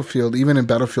 even in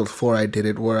Battlefield 4, I did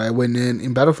it. Where I went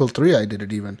in Battlefield 3, I did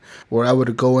it even. Where I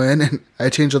would go in and I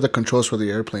changed all the controls for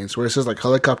the airplanes. Where it says like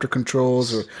helicopter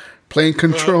controls or plane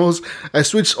controls, I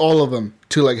switched all of them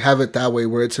to like have it that way,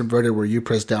 where it's inverted, where you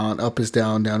press down, up is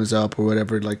down, down is up, or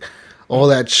whatever. Like all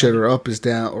that shit, or up is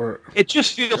down, or it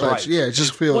just feels right. Yeah, it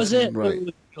just feels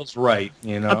right. Feels right,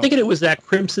 you know. I'm thinking it was that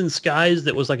Crimson Skies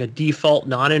that was like a default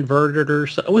non-inverted or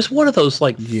so. It was one of those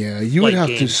like. Yeah, you would have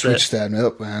to switch that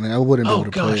up, man. I wouldn't be able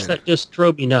to play it. Oh gosh, that just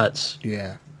drove me nuts.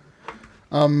 Yeah.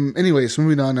 Anyways,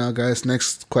 moving on now, guys.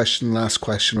 Next question, last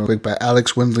question, real quick, by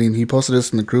Alex Windling. He posted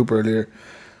this in the group earlier.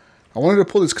 I wanted to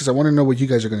pull this because I want to know what you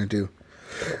guys are going to do.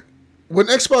 When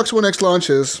Xbox One X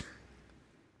launches...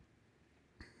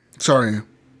 Sorry.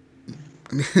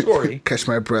 Catch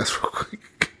my breath real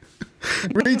quick.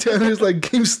 Retailers like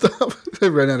GameStop... I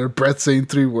ran out of breath saying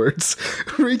 3 words.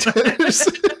 Retailers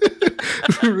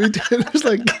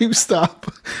like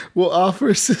GameStop will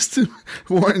offer system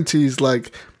warranties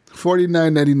like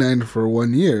 $49.99 for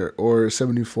 1 year or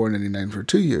 $74.99 for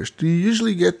 2 years. Do you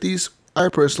usually get these? I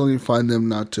personally find them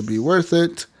not to be worth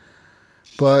it,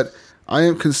 but I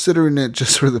am considering it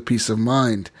just for the peace of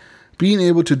mind. Being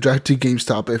able to drive to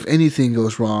GameStop if anything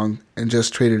goes wrong and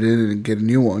just trade it in and get a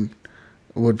new one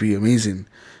would be amazing.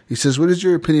 He says, what is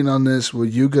your opinion on this? Will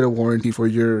you get a warranty for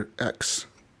your X?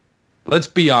 Let's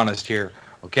be honest here,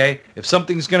 okay? If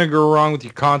something's going to go wrong with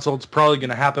your console, it's probably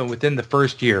going to happen within the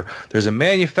first year. There's a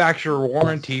manufacturer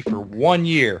warranty for 1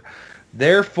 year.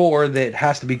 Therefore, that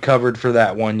has to be covered for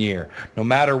that 1 year, no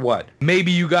matter what. Maybe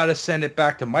you got to send it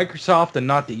back to Microsoft and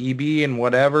not the EB and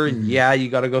whatever. Yeah, you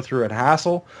got to go through a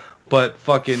hassle, but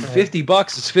fucking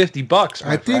 $50 is $50.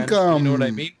 I think, you know what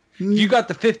I mean? If you got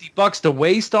the $50 to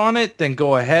waste on it, then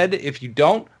go ahead. If you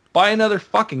don't, buy another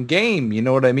fucking game. You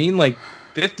know what I mean? Like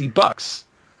 $50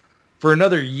 for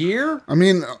another year. I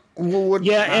mean, and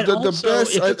also,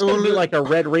 if it's going to be like a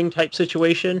Red Ring type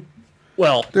situation.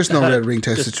 Well, there's no Red Ring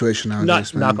test situation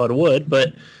nowadays. Knock on wood,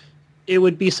 but it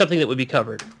would be something that would be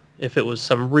covered if it was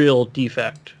some real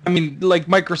defect. I mean, like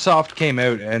Microsoft came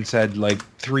out and said like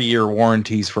 3-year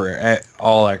warranties for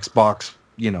all Xbox,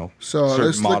 you know. So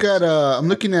let's look at. I'm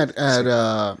looking at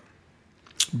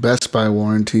Best Buy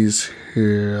warranties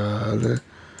here. The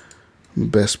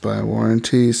Best Buy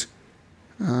warranties.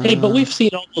 Hey, but we've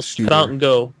seen all those come out and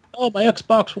go, "Oh, my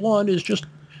Xbox One is just."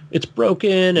 It's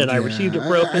broken, and I received it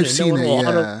broken, I've seen it,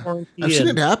 I've seen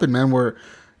it happen, man, where,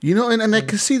 you know, and I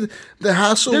can see the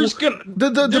hassle. There's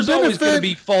benefit, always going to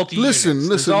be faulty Listen,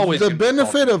 the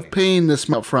benefit of paying this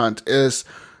up front is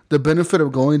the benefit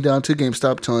of going down to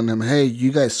GameStop telling them, hey,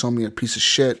 you guys sold me a piece of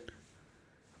shit,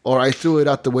 or I threw it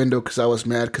out the window because I was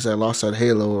mad because I lost that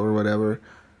Halo or whatever.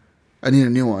 I need a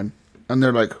new one. And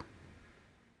they're like,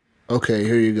 okay,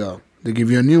 here you go. They give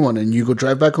you a new one, and you go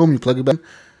drive back home, you plug it back,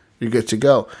 you're good to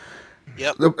go.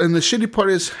 Yep. And the shitty part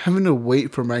is having to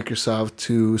wait for Microsoft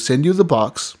to send you the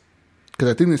box. Because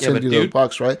I think they send you the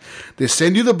box, right? They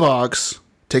send you the box.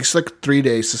 Takes like 3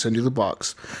 days to send you the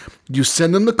box. You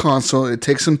send them the console. It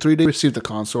takes them 3 days to receive the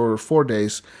console, or 4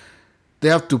 days. They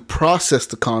have to process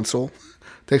the console.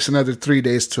 Takes another 3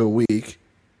 days to a week.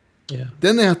 Yeah.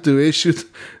 Then they have to issue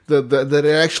that it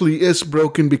actually is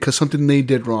broken because something they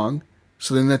did wrong.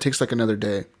 So then that takes like another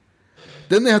day.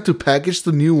 Then they have to package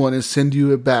the new one and send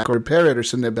you it back, or repair it or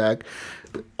send it back.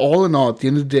 all in all, at the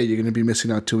end of the day, you're going to be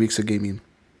missing out 2 weeks of gaming.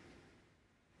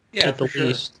 Yeah, at the for sure.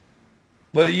 least.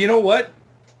 But you know what?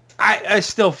 I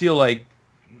still feel like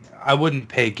I wouldn't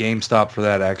pay GameStop for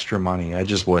that extra money. I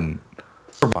just wouldn't.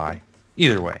 Or buy.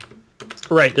 Either way.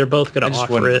 Right, they're both going to just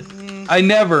offer it. I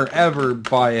never, ever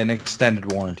buy an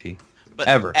extended warranty. But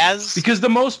Ever. Because the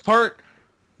most part,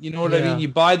 you know what I mean? You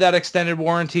buy that extended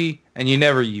warranty and you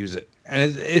never use it.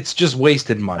 And it's just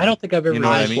wasted money. I don't think I've ever You know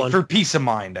what I used mean? one. For peace of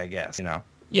mind, I guess, you know.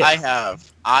 Yeah. I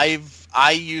have.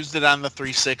 I used it on the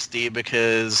 360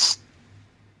 because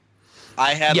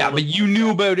I had But you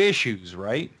knew about issues,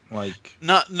 right? Like,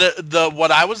 not the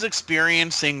what I was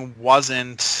experiencing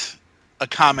wasn't a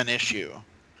common issue.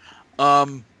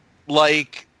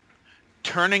 Like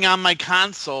turning on my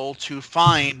console to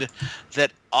find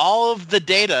that all of the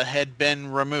data had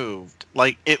been removed.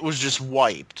 Like it was just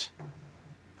wiped.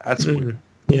 that's weird.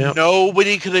 Yeah.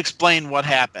 Nobody could explain what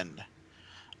happened.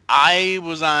 I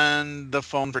was on the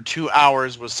phone for 2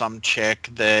 hours with some chick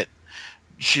that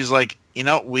she's like, you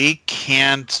know, we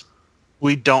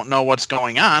don't know what's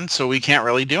going on, so we can't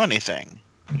really do anything.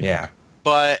 Yeah.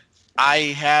 But I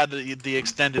had the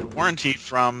extended warranty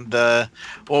from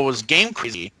what was Game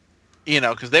Crazy, you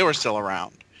know, because they were still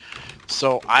around.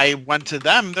 So I went to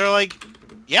them. They're like,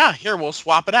 yeah, here, we'll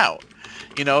swap it out.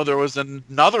 You know, there was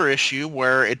another issue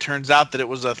where it turns out that it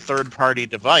was a third-party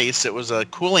device. It was a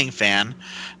cooling fan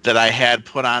that I had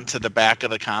put onto the back of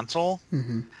the console.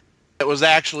 Mm-hmm. It was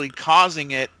actually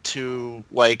causing it to,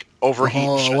 like, overheat.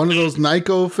 Oh, one of those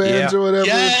Nyko fans or whatever?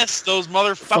 Yes, those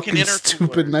motherfucking Fucking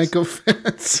stupid Nyko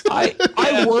fans.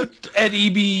 I worked at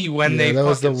EB when they that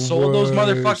was fucking the sold those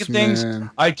motherfucking worst, things. man.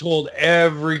 I told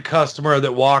every customer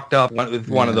that walked up with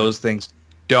one of those things,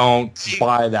 don't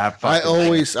buy that fucking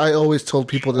I always told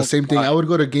people the same thing. I would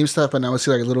go to GameStop and I would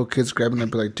see like little kids grabbing it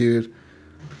and be like, dude,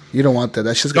 you don't want that.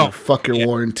 That's just gonna fuck your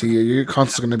warranty. Your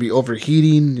console's gonna be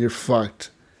overheating. You're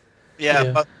fucked.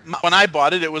 Yeah, but when I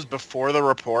bought it, it was before the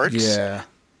reports. Yeah.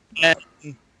 And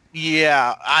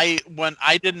when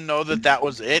I didn't know that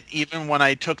was it, even when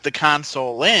I took the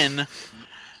console in,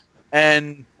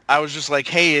 and I was just like,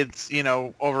 hey, it's, you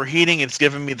know, overheating. It's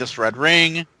giving me this red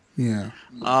ring. Yeah.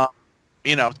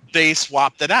 You know, they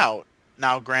swapped it out.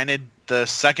 Now, granted, the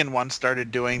second one started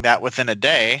doing that within a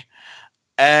day,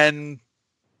 and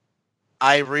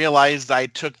I realized I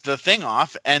took the thing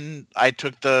off, and I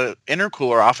took the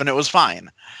intercooler off, and it was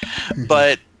fine.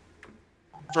 But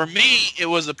for me, it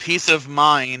was a peace of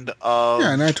mind of...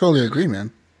 Yeah, and I totally agree,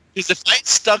 man. Because if I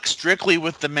stuck strictly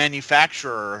with the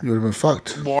manufacturer... You would have been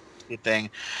fucked. warranty thing,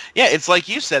 yeah, it's like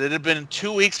you said, it had been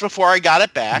 2 weeks before I got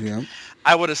it back. Yeah.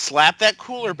 I would have slapped that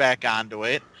cooler back onto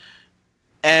it,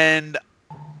 and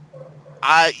then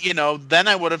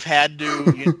I would have had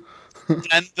to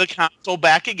send the console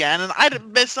back again, and I'd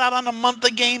miss out on a month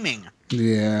of gaming.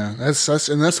 Yeah, that's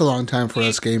a long time for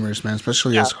us gamers, man,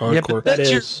 especially us hardcore. but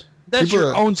that's People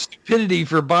your own stupidity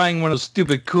for buying one of those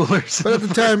stupid coolers. But at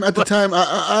the time,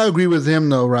 I agree with him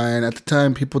though, Ryan. At the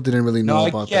time, people didn't really know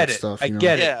about that stuff. I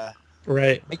get it. Yeah,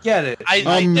 Right. I get it.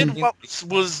 I did what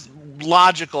was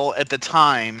logical at the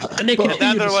time. And they continue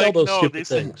then to they're sell like, those no, stupid these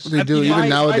things. They do. Even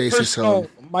nowadays, they sell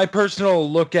them. My personal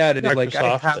look at it is like I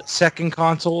Microsoft, have a but- second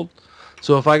console,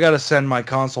 so if I got to send my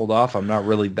console off, I'm not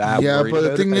really that Yeah, worried but the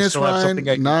about thing it. I is, still have Ryan, something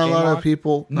I can not a game lot on. of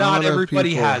people. Not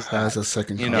everybody has a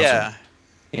second you console. know? Yeah.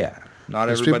 Yeah, not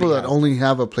There's everybody. people that has only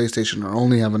have a PlayStation or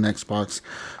only have an Xbox,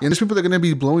 and there's people that are going to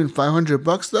be blowing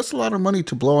 $500. That's a lot of money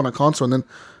to blow on a console, and then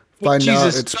find out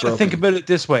Jesus, it's broken. think about it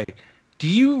this way. Do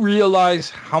you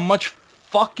realize how much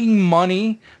fucking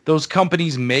money those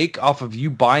companies make off of you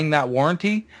buying that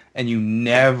warranty and you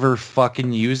never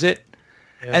fucking use it?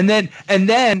 Yeah. And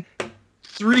then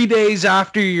 3 days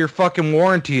after your fucking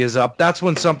warranty is up, that's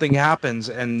when something happens.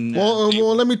 And Well,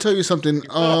 let me tell you something.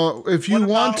 If you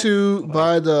want to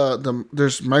buy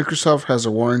there's Microsoft has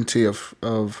a warranty of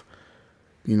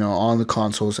on the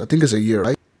consoles. I think it's a year,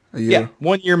 right? A year. yeah,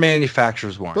 1 year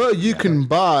manufacturer's warranty. But you can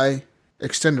buy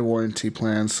extended warranty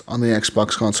plans on the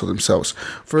Xbox console themselves.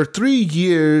 For 3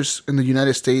 years in the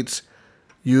United States,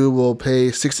 you will pay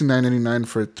 $69.99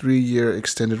 for a 3-year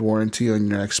extended warranty on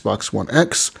your Xbox One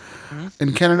X.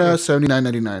 In Canada,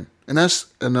 $79.99, and that's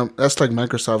like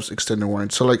Microsoft's extended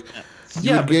warranty. So like,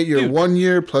 you but get your dude, 1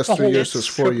 year plus 3 years, so it's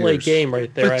 4 AAA years. game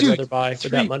right there. But I'd dude, rather buy for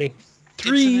that money.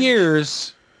 3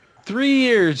 years, 3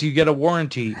 years you get a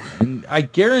warranty, and I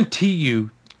guarantee you,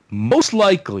 most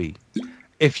likely,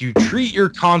 if you treat your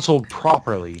console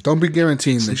properly, Don't be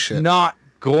guaranteeing this shit. not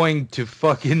going to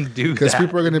fucking do that. Because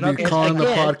people are going to be calling the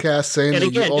podcast saying And that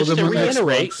again, you owe just them to an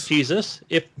reiterate, Xbox. Jesus,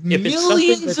 if it's Millions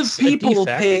something of that's a people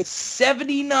defect, pay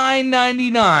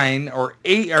 $79.99 or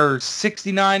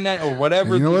 $69 or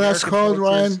whatever. You know the what that's American called,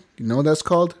 price is. Ryan? You know what that's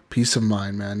called? Peace of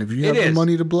mind, man. If you It have the is.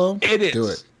 money to blow, It is. do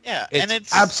it. Yeah, It's, and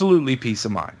it's absolutely peace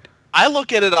of mind. I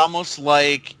look at it almost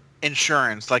like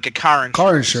insurance, like a car insurance.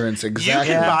 Car insurance, You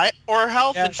exactly. can buy it, or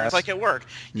health Yeah. insurance like at work.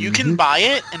 You Mm-hmm. can buy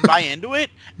it and buy into it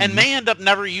and may end up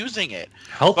never using it.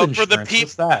 Health But for insurance, the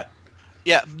what's that?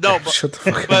 Yeah, no, but, Shut the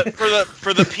fuck but up.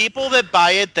 for the people that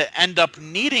buy it that end up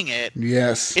needing it,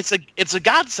 Yes. it's a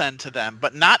godsend to them.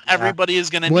 But not everybody is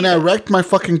gonna When need I it. wrecked my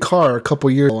fucking car a couple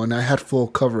years ago and I had full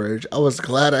coverage, I was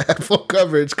glad I had full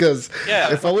coverage because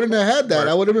Yeah. if I wouldn't have had that,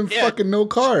 I would have been Yeah. fucking no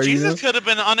car. Jesus You know? could have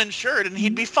been uninsured and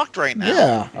he'd be fucked right now.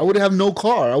 Yeah, I would have no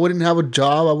car. I wouldn't have a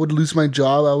job. I would lose my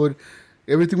job.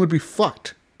 Everything would be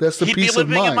fucked. That's the He'd be peace of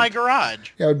living mind. in my garage.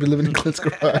 Yeah, I would be living in Clint's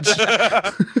garage.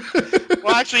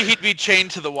 Well, actually, he'd be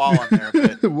chained to the wall in there,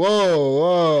 but, Whoa,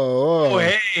 whoa, Oh, whoa!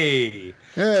 hey.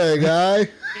 Hey, guy!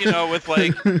 with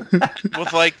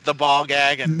the ball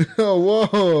gag and Oh,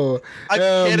 whoa!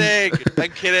 I'm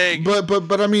kidding.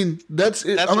 But I mean, that's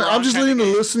it. That's I'm the wrong just kind letting of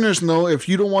the game. listeners know if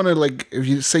you don't want to if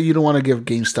you say you don't want to give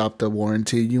GameStop the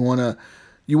warranty,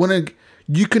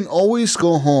 you can always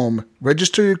go home,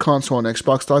 register your console on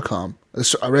Xbox.com.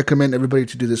 So I recommend everybody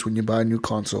to do this when you buy a new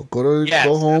console. Go home,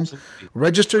 absolutely.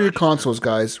 register your consoles,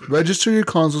 guys. Register your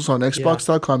consoles on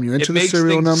Xbox.com. You enter It the makes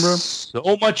serial things number.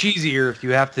 so much easier if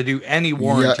you have to do any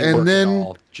warranty and work then at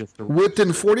all. Just to-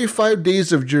 Within 45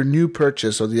 days of your new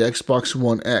purchase of the Xbox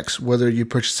One X, whether you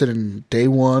purchase it in day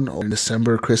one or in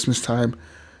December, Christmas time,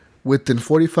 within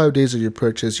 45 days of your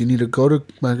purchase, you need to go to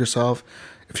Microsoft.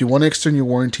 If you want to extend your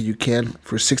warranty, you can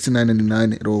for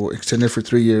 $69.99. It'll extend it for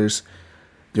 3 years.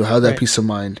 You'll have that Right. peace of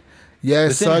mind. Yeah, it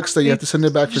Within sucks how that you many- have to send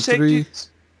it back did for you say, 3. Jesus?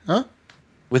 Huh?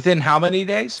 Within how many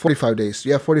days? 45 days.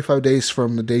 Yeah, 45 days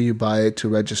from the day you buy it to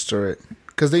register it.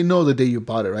 Because they know the day you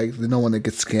bought it, right? They know when it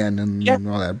gets scanned and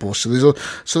all that bullshit.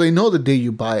 So they know the day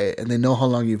you buy it, and they know how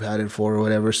long you've had it for or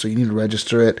whatever, so you need to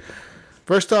register it.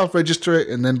 First off, register it,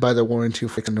 and then buy the warranty,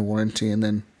 fix the warranty, and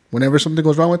then whenever something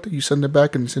goes wrong with it, you send it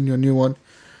back and send you a new one.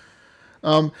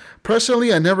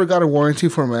 Personally, I never got a warranty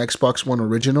for my Xbox One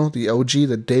original, the OG,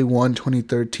 the Day 1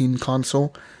 2013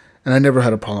 console, and I never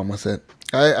had a problem with it.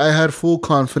 I had full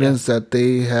confidence that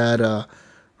they had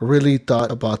really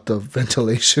thought about the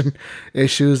ventilation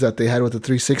issues that they had with the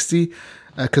 360,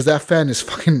 because that fan is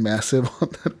fucking massive on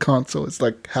that console. It's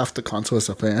like half the console is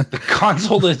a fan. The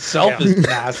console itself is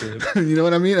massive. You know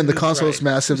what I mean? And the console is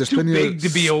massive. There's Too plenty big of to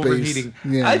be space. overheating.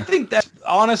 Yeah. I think that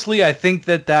honestly, I think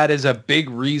that is a big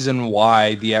reason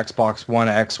why the Xbox One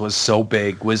X was so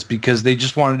big, was because they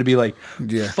just wanted to be like,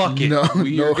 Yeah. fuck it, No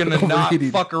we're gonna not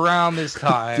overheating. fuck around this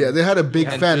time. Yeah, they had a big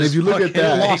And fan. If just you look at fucking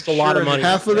that, lost a lot of money.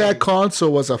 half of that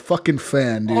console was a fucking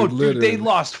fan, dude. Oh, dude, literally. they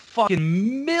lost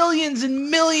fucking millions and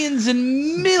millions and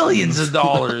millions of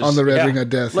dollars on the Red Ring of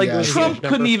Death. Like yeah. Trump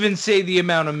couldn't even say the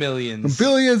amount of millions.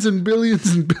 Billions and billions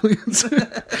and billions.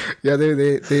 Yeah,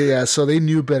 they so they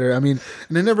knew better. I mean,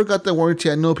 and they never got the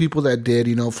warranty. I know people that did,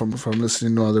 you know, from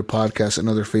listening to other podcasts and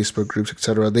other Facebook groups,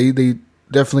 etc. They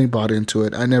definitely bought into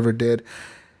it. I never did.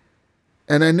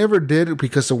 And I never did it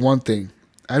because of one thing.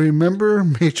 I remember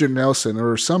Major Nelson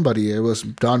or somebody, it was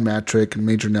Don Matrick and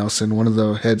Major Nelson, one of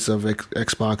the heads of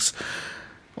Xbox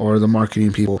or the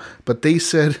marketing people, but they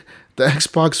said the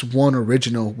Xbox One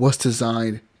original was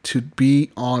designed to be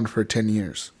on for 10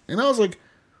 years. And I was like,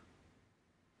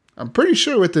 I'm pretty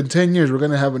sure within 10 years we're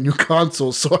going to have a new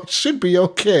console, so it should be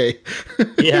okay.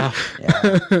 Yeah.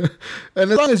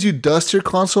 And as long as you dust your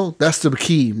console, that's the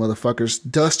key, motherfuckers.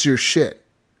 Dust your shit.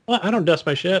 Well, I don't dust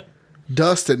my shit.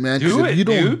 Dust it, man. 'Cause Do if it, you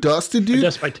don't dude. dust it, dude,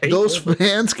 dust my tape those with it.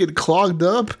 fans get clogged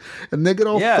up and they get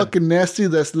all Yeah. fucking nasty.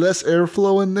 There's less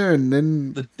airflow in there, and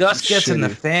then The dust gets in the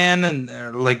shitty. fan,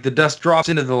 and like the dust drops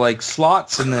into the like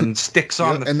slots, and then sticks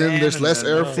on Yeah, the and fan. then there's less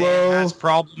the fan airflow. has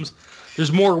problems.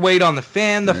 There's more weight on the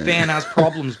fan. The fan has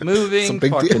problems moving. It's a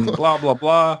big fucking deal. blah blah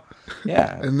blah.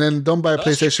 Yeah. And then don't buy a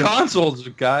Dust your PlayStation. consoles,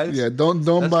 guys. Yeah, don't That's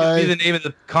gonna buy be the name of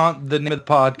the name of the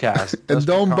podcast. and Dust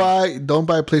your don't consoles.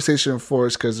 buy PlayStation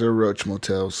 4s because they're roach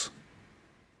motels.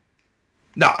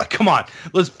 No, come on.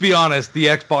 Let's be honest. The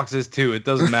Xbox is too. It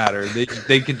doesn't matter. They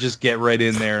could just get right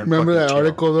in there. And Remember fucking that chill.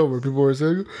 article though where people were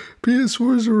saying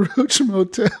PS4 is a roach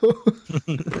motel.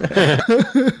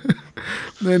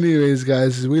 Anyways,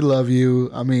 guys, we love you.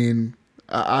 I mean,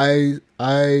 I'm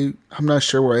not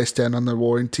sure where I stand on the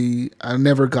warranty. I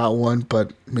never got one,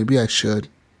 but maybe I should.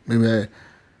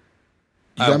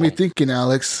 You got me thinking,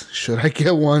 Alex. Should I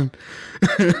get one?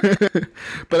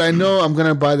 But I know I'm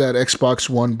gonna buy that Xbox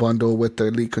One bundle with the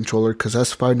Elite controller because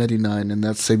that's $5.99 and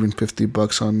that's saving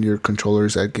 $50 on your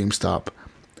controllers at GameStop.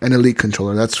 An Elite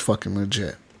controller, that's fucking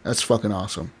legit. That's fucking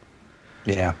awesome.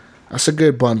 Yeah. That's a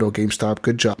good bundle, GameStop.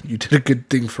 Good job. You did a good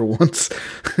thing for once.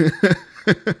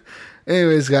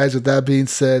 Anyways, guys, with that being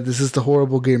said, this is the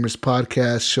Horrible Gamers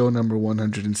Podcast, show number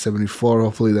 174.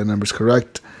 Hopefully that number's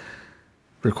correct.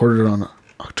 Recorded on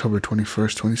October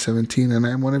 21st, 2017, and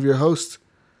I'm one of your hosts.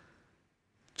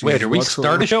 Wait, are we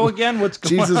start a show again? What's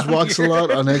going on? Jesus Walks a Lot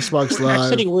on Xbox We're Live.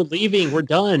 exiting, we're leaving, we're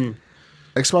done.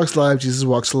 Xbox Live, Jesus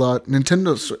Walks a Lot.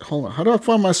 Nintendo. Hold on. How do I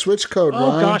find my Switch code, Oh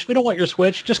Ryan? gosh, we don't want your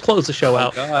Switch. Just close the show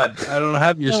out. God, I don't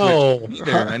have your No. Switch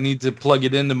either. I need to plug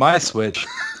it into my Switch.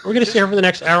 We're gonna stay here for the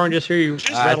next hour and just hear you.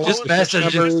 rattle just off the message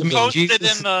it numbers. to me.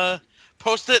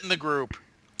 Post it in the group.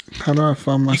 How do I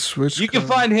find my Switch You can code?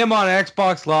 find him on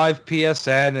Xbox Live,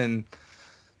 PSN, and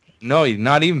no,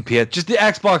 not even PS. Just the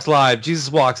Xbox Live.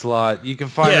 Jesus Walks a Lot. You can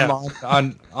find him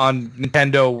on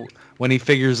Nintendo when he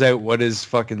figures out what his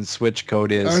fucking Switch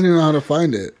code I is. don't even know how to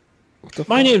find it. What the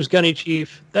My fuck? name's Gunny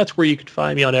Chief. That's where you can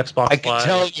find me on Xbox I can Live.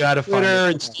 tell you how to find Twitter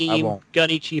it. and I Steam. won't.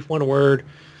 Gunny Chief, one word.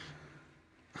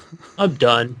 I'm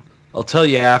done. I'll tell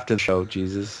you after the show,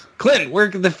 Jesus. Clint, where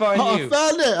can they find Oh, I you?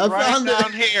 found it. I Right found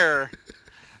down it. here.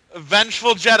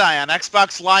 Vengeful Jedi on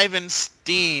Xbox Live and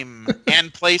Steam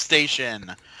and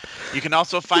PlayStation. You can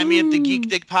also find me at the Geek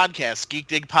Dig Podcast,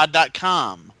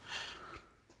 geekdigpod.com.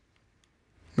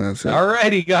 That's it.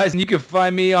 Alrighty, guys, and you can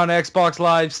find me on Xbox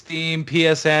Live, Steam,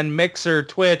 PSN, Mixer,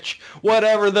 Twitch,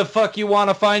 whatever the fuck you want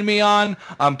to find me on.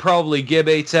 I'm probably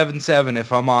Gib877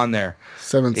 if I'm on there.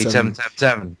 7-7.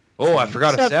 8777. Oh, I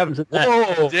forgot a 7. Seven's that.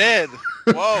 Whoa. Did.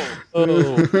 Whoa. Oh,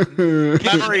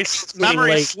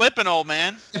 Memory late. slipping, old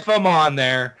man. If I'm on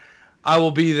there, I will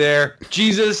be there.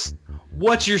 Jesus,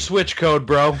 what's your Switch code,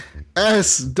 bro?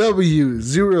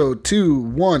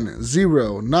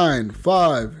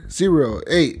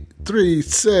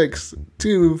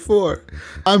 SW021095083624.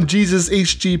 I'm Jesus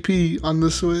HGP on the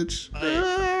Switch.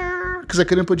 Because I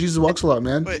couldn't put Jesus Walks a Lot,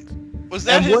 man. Wait, was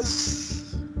that And what- his...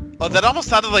 Oh, that almost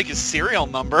sounded like his serial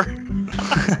number.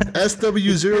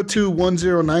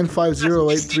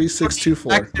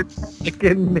 SW021095083624.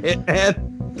 Fucking man.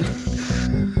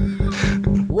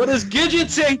 What does Gidget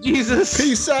say, Jesus?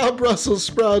 Peace out, Brussels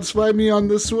sprouts. Find me on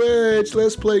the Switch.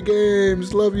 Let's play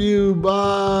games. Love you.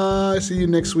 Bye. See you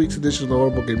next week's edition of the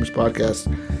Horrible Gamers Podcast.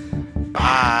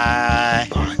 Bye.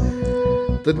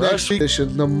 The next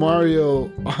edition, the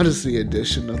Mario Odyssey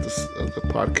edition of the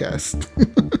podcast.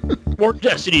 more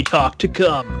Destiny talk to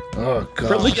come. Oh,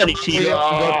 From the God. Gunny Chief.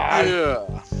 Yeah.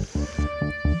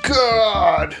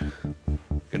 God.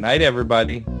 Good night,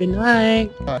 everybody. Good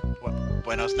night.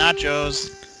 Buenos nachos.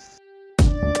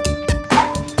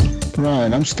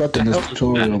 Ryan, I'm stuck in this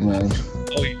tutorial, man.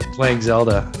 Oh, you're playing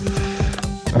Zelda.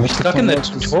 I'm stuck in the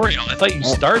tutorial. I thought you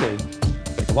started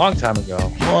like a long time ago.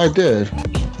 Oh, I did.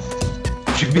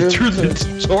 You should be through the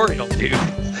tutorial, dude.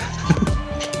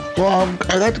 Well,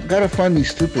 I gotta find these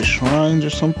stupid shrines or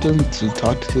something to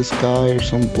talk to this guy or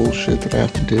some bullshit that I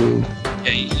have to do.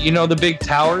 Yeah, you know the big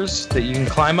towers that you can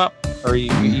climb up, or you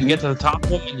can get to the top of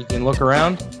them and you can look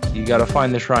around. You gotta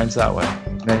find the shrines that way.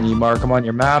 Then you mark them on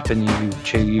your map and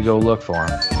you go look for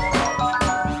them.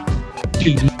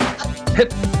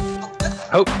 Hip,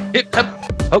 hope, hip,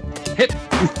 hope, hip,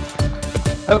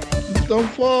 hope, Don't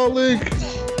fall, Link.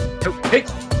 hope, hip.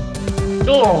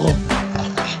 Oh,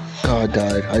 Oh, I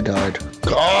died.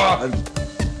 God.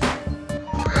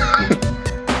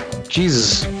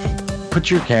 Jesus, put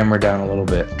your camera down a little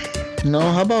bit. No,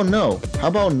 how about no? How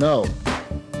about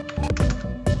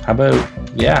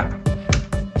yeah?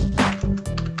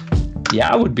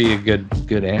 Yeah would be a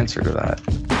good answer to that.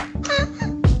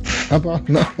 How about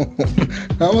no?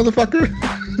 How, motherfucker?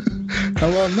 How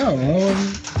about no?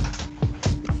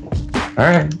 All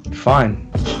right, fine.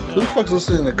 Who the fuck's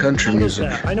listening to country What is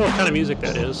music? that? I know what kind of music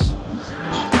that is.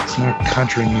 It's not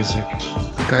country music.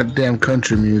 Goddamn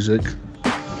country music.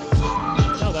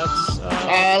 No, that's.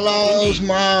 I lost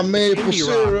my maple indie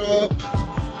rock.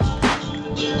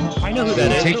 syrup. I know who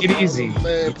that is. Take it easy.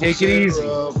 Maple Take it easy.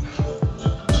 syrup.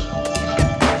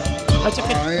 That's a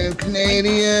I am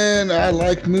Canadian. I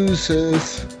like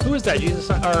mooses. Who is that? Jesus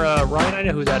or Ryan? I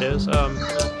know who that is.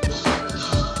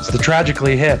 It's the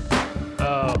Tragically Hip.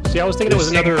 See, I was thinking it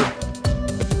was another.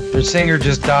 Their singer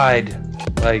just died,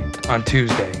 like on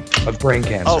Tuesday, of brain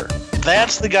cancer. Oh,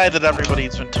 that's the guy that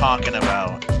everybody's been talking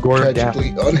about. Gordon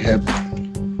Tragically unhip.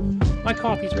 My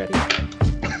coffee's ready.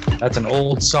 That's an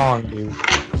old song, dude.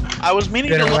 I was meaning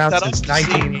Been to look around that up since to see.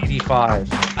 1985.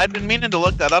 I I'd been meaning to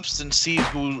look that up and see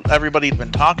who everybody'd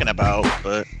been talking about,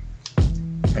 but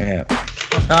Yeah.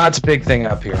 No, it's a big thing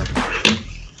up here.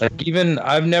 Like, even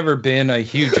I've never been a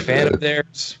huge fan of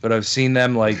theirs, but I've seen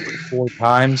them like 4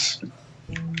 times,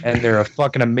 and they're a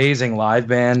fucking amazing live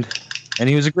band. And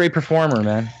he was a great performer,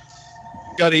 man.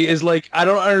 Gutty is like, I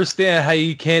don't understand how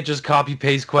you can't just copy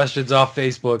paste questions off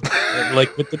Facebook,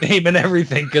 like with the name and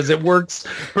everything, because it works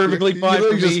perfectly fine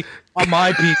for me on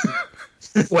my PC.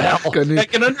 Well, I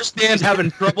can understand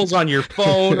having troubles on your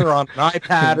phone or on an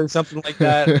iPad or something like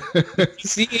that.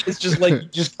 PC, it's just like, you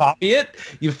just copy it,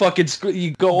 you fucking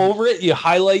you go over it, you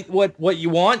highlight what you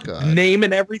want, name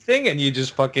and everything, and you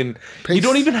just fucking paste. You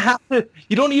don't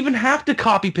even have to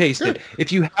copy paste it.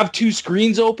 If you have 2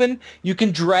 screens open, you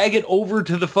can drag it over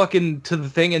to the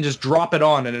thing and just drop it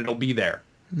on, and it'll be there.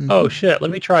 Oh shit,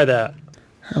 let me try that.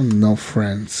 I have no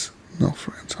friends on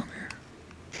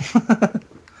here.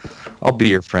 I'll be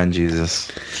your friend,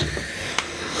 Jesus.